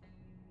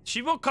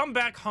 She will come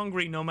back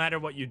hungry no matter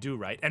what you do,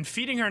 right? And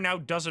feeding her now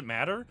doesn't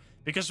matter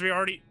because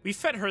we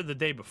fed her the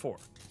day before.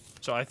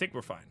 So I think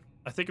we're fine.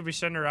 I think if we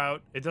send her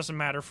out, it doesn't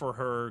matter for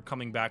her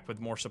coming back with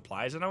more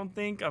supplies, I don't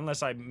think,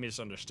 unless I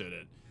misunderstood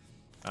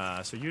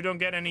it. So you don't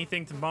get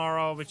anything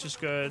tomorrow, which is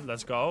good.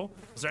 Let's go.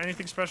 Is there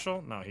anything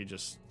special? No, he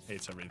just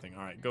hates everything.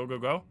 All right, go, go,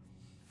 go.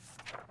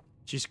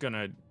 She's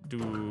gonna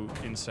do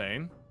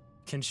insane.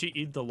 Can she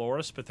eat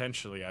Dolores?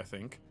 Potentially, I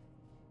think.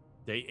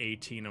 Day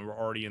 18 and we're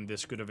already in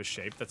this good of a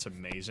shape. That's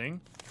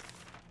amazing.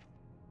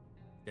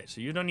 Okay,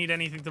 so you don't need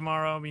anything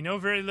tomorrow. We know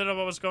very little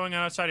about what's going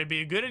on outside. It'd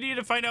be a good idea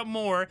to find out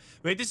more.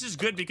 Wait, this is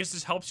good because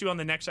this helps you on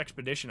the next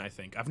expedition, I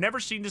think. I've never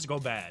seen this go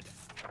bad.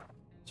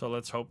 So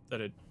let's hope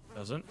that it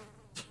doesn't.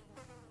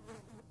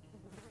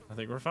 I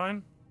think we're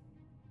fine.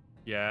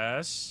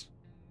 Yes.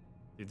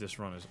 Dude, this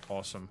run is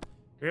awesome.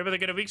 You're able to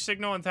get a weak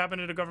signal and tap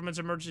into the government's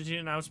emergency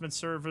announcement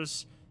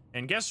service.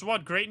 And guess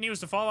what? Great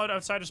news. The fallout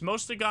outside is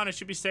mostly gone. It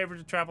should be safer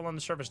to travel on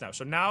the surface now.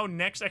 So now,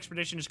 next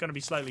expedition is going to be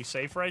slightly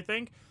safer, I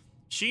think.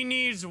 She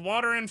needs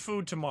water and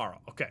food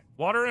tomorrow. Okay,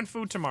 water and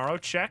food tomorrow.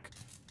 Check.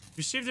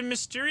 Received a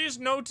mysterious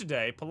note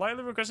today,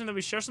 politely requesting that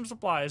we share some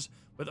supplies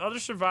with other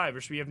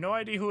survivors. We have no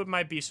idea who it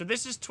might be. So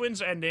this is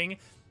twins ending.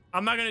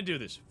 I'm not going to do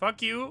this.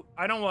 Fuck you.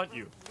 I don't want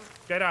you.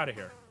 Get out of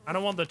here. I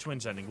don't want the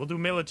twins ending. We'll do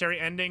military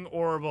ending,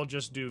 or we'll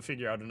just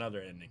figure out another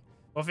ending.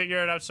 We'll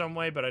figure it out some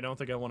way, but I don't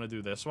think I want to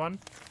do this one.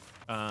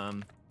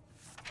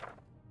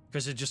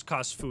 Because it just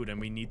costs food, and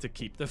we need to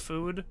keep the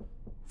food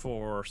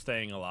for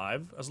staying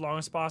alive as long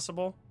as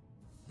possible.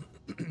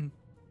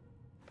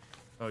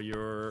 Oh,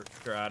 you're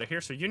out of here.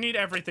 So you need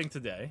everything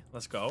today.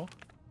 Let's go.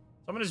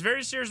 Someone is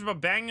very serious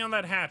about banging on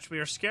that hatch. We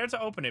are scared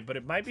to open it, but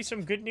it might be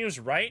some good news,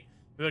 right?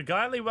 We would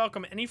gladly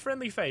welcome any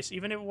friendly face,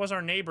 even if it was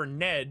our neighbor,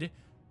 Ned.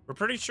 We're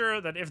pretty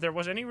sure that if there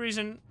was any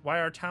reason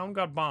why our town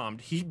got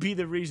bombed, he'd be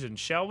the reason.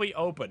 Shall we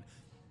open?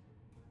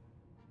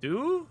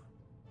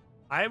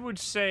 I would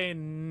say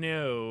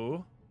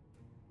no.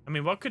 I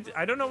mean,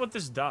 I don't know what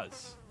this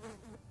does.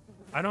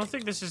 I don't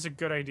think this is a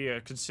good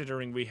idea,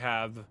 considering we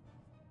have,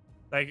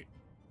 like,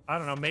 I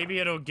don't know, maybe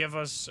it'll give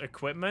us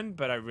equipment,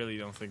 but I really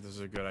don't think this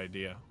is a good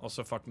idea.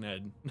 Also, fuck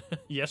Ned.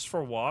 Yes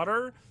for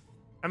water?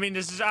 I mean,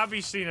 this is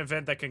obviously an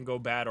event that can go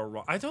bad or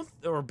wrong.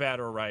 Or bad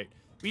or right.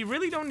 We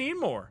really don't need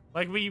more.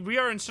 Like, we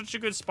are in such a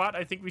good spot,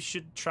 I think we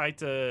should try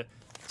to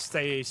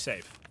stay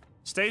safe.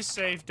 Stay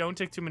safe, don't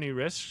take too many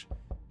risks.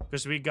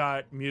 Because we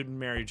got Mutant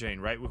Mary Jane,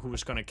 right? Who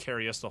was going to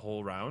carry us the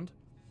whole round.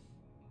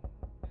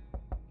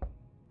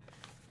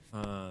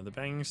 The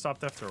banging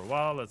stopped after a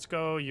while. Let's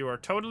go. You are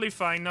totally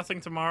fine.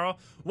 Nothing tomorrow.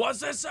 What's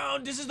that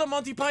sound? This is the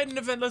Monty Python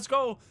event. Let's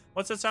go.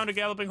 What's that sound? A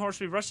galloping horse.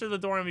 We rushed to the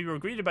door and we were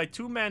greeted by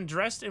two men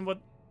dressed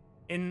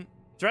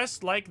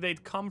dressed like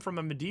they'd come from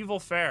a medieval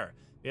fair.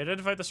 We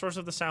identified the source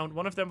of the sound.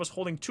 One of them was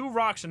holding two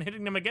rocks and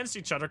hitting them against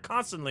each other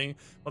constantly,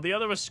 while the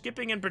other was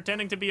skipping and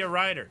pretending to be a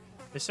rider.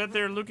 They said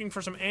they were looking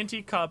for some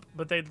antique cup,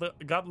 but they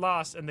got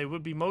lost, and they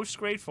would be most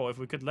grateful if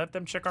we could let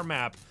them check our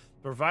map,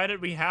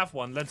 provided we have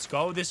one. Let's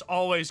go. This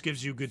always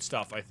gives you good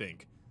stuff, I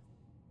think.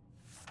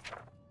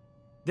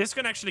 This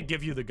can actually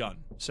give you the gun.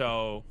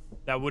 So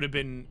that would have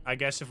been, I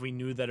guess if we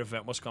knew that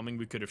event was coming,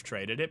 we could have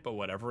traded it, but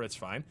whatever, it's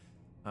fine.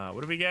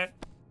 What do we get?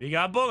 We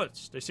got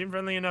bullets. They seem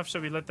friendly enough, so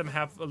we let them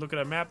have a look at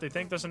our map. They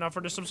thanked us and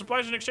offered us some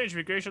supplies in exchange.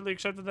 We graciously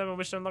accepted them and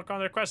wished them luck on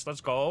their quest.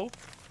 Let's go.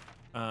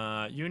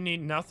 You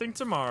need nothing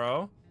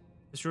tomorrow.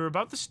 As we're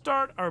about to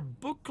start our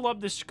book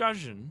club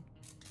discussion,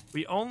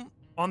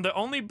 on the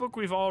only book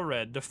we've all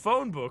read, the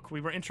phone book,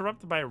 we were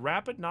interrupted by a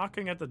rapid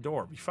knocking at the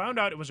door. We found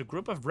out it was a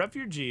group of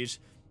refugees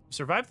who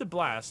survived the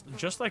blast,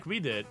 just like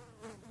we did.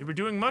 They were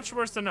doing much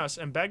worse than us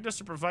and begged us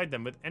to provide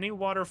them with any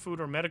water,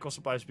 food, or medical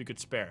supplies we could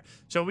spare.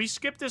 So we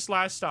skipped this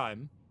last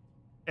time.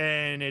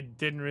 and it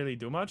didn't really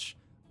do much.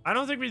 I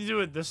don't think we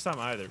do it this time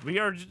either. We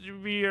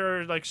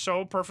are like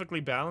so perfectly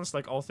balanced,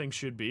 like all things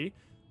should be.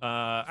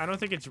 I don't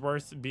think it's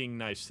worth being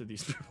nice to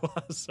these people.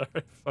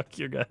 Sorry, fuck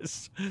you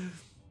guys.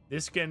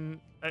 This can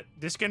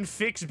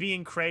fix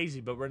being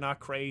crazy, but we're not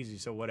crazy,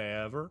 so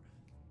whatever.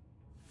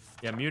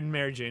 Yeah, Mutant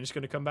Mary Jane is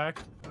gonna come back,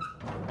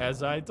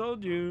 as I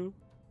told you.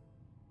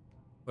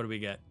 What do we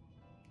get?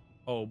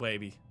 Oh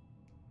baby,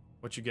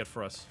 what you get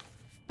for us?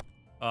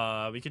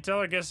 We could tell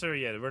our guests are,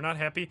 yeah, we're not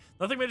happy.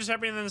 Nothing made us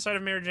happy, and then the sight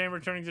of Mary Jane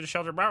returning to the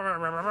shelter.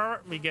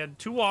 We get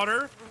 2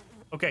 water.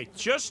 Okay,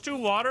 just 2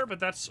 water, but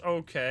that's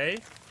okay.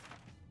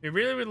 We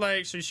really would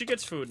like, so she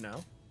gets food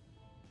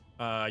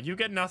now. You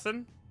get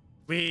nothing.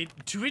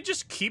 Do we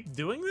just keep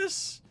doing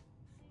this?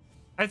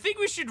 I think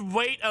we should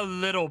wait a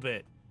little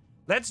bit.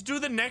 Let's do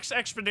the next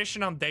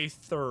expedition on day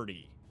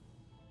 30.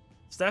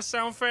 Does that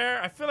sound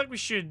fair? I feel like we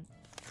should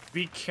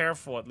be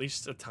careful at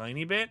least a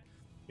tiny bit.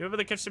 You're able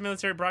to catch the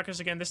military broadcast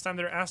again. This time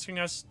they're asking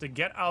us to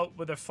get out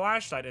with a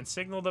flashlight and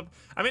signal them.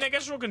 I mean, I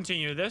guess we'll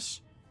continue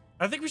this.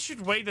 I think we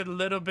should wait a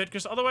little bit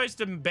because otherwise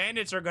the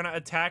bandits are going to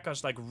attack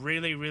us like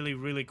really, really,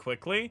 really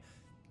quickly.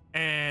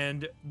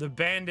 And the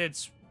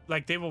bandits,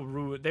 like they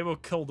will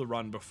kill the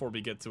run before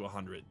we get to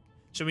 100.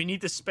 So we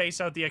need to space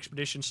out the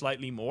expedition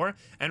slightly more.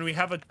 And we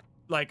have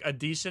a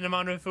decent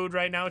amount of food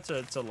right now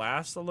to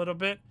last a little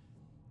bit.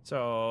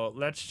 So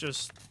let's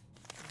just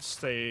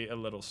stay a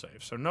little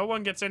safe. So no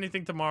one gets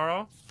anything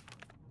tomorrow.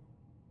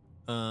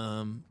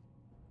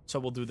 So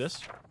we'll do this.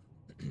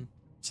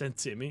 Send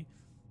Timmy.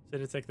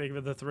 Send a technique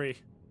with the 3.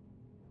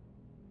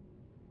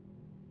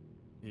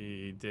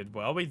 He did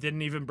well. We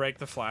didn't even break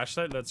the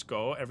flashlight. Let's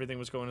go. Everything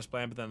was going as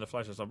planned, but then the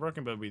flashlight stopped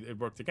working, but it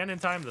worked again in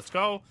time. Let's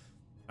go.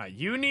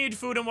 You need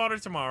food and water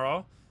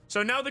tomorrow.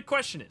 So now the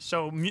question is,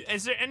 so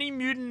is there any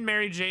Mutant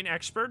Mary Jane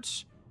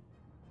experts?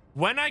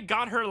 When I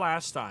got her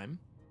last time,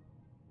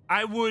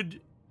 I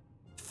would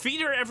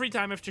feed her every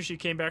time after she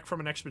came back from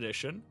an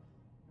expedition.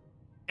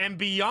 And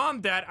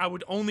beyond that, I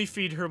would only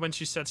feed her when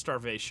she said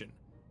starvation.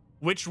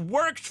 Which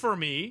worked for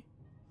me.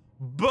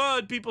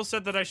 But people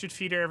said that I should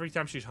feed her every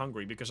time she's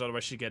hungry because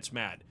otherwise she gets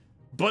mad.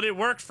 But it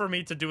worked for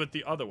me to do it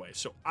the other way.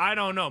 So I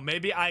don't know.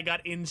 Maybe I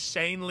got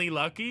insanely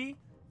lucky.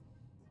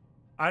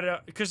 I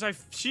don't, because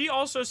she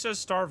also says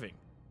starving.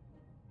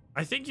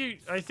 I think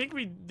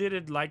we did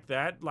it like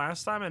that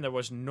last time and there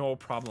was no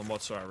problem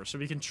whatsoever. So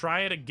we can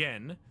try it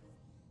again.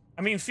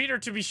 I mean, feed her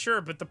to be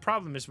sure, but the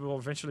problem is we will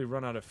eventually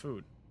run out of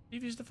food.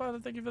 Evie's the father,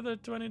 thank you for the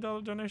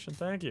 $20 donation.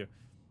 Thank you.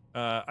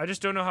 I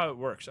just don't know how it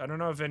works. I don't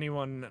know if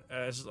anyone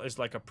is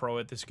like a pro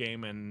at this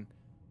game and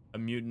a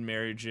Mutant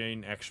Mary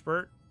Jane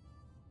expert.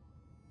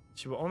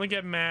 She will only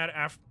get mad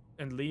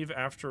and leave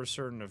after a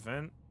certain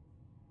event.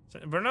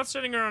 We're not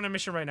sending her on a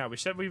mission right now. We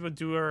said we would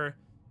do her,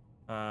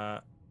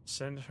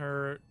 send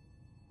her.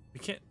 We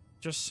can't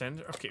just send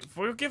her. Okay,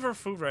 we'll give her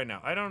food right now.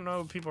 I don't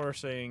know. People are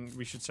saying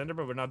we should send her,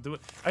 but we're not doing.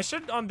 I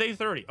said on day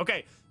 30.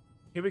 Okay,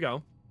 here we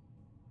go.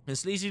 A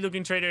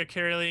sleazy-looking trader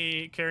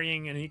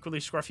carrying an equally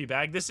scruffy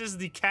bag. This is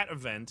the cat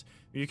event.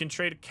 You can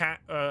trade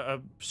a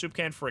soup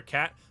can for a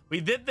cat. We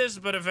did this,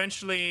 but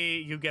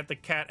eventually you get the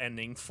cat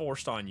ending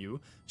forced on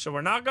you. So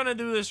we're not gonna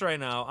do this right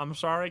now. I'm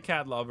sorry,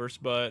 cat lovers,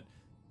 but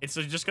it's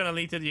just gonna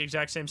lead to the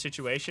exact same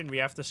situation. We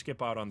have to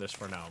skip out on this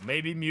for now.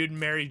 Maybe Mutant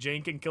Mary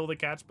Jane can kill the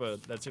cats,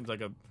 but that seems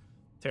like a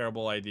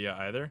terrible idea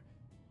either.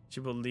 She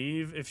will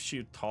leave if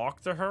you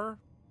talk to her.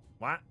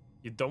 What?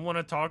 You don't want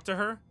to talk to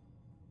her?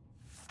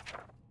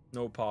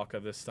 No Palka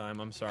this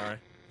time, I'm sorry.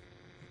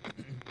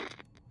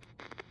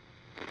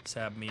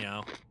 Sad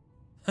meow.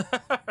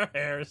 Her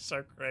hair is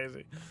so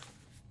crazy.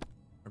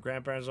 Our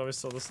grandparents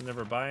always told us to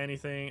never buy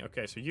anything.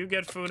 Okay, so you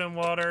get food and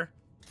water.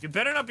 You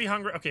better not be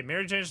hungry. Okay,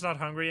 Mary Jane's not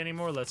hungry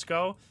anymore. Let's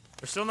go.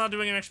 We're still not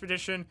doing an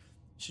expedition.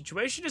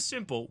 Situation is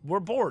simple.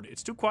 We're bored.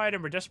 It's too quiet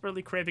and we're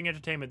desperately craving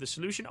entertainment. The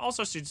solution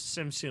also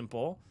seems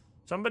simple.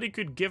 Somebody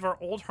could give our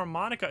old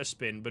harmonica a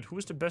spin, but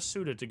who's the best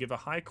suited to give a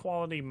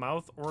high-quality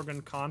mouth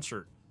organ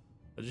concert?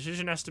 A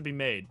decision has to be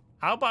made.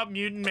 How about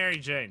Mutant Mary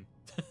Jane?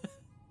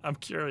 I'm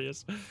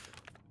curious.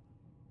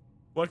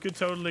 What could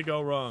totally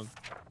go wrong?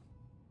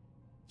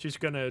 She's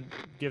gonna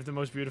give the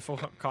most beautiful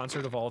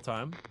concert of all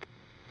time.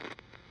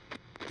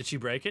 Did she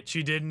break it?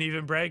 She didn't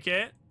even break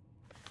it.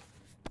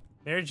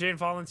 Mary Jane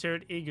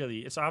volunteered eagerly.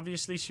 It's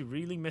obviously she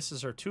really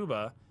misses her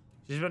tuba.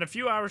 She spent a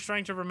few hours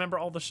trying to remember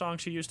all the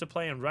songs she used to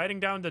play and writing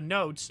down the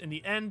notes. In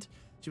the end,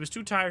 she was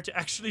too tired to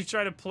actually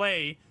try to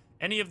play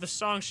any of the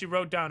songs she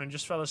wrote down and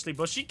just fell asleep.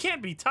 Well, she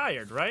can't be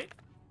tired, right?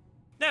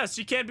 No,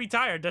 she can't be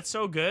tired. That's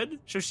so good.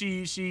 So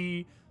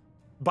she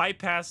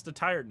bypassed the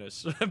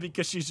tiredness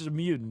because she's a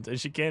mutant and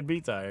she can't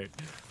be tired.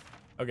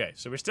 Okay,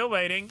 so we're still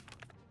waiting.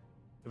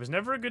 It was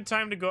never a good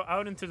time to go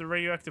out into the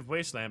radioactive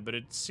wasteland, but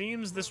it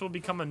seems this will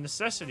become a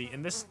necessity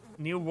in this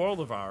new world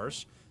of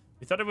ours.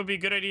 We thought it would be a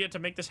good idea to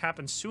make this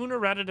happen sooner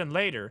rather than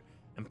later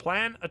and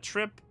plan a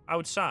trip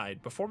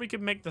outside. Before we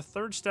could make the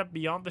third step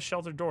beyond the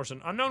shelter doors,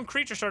 an unknown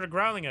creature started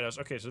growling at us.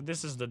 Okay, so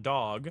this is the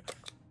dog.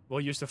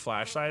 We'll use the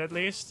flashlight at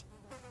least.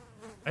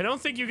 I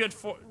don't think you get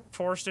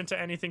forced into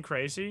anything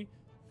crazy.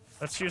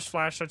 Let's use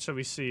flashlight so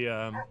we see,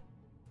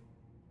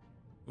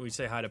 we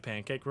say hi to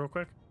Pancake real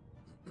quick.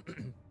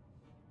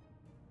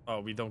 Oh,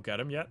 we don't get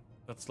him yet?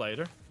 That's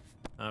later.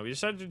 We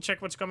decided to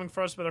check what's coming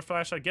for us with our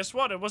flashlight. Guess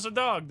what? It was a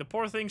dog. The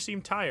poor thing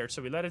seemed tired,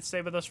 so we let it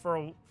stay with us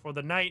for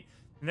the night.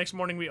 The next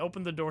morning, we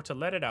opened the door to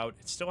let it out.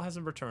 It still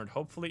hasn't returned.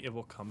 Hopefully, it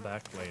will come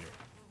back later.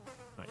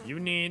 Right, you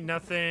need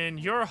nothing.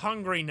 You're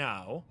hungry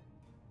now.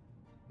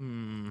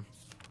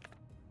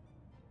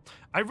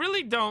 I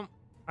really don't...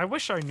 I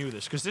wish I knew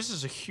this, because this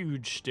is a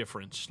huge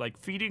difference. Like,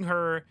 feeding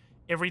her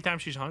every time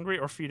she's hungry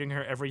or feeding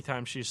her every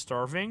time she's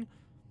starving.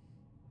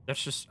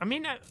 That's just... I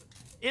mean,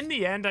 in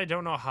the end, I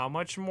don't know how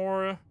much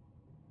more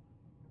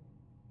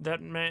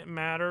that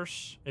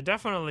matters. It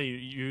definitely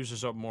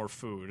uses up more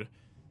food.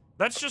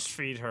 Let's just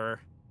feed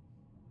her.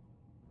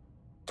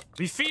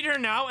 We feed her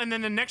now, and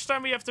then the next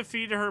time we have to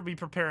feed her, we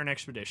prepare an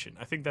expedition.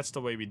 I think that's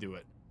the way we do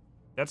it.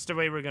 That's the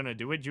way we're gonna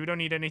do it. You don't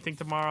need anything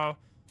tomorrow.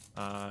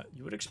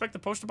 You would expect the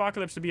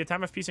post-apocalypse to be a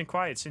time of peace and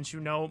quiet, since you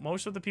know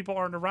most of the people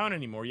aren't around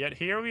anymore. Yet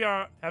here we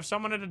are, have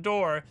someone at the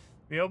door.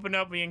 We opened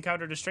up, we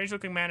encountered a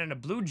strange-looking man in a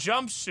blue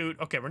jumpsuit.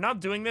 Okay, we're not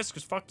doing this,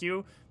 because fuck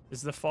you. This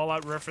is the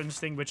Fallout reference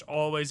thing, which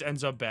always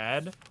ends up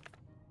bad.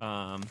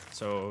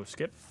 So,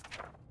 skip.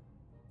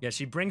 Yeah,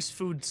 she brings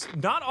food.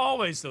 Not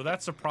always, though.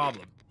 That's a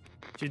problem.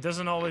 She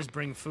doesn't always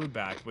bring food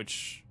back,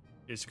 which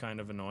is kind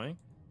of annoying.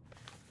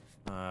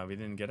 We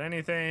didn't get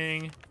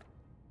anything.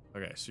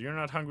 Okay, so you're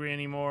not hungry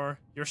anymore.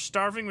 You're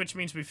starving, which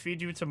means we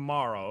feed you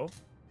tomorrow.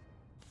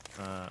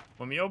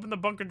 When we opened the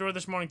bunker door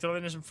this morning to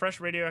let in some fresh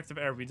radioactive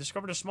air, we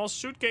discovered a small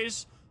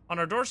suitcase on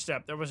our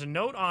doorstep. There was a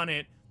note on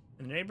it,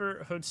 and the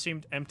neighborhood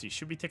seemed empty.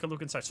 Should we take a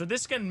look inside? So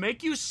this can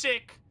make you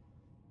sick,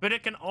 but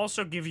it can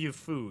also give you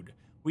food.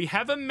 We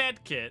have a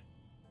med kit,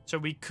 so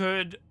we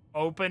could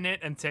open it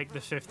and take the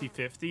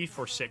 50-50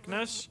 for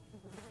sickness.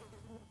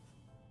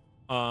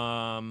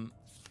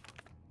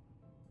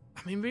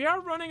 I mean, we are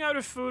running out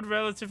of food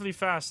relatively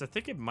fast. I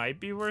think it might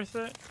be worth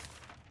it.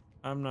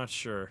 I'm not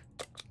sure.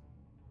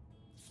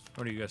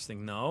 What do you guys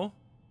think? No?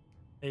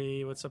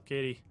 Hey, what's up,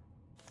 Katie?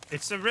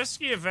 It's a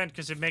risky event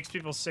because it makes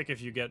people sick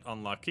if you get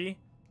unlucky.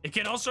 It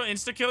can also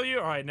insta-kill you?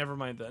 Alright, never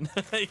mind then.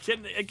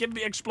 it can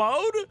be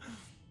explode?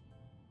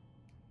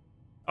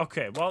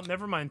 Okay, well,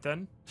 never mind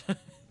then.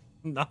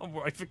 No,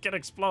 if it can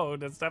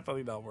explode, it's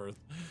definitely not worth.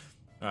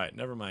 Alright,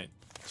 never mind.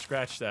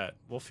 Scratch that.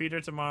 We'll feed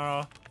her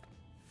tomorrow.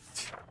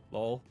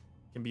 Lol.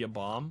 Can be a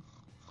bomb.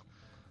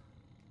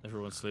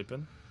 Everyone's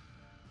sleeping.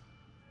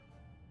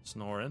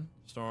 Snoring.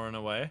 Snoring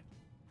away.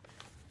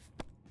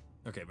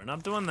 Okay, we're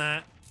not doing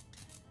that.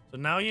 So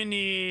now you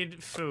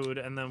need food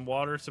and then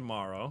water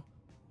tomorrow.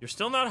 You're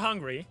still not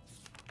hungry.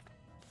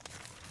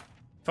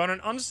 Found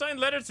an unsigned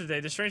letter today.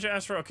 The stranger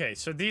asked for... Okay,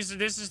 so this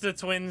is the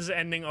twins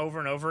ending over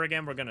and over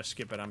again. We're gonna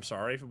skip it. I'm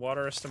sorry.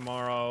 Water is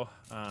tomorrow.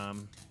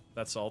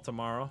 That's all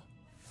tomorrow.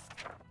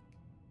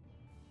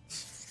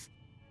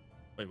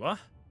 Wait, what?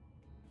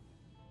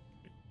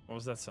 What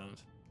was that sound?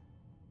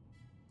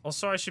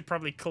 Also, I should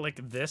probably click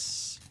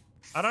this.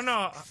 I don't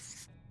know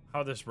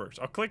how this works.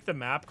 I'll click the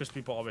map because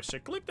people always say,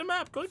 click the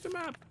map, click the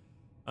map.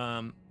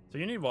 So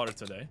you need water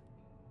today.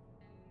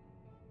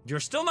 You're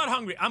still not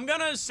hungry. I'm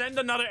gonna send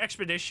another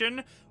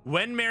expedition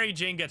when Mary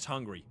Jane gets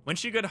hungry. When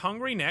she gets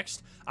hungry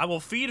next, I will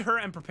feed her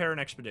and prepare an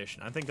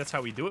expedition. I think that's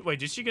how we do it. Wait,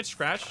 did she get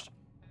scratched?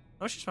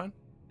 Oh, she's fine.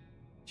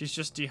 She's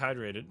just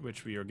dehydrated,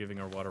 which we are giving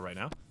her water right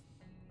now.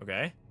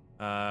 Okay.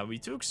 We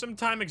took some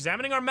time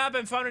examining our map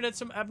and found that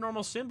some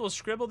abnormal symbols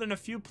scribbled in a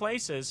few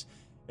places.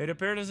 It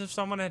appeared as if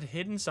someone had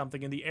hidden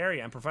something in the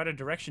area and provided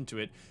direction to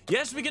it.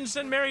 Yes, we can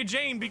send Mary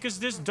Jane because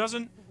this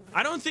doesn't...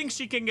 I don't think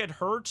she can get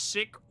hurt,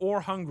 sick,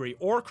 or hungry,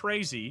 or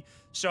crazy.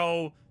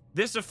 So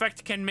this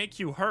effect can make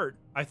you hurt,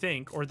 I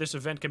think. Or this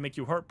event can make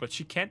you hurt, but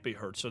she can't be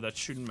hurt, so that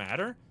shouldn't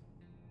matter.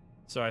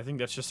 So I think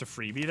that's just a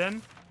freebie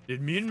then.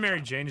 Mutant Mary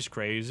Jane is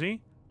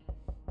crazy.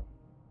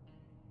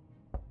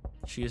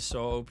 She is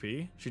so OP.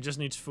 She just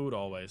needs food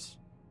always.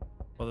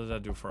 What does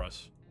that do for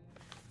us?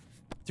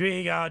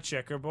 We got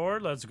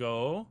checkerboard. Let's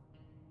go.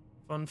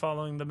 Fun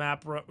following the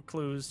map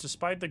clues.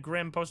 Despite the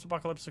grim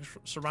post-apocalyptic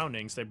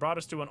surroundings, they brought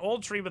us to an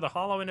old tree with a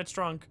hollow in its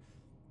trunk,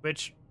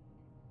 which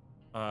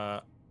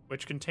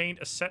contained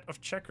a set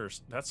of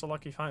checkers. That's a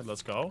lucky find.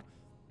 Let's go.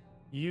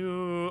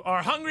 You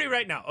are hungry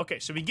right now. Okay,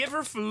 so we give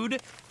her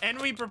food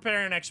and we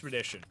prepare an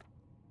expedition.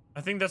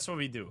 I think that's what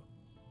we do.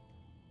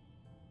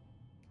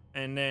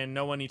 And then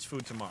no one eats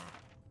food tomorrow.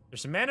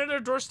 There's a man at our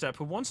doorstep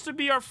who wants to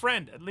be our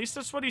friend. At least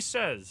that's what he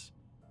says.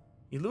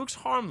 He looks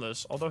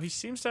harmless, although he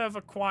seems to have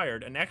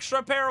acquired an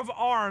extra pair of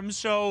arms,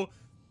 so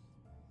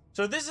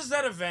this is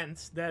that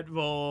event that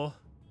will...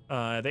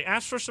 they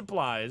ask for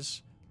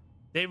supplies.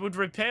 They would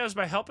repay us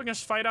by helping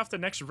us fight off the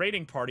next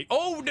raiding party.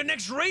 Oh, the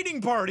next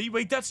raiding party!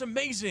 Wait, that's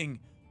amazing!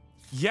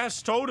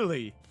 Yes,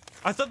 totally.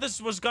 I thought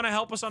this was gonna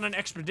help us on an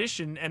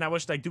expedition, and I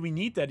was like, do we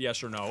need that,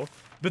 yes or no?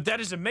 But that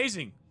is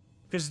amazing.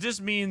 Because this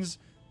means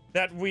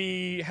that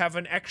we have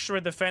an extra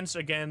defense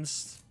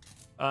against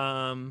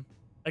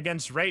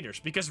raiders.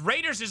 Because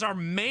raiders is our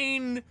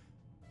main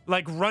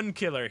like run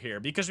killer here,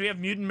 because we have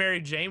Mutant Mary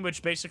Jane,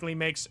 which basically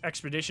makes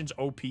expeditions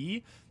OP,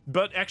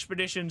 but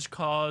expeditions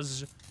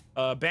cause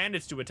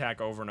bandits to attack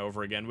over and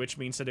over again, which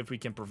means that if we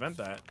can prevent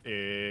that,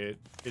 it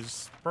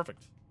is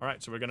perfect. All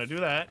right, so we're gonna do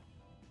that,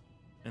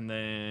 and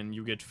then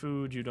you get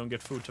food. You don't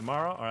get food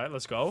tomorrow. All right,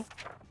 let's go.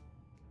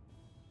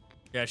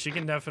 Yeah, she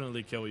can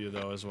definitely kill you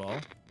though as well.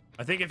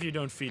 I think if you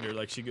don't feed her,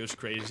 like, she goes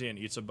crazy and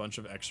eats a bunch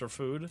of extra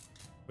food,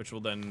 which will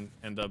then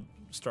end up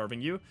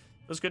starving you.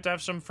 It was good to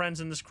have some friends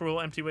in this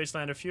cruel, empty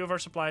wasteland. A few of our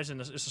supplies, and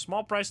it's a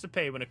small price to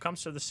pay when it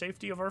comes to the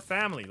safety of our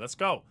family. Let's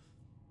go.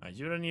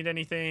 You don't need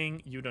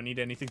anything. You don't need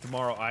anything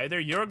tomorrow either.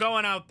 You're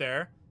going out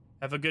there.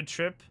 Have a good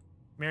trip,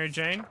 Mary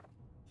Jane.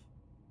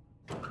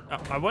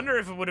 I wonder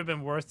if it would have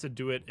been worth to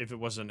do it if it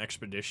was an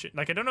expedition.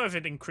 Like, I don't know if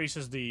it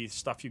increases the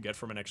stuff you get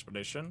from an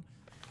expedition.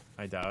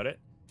 I doubt it.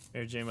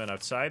 Mary Jane went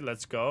outside.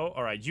 Let's go.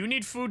 All right, you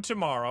need food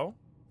tomorrow.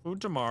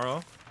 Food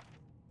tomorrow.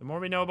 The more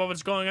we know about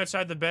what's going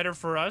outside, the better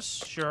for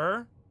us.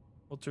 Sure.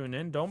 We'll tune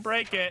in. Don't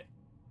break it.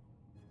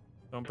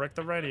 Don't break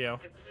the radio.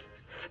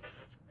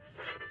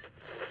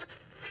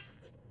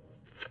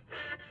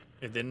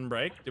 It didn't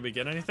break. Did we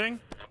get anything?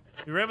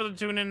 We were able to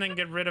tune in and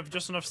get rid of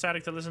just enough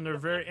static to listen to a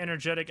very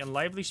energetic and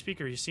lively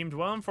speaker. He seemed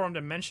well informed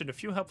and mentioned a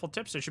few helpful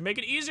tips that should make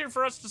it easier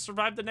for us to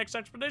survive the next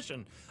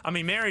expedition. I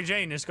mean, Mary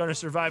Jane is going to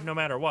survive no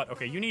matter what.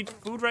 Okay, you need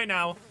food right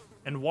now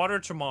and water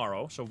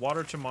tomorrow. So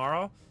water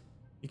tomorrow.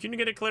 You couldn't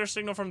get a clear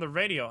signal from the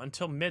radio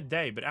until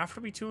midday, but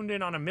after we tuned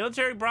in on a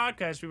military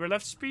broadcast, we were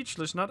left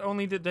speechless. Not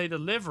only did they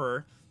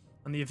deliver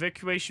on the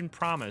evacuation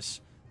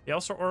promise, they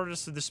also ordered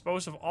us to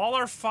dispose of all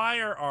our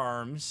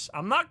firearms.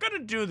 I'm not going to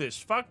do this.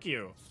 Fuck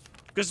you.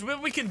 Because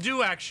what we can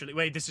do, actually...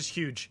 Wait, this is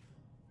huge.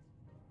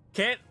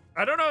 I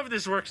don't know if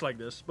this works like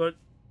this, but...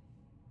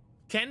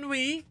 Can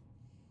we...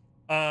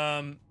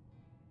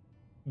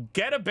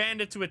 get a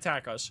bandit to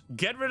attack us,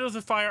 get rid of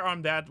the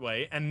firearm that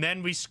way, and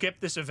then we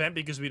skip this event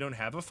because we don't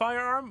have a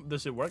firearm?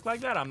 Does it work like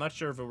that? I'm not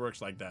sure if it works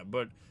like that,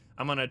 but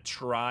I'm gonna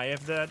try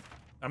if that...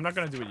 I'm not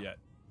gonna do it yet.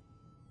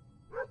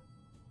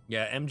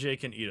 Yeah, MJ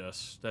can eat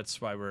us.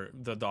 That's why we're...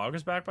 The dog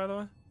is back, by the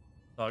way.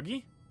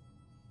 Doggy?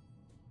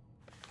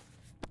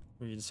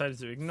 We decided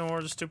to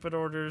ignore the stupid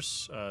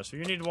orders. So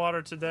you need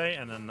water today,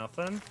 and then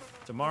nothing.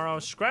 Tomorrow,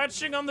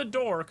 scratching on the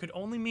door could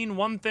only mean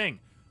one thing.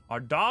 Our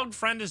dog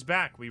friend is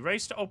back. We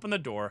raced to open the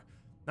door,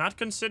 not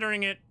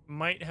considering it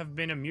might have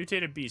been a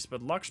mutated beast,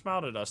 but luck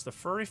smiled at us. The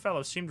furry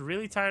fellow seemed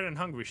really tired and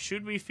hungry.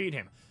 Should we feed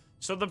him?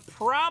 So the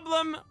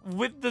problem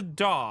with the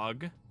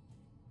dog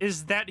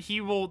is that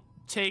he will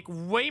take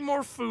way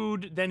more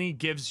food than he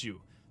gives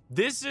you.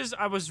 This is,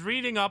 I was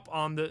reading up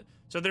on the...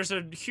 So there's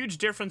a huge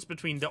difference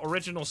between the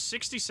original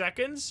 60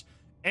 seconds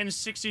and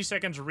 60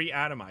 seconds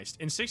re-atomized.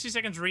 In 60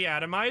 seconds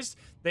re-atomized,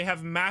 they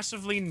have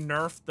massively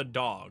nerfed the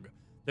dog.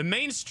 The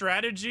main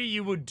strategy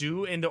you would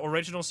do in the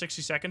original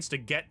 60 seconds to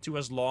get to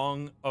as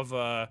long of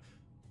a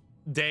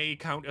day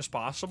count as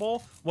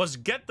possible was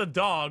get the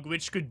dog,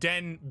 which could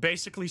then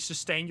basically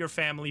sustain your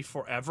family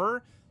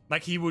forever.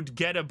 Like, he would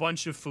get a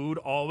bunch of food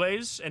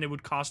always, and it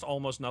would cost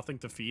almost nothing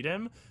to feed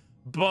him.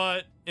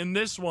 But in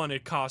this one,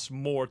 it costs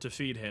more to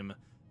feed him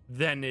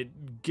than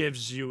it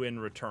gives you in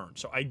return.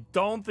 So I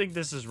don't think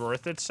this is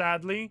worth it,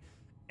 sadly.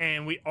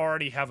 And we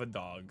already have a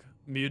dog.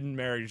 Mutant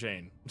Mary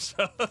Jane.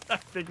 So I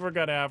think we're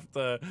gonna have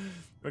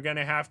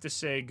to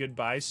say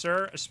goodbye,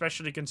 sir,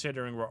 especially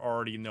considering we're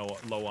already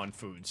low on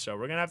food. So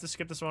we're gonna have to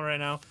skip this one right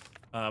now.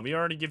 We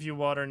already give you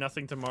water,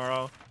 nothing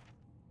tomorrow.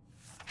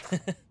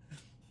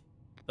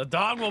 The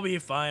dog will be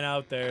fine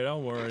out there,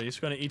 don't worry. He's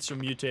gonna eat some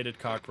mutated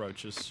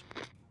cockroaches.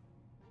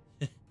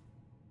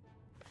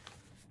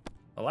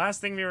 The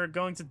last thing we were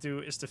going to do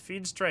is to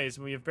feed strays,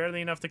 and we have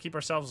barely enough to keep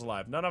ourselves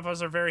alive. None of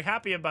us are very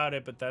happy about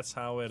it, but that's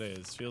how it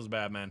is. Feels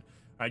bad, man.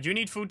 Alright, you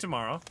need food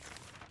tomorrow.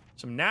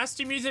 Some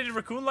nasty mutated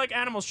raccoon-like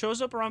animal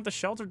shows up around the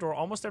shelter door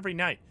almost every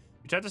night.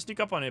 We try to sneak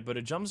up on it, but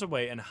it jumps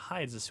away and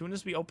hides as soon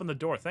as we open the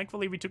door.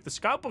 Thankfully, we took the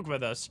scout book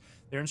with us.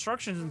 There are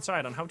instructions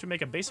inside on how to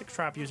make a basic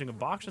trap using a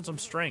box and some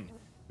string.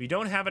 We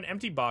don't have an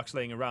empty box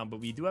laying around, but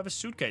we do have a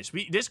suitcase.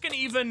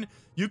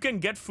 You can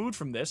get food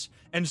from this,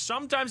 and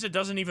sometimes it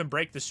doesn't even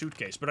break the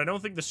suitcase, but I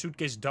don't think the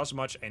suitcase does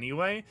much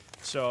anyway,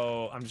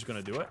 so I'm just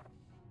gonna do it.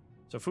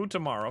 So food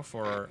tomorrow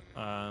for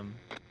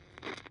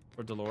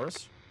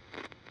Dolores.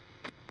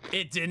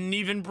 It didn't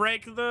even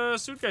break the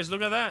suitcase,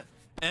 look at that.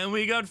 And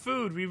we got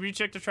food. We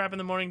rechecked the trap in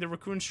the morning. The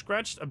raccoon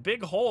scratched a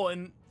big hole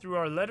in through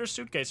our leather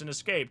suitcase and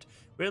escaped.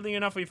 Weirdly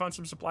enough, we found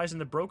some supplies in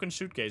the broken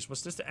suitcase.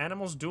 Was this the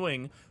animals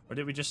doing, or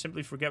did we just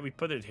simply forget we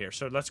put it here?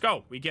 So let's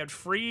go. We get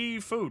free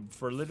food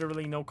for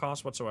literally no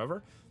cost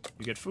whatsoever.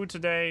 We get food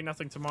today,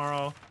 nothing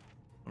tomorrow.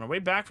 On our way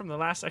back from the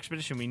last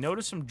expedition, we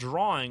noticed some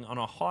drawing on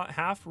a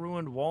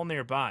half-ruined wall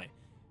nearby.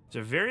 It's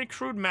a very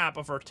crude map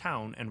of our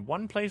town, and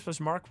one place was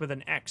marked with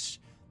an X.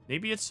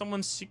 Maybe it's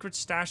someone's secret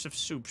stash of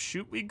soup.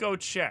 Should we go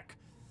check?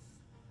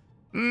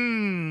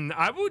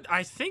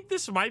 I think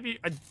this might be...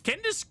 can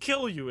this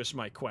kill you is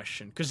my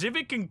question. Because if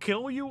it can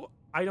kill you,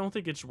 I don't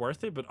think it's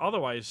worth it. But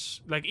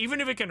otherwise, like,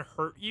 even if it can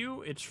hurt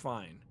you, it's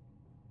fine.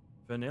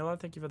 Vanilla,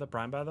 thank you for the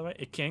prime, by the way.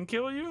 It can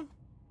kill you?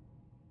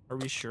 Are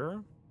we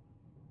sure?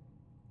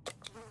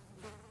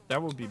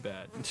 That would be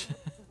bad.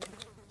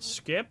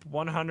 Skip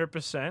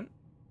 100%.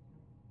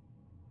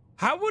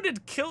 How would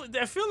it kill?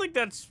 I feel like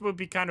that would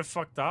be kind of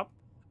fucked up.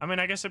 I mean,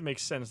 I guess it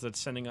makes sense that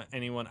sending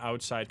anyone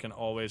outside can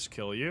always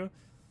kill you.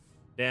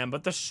 Damn,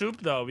 but the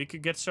soup, though, we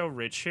could get so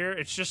rich here.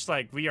 It's just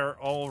like we are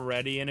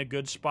already in a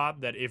good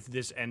spot that if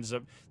this ends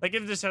up... Like,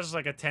 if this has,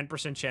 like, a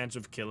 10% chance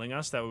of killing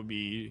us, that would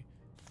be,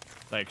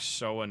 like,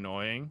 so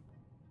annoying.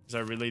 Because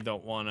I really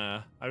don't want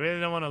to... I really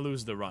don't want to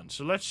lose the run.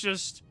 So let's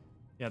just...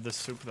 Yeah, the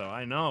soup, though.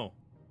 I know.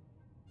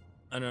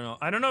 I don't know.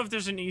 I don't know if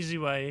there's an easy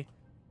way.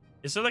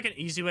 Is there, like, an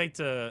easy way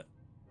to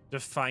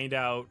find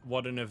out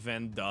what an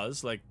event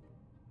does? Like,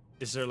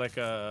 is there, like,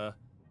 a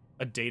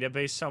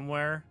database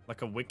somewhere?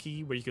 Like a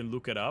wiki where you can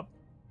look it up?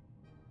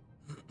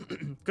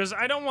 Because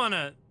I don't want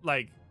to,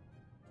 like,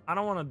 I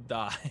don't want to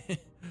die.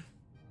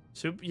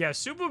 Soup, yeah,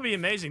 soup would be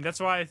amazing. That's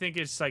why I think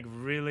it's, like,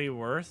 really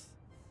worth.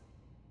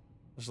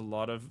 There's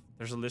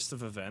a list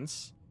of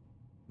events.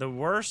 The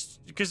worst,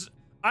 because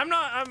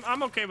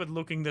I'm okay with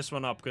looking this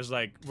one up because,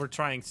 like, we're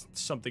trying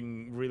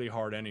something really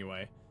hard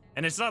anyway.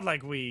 And it's not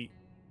like we're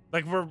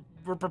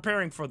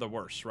preparing for the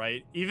worst,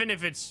 right? Even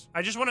if it's,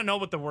 I just want to know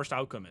what the worst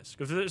outcome is.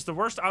 Because if the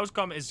worst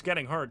outcome is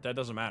getting hurt, that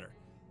doesn't matter.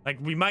 Like,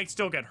 we might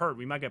still get hurt.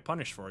 We might get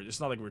punished for it. It's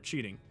not like we're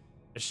cheating.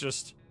 It's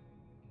just,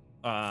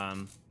 I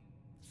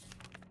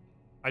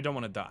don't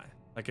want to die.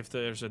 Like, if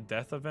there's a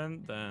death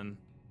event, then...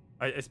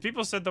 if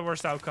people said the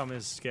worst outcome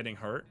is getting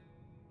hurt,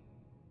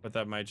 but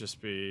that might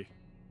just be...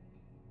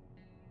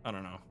 I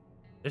don't know.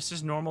 This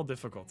is normal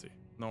difficulty.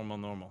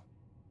 Normal.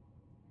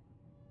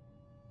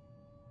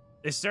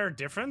 Is there a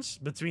difference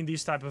between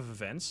these type of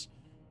events?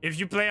 If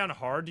you play on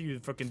hard, do you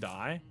fucking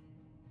die?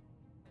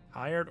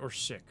 Tired or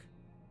sick?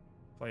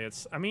 Play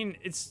it... I mean,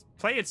 it's...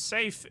 Play it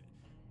safe.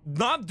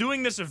 Not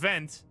doing this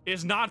event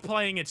is not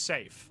playing it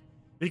safe.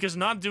 Because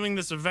not doing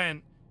this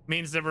event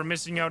means that we're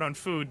missing out on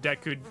food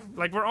that could...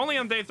 Like, we're only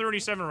on day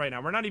 37 right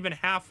now. We're not even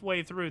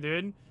halfway through,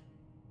 dude.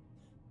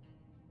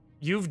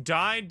 You've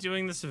died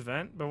doing this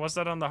event, but what's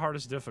that on the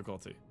hardest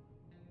difficulty?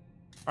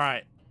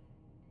 Alright.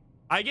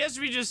 I guess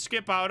we just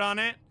skip out on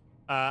it.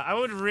 I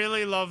would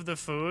really love the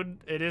food.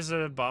 It is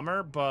a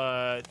bummer,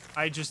 but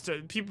I just...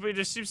 people, it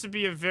just seems to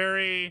be a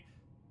very...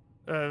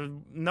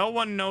 no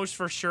one knows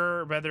for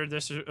sure whether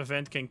this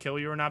event can kill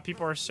you or not.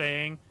 People are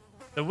saying...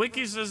 The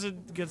wiki says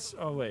it gets...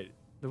 Oh, wait.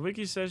 The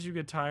wiki says you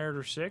get tired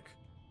or sick?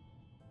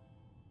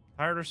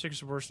 Tired or sick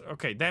is the worst.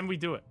 Okay, then we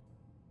do it.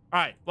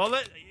 Alright, well,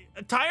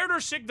 tired or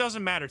sick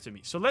doesn't matter to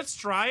me. So let's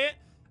try it.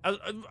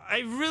 I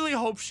really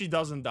hope she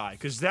doesn't die,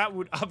 because that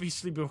would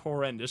obviously be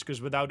horrendous,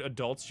 because without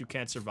adults, you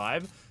can't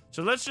survive.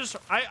 So let's just...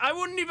 I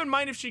wouldn't even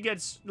mind if she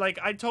gets... Like,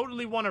 I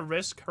totally want to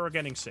risk her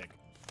getting sick.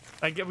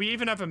 Like, we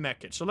even have a mech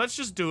kit. So let's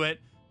just do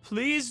it.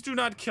 Please do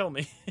not kill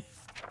me.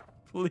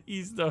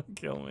 Please don't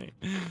kill me.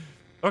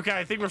 Okay,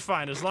 I think we're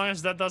fine. As long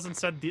as that doesn't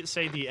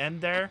say the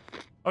end there.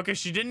 Okay,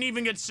 she didn't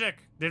even get sick.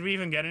 Did we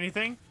even get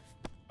anything?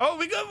 Oh,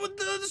 we got...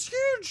 That's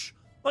huge!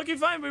 Lucky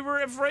fine, we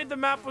were afraid the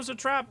map was a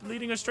trap,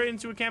 leading us straight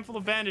into a camp full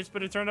of bandits,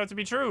 but it turned out to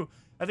be true.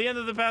 At the end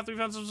of the path, we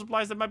found some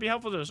supplies that might be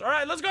helpful to us. All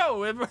right, let's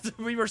go!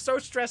 We were so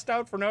stressed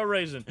out for no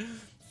reason.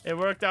 It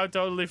worked out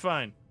totally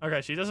fine.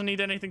 Okay, she doesn't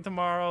need anything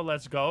tomorrow.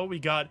 Let's go. We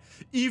got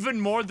even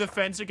more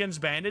defense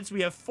against bandits.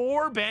 We have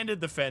 4 bandit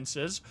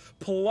defenses,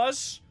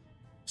 plus...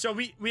 So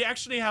we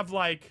actually have,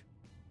 like...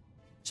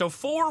 So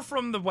 4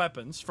 from the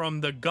weapons,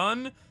 from the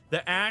gun,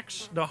 the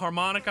axe, the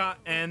harmonica,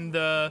 and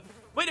the...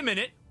 Wait a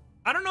minute.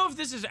 I don't know if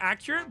this is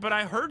accurate, but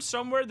I heard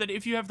somewhere that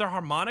if you have the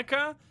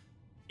harmonica,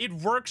 it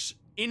works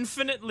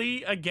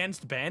infinitely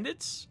against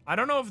bandits. I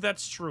don't know if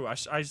that's true.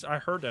 I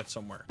heard that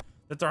somewhere.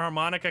 That the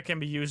harmonica can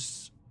be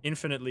used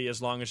infinitely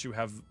as long as you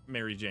have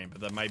Mary Jane,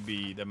 but that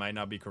might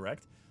not be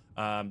correct.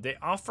 They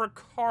offer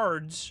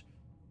cards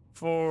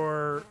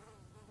for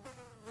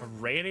a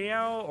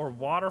radio or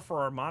water for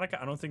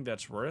harmonica. I don't think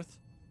that's worth.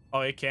 Oh,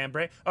 it can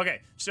break.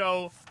 Okay,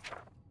 so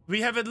we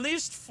have at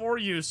least 4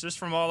 uses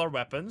from all our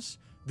weapons.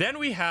 Then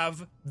we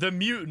have the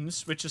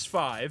mutants, which is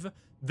 5.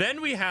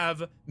 Then we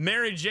have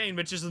Mary Jane,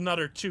 which is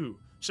another 2.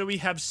 So we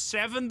have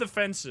 7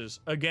 defenses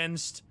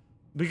against...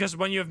 Because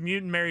when you have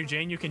mutant Mary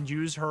Jane, you can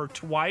use her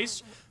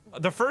twice.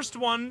 The first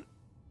one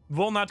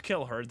will not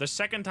kill her. The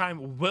second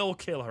time will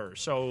kill her.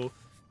 So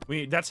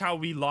that's how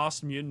we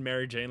lost mutant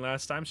Mary Jane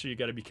last time. So you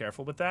got to be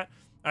careful with that.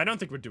 I don't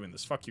think we're doing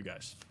this. Fuck you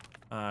guys.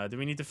 Do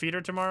we need to feed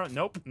her tomorrow?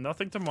 Nope.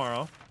 Nothing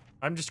tomorrow.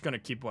 I'm just going to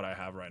keep what I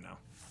have right now.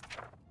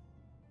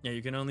 Yeah,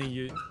 you can only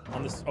use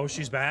on this. Oh,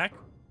 she's back.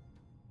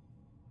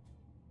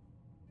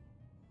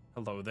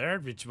 Hello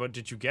there. What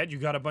did you get? You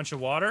got a bunch of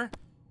water.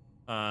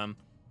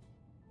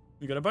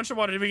 You got a bunch of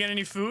water. Did we get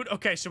any food?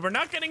 Okay, so we're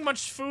not getting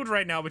much food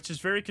right now, which is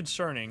very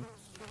concerning.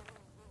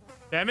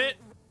 Damn it,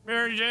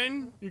 Mary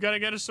Jane. You gotta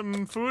get us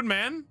some food,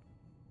 man.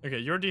 Okay,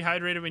 you're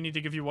dehydrated. We need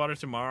to give you water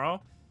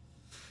tomorrow.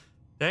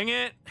 Dang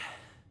it.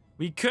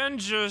 We can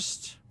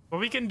just... What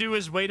we can do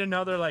is wait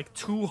another, like,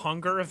 2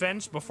 hunger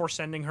events before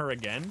sending her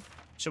again.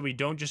 So we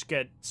don't just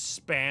get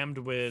spammed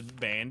with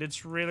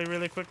bandits really,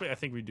 really quickly. I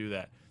think we do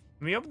that.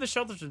 When we opened the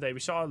shelter today, we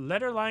saw a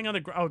letter lying on the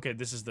ground. Okay,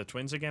 this is the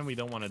twins again. We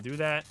don't want to do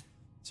that.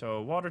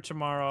 So water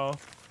tomorrow.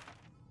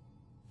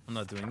 I'm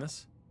not doing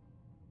this.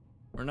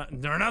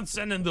 They're not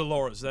sending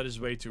Dolores. That is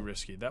way too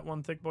risky. That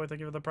one thick boy, thank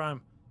you for the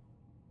prime.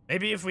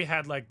 Maybe if we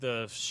had like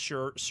the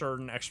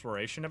certain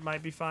exploration, it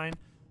might be fine.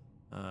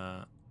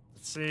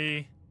 Let's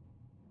see.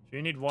 So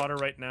you need water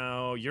right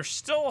now. You're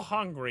still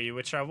hungry,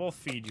 which I will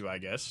feed you, I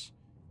guess.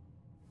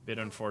 Bit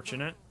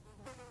unfortunate.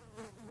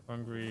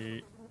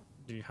 Hungry,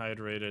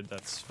 dehydrated,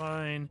 that's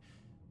fine.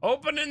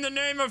 Open in the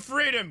name of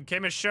freedom,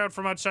 came a shout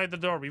from outside the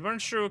door. We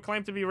weren't sure who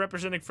claimed to be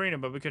representing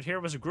freedom, but we could hear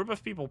it was a group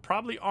of people,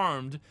 probably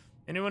armed.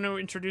 Anyone who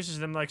introduces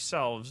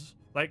themselves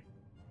like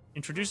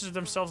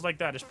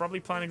that is probably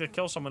planning to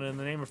kill someone in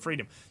the name of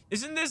freedom.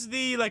 Isn't this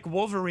the, like,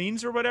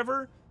 Wolverines or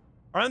whatever?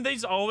 Aren't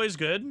these always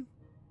good?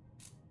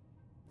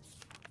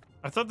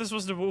 I thought this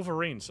was the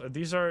Wolverines.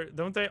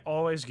 Don't they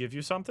always give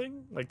you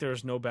something? Like,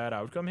 there's no bad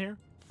outcome here?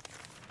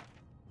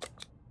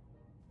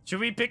 Should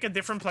we pick a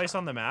different place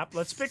on the map?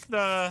 Let's pick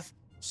the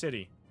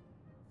city.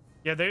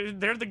 Yeah,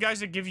 they're the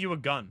guys that give you a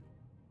gun.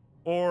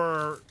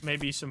 Or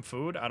maybe some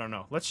food. I don't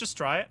know. Let's just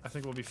try it. I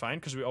think we'll be fine,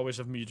 because we always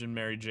have Mutant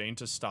Mary Jane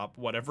to stop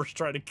whatever's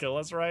trying to kill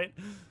us, right?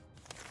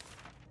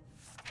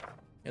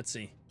 Let's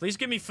see. Please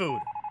give me food.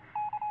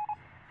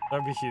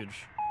 That'd be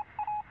huge.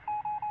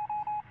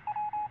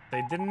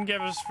 They didn't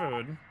give us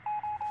food.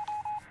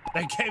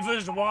 They gave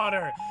us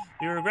water.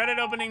 We regretted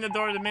opening the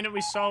door the minute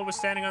we saw it was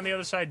standing on the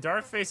other side.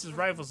 Dark faces,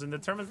 rifles, and the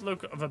determined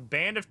look of a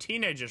band of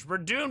teenagers. We're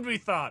doomed, we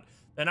thought.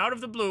 Then out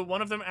of the blue,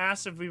 one of them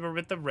asked if we were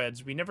with the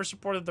Reds. We never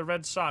supported the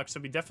Red Sox,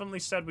 so we definitely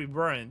said we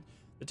weren't.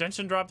 The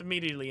tension dropped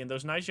immediately, and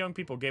those nice young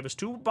people gave us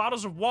 2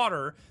 bottles of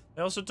water.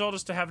 They also told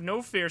us to have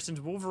no fear since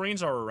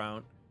Wolverines are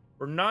around.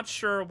 We're not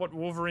sure what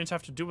Wolverines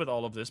have to do with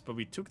all of this, but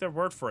we took their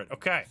word for it.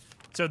 Okay,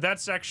 so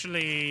that's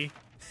actually...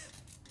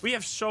 We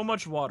have so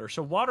much water,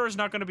 so water is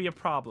not going to be a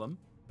problem,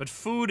 but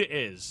food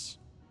is.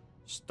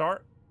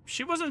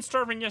 She wasn't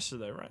starving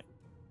yesterday, right?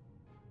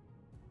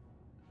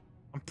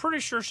 I'm pretty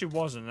sure she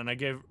wasn't, and I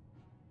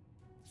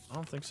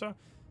don't think so.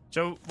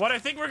 So what I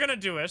think we're gonna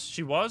do is,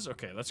 she was?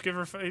 Okay, let's give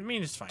her, I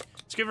mean, it's fine.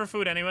 Let's give her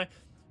food anyway.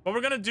 What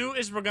we're gonna do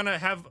is we're gonna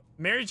have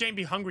Mary Jane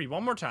be hungry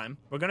one more time.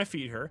 We're gonna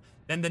feed her.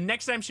 Then the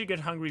next time she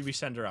gets hungry, we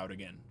send her out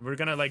again. We're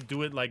gonna, like,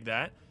 do it like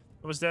that.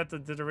 What was that?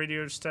 Did the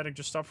radio static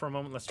just stop for a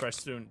moment? Let's try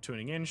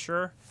tuning in,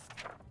 sure.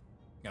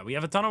 Yeah, we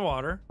have a ton of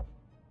water.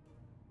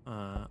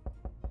 Knock,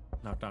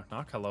 knock,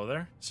 knock. Hello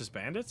there. Is this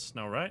bandits?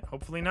 No, right?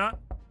 Hopefully not.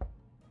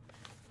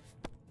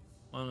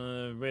 On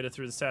the way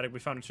through the static, we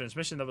found a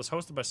transmission that was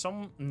hosted by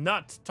some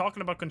nut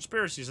talking about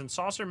conspiracies and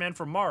saucer man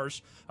from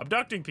Mars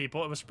abducting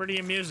people. It was pretty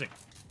amusing.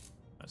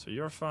 Right, so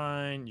you're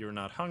fine. You're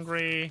not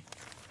hungry.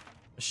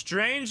 A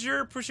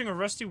stranger pushing a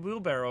rusty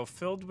wheelbarrow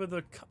filled with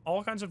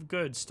all kinds of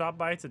goods stopped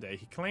by today.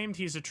 He claimed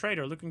he's a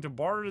trader looking to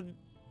barter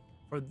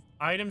for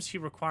items he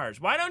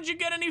requires. Why don't you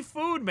get any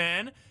food,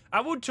 man?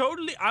 I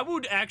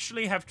would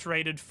actually have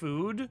traded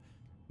food.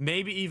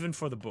 Maybe even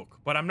for the book.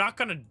 But I'm not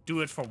gonna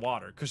do it for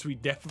water, because we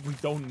definitely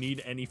don't need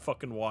any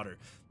fucking water.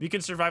 We can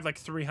survive like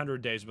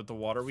 300 days with the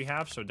water we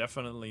have, so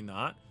definitely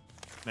not.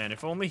 Man,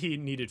 if only he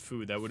needed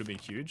food, that would have been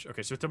huge.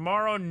 Okay, so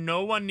tomorrow,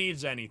 no one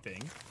needs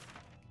anything.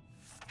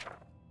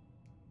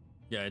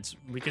 Yeah,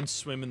 we can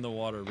swim in the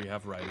water we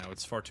have right now.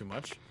 It's far too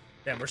much.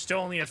 Yeah, we're still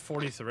only at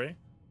 43.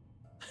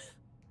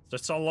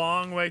 That's a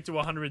long way to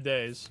 100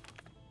 days.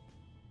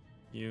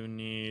 You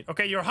need...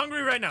 Okay, you're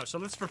hungry right now, so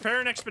let's prepare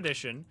an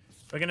expedition.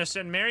 We're gonna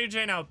send Mary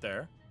Jane out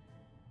there.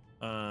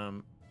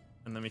 And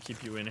let me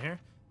keep you in here.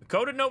 The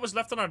coded note was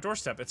left on our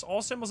doorstep. It's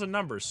all symbols and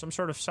numbers, some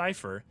sort of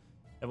cipher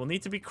that will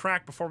need to be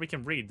cracked before we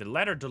can read. The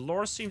letter,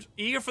 Dolores seems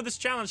eager for this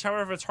challenge.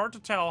 However, it's hard to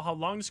tell how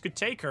long this could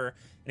take her,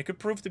 and it could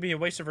prove to be a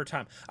waste of her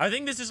time. I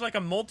think this is like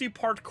a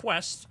multi-part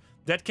quest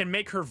that can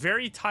make her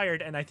very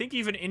tired and I think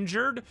even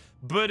injured,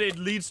 but it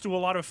leads to a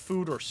lot of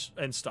food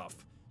and stuff.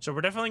 So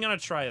we're definitely gonna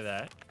try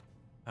that.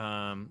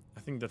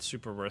 I think that's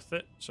super worth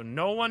it. So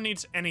no one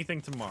needs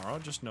anything tomorrow.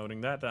 Just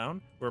noting that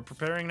down. We're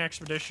preparing an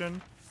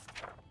expedition.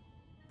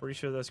 Pretty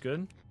sure that's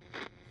good.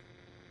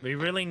 We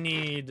really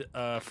need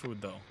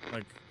food though.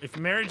 Like, if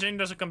Mary Jane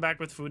doesn't come back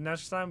with food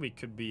next time, we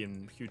could be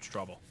in huge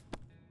trouble.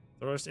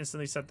 Dolores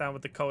instantly sat down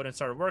with the code and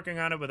started working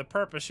on it with a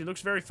purpose. She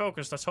looks very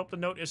focused. Let's hope the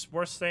note is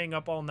worth staying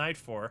up all night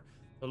for.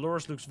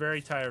 Dolores looks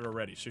very tired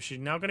already, so she's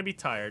now going to be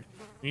tired.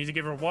 We need to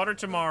give her water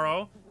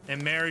tomorrow,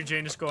 and Mary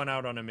Jane is going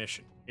out on a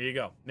mission. Here you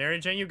go. Mary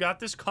Jane, you got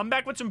this. Come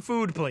back with some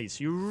food, please.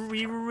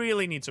 We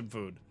really need some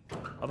food.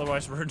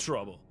 Otherwise, we're in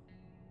trouble.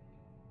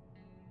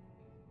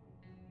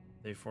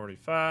 Day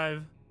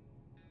 45.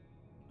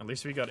 At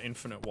least we got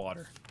infinite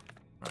water.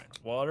 All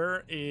right,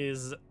 water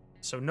is...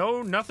 So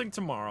nothing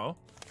tomorrow.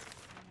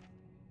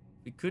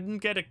 We couldn't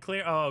get a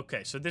clear... Oh,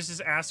 okay. So this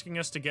is asking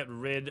us to get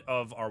rid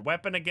of our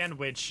weapon again,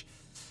 which...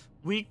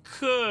 We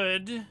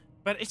could,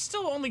 but it's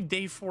still only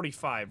day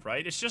 45,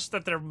 right? It's just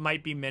that there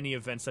might be many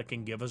events that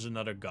can give us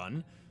another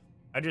gun.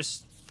 I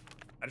just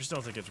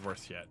don't think it's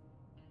worth yet.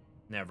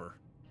 Never.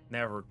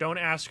 Never. Don't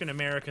ask an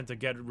American to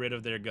get rid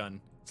of their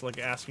gun. It's like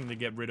asking to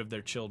get rid of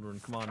their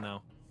children. Come on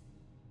now.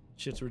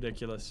 Shit's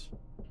ridiculous.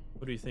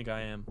 What do you think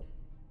I am?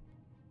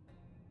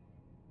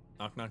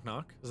 Knock, knock,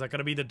 knock. Is that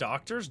gonna be the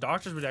doctors?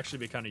 Doctors would actually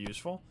be kind of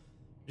useful.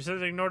 You said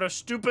they ignored our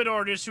stupid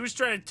orders. Who's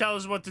trying to tell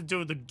us what to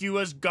do? The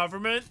U.S.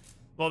 government?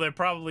 Well, they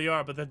probably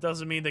are, but that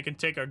doesn't mean they can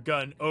take our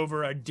gun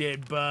over our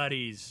dead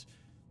bodies.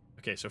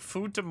 Okay, so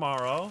food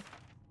tomorrow.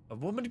 A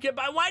woman to get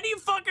by. Why do you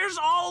fuckers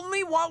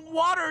only want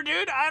water,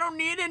 dude? I don't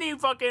need any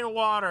fucking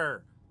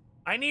water.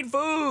 I need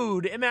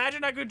food.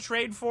 Imagine I could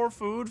trade for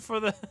food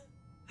for the...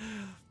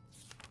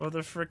 for the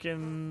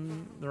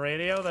freaking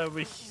radio. That would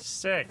be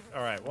sick.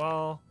 All right,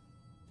 well...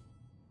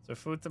 So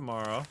food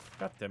tomorrow.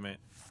 God damn it.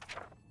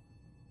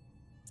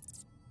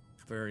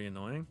 Very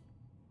annoying.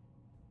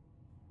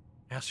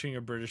 Asking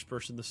a British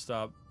person to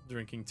stop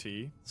drinking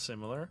tea.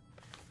 Similar.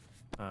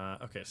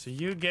 Okay, so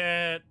you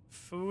get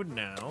food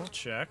now.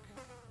 Check.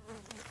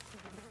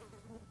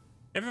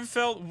 Never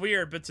felt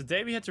weird, but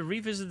today we had to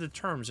revisit the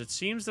terms. It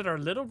seems that our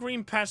little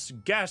green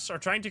pest guests are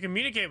trying to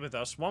communicate with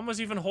us. One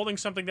was even holding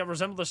something that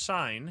resembled a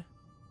sign.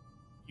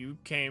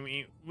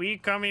 We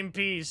come in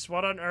peace.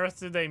 What on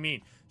earth do they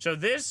mean? So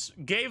this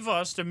gave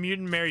us the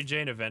Mutant Mary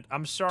Jane event.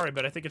 I'm sorry,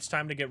 but I think it's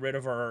time to get rid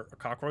of our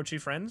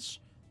cockroachy friends.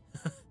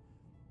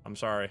 I'm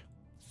sorry.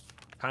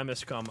 Time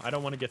has come. I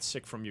don't want to get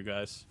sick from you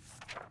guys.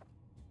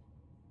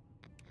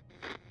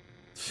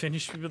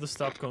 Finnish people to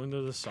stop going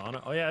to the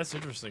sauna. Oh yeah, that's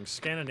interesting.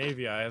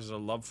 Scandinavia has a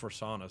love for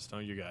saunas,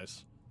 don't you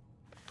guys?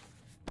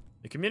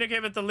 You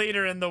communicate with the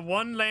leader in the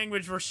one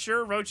language we're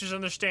sure roaches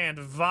understand.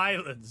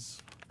 Violence.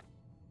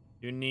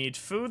 You need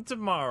food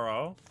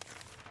tomorrow.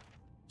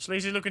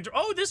 Sleazy looking to...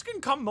 Oh, this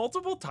can come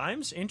multiple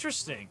times?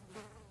 Interesting.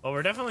 Well,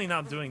 we're definitely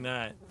not doing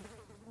that.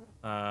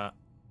 Alright,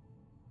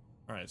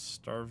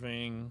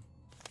 starving.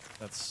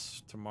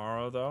 That's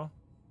tomorrow, though.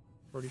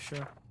 Pretty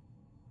sure.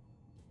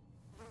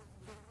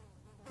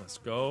 Let's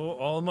go.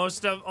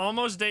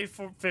 Almost day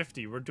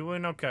 50. We're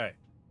doing okay.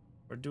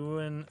 We're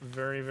doing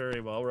very, very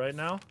well right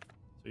now.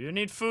 So you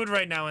need food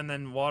right now and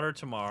then water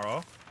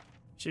tomorrow.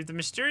 See, the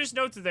mysterious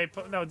note today...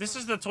 No, this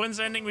is the twins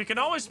ending. We can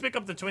always pick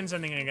up the twins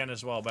ending again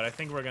as well, but I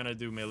think we're gonna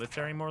do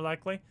military more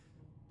likely.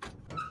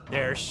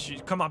 There,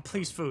 come on,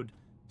 please food.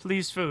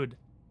 Please food.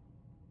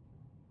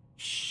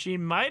 She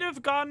might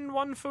have gotten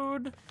one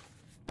food.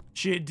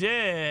 She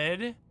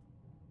did.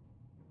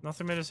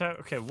 Nothing made us have...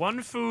 Okay,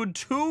 1 food,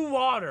 2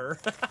 water.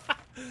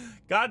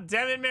 God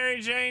damn it, Mary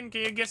Jane.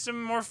 Can you get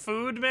some more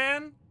food,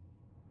 man?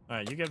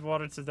 Alright, you get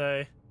water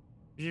today.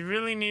 You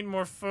really need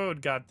more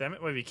food, god damn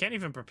it. Wait, we can't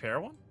even prepare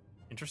one?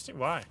 Interesting.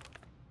 Why?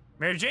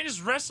 Mary Jane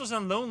is restless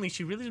and lonely.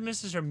 She really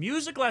misses her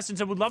music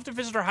lessons and would love to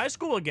visit her high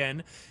school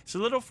again. It's a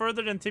little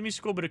further than Timmy's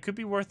school, but it could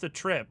be worth the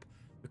trip.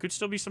 There could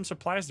still be some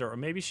supplies there, or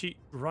maybe she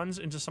runs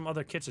into some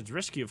other kids. It's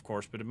risky, of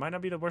course, but it might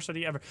not be the worst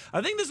idea ever.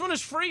 I think this one is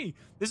free.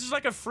 This is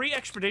like a free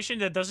expedition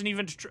that doesn't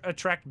even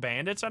attract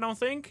bandits, I don't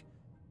think.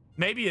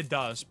 Maybe it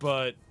does,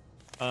 but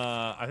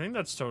I think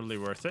that's totally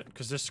worth it,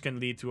 because this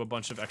can lead to a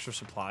bunch of extra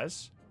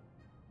supplies.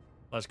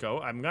 Let's go.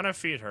 I'm gonna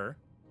feed her,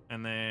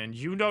 and then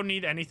you don't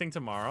need anything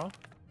tomorrow.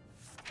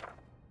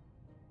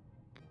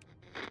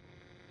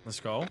 Let's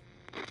go.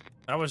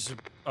 That was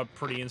a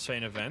pretty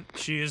insane event.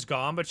 She is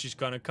gone, but she's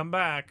gonna come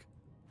back.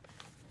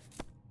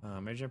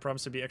 Mary Jane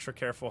promised to be extra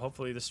careful.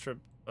 Hopefully this trip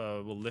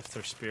will lift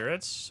her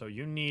spirits. So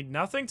you need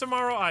nothing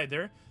tomorrow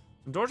either.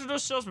 Some door-to-door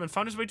salesman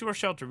found his way to our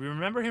shelter. We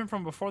remember him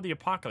from before the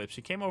apocalypse.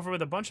 He came over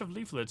with a bunch of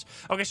leaflets.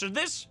 Okay, so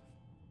this...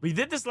 We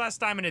did this last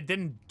time and it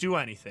didn't do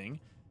anything.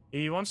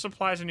 He wants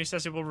supplies and he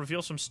says he will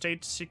reveal some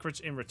state secrets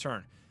in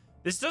return.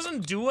 This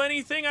doesn't do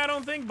anything, I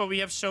don't think, but we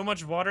have so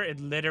much water, it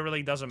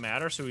literally doesn't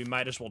matter, so we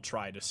might as well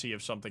try to see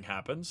if something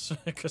happens.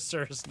 Because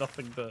there's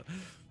nothing to...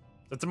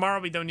 So tomorrow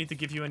we don't need to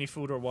give you any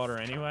food or water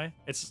anyway.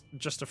 It's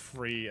just a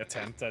free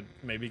attempt at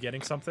maybe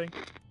getting something.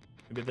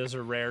 Maybe there's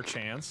a rare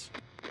chance.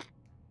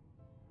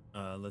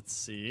 Let's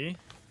see.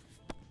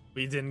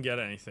 We didn't get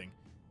anything.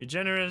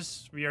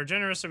 We are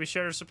generous, so we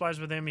share our supplies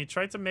with him. He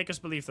tried to make us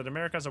believe that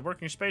America has a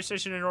working space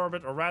station in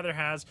orbit, or rather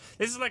has...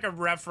 This is like a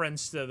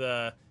reference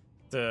to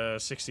the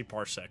 60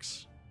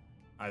 parsecs.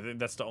 I think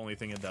that's the only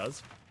thing it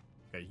does.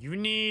 Okay, you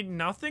need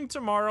nothing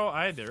tomorrow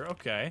either.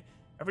 Okay.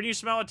 Every new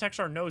smell attacks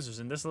our noses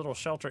in this little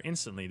shelter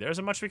instantly. There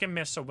isn't much we can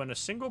miss, so when a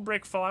single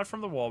brick fell out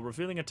from the wall,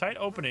 revealing a tight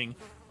opening,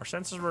 our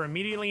senses were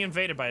immediately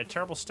invaded by a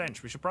terrible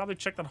stench. We should probably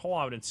check that hole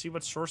out and see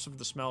what source of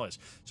the smell is.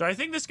 So I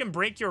think this can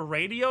break your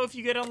radio if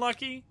you get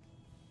unlucky.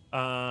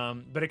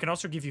 But it can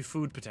also give you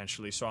food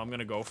potentially, so I'm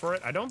gonna go for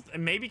it.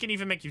 Maybe it can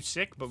even make you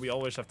sick, but we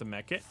always have to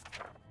mech it.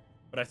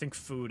 But I think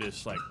food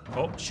is like...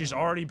 Oh, she's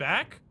already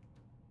back?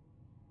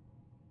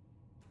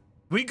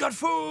 We got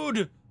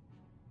food!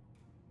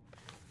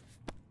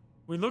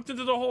 We looked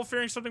into the hole,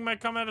 fearing something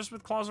might come at us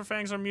with claws or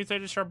fangs or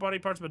mutated sharp body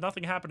parts, but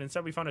nothing happened.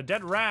 Instead, we found a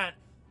dead rat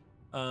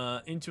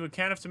into a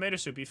can of tomato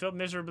soup. He failed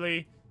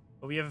miserably,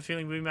 but we have a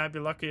feeling we might be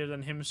luckier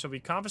than him, so we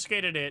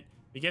confiscated it.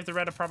 We gave the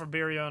rat a proper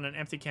burial, and an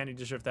empty can he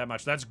deserved that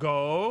much. Let's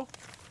go!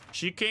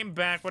 She came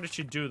back. What did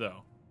she do,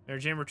 though?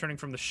 Mary Jane returning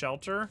from the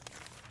shelter.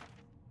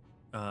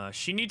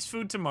 She needs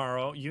food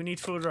tomorrow. You need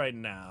food right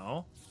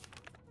now.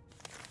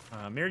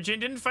 Mary Jane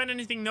didn't find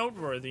anything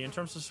noteworthy in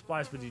terms of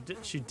supplies, but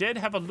she did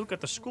have a look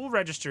at the school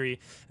registry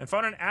and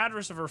found an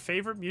address of her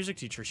favorite music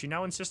teacher. She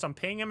now insists on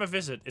paying him a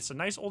visit. It's a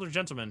nice older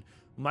gentleman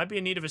who might be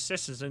in need of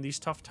assistance in these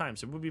tough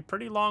times. It would be a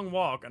pretty long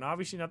walk and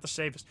obviously not the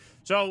safest.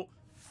 So,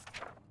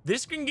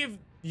 this can give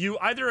you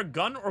either a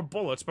gun or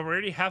bullets, but we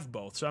already have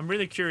both. So I'm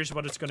really curious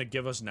what it's going to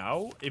give us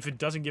now. If it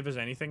doesn't give us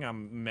anything,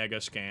 I'm mega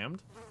scammed.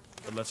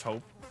 But let's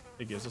hope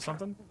it gives us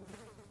something.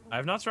 I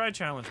have not tried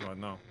challenge mode,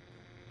 no.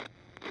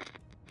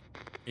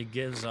 It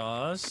gives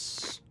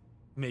us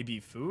maybe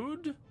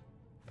food?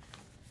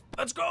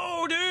 Let's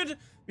go, dude!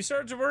 We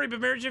started to worry, but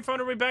Mary Jane found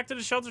her way back to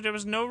the shelter. There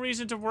was no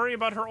reason to worry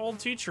about her old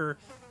teacher.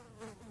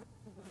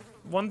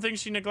 One thing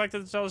she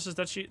neglected to tell us is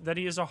that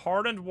he is a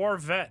hardened war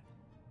vet.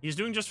 He's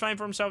doing just fine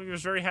for himself. He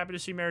was very happy to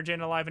see Mary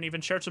Jane alive and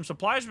even shared some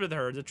supplies with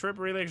her. The trip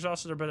really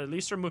exhausted her, but at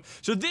least her mood.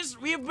 So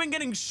we have been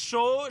getting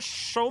so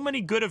many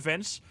good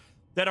events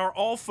that are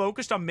all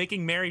focused on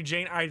making Mary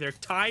Jane either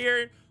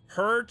tired,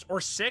 hurt,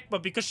 or sick.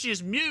 But because she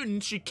is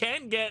mutant, she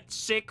can't get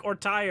sick or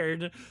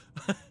tired.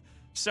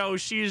 So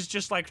she's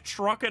just like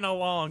trucking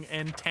along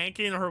and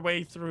tanking her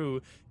way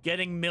through,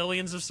 getting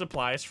millions of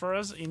supplies for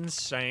us.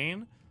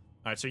 Insane.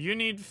 All right, so you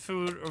need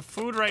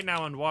food right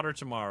now and water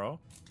tomorrow.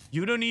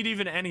 You don't need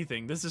even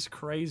anything. This is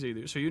crazy,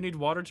 dude. So you need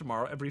water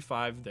tomorrow every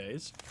 5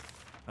 days.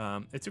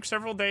 It took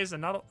several days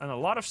and a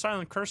lot of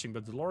silent cursing,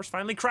 but Dolores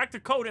finally cracked the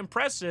code.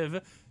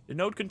 Impressive. The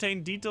note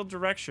contained detailed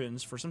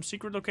directions for some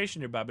secret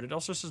location nearby, but it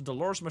also says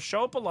Dolores must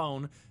show up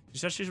alone. She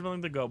says she's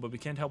willing to go, but we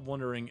can't help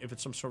wondering if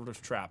it's some sort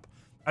of trap.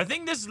 I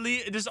think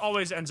this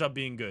always ends up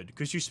being good,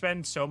 because you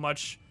spend so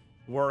much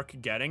work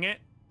getting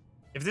it.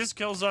 If this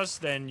kills us,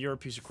 then you're a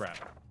piece of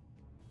crap.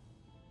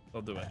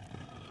 I'll do it.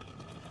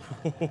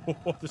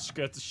 This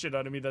scared the shit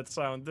out of me, that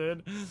sound,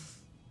 dude.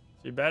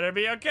 She better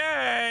be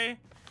okay.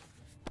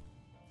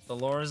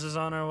 Dolores is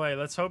on her way.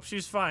 Let's hope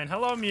she's fine.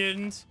 Hello,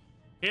 mutant.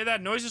 Hear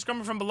that? Noise is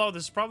coming from below.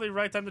 This is probably the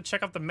right time to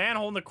check out the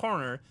manhole in the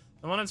corner.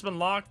 The one that's been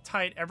locked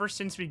tight ever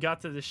since we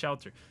got to the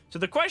shelter. So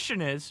the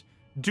question is,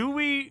 do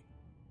we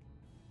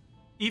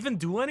even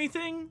do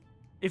anything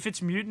if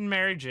it's mutant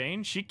Mary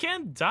Jane? She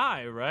can't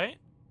die, right?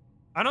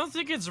 I don't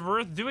think it's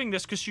worth doing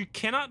this because you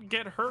cannot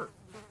get hurt.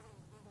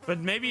 But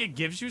maybe it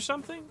gives you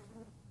something?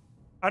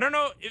 I don't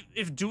know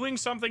if doing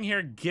something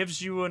here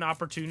gives you an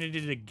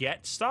opportunity to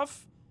get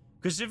stuff.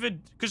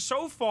 Because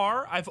so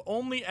far, I've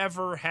only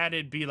ever had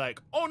it be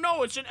like, oh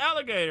no, it's an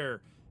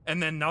alligator.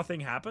 And then nothing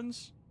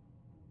happens.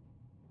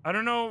 I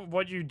don't know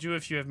what you do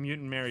if you have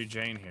mutant Mary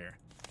Jane here.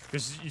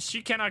 Because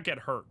she cannot get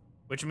hurt.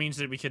 Which means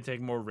that we can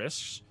take more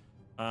risks.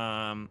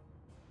 I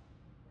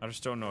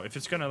just don't know. If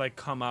it's gonna like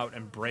come out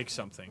and break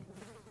something.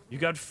 You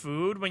got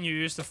food when you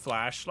use the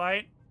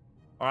flashlight?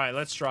 Alright,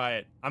 let's try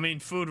it. I mean,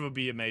 food would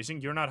be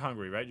amazing. You're not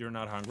hungry, right? You're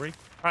not hungry.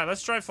 Alright,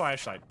 let's try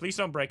flashlight. Please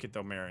don't break it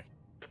though, Mary.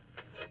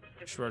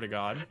 I swear to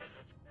God.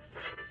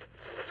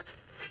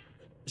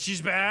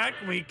 She's back.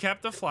 We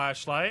kept the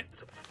flashlight.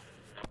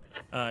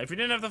 If we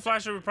didn't have the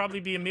flashlight, it would probably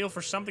be a meal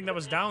for something that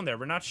was down there.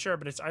 We're not sure,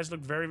 but its eyes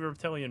looked very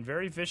reptilian,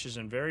 very vicious,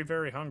 and very,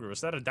 very hungry.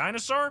 Was that a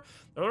dinosaur?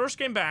 Dolores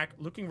came back,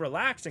 looking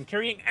relaxed and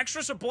carrying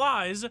extra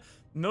supplies.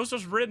 Nose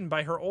was ridden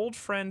by her old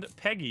friend,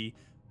 Peggy,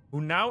 who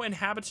now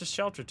inhabits a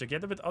shelter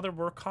together with other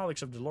work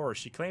colleagues of Dolores.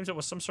 She claims it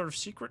was some sort of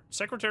secret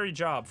secretary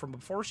job from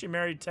before she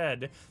married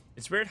Ted.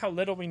 It's weird how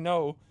little we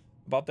know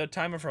about that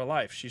time of her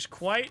life. She's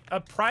quite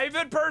a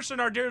private person,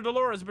 our dear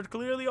Dolores, but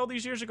clearly all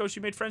these years ago she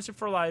made friendship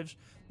for lives.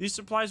 These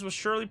supplies will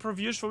surely prove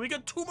useful. We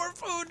got 2 more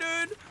food,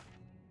 dude!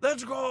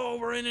 Let's go!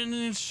 We're in an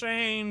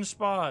insane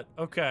spot.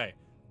 Okay.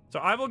 So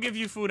I will give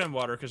you food and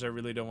water because I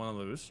really don't want to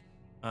lose.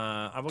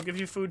 I will give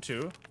you food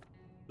too.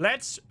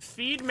 Let's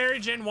feed Mary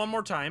Jane one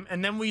more time,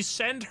 and then we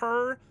send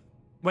her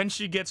when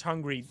she gets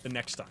hungry the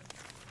next time.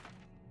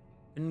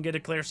 Didn't get a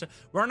clear...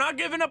 We're not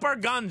giving up our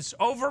guns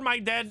over my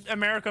dead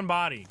American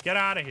body. Get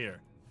out of here.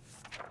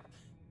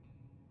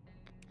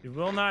 It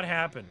will not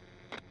happen.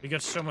 We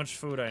got so much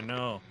food, I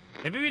know.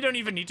 Maybe we don't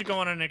even need to go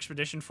on an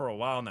expedition for a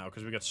while now,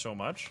 because we got so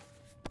much.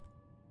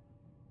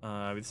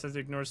 It says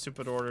ignore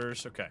stupid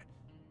orders. Okay.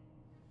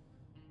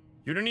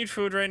 You don't need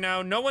food right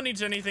now. No one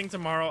needs anything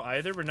tomorrow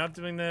either. We're not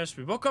doing this.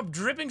 We woke up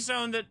dripping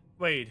sound that...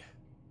 Wait.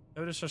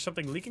 Notice there's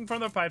something leaking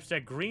from the pipes.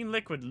 That green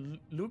liquid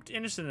looked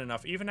innocent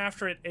enough. Even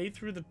after it ate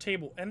through the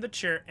table and the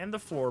chair and the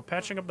floor,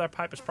 patching up that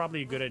pipe is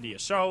probably a good idea.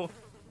 So,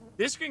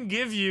 this can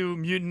give you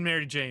Mutant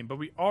Mary Jane, but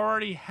we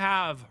already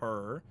have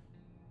her.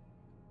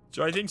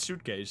 So I think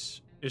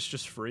suitcase is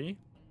just free.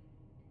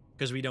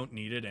 Because we don't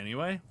need it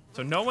anyway.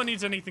 So no one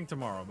needs anything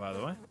tomorrow, by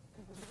the way.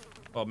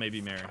 Well,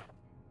 maybe Mary.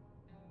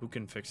 Who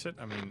can fix it?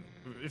 I mean,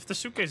 if the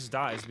suitcase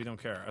dies, we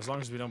don't care. As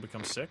long as we don't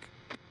become sick.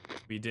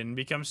 We didn't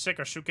become sick.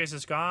 Our suitcase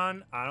is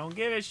gone. I don't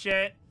give a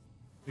shit.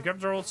 We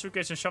grabbed our old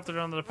suitcase and shoved it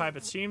under the pipe.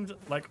 It seemed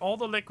like all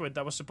the liquid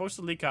that was supposed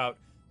to leak out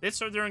did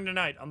so during the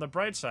night. On the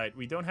bright side,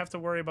 we don't have to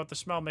worry about the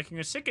smell making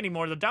us sick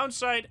anymore. The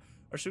downside,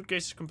 our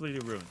suitcase is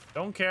completely ruined.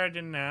 Don't care, I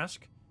didn't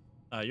ask.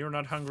 You're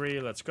not hungry.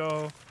 Let's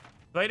go.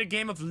 Play the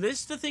game of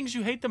list the things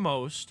you hate the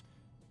most.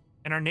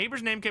 And our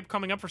neighbor's name kept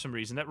coming up for some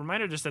reason. That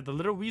reminded us that the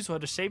little weasel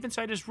had a safe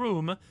inside his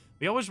room.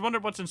 We always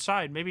wondered what's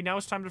inside. Maybe now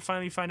it's time to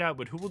finally find out.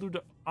 But who will do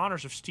the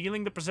honors of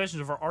stealing the possessions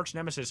of our arch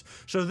nemesis?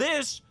 So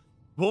this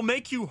will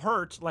make you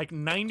hurt like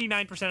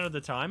 99% of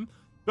the time.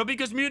 But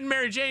because Mutant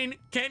Mary Jane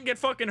can't get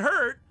fucking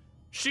hurt,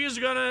 she's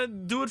gonna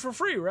do it for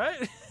free,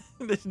 right?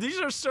 These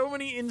are so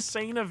many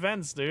insane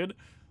events, dude.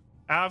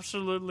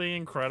 Absolutely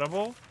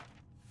incredible.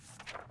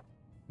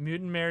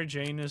 Mutant Mary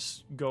Jane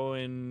is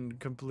going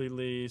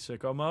completely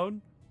sicko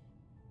mode.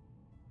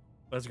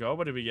 Let's go.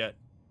 What did we get?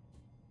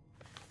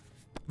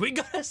 We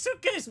got a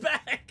suitcase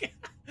back!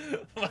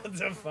 What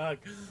the fuck?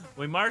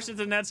 We marched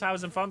into Ned's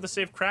house and found the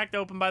safe cracked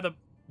open by the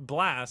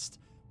blast.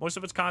 Most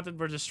of its contents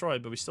were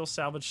destroyed, but we still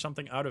salvaged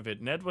something out of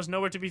it. Ned was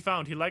nowhere to be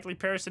found. He likely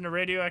perished in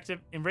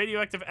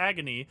radioactive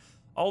agony.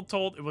 All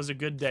told, it was a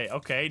good day.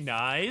 Okay,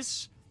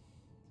 nice.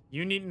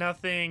 You need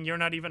nothing. You're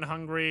not even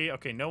hungry.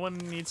 Okay, no one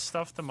needs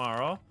stuff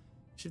tomorrow.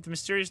 See the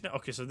mysterious...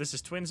 Okay, so this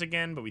is twins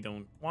again, but we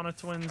don't want a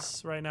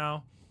twins right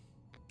now.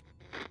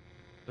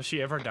 Does she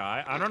ever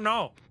die? I don't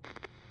know.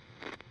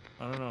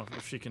 I don't know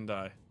if she can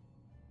die.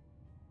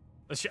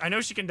 I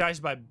know she can die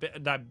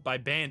by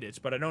bandits,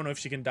 but I don't know if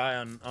she can die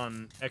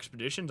on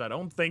expeditions. I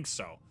don't think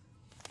so.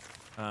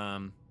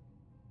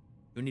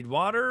 We need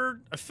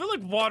water. I feel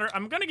like water...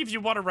 I'm gonna give you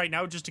water right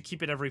now just to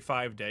keep it every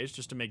 5 days,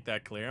 just to make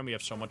that clear. And we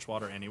have so much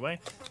water anyway.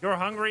 You're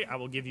hungry. I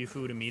will give you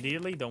food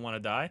immediately. Don't want to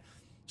die.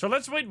 So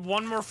let's wait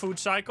one more food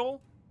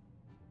cycle.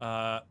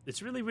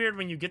 It's really weird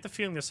when you get the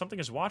feeling that something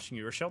is watching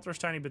you. Your shelter is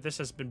tiny, but this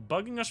has been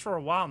bugging us for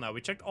a while now.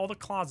 We checked all the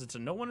closets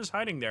and no one is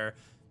hiding there.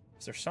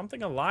 Is there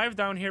something alive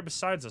down here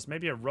besides us?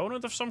 Maybe a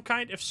rodent of some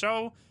kind? If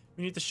so,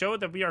 we need to show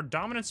that we are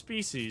dominant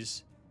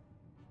species.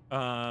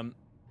 Didn't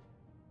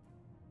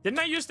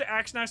I use the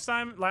axe last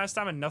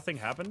time and nothing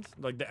happened?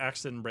 Like, the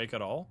axe didn't break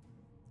at all.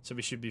 So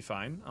we should be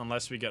fine.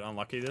 Unless we get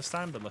unlucky this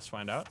time, but let's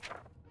find out.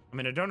 I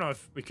mean, I don't know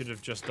if we could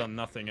have just done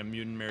nothing and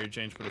Mutant Mary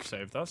Jane would have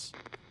saved us.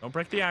 Don't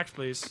break the axe,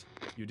 please.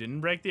 You didn't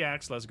break the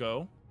axe. Let's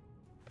go.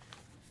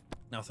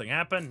 Nothing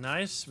happened.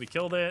 Nice. We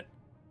killed it.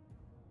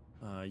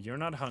 You're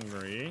not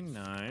hungry.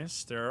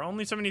 Nice. There are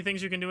only so many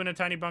things you can do in a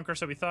tiny bunker,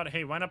 so we thought,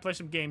 hey, why not play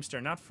some games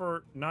there?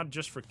 Not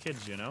just for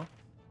kids, you know?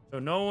 So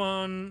no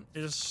one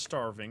is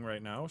starving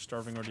right now.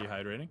 Starving or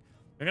dehydrating.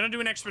 We're gonna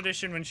do an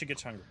expedition when she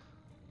gets hungry.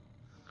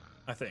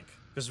 I think.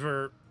 Because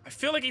I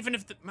feel like even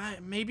if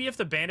maybe if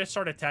the bandits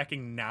start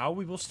attacking now,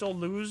 we will still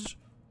lose.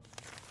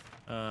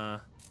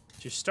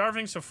 She's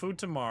starving, so food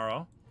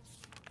tomorrow.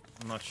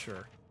 I'm not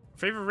sure.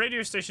 Favorite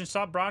radio station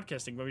stopped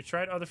broadcasting, but we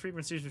tried other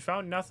frequencies. We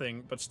found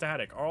nothing but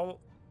static. Are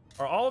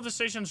all of the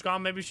stations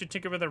gone? Maybe we should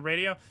tinker with the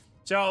radio.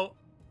 So,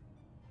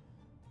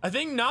 I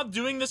think not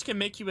doing this can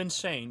make you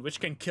insane,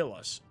 which can kill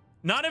us.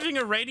 Not having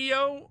a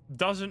radio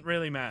doesn't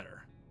really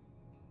matter.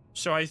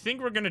 So I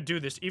think we're gonna do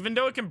this, even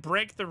though it can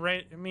break the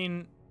I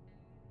mean,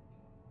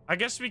 I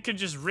guess we could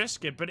just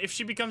risk it, but if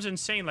she becomes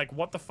insane, like,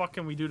 what the fuck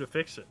can we do to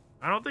fix it?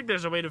 I don't think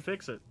there's a way to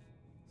fix it.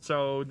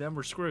 So then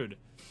we're screwed.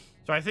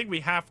 So I think we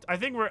have to, I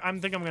think I'm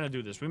gonna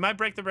do this. We might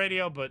break the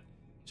radio, but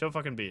so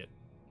fucking be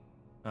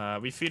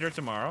it. We feed her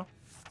tomorrow.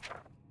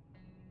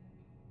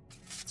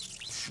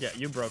 Yeah,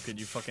 you broke it,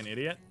 you fucking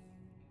idiot.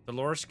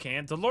 Dolores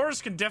can't.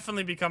 Dolores can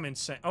definitely become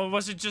insane. Oh,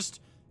 was it just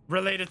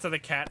related to the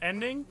cat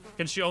ending?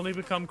 Can she only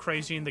become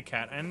crazy in the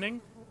cat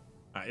ending?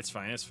 It's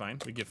fine, it's fine.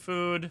 We give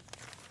food.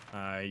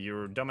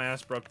 Your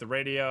dumbass broke the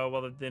radio.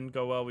 Well, it didn't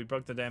go well. We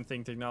broke the damn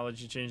thing.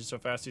 Technology changes so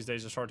fast these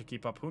days, it's hard to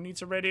keep up. Who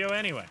needs a radio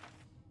anyway?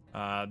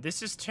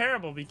 This is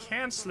terrible. We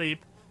can't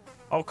sleep.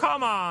 Oh,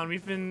 come on.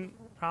 We've been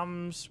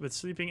problems with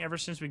sleeping ever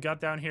since we got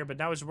down here, but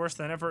now it's worse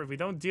than ever. If we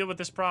don't deal with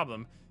this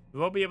problem,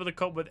 we won't be able to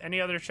cope with any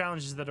other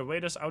challenges that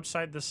await us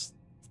outside this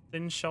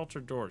thin shelter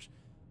doors.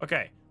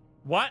 Okay.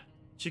 What?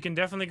 She can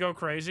definitely go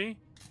crazy.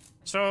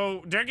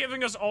 So, they're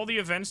giving us all the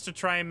events to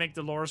try and make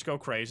Dolores go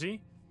crazy.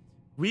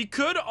 We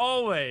could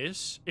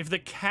always, if the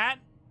cat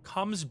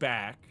comes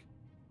back,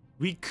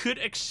 we could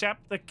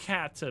accept the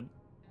cat to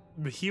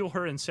heal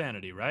her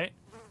insanity, right?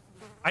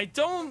 I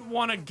don't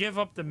want to give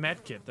up the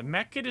medkit. The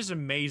medkit is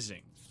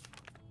amazing.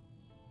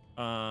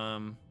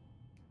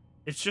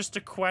 It's just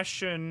a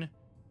question,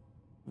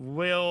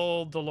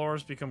 will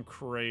Dolores become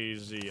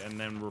crazy and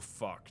then we're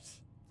fucked?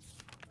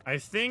 I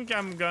think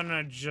I'm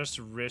gonna just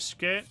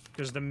risk it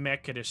because the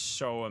medkit is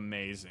so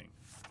amazing.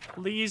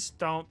 Please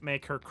don't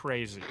make her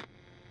crazy.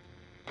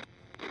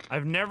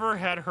 I've never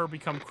had her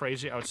become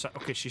crazy outside.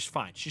 Okay, she's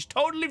fine. She's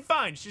totally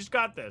fine. She's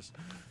got this.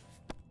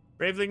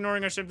 Bravely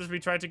ignoring our symptoms, we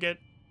tried to get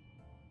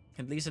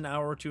at least an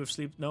hour or two of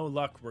sleep. No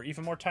luck. We're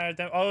even more tired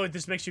than... Oh,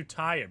 this makes you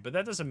tired, but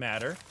that doesn't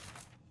matter.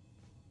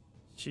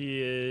 She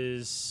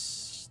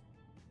is...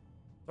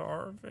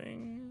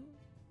 starving.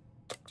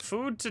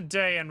 Food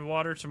today and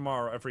water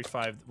tomorrow every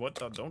 5... What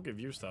the... Don't give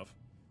you stuff.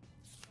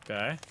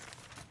 Okay.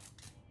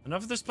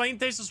 Enough of this plain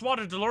tasteless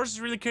water. Dolores is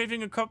really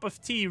craving a cup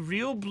of tea.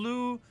 Real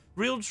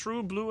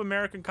true blue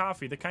American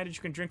coffee. The kind that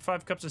you can drink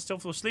 5 cups and still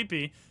feel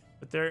sleepy.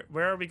 But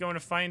where are we going to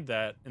find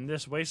that in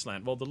this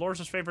wasteland? Well,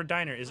 Dolores' favorite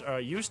diner is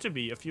used to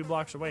be a few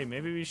blocks away.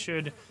 Maybe we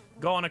should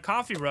go on a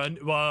coffee run.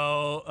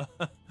 Well,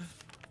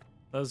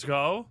 Let's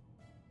go.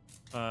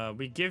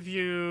 We give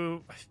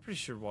you... I'm pretty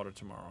sure water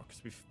tomorrow,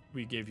 because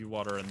we gave you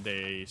water on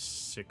day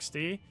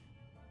 60.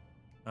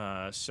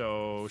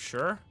 So,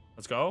 sure.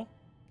 Let's go.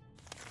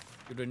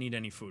 You don't need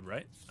any food,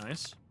 right?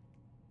 Nice.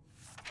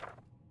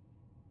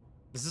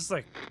 This is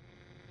like...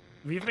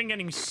 We've been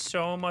getting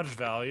so much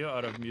value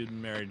out of Mutant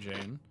Mary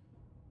Jane.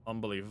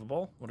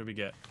 Unbelievable. What did we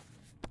get?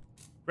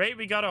 Great,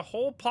 we got a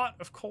whole pot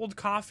of cold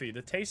coffee.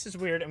 The taste is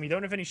weird, and we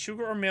don't have any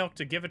sugar or milk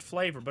to give it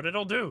flavor, but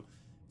it'll do.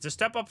 It's a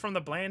step up from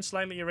the bland,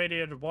 slightly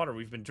irradiated water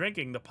we've been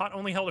drinking. The pot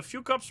only held a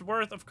few cups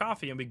worth of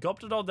coffee, and we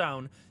gulped it all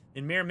down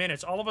in mere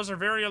minutes. All of us are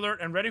very alert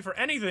and ready for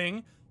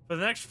anything for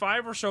the next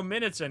 5 or so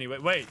minutes anyway.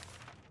 Wait.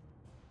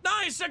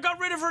 Nice! I got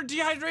rid of her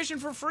dehydration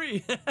for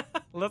free.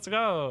 Let's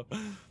go.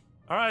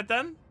 All right,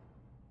 then.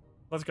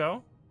 Let's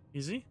go.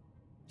 Easy.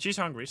 She's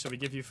hungry, so we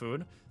give you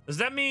food. Does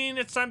that mean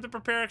it's time to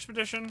prepare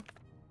expedition?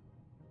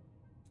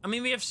 I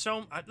mean, we have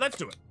so... let's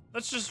do it.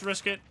 Let's just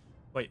risk it.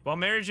 Wait, while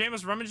Mary Jane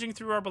was rummaging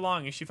through our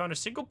belongings, she found a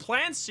single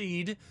plant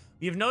seed.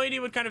 We have no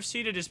idea what kind of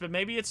seed it is, but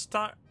maybe it's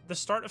the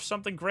start of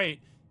something great.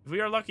 If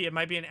we are lucky, it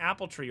might be an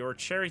apple tree or a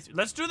cherry tree.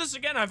 Let's do this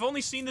again. I've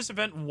only seen this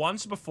event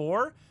once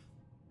before.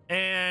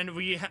 And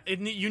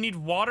you need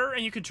water,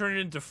 and you can turn it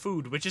into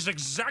food, which is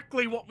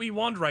exactly what we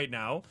want right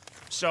now.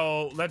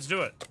 So, let's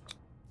do it.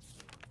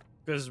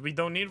 Because we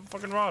don't need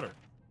fucking water.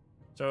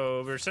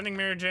 So, we're sending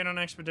Mary Jane on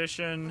an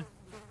expedition.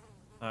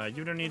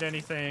 You don't need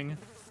anything.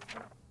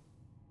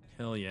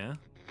 Hell yeah.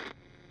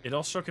 It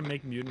also can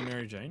make Mutant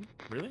Mary Jane.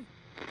 Really?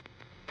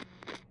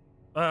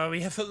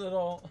 We have a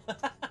little...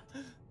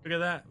 Look at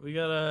that. We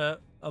got a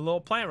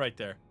little plant right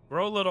there.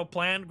 Grow, little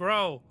plant,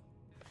 grow.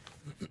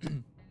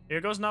 Here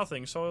goes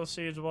nothing. Soil,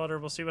 seeds, water.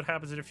 We'll see what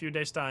happens in a few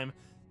days' time.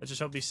 Let's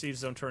just hope these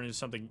seeds don't turn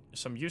into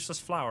some useless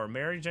flower.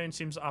 Mary Jane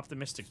seems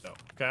optimistic, though.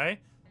 Okay?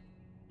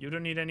 You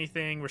don't need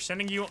anything. We're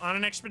sending you on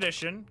an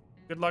expedition.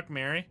 Good luck,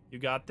 Mary. You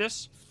got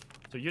this.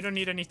 So you don't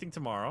need anything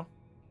tomorrow.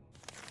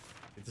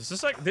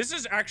 This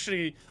is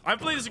actually... I've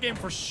played this game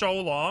for so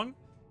long.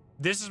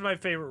 This is my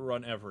favorite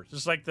run ever.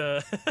 Just like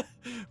the...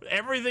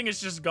 Everything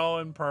is just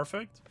going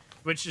perfect.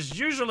 Which is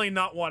usually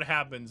not what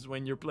happens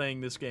when you're playing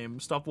this game.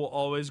 Stuff will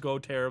always go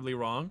terribly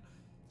wrong.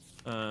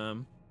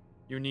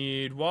 You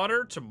need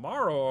water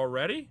tomorrow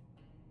already?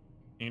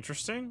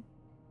 Interesting.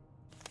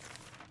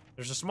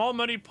 There's a small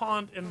muddy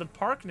pond in the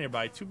park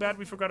nearby. Too bad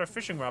we forgot our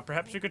fishing rod.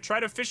 Perhaps we could try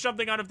to fish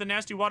something out of the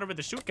nasty water with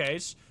a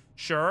suitcase.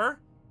 Sure.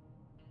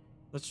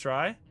 Let's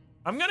try.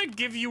 I'm gonna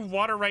give you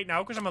water right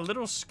now because I'm a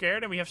little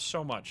scared and we have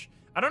so much.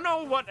 I don't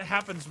know what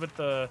happens with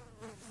the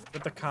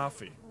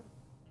coffee.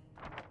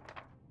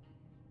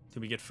 Did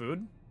we get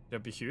food?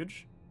 That'd be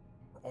huge.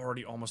 We're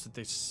already almost at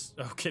this.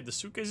 Okay, the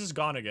suitcase is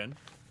gone again.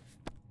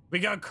 We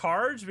got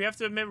cards. We have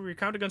to admit we're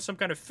counting on some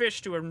kind of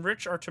fish to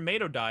enrich our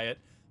tomato diet.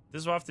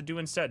 This is what I have to do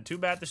instead. Too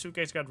bad the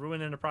suitcase got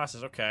ruined in the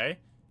process. Okay.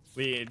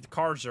 The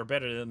cards are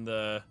better than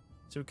the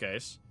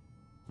suitcase.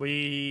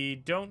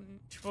 We don't...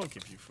 We'll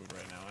give you food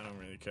right now. I don't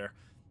really care.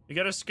 We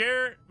got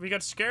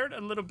scared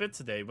a little bit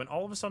today when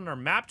all of a sudden our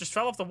map just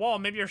fell off the wall.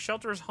 Maybe our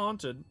shelter is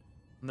haunted.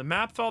 When the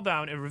map fell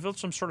down, it revealed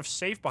some sort of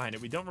safe behind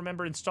it. We don't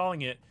remember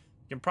installing it.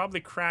 We can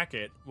probably crack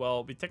it.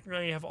 Well, we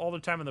technically have all the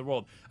time in the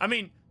world. I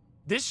mean,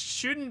 this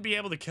shouldn't be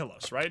able to kill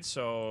us, right?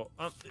 So,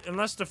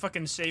 unless the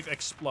fucking safe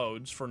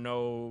explodes for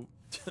no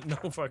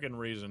fucking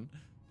reason.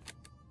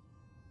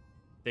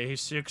 Day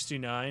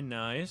 69,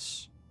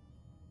 nice.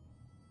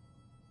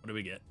 What do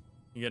we get?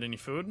 You get any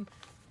food?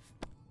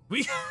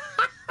 We...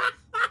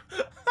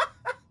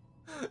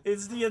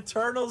 It's the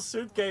eternal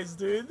suitcase,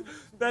 dude.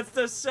 That's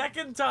the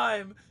second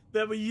time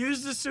that we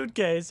use the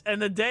suitcase,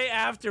 and the day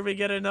after we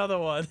get another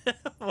one.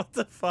 What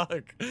the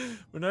fuck?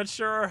 We're not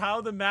sure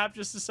how the map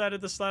just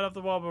decided to slide off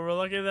the wall, but we're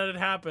lucky that it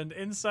happened.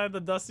 Inside the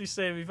dusty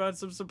safe, we found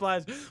some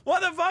supplies.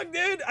 What the fuck,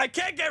 dude? I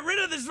can't get rid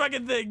of this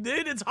fucking thing,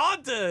 dude. It's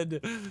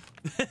haunted.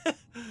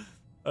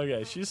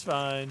 Okay, she's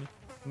fine.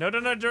 Note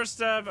on our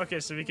doorstep. Okay,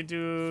 so we can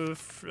do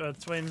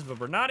twins, but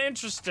we're not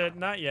interested.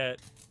 Not yet.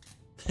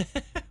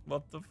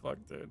 What the fuck,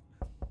 dude?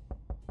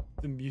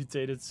 The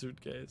mutated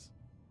suitcase.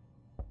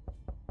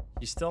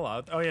 She's still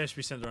out. Oh yeah,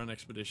 we sent her on an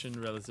expedition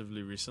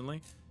relatively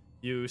recently.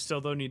 You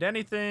still don't need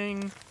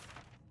anything.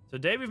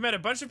 Today we've met a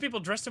bunch of people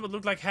dressed in what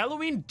look like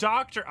Halloween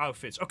doctor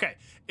outfits. Okay,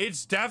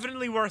 it's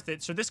definitely worth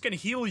it. So this can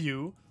heal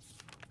you.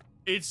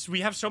 We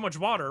have so much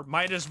water.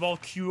 Might as well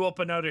queue up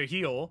another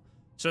heal.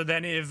 So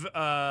then if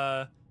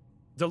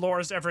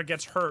Dolores ever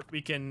gets hurt,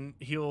 we can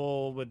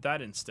heal with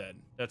that instead.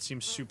 That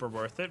seems super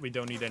worth it. We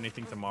don't need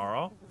anything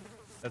tomorrow.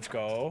 Let's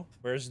go.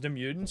 Where's the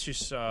mutant?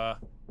 She's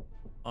on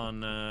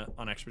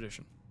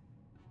expedition.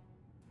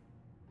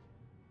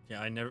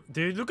 Yeah, I never...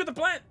 Dude, look at the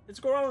plant! It's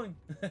growing!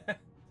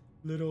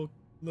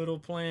 little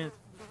plant.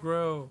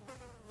 Grow.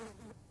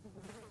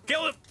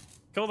 Kill it!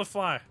 Kill the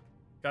fly.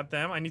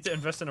 Goddamn, I need to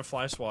invest in a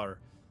fly swatter.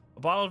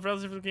 A bottle of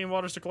relatively clean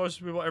water is the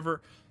closest we will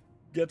ever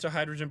get to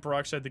hydrogen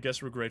peroxide. The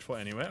guests were grateful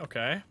anyway.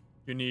 Okay.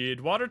 You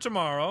need water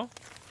tomorrow.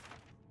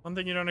 One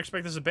thing you don't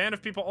expect is a band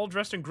of people all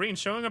dressed in green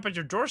showing up at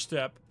your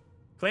doorstep,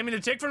 claiming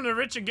to take from the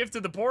rich and give to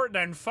the poor,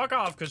 then fuck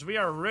off, because we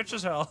are rich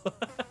as hell.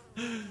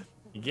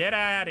 Get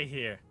out of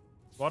here.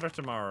 Water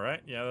tomorrow,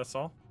 right? Yeah, that's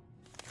all.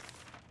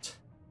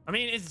 I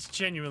mean, it's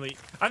genuinely...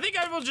 I think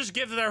I will just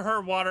give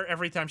her water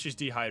every time she's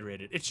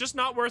dehydrated. It's just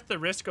not worth the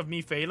risk of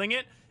me failing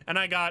it, and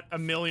I got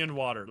 1 million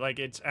water. Like,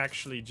 it's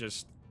actually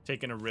just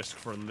taking a risk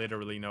for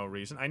literally no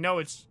reason. I know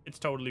it's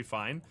totally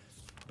fine,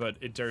 but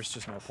there's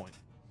just no point.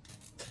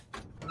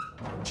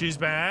 She's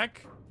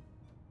back.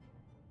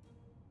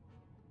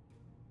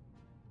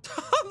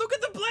 Look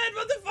at the plant,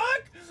 what the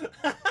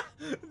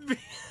fuck?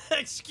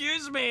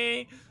 Excuse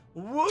me.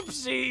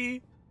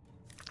 Whoopsie.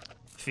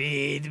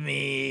 Feed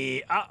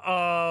me.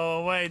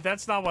 Uh-oh. Wait,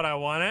 that's not what I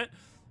wanted.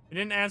 We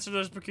didn't answer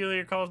those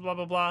peculiar calls, blah,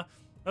 blah, blah.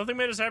 Nothing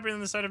made us happier than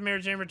the sight of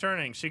Mary Jane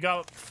returning. She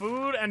got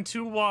food and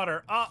 2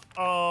 water.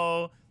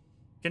 Uh-oh.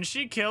 Can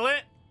she kill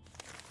it?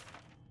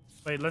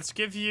 Wait, let's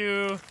give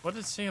you... What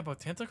did it say about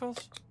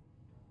tentacles?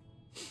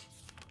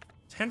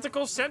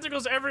 Tentacles?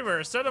 Tentacles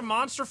everywhere. Is that a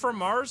monster from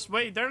Mars?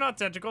 Wait, they're not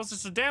tentacles.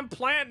 It's a damn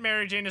plant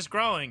Mary Jane is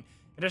growing.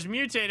 It has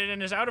mutated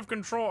and is out of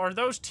control. Are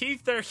those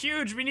teeth? They're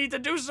huge. We need to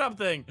do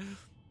something.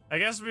 I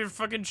guess we're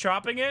fucking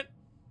chopping it.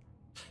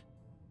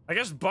 I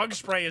guess bug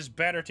spray is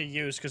better to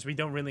use because we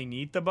don't really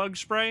need the bug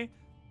spray.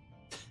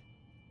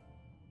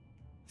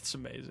 It's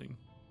amazing.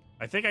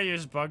 I think I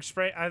used bug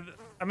spray.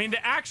 I mean,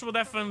 the axe will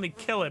definitely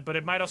kill it, but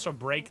it might also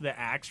break the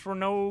axe for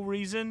no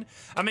reason.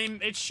 I mean,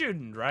 it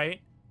shouldn't,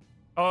 right?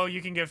 Oh,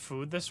 you can get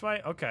food this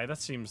way? Okay, that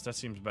seems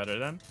better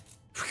then.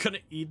 We're gonna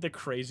eat the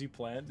crazy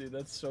plant, dude.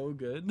 That's so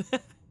good.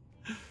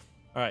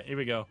 All right, here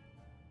we go.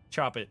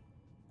 Chop it.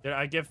 Did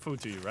I give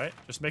food to you, right?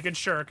 Just making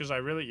sure, because I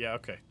really... Yeah,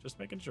 okay. Just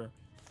making sure.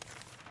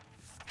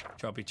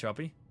 Choppy,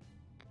 choppy.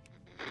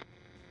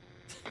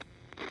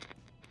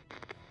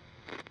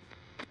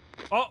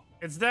 Oh,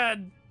 it's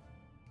dead.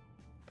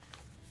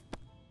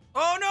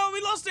 Oh, no,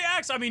 we lost the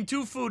axe. I mean,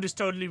 2 food is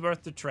totally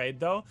worth the trade,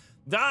 though.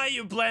 Die,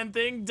 you plant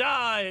thing,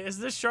 die. Is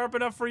this sharp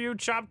enough for you?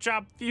 Chop,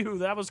 chop, phew.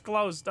 That was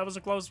close. That was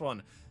a close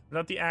one.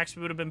 Without the axe,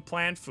 we would have been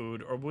plant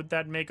food, or would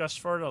that make us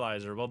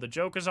fertilizer? Well, the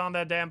joke is on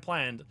that damn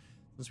plant,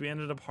 since we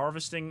ended up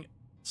harvesting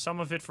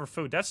some of it for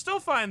food. That's still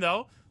fine,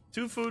 though.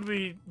 2 food,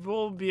 we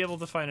will be able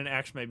to find an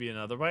axe maybe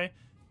another way.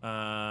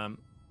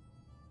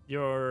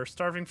 You're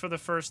starving for the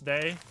first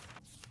day.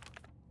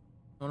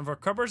 One of our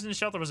cupboards in the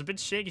shelter was a bit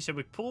shaky, so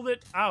we pulled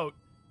it out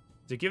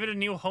to give it a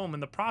new home. In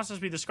the process,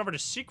 we discovered a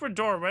secret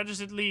door. Where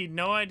does it lead?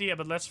 No idea,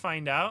 but let's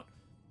find out.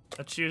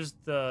 Let's use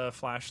the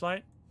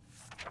flashlight.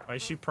 Why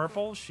is she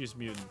purple? She's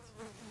mutant.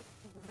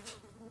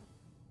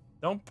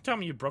 Don't tell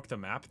me you broke the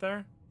map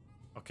there.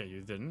 Okay,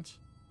 you didn't.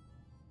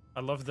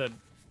 I love that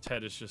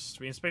Ted is just...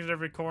 We inspected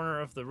every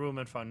corner of the room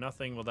and found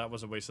nothing. Well, that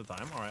was a waste of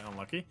time. Alright,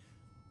 unlucky.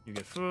 You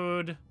get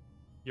food.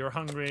 You're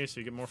hungry, so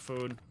you get more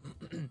food.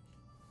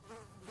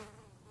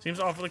 Seems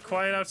awfully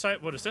quiet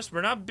outside. What is this?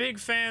 We're not big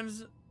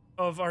fans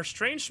of our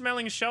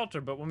strange-smelling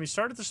shelter, but when we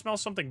started to smell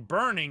something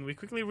burning, we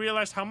quickly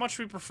realized how much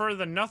we prefer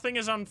the nothing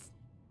is on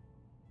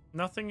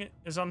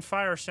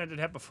fire scent it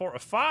had before. A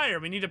fire!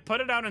 We need to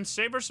put it out and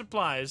save our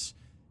supplies.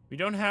 We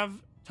don't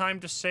have time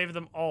to save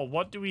them all.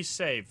 What do we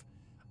save?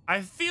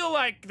 I feel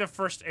like the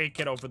first aid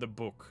kit over the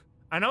book.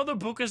 I know the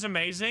book is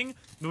amazing,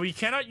 but we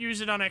cannot use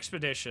it on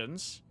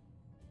expeditions.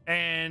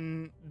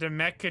 And the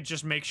mech could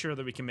just make sure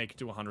that we can make it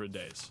to 100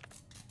 days.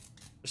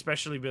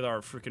 Especially with our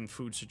freaking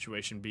food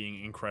situation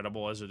being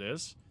incredible as it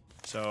is.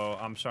 So,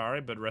 I'm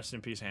sorry, but rest in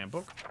peace,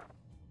 handbook.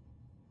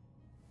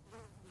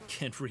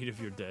 Can't read if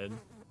you're dead.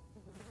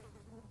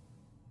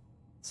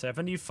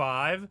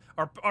 75.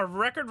 Our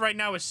record right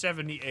now is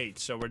 78,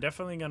 so we're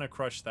definitely gonna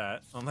crush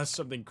that. Unless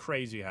something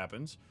crazy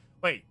happens.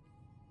 Wait.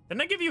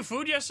 Didn't I give you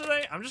food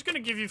yesterday? I'm just gonna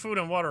give you food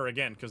and water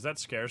again, because that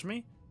scares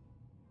me.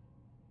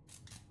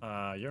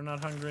 You're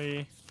not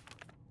hungry.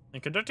 In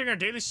conducting our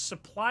daily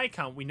supply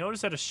count, we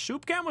noticed that a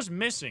soup can was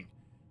missing.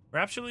 We're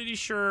absolutely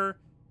sure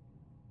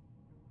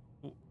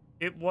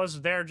it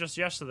was there just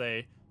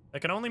yesterday.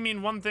 That can only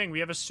mean one thing. We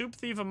have a soup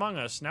thief among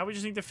us. Now we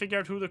just need to figure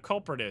out who the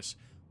culprit is.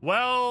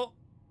 Well,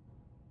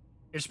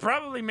 it's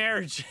probably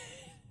Mary Jane.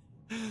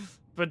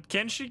 But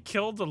can she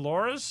kill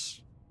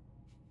Dolores?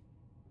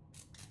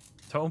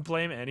 Don't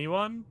blame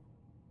anyone?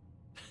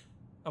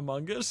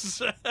 Among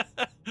Us?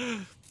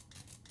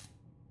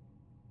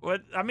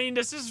 What? I mean,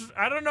 this is...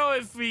 I don't know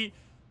if we...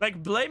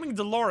 Like, blaming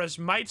Dolores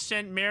might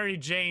send Mary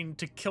Jane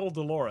to kill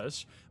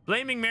Dolores.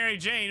 Blaming Mary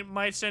Jane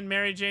might send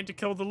Mary Jane to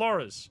kill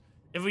Dolores.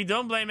 If we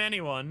don't blame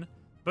anyone.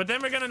 But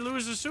then we're gonna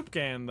lose the soup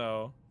can,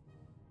 though.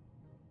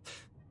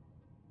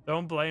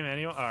 Don't blame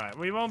anyone. Alright,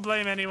 we won't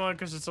blame anyone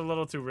because it's a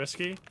little too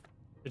risky.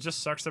 It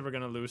just sucks that we're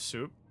gonna lose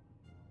soup.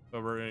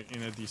 But we're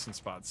in a decent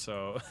spot,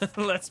 so...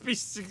 Let's be...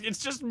 It's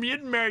just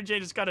mutant Mary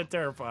Jane is kind of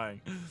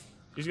terrifying.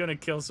 She's gonna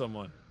kill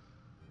someone.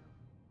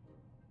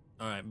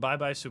 Alright,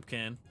 bye-bye soup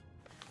can.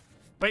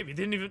 Wait, we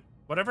didn't even...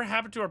 Whatever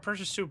happened to our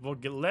precious soup, we'll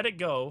let it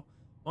go.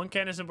 One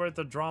can isn't worth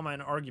the drama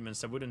and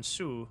arguments that would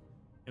ensue.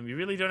 And we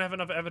really don't have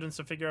enough evidence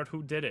to figure out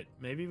who did it.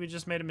 Maybe we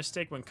just made a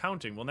mistake when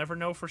counting. We'll never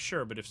know for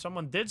sure, but if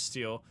someone did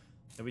steal,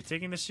 they'll be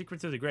taking the secret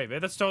to the grave. Hey,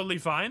 that's totally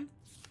fine.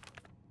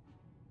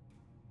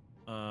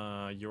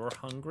 You're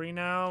hungry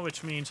now,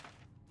 which means...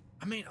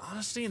 I mean,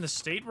 honestly, in the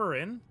state we're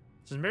in,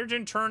 Since Mary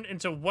Jane turned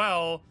into,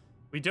 well,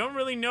 we don't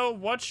really know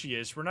what she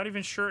is. We're not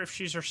even sure if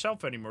she's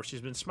herself anymore.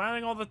 She's been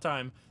smiling all the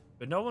time,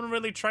 but no one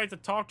really tried to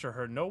talk to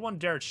her. No one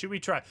dared. Should we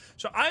try?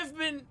 So I've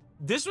been...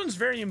 This one's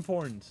very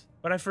important,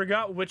 but I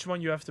forgot which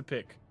one you have to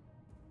pick.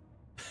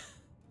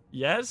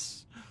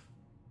 Yes?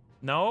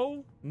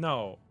 No?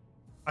 No.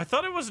 I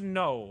thought it was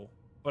no,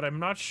 but I'm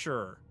not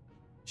sure.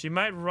 She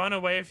might run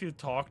away if you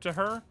talk to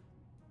her.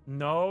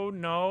 No,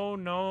 no,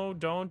 no.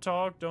 Don't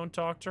talk. Don't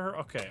talk to her.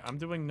 Okay, I'm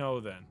doing no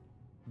then.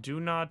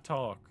 Do not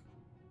talk.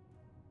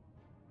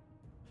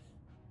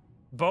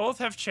 Both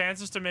have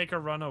chances to make her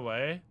run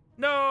away.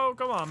 No,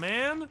 come on,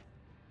 man.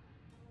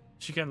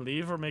 She can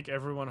leave or make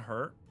everyone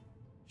hurt.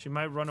 She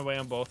might run away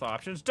on both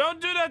options.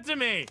 Don't do that to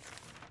me!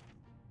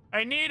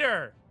 I need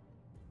her!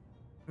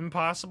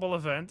 Impossible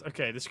event.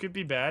 Okay, this could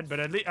be bad, but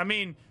at least, I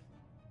mean,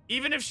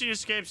 even if she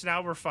escapes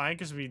now, we're fine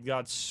because we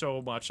got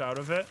so much out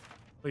of it.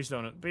 Please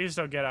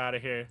don't get out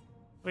of here.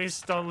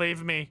 Please don't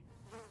leave me.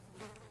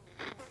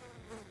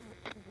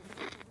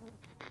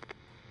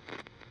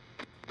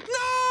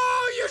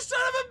 No, you son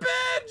of a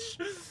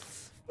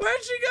bitch!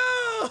 Where'd she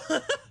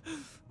go?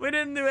 We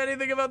didn't do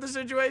anything about the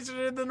situation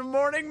in the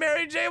morning.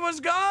 Mary Jane was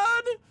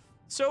gone.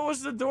 So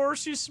was the door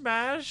she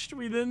smashed.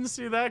 We didn't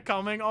see that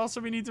coming. Also,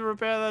 we need to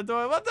repair that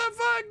door. What the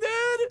fuck,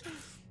 dude?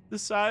 The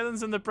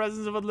silence and the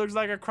presence of what looks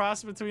like a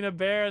cross between a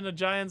bear and a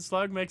giant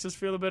slug makes us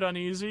feel a bit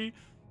uneasy.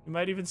 You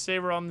might even say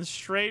we're on the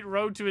straight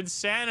road to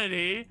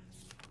insanity.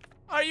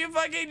 Are you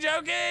fucking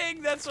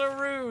joking? That's so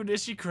rude.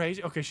 Is she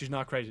crazy? Okay, she's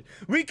not crazy.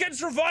 We can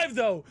survive,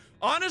 though.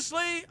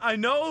 Honestly, I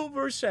know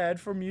we're sad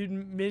for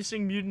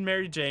missing Mutant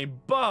Mary Jane,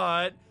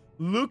 but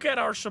look at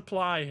our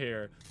supply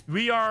here.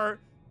 We are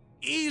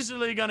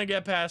easily gonna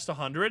get past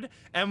 100,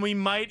 and we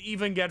might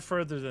even get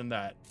further than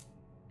that.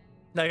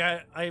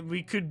 Like,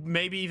 we could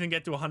maybe even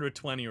get to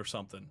 120 or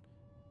something.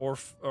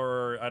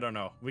 Or I don't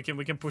know. We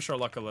can push our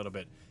luck a little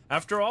bit.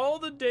 After all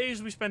the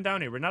days we spent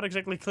down here, we're not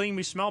exactly clean.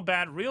 We smell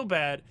bad, real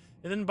bad.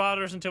 It didn't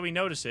bother us until we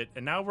notice it,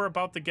 and now we're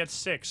about to get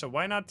sick, so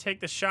why not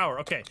take the shower?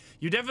 Okay,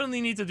 you definitely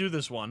need to do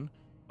this one.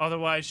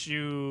 Otherwise,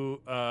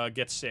 you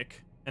get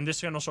sick. And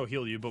this can also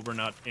heal you, but we're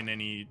not in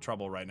any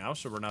trouble right now,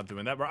 so we're not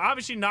doing that. We're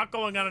obviously not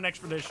going on an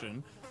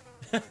expedition.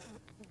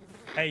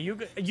 Hey,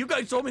 you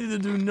guys told me to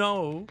do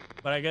no,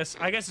 but I guess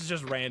it's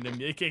just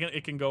random.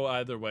 It can go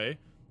either way.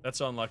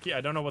 That's unlucky.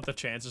 I don't know what the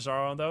chances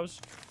are on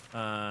those.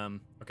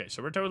 Okay,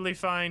 so we're totally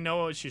fine.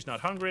 No, she's not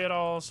hungry at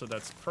all, so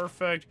that's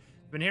perfect.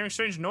 I've been hearing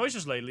strange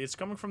noises lately. It's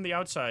coming from the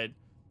outside.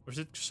 Or is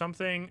it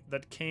something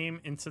that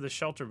came into the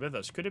shelter with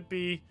us? Could it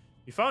be...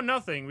 We found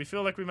nothing. We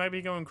feel like we might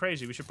be going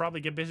crazy. We should probably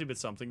get busy with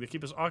something to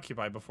keep us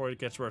occupied before it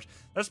gets worse.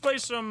 Let's play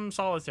some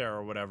solitaire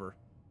or whatever.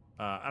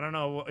 I don't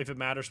know if it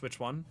matters which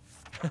one.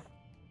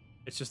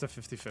 It's just a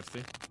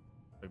 50-50.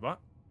 Wait, what?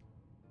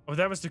 Oh,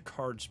 that was the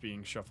cards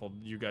being shuffled,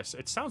 you guys.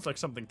 It sounds like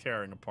something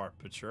tearing apart,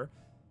 but sure.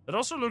 It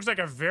also looks like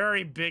a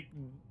very big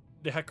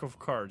deck of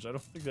cards. I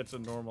don't think that's a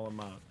normal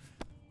amount.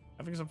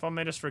 Having some fun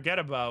made us forget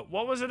about...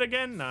 What was it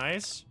again?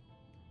 Nice.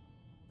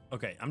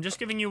 Okay, I'm just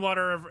giving you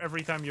water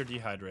every time you're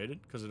dehydrated,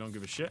 because I don't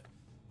give a shit.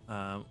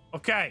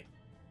 Okay.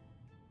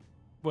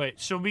 Wait,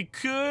 so we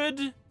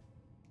could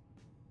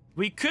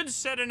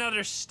set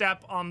another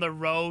step on the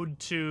road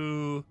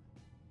to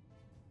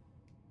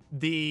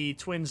the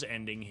twins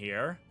ending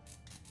here.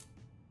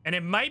 And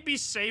it might be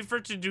safer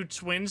to do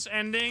twins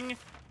ending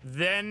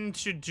than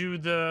to do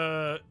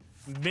the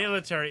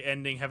military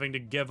ending, having to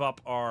give up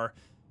our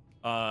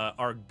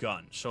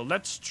gun. So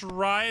let's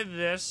try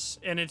this,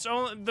 and it's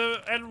only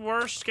at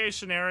worst case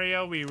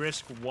scenario we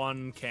risk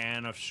 1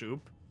 can of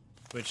soup,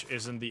 which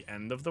isn't the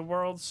end of the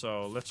world.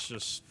 So let's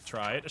just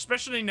try it,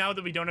 especially now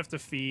that we don't have to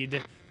feed.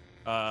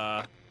 Look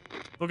at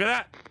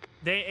that,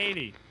 day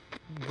 80,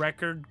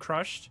 record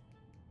crushed.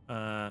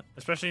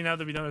 Especially now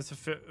that we don't have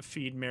to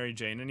feed Mary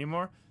Jane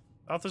anymore.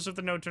 Authors of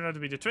the note turned out to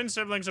be the twin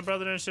siblings, a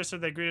brother and a sister.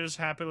 They greeted us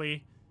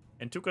happily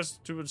and took us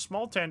to a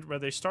small tent where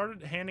they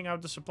started handing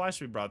out the supplies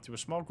we brought to a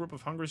small group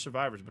of hungry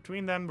survivors.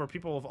 Between them were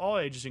people of all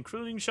ages,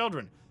 including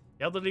children,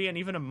 the elderly, and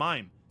even a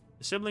mime.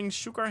 The siblings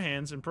shook our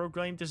hands and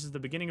proclaimed this is the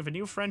beginning of a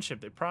new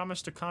friendship. They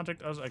promised to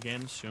contact us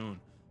again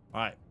soon.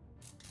 Alright.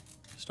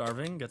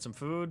 Starving, get some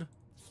food.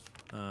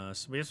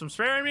 So we have some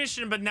spare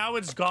ammunition, but now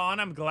it's gone.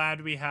 I'm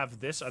glad we have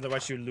this,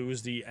 otherwise you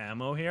lose the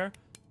ammo here.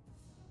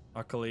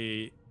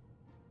 Luckily,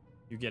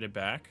 you get it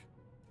back.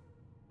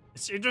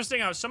 It's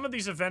interesting how some of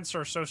these events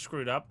are so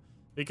screwed up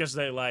because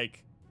they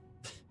like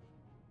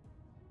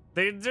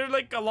they're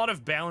like a lot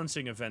of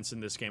balancing events in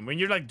this game. When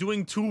you're like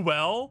doing too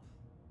well,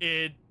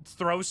 it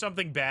throws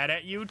something bad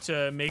at you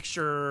to make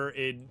sure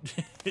it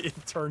it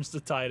turns the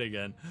tide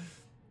again.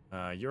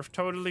 You're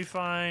totally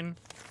fine.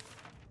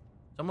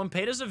 Someone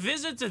paid us a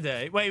visit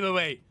today.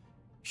 Wait.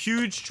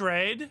 Huge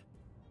trade.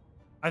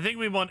 I think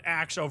we want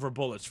axe over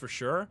bullets for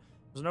sure.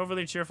 There's an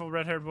overly cheerful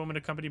red-haired woman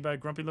accompanied by a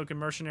grumpy-looking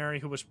mercenary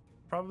who was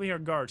probably her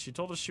guard. She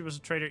told us she was a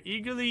trader,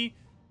 eagerly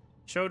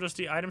showed us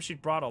the items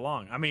she'd brought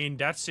along. I mean,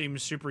 that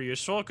seems super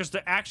useful because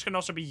the axe can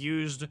also be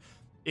used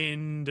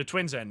in the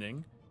twins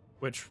ending,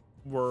 which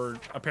we're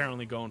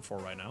apparently going for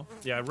right now.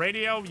 Yeah,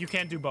 radio, you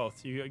can't do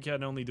both. You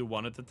can only do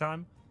one at a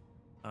time.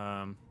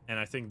 And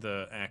I think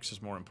the axe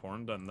is more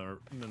important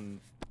than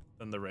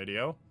the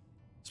radio.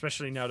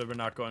 Especially now that we're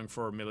not going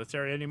for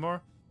military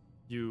anymore.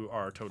 You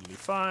are totally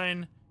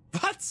fine.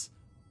 What?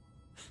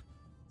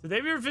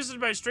 Today we were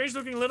visited by a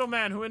strange-looking little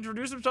man who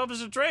introduced himself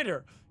as a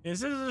trader. He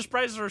insisted his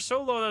prices are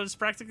so low that it's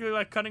practically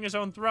like cutting his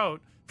own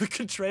throat. We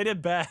can trade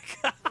it back.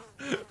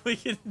 We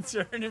can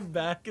turn it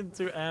back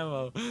into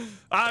ammo.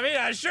 I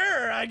mean,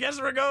 sure. I guess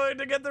we're going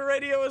to get the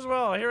radio as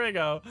well. Here we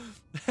go.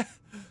 The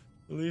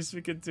least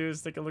we can do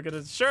is take a look at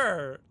it.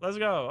 Sure. Let's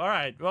go. All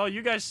right. Well,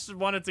 you guys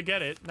wanted to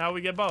get it. Now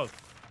we get both.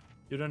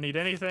 You don't need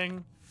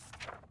anything.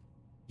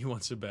 You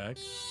want it back?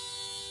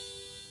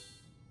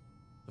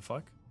 The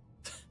fuck?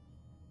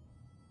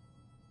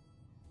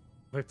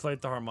 We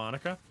played the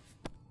harmonica.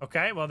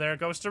 Okay, well, there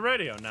goes the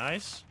radio.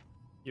 Nice.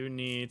 You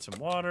need some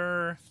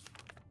water.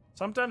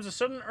 Sometimes a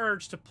sudden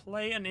urge to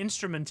play an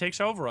instrument takes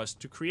over us,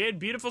 to create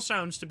beautiful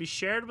sounds to be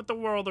shared with the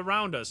world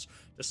around us,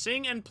 to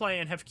sing and play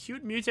and have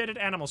cute mutated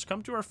animals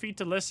come to our feet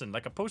to listen,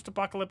 like a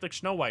post-apocalyptic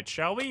Snow White,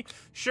 shall we?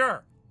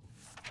 Sure.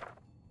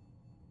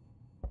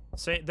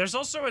 Say, there's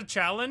also a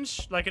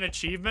challenge, like an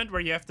achievement, where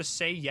you have to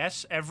say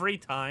yes every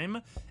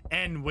time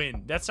and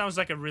win. That sounds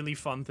like a really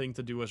fun thing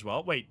to do as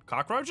well. Wait,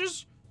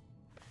 cockroaches?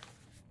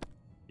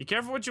 Be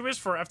careful what you wish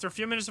for. After a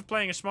few minutes of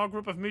playing, a small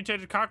group of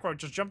mutated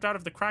cockroaches jumped out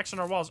of the cracks in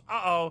our walls.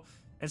 Uh-oh.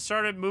 And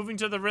started moving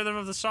to the rhythm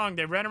of the song.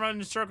 They ran around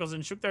in circles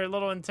and shook their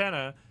little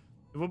antenna.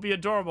 It would be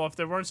adorable if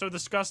they weren't so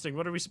disgusting.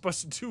 What are we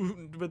supposed to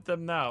do with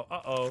them now?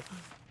 Uh-oh.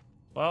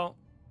 Well,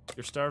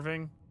 you're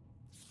starving.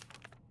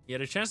 You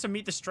had a chance to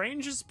meet the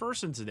strangest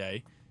person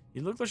today. He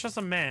looked like just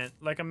a man,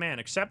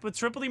 except with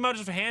triple the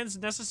amount of hands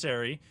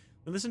necessary.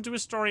 We listened to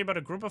his story about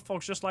a group of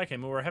folks just like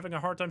him who were having a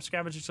hard time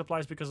scavenging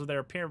supplies because of their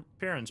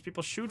appearance.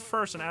 People shoot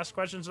first and ask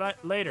questions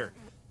later.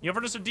 He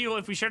offered us a deal.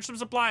 If we shared some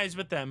supplies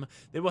with them,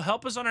 they will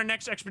help us on our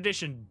next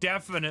expedition.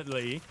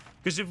 Definitely.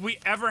 Because if we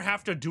ever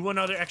have to do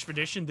another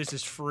expedition, this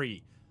is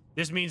free.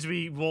 This means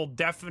we will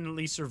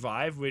definitely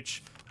survive,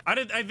 which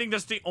I think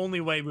that's the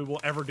only way we will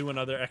ever do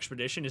another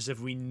expedition is if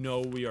we know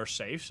we are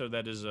safe. So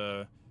that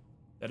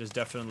is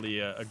definitely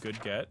a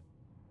good get.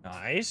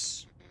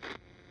 Nice.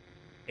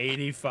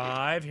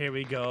 85, here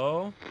we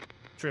go.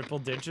 Triple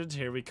digits,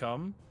 here we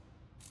come.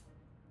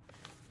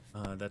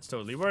 That's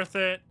totally worth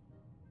it.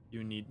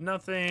 You need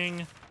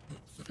nothing.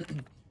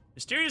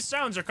 Mysterious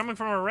sounds are coming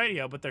from our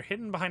radio, but they're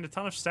hidden behind a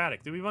ton of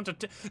static. Do we want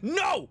to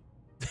No!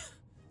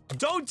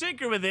 Don't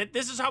tinker with it.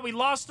 This is how we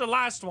lost the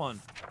last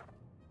one.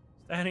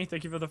 Stanny,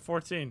 thank you for the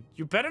 14.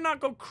 You better not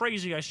go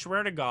crazy, I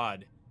swear to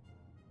God.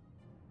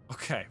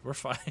 Okay, we're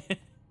fine.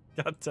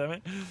 God damn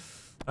it.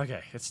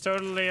 Okay, it's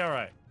totally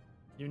alright.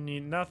 You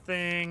need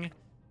nothing.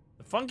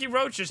 The funky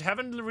roaches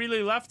haven't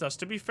really left us.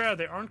 To be fair,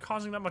 they aren't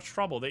causing that much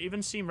trouble. They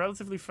even seem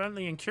relatively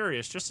friendly and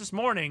curious. Just this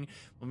morning,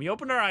 when we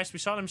opened our eyes, we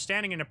saw them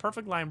standing in a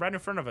perfect line right in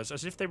front of us,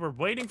 as if they were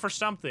waiting for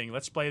something.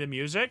 Let's play the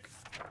music.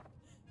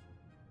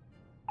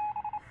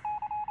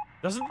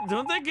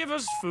 Don't they give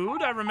us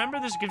food? I remember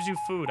this gives you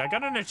food. I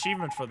got an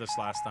achievement for this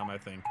last time, I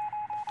think.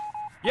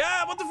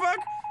 Yeah, what the fuck?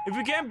 If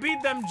we can't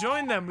beat them,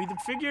 join them. We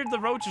figured the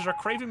roaches are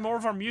craving more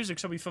of our music,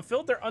 so we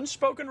fulfilled their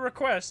unspoken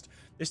request.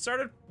 They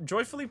started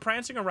joyfully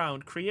prancing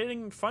around,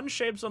 creating fun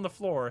shapes on the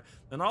floor.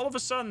 Then all of a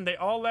sudden, they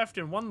all left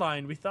in one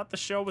line. We thought the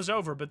show was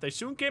over, but they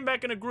soon came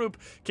back in a group,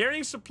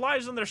 carrying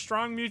supplies on their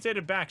strong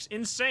mutated backs.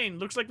 Insane.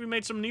 Looks like we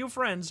made some new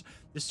friends.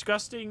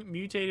 Disgusting,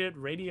 mutated,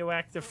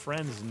 radioactive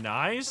friends.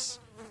 Nice.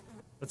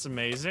 That's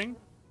amazing.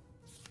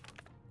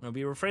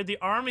 We were afraid the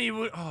army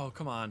would... Oh,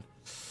 come on.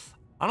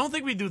 I don't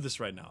think we do this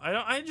right now.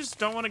 I just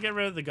don't want to get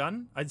rid of the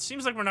gun. It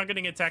seems like we're not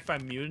getting attacked by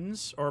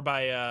mutants or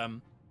by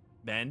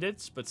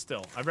bandits, but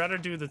still. I'd rather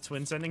do the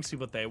twins ending, see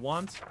what they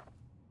want.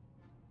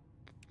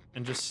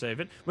 And just save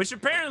it. Which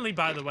apparently,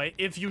 by the way,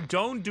 if you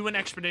don't do an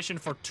expedition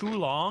for too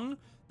long,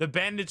 the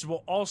bandits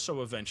will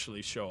also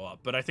eventually show up.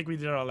 But I think we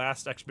did our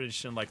last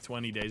expedition like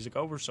 20 days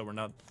ago, so we're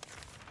not...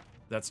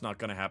 That's not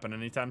going to happen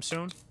anytime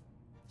soon.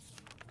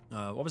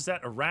 What was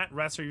that? A rat?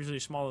 Rats are usually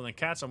smaller than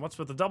cats. And what's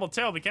with the double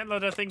tail? We can't let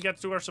that thing get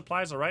to our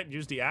supplies, alright?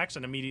 Use the axe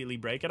and immediately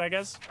break it, I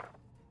guess.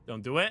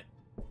 Don't do it.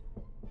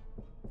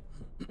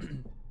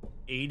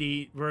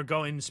 80. We're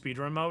going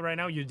speedrun mode right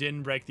now. You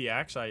didn't break the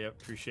axe. I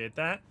appreciate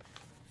that.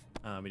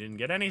 We didn't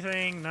get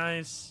anything.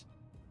 Nice.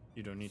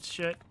 You don't need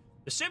shit.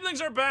 The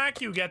siblings are back.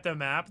 You get the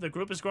map. The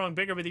group is growing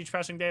bigger with each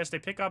passing day as they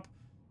pick up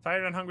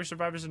tired and hungry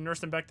survivors and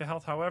nurse them back to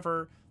health.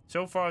 However,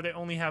 so far they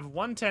only have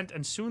one tent,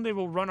 and soon they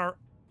will run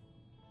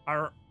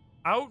our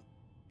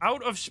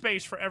out of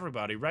space for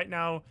everybody. Right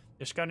now,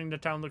 they're scouting the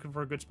town looking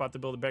for a good spot to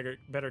build a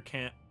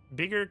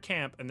bigger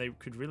camp, and they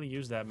could really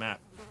use that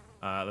map.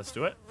 Let's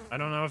do it. I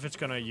don't know if it's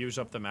gonna use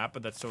up the map,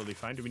 but that's totally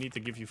fine. Do we need to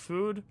give you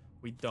food?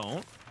 We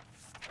don't.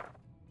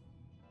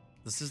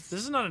 This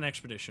is not an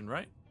expedition,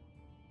 right?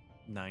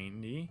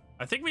 90.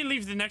 I think we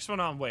leave the next one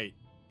on. Wait.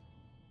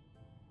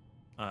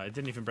 It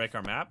didn't even break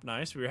our map.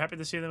 Nice. We were happy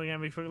to see them again.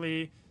 We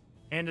quickly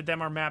handed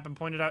them our map and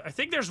pointed out. I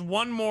think there's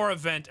one more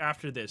event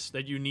after this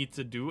that you need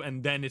to do,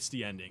 and then it's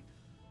the ending.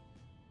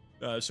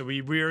 So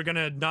we are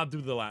gonna not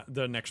do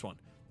the next one.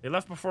 They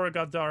left before it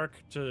got dark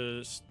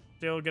to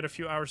still get a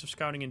few hours of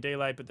scouting in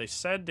daylight, but they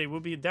said they will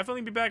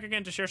definitely be back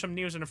again to share some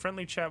news in a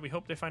friendly chat. We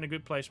hope they find a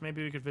good place.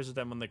 Maybe we could visit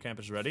them when the camp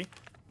is ready.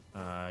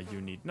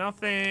 You need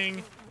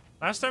nothing.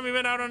 Last time we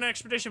went out on an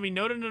expedition, we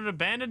noted an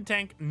abandoned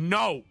tank.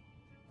 No!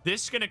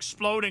 This can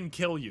explode and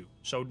kill you.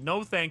 So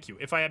no thank you.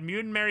 If I had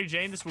Mutant Mary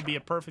Jane, this would be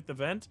a perfect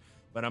event.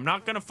 But I'm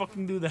not gonna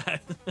fucking do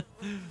that.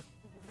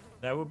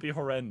 That would be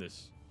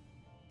horrendous.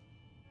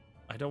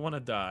 I don't want to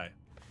die.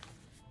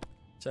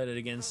 Decided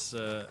against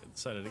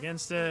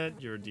it.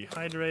 You're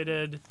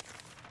dehydrated.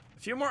 A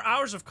few more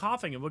hours of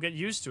coughing and we'll get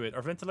used to it.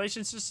 Our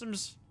ventilation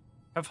systems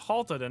have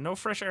halted and no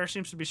fresh air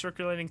seems to be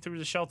circulating through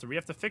the shelter. We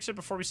have to fix it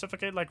before we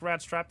suffocate like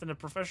rats trapped in a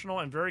professional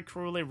and very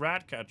cruel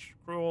rat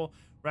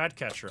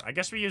catcher. I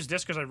guess we use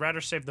this because I'd rather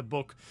save the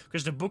book,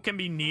 because the book can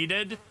be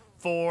needed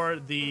for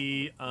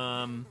the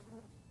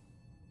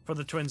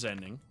twins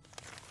ending.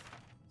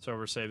 So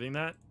we're saving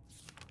that.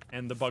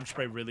 And the bug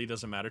spray really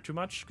doesn't matter too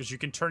much, because you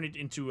can turn it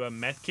into a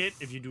med kit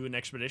if you do an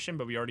expedition,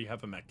 but we already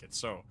have a med kit,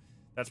 so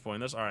that's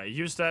pointless. All right,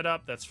 use that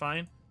up. That's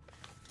fine.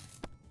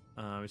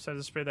 We decided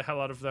to spray the hell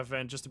out of that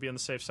vent just to be on the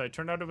safe side.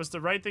 Turned out it was the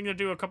right thing to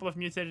do. A couple of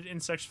mutated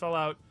insects fell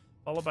out,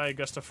 followed by a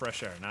gust of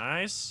fresh air.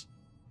 Nice.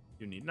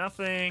 You need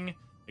nothing.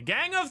 A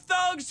gang of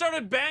thugs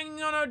started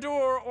banging on our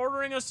door,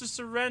 ordering us to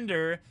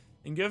surrender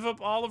and give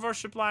up all of our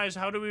supplies.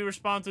 How do we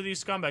respond to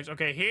these scumbags?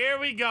 Okay, here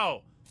we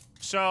go.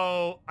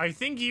 So, I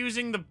think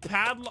using the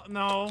padlock...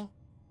 No.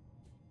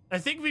 I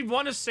think we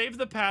want to save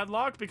the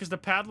padlock because the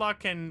padlock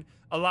can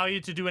allow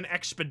you to do an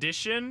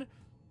expedition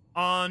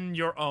on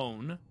your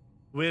own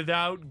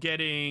without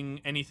getting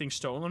anything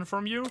stolen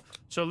from you.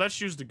 So, let's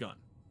use the gun.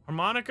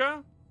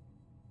 Harmonica?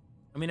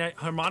 I mean,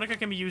 harmonica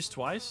can be used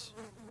twice.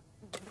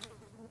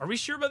 Are we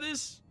sure about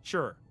this?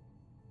 Sure.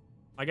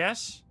 I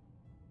guess.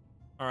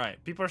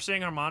 Alright, people are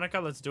saying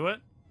harmonica. Let's do it.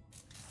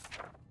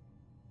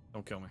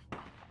 Don't kill me.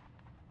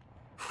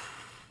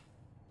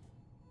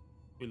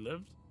 We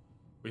lived?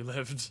 We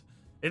lived.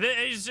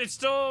 It's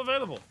still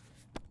available.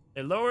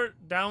 They lowered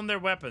down their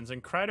weapons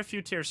and cried a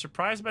few tears.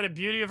 Surprised by the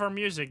beauty of our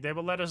music, they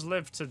will let us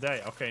live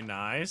today. Okay,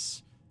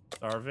 nice.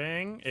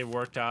 Starving. It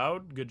worked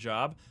out. Good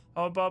job.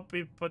 How about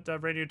we put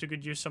that radio to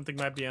good use? Something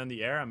might be on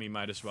the air. I mean,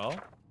 might as well.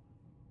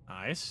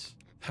 Nice.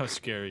 That was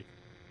scary.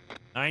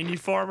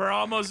 94, we're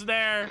almost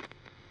there.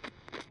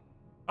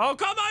 Oh,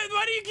 come on.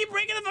 Why do you keep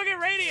breaking the fucking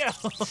radio?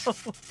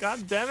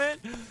 God damn it.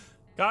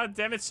 God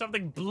damn it,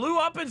 something blew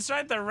up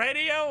inside the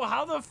radio?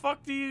 How the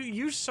fuck do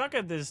you suck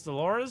at this,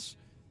 Dolores?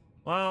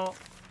 Well,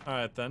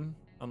 alright then.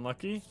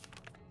 Unlucky.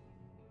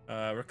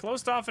 We're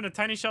closed off in a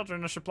tiny shelter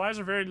and our supplies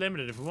are very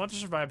limited. If we want to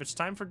survive, it's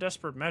time for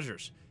desperate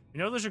measures. We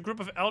know there's a group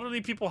of elderly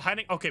people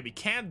hiding... Okay, we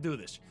can't do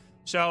this.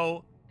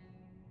 So,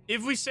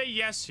 if we say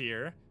yes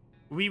here,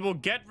 we will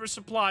get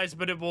supplies,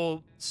 but it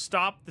will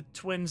stop the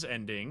twins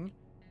ending.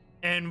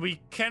 And we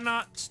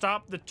cannot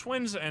stop the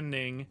twins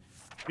ending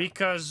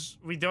because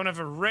we don't have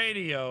a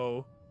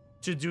radio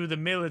to do the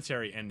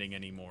military ending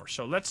anymore.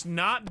 So let's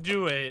not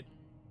do it.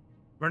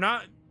 We're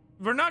not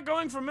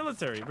going for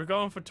military. We're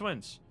going for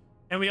twins.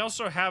 And we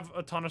also have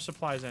a ton of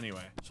supplies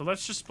anyway. So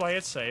let's just play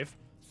it safe.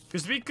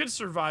 Because we could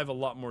survive a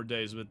lot more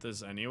days with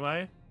this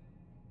anyway.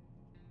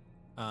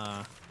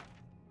 I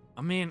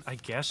mean, I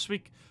guess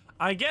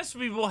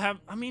we will have...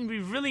 I mean, we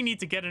really need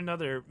to get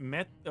another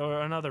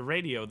another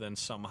radio then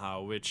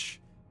somehow, which...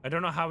 I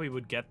don't know how we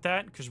would get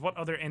that, because what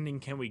other ending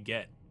can we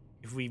get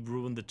if we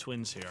ruin the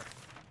twins here?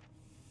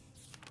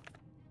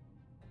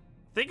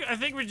 I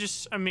think we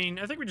just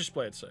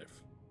play it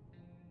safe.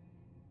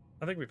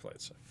 I think we play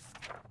it safe.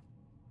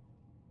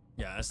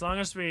 Yeah, as long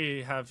as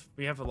we have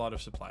a lot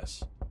of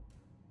supplies.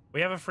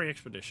 We have a free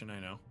expedition, I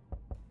know.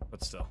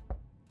 But still.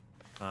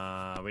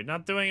 We're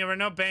not doing it, we're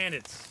not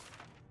bandits.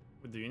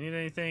 Do you need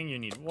anything? You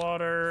need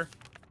water.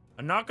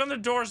 A knock on the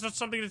door is not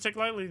something to take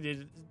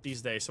lightly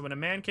these days. So when a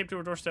man came to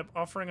our doorstep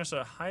offering us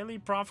a highly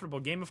profitable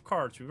game of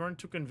cards, we weren't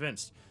too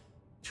convinced.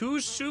 2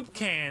 soup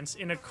cans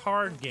in a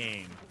card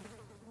game.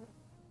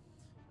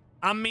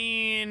 I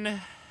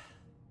mean...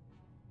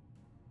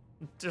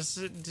 Does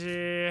it...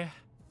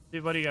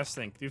 what do you guys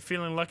think? You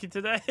feeling lucky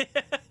today?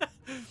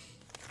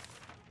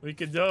 We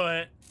could do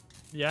it.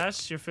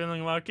 Yes, you're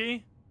feeling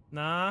lucky?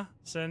 Nah,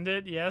 send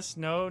it. Yes,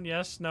 no,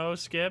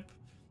 skip.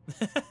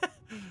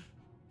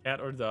 Cat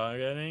or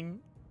dog ending?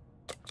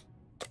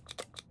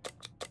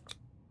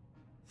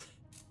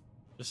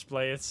 Just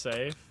play it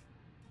safe.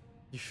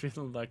 You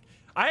feel like...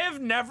 I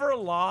have never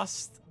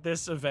lost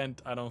this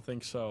event, I don't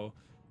think so.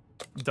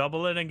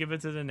 Double it and give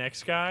it to the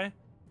next guy?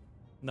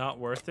 Not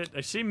worth it.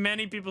 I see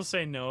many people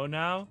say no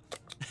now.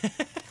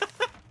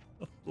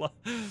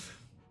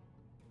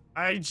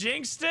 I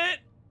jinxed it.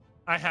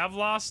 I have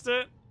lost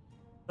it.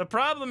 The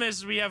problem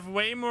is we have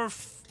way more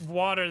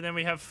water than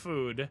we have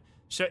food.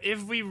 So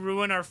if we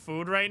ruin our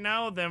food right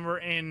now, then we're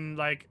in,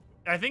 like...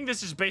 I think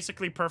this is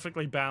basically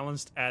perfectly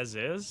balanced as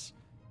is.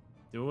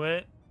 Do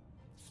it.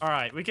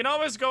 Alright, we can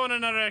always go on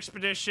another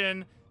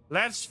expedition.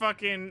 Let's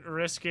fucking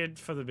risk it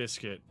for the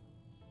biscuit.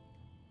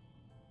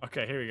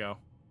 Okay, here we go.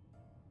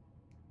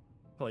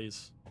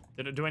 please.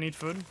 Do I need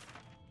food?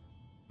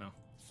 No.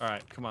 All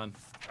right, come on.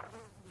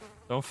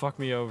 Don't fuck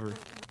me over.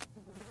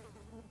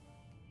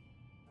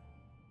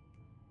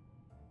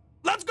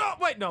 Let's go!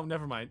 Wait, no,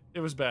 never mind. It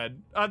was bad.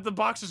 The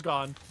box is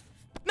gone.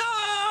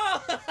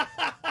 No!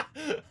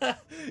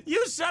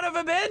 You son of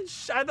a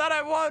bitch! I thought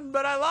I won,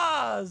 but I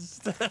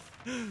lost.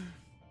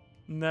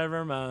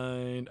 Never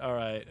mind. All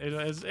right,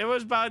 it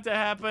was about to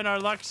happen.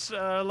 Our luck.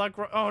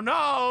 Oh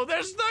no!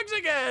 There's thugs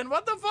again.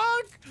 What the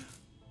fuck?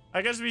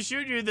 I guess we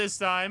shoot you this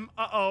time.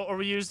 Uh-oh, or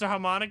we use the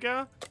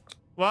harmonica?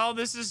 Well,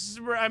 this is,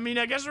 I mean,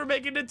 I guess we're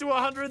making it to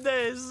 100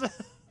 days,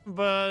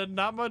 but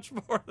not much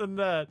more than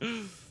that.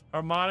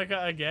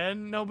 Harmonica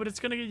again? No, but it's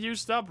gonna get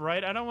used up,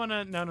 right? I don't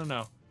wanna,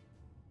 no.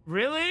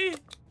 Really?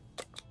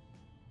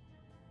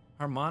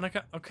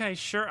 Harmonica? Okay,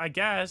 sure, I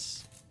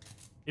guess.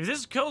 If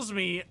this kills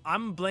me,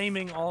 I'm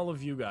blaming all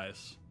of you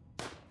guys.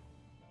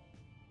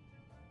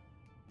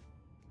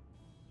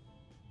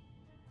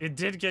 It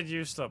did get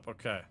used up,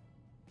 okay.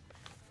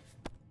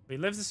 We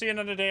live to see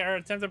another day. Our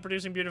attempt at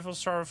producing beautiful,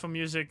 sorrowful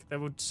music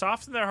that would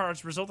soften their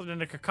hearts resulted in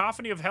a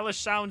cacophony of hellish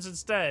sounds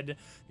instead.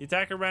 The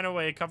attacker ran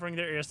away, covering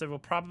their ears. They will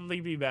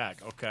probably be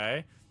back.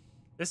 Okay.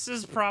 This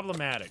is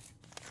problematic.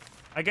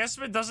 I guess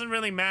it doesn't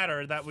really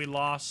matter that we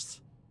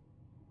lost.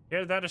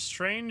 Here, that a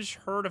strange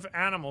herd of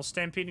animals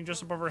stampeding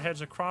just above our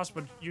heads across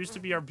what used to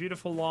be our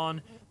beautiful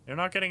lawn. They're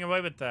not getting away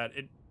with that.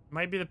 It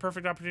might be the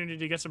perfect opportunity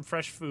to get some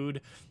fresh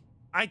food.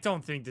 I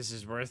don't think this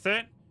is worth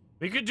it.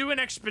 We could do an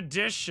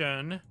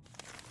expedition.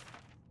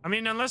 I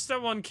mean, unless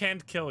that one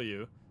can't kill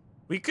you.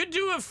 We could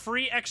do a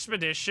free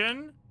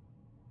expedition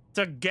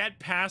to get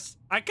past...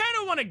 I kind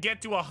of want to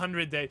get to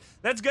 100 days.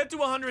 Let's get to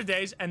 100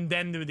 days and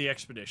then do the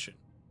expedition.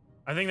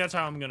 I think that's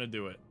how I'm going to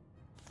do it.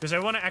 Because I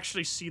want to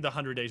actually see the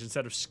 100 days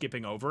instead of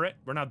skipping over it.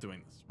 We're not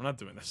doing this. We're not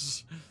doing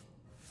this.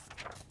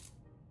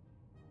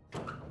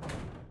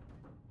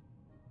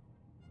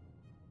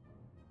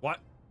 What?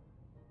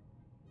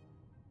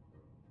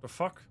 The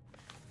fuck?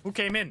 Who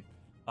came in?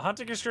 A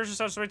hunting excursion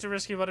sounds way too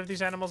risky. What if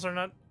these animals are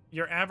not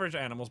your average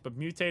animals, but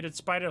mutated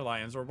spider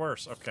lions or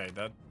worse? Okay,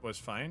 that was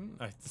fine.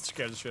 That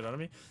scared the shit out of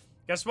me.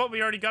 Guess what?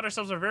 We already got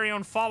ourselves our very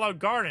own Fallout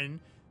garden.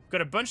 We've got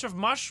a bunch of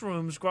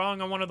mushrooms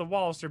growing on one of the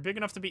walls. They're big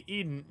enough to be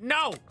eaten.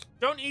 No!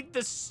 Don't eat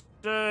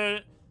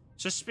the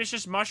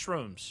suspicious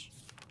mushrooms.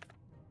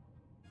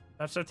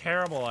 That's a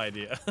terrible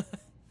idea.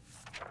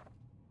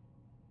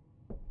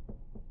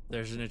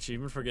 There's an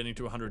achievement for getting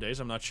to 100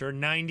 days. I'm not sure.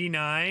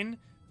 99?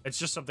 It's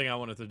just something I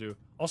wanted to do.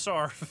 Also,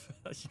 you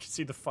can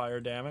see the fire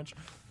damage.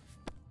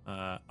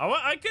 I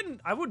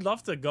would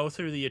love to go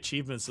through the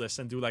achievements list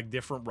and do like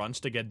different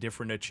runs to get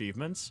different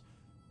achievements.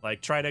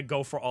 Like try to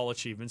go for all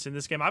achievements in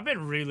this game. I've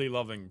been really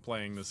loving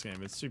playing this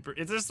game. It's super,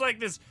 it's just like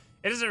this,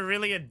 it is a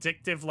really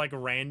addictive like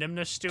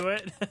randomness to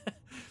it.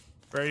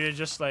 Where you're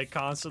just like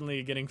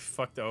constantly getting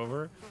fucked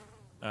over.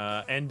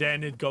 And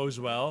then it goes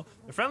well.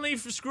 The friendly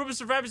group of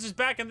survivors is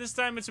back, and this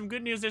time with some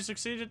good news, they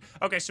succeeded.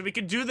 Okay, so we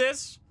can do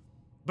this,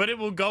 but it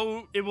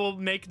will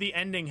make the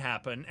ending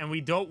happen, and we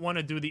don't want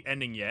to do the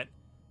ending yet.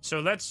 So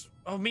let's,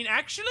 I mean,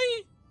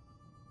 actually,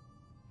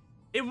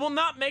 it will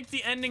not make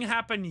the ending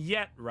happen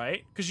yet,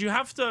 right? Because you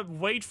have to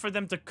wait for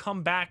them to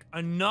come back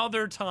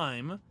another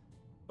time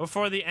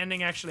before the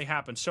ending actually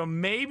happens. So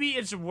maybe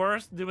it's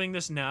worth doing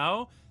this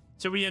now,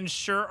 so we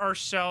ensure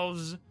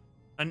ourselves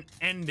an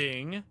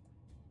ending.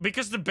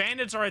 Because the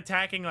bandits are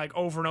attacking like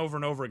over and over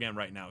and over again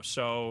right now,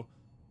 so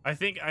I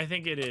think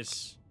it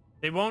is.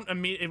 It won't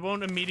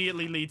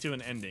immediately lead to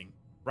an ending,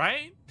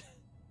 right?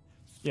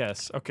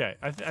 Yes. Okay.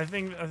 I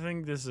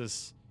think this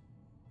is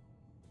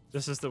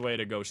the way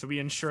to go. Should we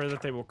ensure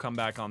that they will come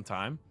back on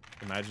time?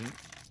 Imagine.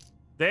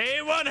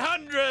 Day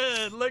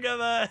 100. Look at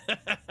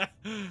that.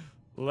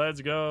 Let's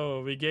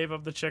go. We gave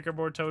up the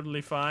checkerboard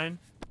totally fine.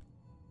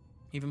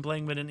 Even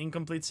playing with an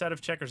incomplete set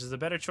of checkers is a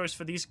better choice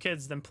for these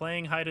kids than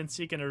playing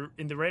hide-and-seek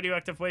in the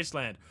radioactive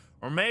wasteland.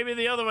 Or maybe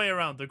the other way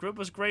around. The group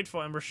was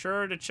grateful, and we're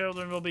sure the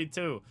children will be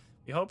too.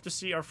 We hope to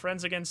see our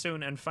friends again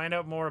soon and find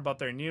out more about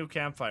their new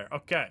campfire.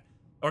 Okay.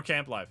 Or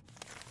camp life.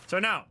 So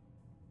now,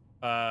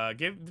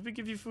 did we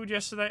give you food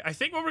yesterday? I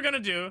think what we're gonna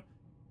do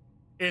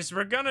is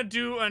we're gonna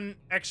do an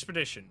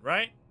expedition,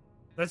 right?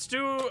 Let's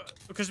do,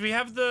 because we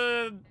have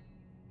the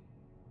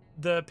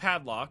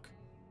padlock.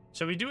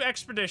 So we do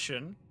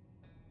expedition.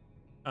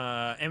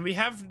 And we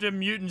have the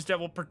mutants that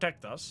will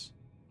protect us.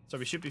 So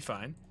we should be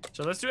fine.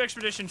 So let's do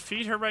expedition.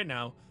 Feed her right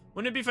now.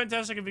 Wouldn't it be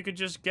fantastic if we could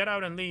just get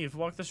out and leave?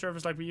 Walk the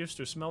surface like we used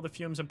to. Smell the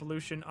fumes and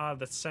pollution. Ah,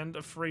 the scent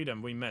of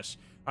freedom we miss.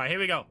 Alright, here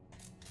we go.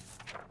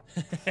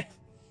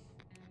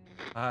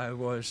 I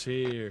was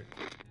here.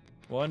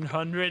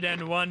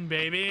 101,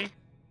 baby.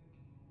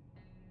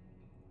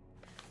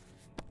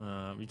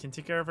 We can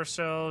take care of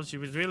ourselves.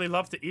 You would really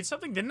love to eat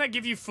something? Didn't I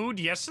give you food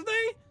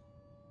yesterday?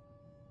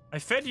 I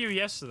fed you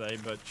yesterday,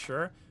 but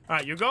sure.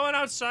 Alright, you're going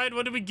outside.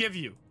 What did we give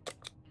you?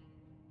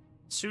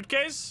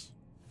 Suitcase?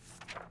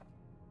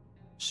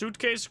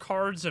 Suitcase,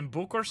 cards, and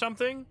book or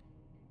something?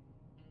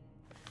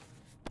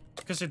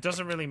 Because it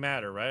doesn't really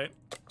matter, right?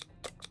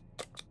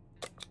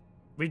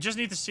 We just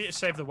need to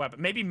save the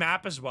weapon. Maybe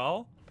map as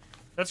well?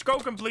 Let's go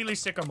completely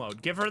sicko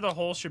mode. Give her the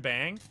whole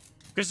shebang.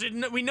 Because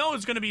we know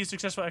it's going to be a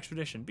successful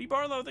expedition. B.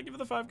 Barlow, thank you for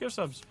the 5 gift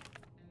subs.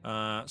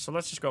 So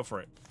let's just go for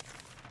it.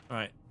 All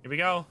right, here we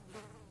go.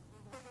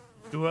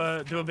 Do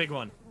a big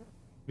one.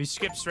 We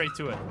skip straight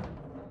to it.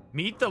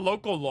 Meet the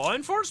local law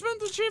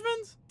enforcement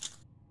achievement?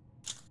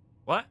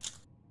 What?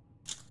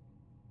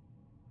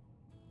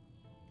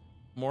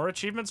 More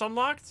achievements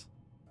unlocked?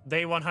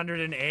 Day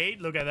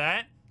 108, look at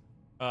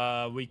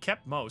that. We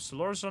kept most.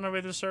 Dolores on our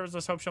way to the service.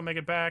 Let's hope she'll make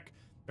it back.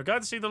 We're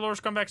glad to see Dolores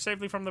come back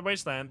safely from the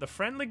wasteland. The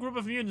friendly group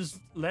of mutants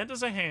lent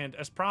us a hand,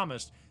 as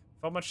promised.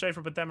 Felt much safer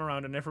with them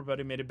around, and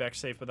everybody made it back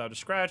safe without a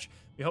scratch.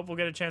 We hope we'll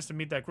get a chance to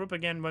meet that group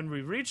again. When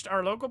we reached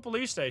our local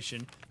police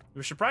station, we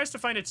were surprised to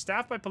find it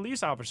staffed by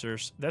police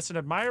officers. That's an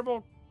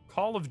admirable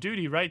call of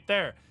duty right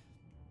there.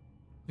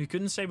 We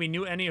couldn't say we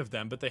knew any of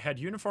them, but they had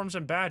uniforms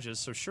and badges,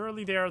 so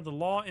surely they are the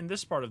law in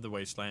this part of the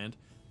wasteland.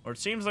 Or it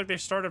seems like they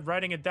started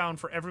writing it down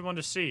for everyone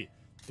to see.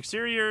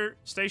 Exterior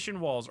station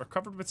walls are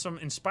covered with some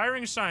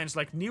inspiring signs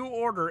like New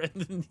Order and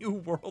the New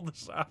World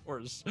is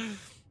Ours.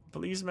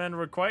 Policemen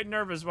were quite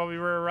nervous while we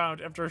were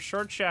around. After a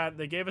short chat,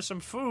 they gave us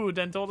some food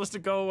and told us to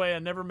go away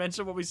and never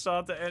mention what we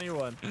saw to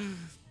anyone.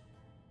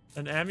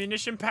 An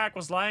ammunition pack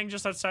was lying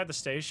just outside the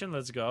station.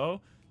 Let's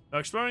go.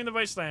 While exploring the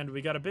wasteland,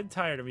 we got a bit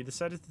tired and we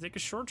decided to take a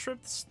short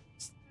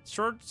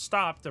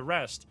stop to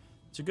rest.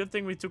 It's a good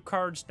thing we took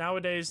cards.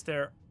 Nowadays,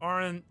 there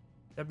aren't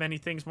that many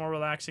things more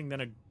relaxing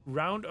than a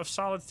round of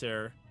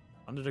solitaire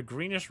under the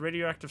greenish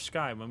radioactive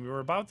sky. When we were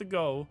about to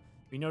go,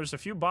 we noticed a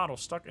few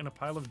bottles stuck in a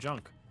pile of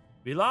junk.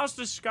 We lost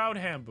the scout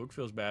handbook.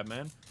 Feels bad,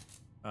 man.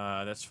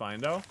 That's fine,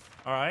 though.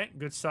 All right,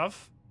 good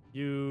stuff.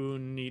 You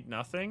need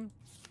nothing.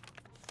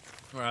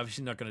 We're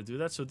obviously not going to do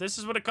that. So this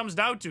is what it comes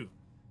down to.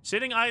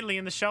 Sitting idly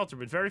in the shelter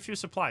with very few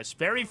supplies.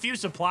 Very few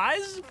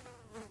supplies?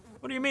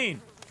 What do you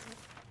mean?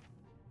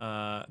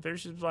 Very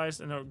few supplies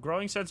and a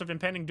growing sense of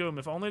impending doom.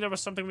 If only there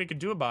was something we could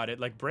do about it,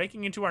 like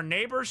breaking into our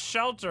neighbor's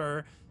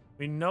shelter.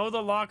 We know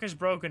the lock is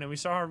broken and we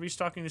saw her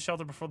restocking the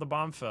shelter before the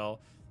bomb fell.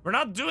 We're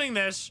not doing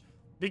this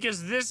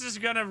because this is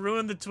gonna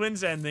ruin the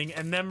twins ending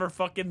and then we're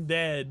fucking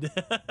dead.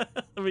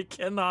 We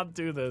cannot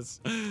do this.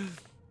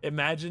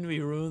 Imagine we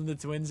ruin the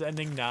twins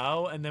ending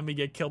now and then we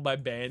get killed by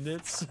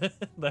bandits.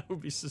 That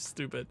would be so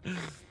stupid.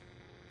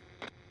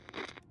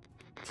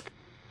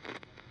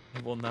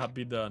 It will not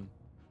be done.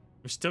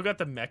 We still got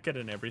the mecha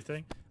and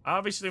everything.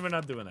 Obviously, we're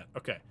not doing that.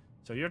 Okay,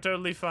 so you're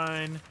totally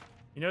fine.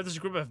 You know, there's a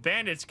group of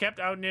bandits kept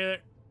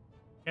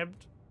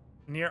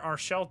near our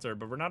shelter,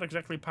 but we're not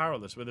exactly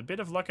powerless. With a bit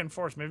of luck and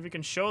force, maybe we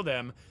can show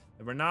them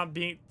that we're not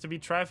to be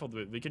trifled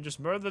with. We can just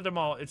murder them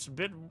all. It's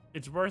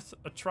worth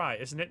a try,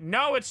 isn't it?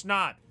 No, it's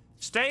not.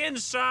 Stay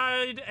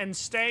inside and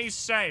stay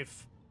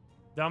safe,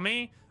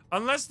 dummy.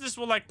 Unless this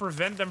will, like,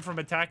 prevent them from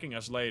attacking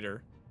us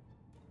later.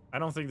 I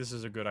don't think this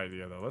is a good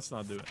idea, though. Let's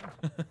not do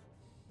it.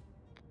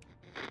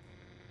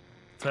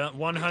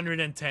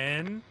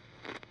 110?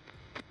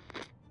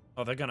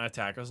 Oh, they're gonna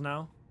attack us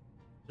now?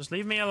 Just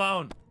leave me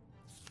alone.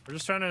 We're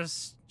just trying to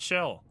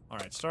chill.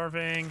 Alright,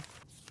 starving.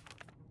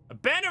 A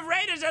band of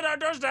raiders at our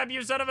doorstep,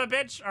 you son of a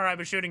bitch! Alright,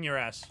 we're shooting your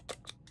ass.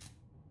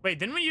 Wait,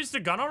 didn't we use the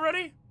gun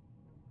already?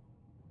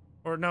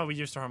 Or no, we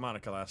used the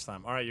harmonica last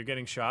time. Alright, you're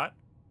getting shot.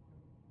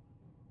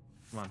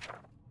 Come on.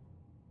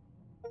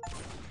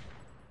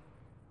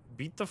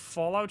 Beat the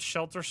Fallout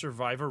Shelter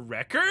Survivor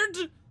record?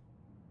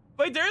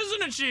 Wait, there is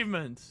an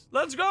achievement.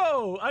 Let's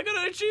go. I got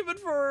an achievement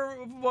for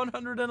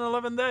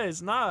 111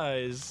 days.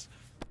 Nice.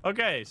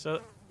 Okay,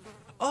 so...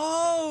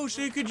 Oh,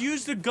 so you could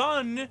use the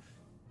gun.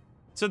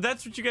 So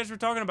that's what you guys were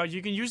talking about.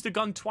 You can use the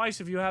gun twice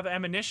if you have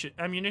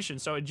ammunition.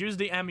 So it used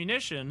the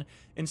ammunition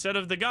instead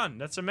of the gun.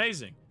 That's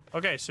amazing.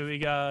 Okay, so we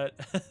got...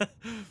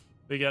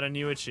 we got a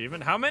new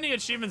achievement. How many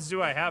achievements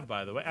do I have,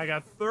 by the way? I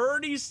got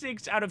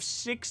 36 out of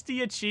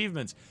 60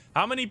 achievements.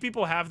 How many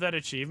people have that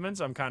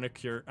achievements? I'm kind of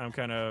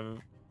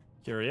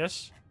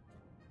curious.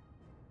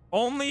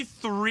 Only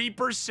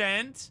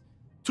 3%?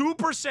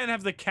 2%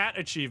 have the cat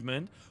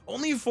achievement.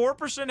 Only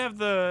 4% have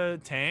the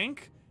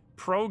tank.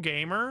 Pro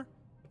gamer.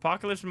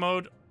 Apocalypse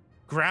mode.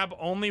 Grab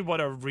only what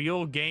a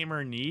real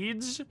gamer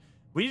needs.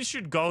 We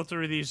should go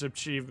through these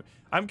achievements.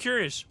 I'm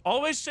curious.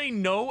 Always say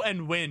no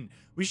and win.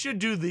 We should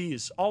do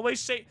these. Always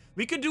say...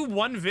 We could do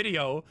one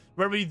video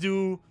where we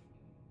do...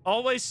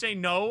 Always say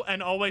no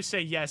and always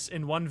say yes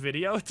in one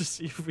video to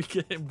see if we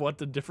get what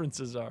the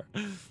differences are.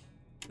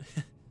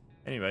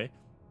 Anyway.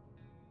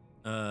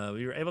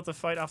 We were able to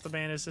fight off the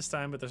bandits this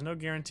time, but there's no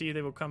guarantee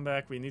they will come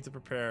back. We need to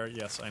prepare.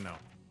 Yes, I know.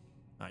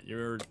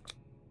 You're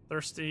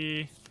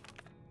thirsty.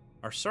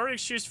 Our sorry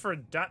excuse for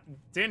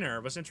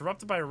dinner was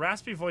interrupted by a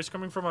raspy voice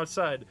coming from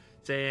outside,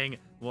 saying,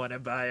 "Wanna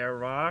buy a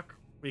rock?"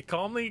 We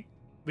calmed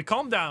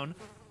down,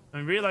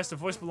 and we realized the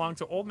voice belonged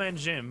to Old Man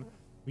Jim.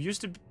 We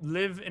used to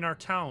live in our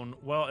town.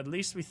 Well, at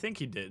least we think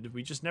he did.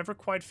 We just never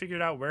quite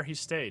figured out where he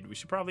stayed. We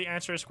should probably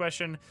answer his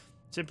question.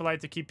 It's impolite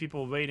to keep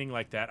people waiting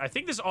like that. I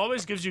think this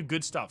always gives you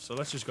good stuff, so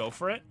let's just go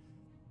for it.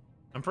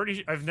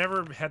 I've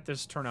never had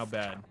this turn out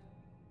bad.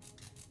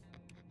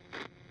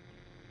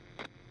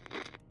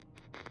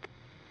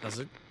 Does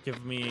it?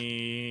 Give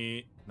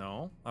me...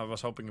 No, I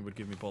was hoping it would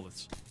give me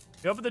bullets.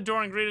 We opened the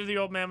door and greeted the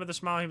old man with a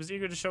smile. He was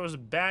eager to show us a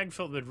bag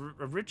filled with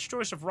a rich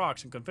choice of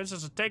rocks and convinced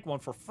us to take one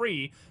for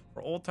free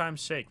for old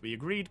time's sake. We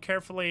agreed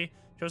carefully,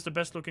 chose the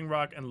best looking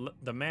rock, and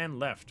the man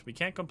left. We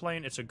can't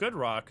complain. It's a good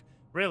rock,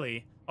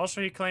 really.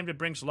 Also, he claimed it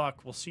brings luck.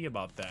 We'll see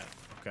about that.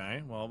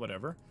 Okay, well,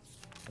 whatever.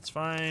 That's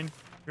fine.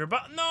 We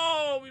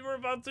were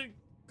about to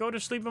go to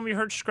sleep when we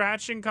heard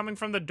scratching coming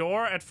from the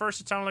door. At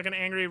first, it sounded like an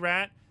angry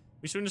rat.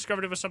 We soon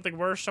discovered it was something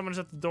worse. Someone's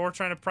at the door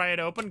trying to pry it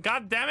open.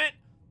 God damn it!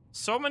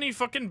 So many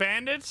fucking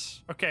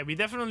bandits. Okay, we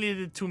definitely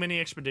did too many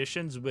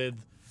expeditions with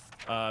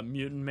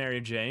Mutant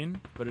Mary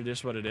Jane, but it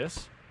is what it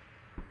is.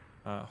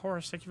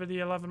 Horace, thank you for the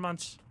 11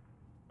 months.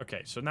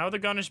 Okay, so now the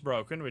gun is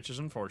broken, which is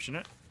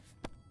unfortunate.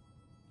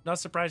 Not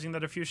surprising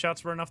that a few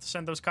shots were enough to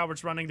send those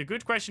cowards running. The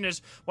good question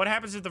is, what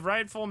happens if the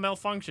rifle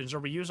malfunctions or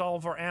we use all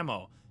of our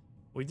ammo?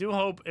 We do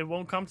hope it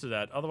won't come to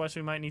that. Otherwise,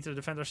 we might need to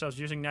defend ourselves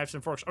using knives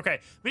and forks.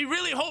 Okay, we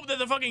really hope that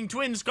the fucking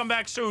twins come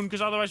back soon,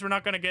 because otherwise we're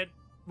not gonna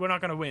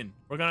win.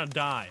 We're gonna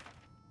die.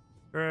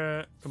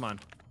 Come on.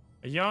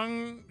 A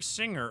young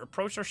singer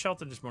approached our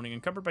shelter this morning,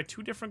 encumbered by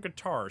 2 different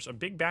guitars, a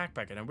big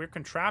backpack, and a weird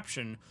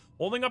contraption,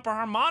 holding up a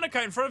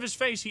harmonica in front of his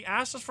face. He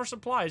asked us for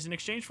supplies in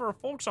exchange for a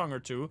folk song or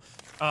 2.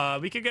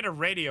 We could get a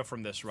radio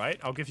from this, right?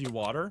 I'll give you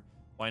water.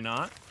 Why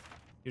not?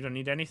 You don't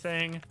need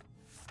anything.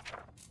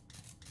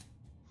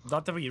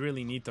 Not that we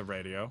really need the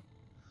radio.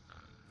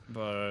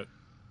 But...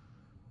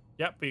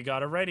 Yep, we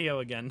got a radio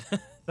again.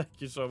 Thank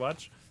you so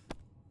much.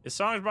 His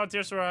songs brought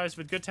tears to our eyes.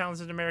 With good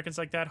talented Americans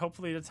like that,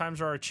 hopefully the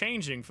times are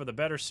changing for the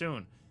better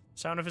soon.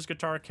 The sound of his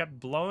guitar kept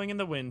blowing in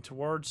the wind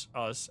towards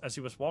us as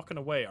he was walking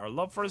away. Our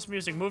love for his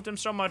music moved him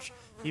so much,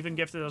 he even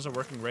gifted us a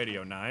working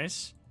radio.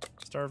 Nice.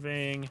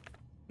 Starving.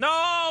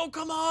 No!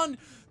 Come on!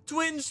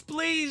 Twins,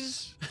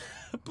 please!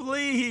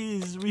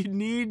 Please! We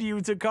need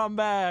you to come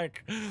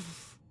back.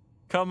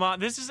 Come on.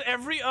 This is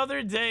every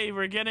other day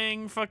we're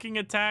getting fucking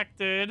attacked,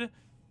 dude.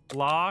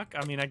 Lock?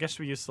 I mean, I guess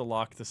we used the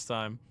lock this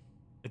time.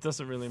 It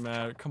doesn't really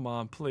matter. Come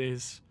on,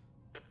 please.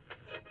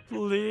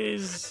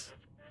 Please.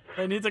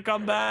 I need to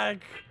come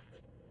back.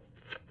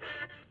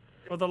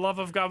 For the love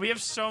of God. We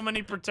have so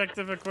many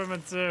protective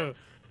equipment, too.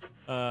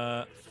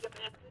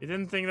 We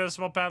didn't think that a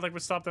small padlock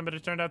would stop them, but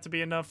it turned out to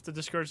be enough to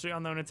discourage the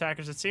unknown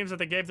attackers. It seems that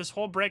they gave this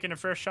whole break-in a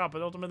fair shot,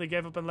 but ultimately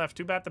gave up and left.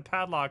 Too bad the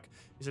padlock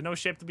is in no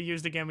shape to be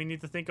used again. We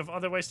need to think of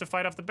other ways to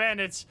fight off the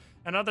bandits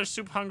and other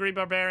soup-hungry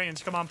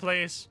barbarians. Come on,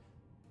 please.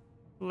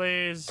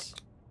 Please.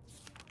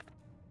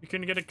 We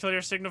couldn't get a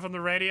clear signal from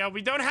the radio.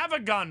 We don't have a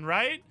gun,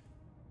 right?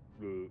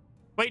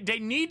 Wait, they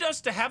need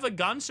us to have a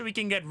gun so we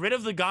can get rid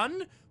of the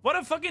gun? What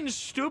a fucking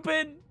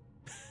stupid...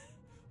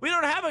 We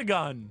don't have a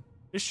gun.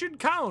 It should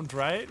count,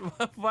 right?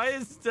 Why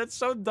is that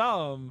so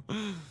dumb?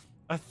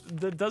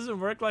 That doesn't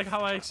work like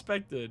how I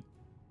expected.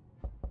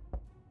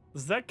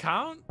 Does that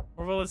count?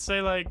 Or will it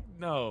say, like,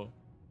 no?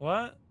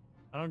 What?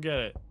 I don't get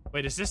it.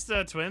 Wait, is this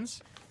the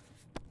twins?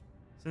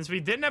 Since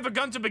we didn't have a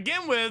gun to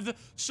begin with,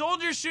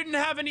 soldiers shouldn't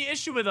have any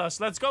issue with us.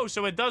 Let's go.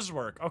 So it does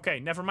work. Okay,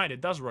 never mind. It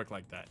does work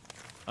like that.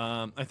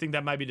 I think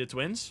that might be the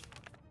twins.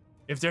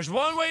 If there's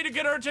one way to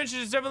get our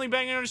attention, it's definitely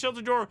banging on the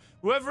shelter door.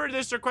 Whoever it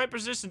is, they're quite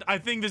persistent. I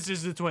think this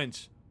is the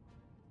twins.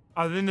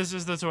 I think this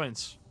is the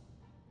twins.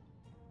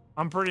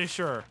 I'm pretty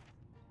sure.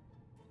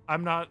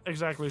 I'm not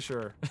exactly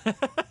sure.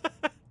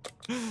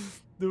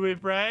 Do we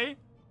pray?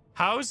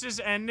 House is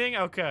ending?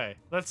 Okay,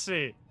 let's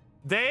see.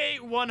 Day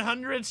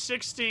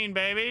 116,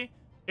 baby.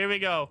 Here we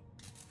go.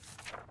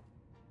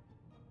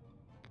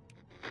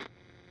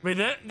 Wait,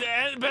 that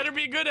better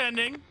be a good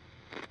ending.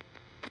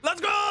 Let's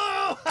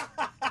go!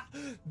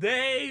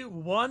 Day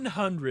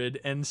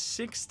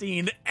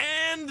 116,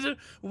 and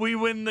we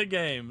win the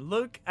game.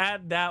 Look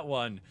at that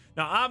one.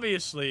 Now,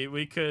 obviously,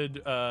 we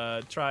could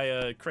try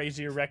a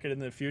crazier record in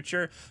the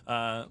future.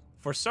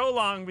 For so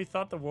long, we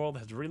thought the world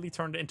has really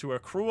turned into a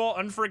cruel,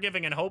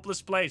 unforgiving, and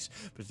hopeless place.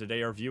 But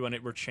today, our view on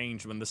it were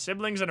changed when the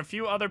siblings and a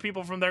few other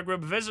people from their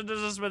group visited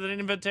us with an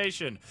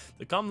invitation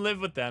to come live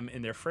with them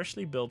in their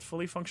freshly built,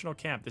 fully functional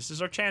camp. This is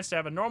our chance to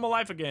have a normal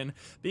life again,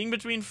 being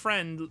between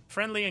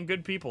friendly and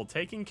good people,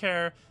 taking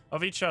care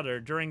of each other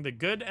during the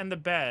good and the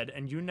bad,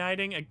 and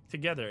uniting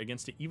together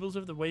against the evils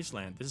of the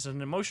wasteland. This is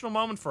an emotional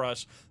moment for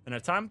us, and a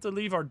time to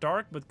leave our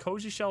dark but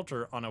cozy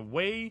shelter on a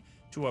way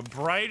to a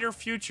brighter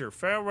future.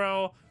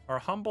 Farewell, our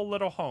humble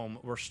little home.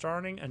 We're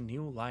starting a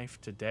new life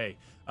today.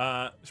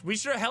 We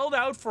held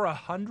out for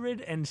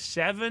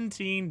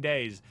 117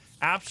 days.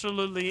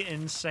 Absolutely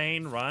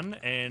insane run,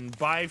 and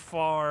by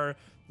far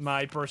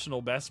my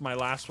personal best. My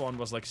last one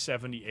was like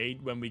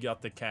 78 when we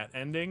got the cat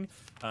ending.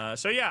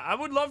 So yeah, I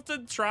would love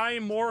to try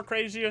more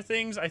crazier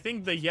things. I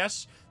think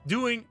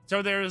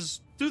so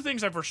there's 2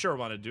 things I for sure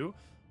want to do.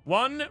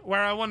 One,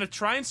 where I want to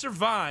try and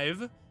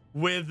survive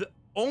with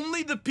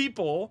only the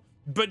people,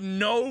 but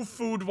no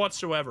food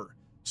whatsoever.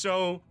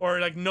 So, or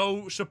like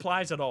no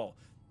supplies at all.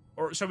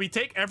 Or so we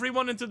take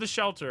everyone into the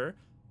shelter,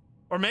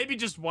 or maybe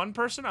just one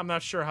person. I'm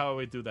not sure how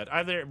we do that.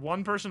 Either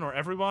one person or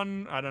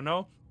everyone. I don't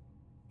know.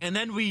 And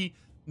then we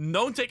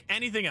don't take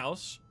anything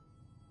else,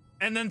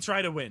 and then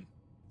try to win.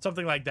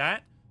 Something like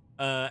that.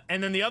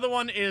 And then the other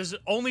one is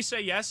only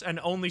say yes and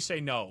only say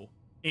no.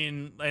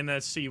 And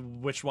let's see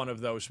which one of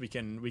those we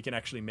can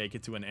actually make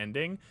it to an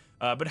ending.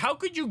 But how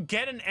could you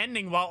get an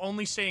ending while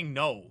only saying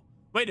no?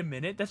 Wait a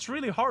minute, that's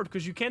really hard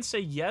because you can't say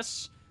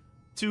yes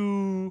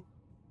to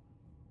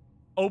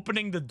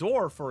opening the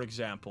door, for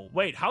example.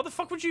 Wait, how the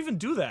fuck would you even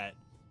do that?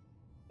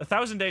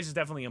 1,000 days is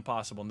definitely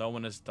impossible. No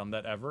one has done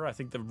that ever. I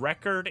think the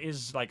record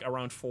is like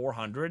around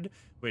 400,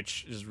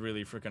 which is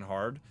really freaking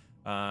hard.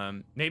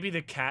 Maybe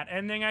the cat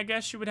ending, I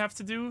guess you would have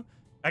to do.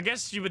 I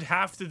guess you would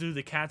have to do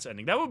the cat's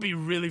ending. That would be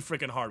really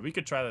freaking hard. We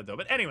could try that, though.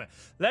 But anyway,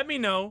 let me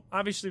know.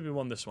 Obviously, we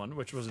won this one,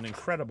 which was an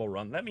incredible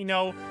run. Let me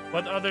know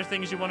what other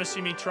things you want to see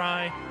me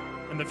try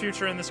in the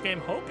future in this game.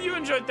 Hope you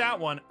enjoyed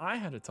that one. I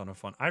had a ton of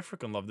fun. I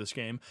freaking love this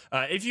game.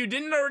 If you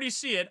didn't already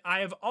see it,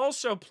 I have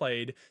also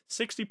played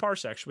 60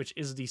 Parsecs, which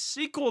is the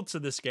sequel to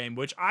this game,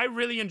 which I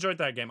really enjoyed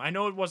that game. I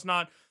know it was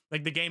not...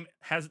 Like, the game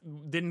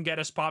didn't get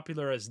as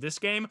popular as this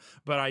game,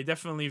 but I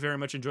definitely very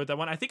much enjoyed that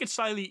one. I think it's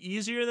slightly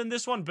easier than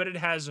this one, but it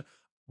has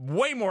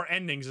way more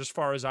endings as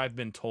far as I've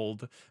been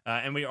told.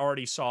 And we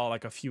already saw,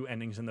 like, a few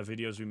endings in the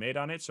videos we made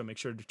on it, so make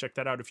sure to check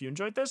that out if you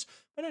enjoyed this.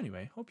 But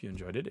anyway, hope you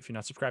enjoyed it. If you're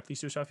not subscribed,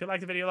 please do so. If you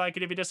like the video, like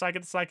it. If you dislike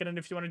it, dislike it. And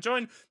if you want to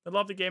join the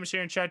Love the Gamers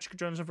here in chat, you can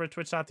join us over at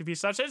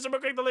twitch.tv/Insym.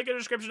 Click the link in the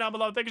description down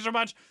below. Thank you so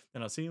much,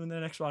 and I'll see you in the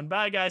next one.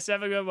 Bye, guys.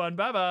 Have a good one.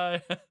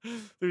 Bye-bye.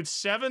 Dude,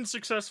 7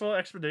 successful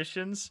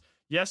expeditions.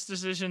 Yes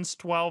decisions,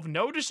 12.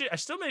 No decision. I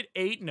still made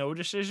 8 no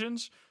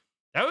decisions.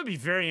 That would be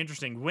very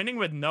interesting. Winning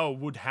with no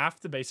would have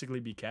to basically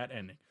be cat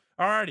ending.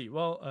 Alrighty,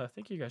 well,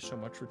 thank you guys so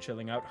much for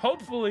chilling out.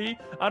 Hopefully,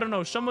 I don't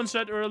know, someone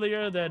said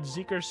earlier that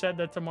Zeker said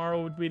that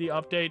tomorrow would be the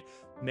update.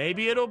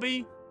 Maybe it'll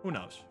be. Who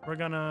knows? I'm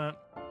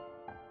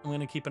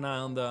gonna keep an eye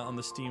on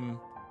the Steam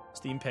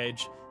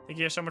page. Thank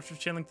you guys so much for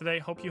chilling today.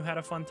 Hope you had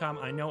a fun time.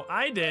 I know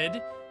I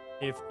did.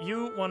 If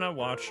you want to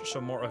watch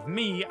some more of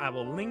me, I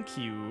will link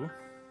you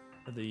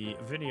the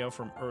video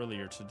from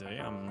earlier today.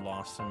 I'm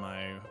lost in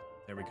my...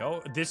 There we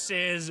go. This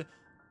is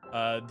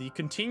the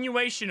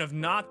continuation of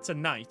Not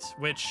Tonight,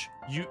 which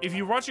if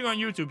you're watching on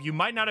YouTube, you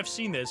might not have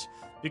seen this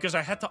because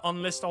I had to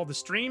unlist all the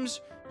streams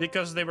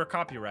because they were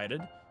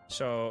copyrighted.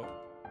 So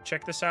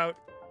check this out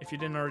if you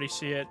didn't already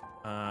see it.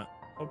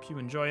 Hope you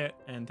enjoy it,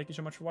 and thank you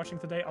so much for watching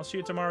today. I'll see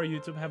you tomorrow,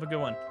 YouTube. Have a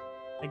good one.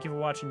 Thank you for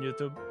watching,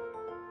 YouTube.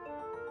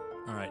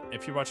 All right,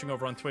 if you're watching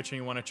over on Twitch and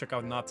you want to check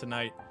out Not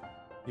Tonight,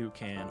 you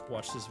can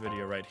watch this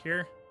video right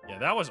here. Yeah,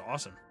 that was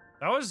awesome.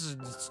 That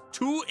was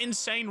 2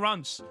 insane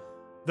runs.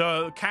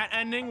 The cat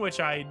ending, which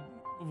I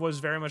was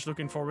very much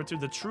looking forward to,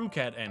 the true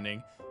cat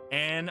ending,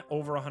 and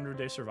over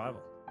 100-day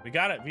survival. We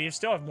got it. We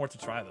still have more to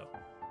try, though.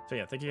 So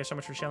yeah, thank you guys so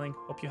much for chilling.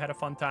 Hope you had a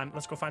fun time.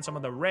 Let's go find some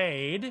of the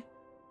raid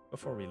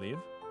before we leave.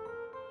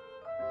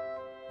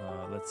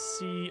 Let's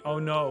see. Oh,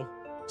 no.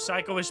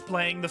 Psycho is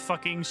playing the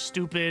fucking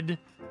stupid...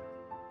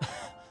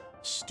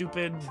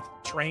 stupid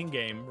train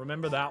game.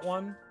 Remember that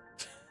one?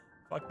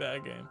 Fuck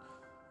that game.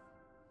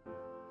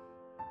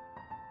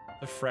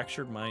 The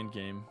Fractured Mind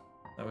game.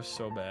 That was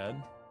so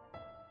bad.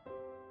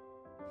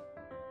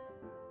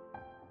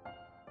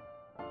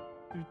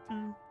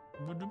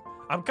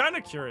 I'm kind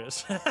of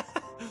curious.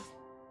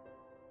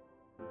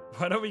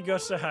 Why don't we go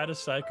say hi to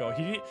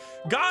Psycho?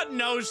 God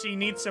knows he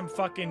needs some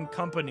fucking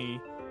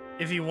company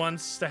if he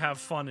wants to have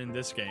fun in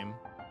this game.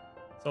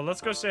 So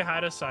let's go say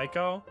hi to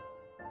Psycho.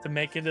 To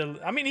make it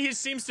I mean, he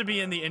seems to be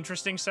in the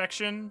interesting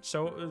section,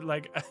 so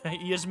like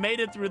he has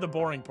made it through the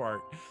boring part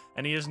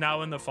and he is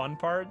now in the fun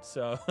part,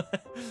 so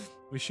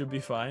we should be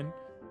fine.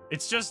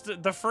 It's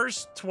just the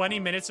first 20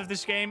 minutes of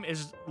this game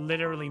is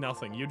literally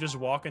nothing. You just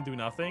walk and do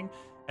nothing,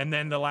 and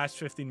then the last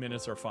 15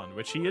 minutes are fun,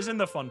 which he is in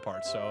the fun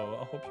part, so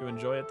I hope you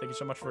enjoy it. Thank you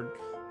so much for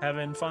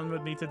having fun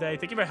with me today.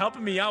 Thank you for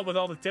helping me out with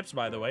all the tips,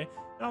 by the way,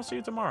 and I'll see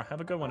you tomorrow.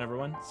 Have a good one,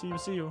 everyone. See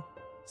you.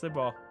 Sleep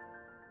well.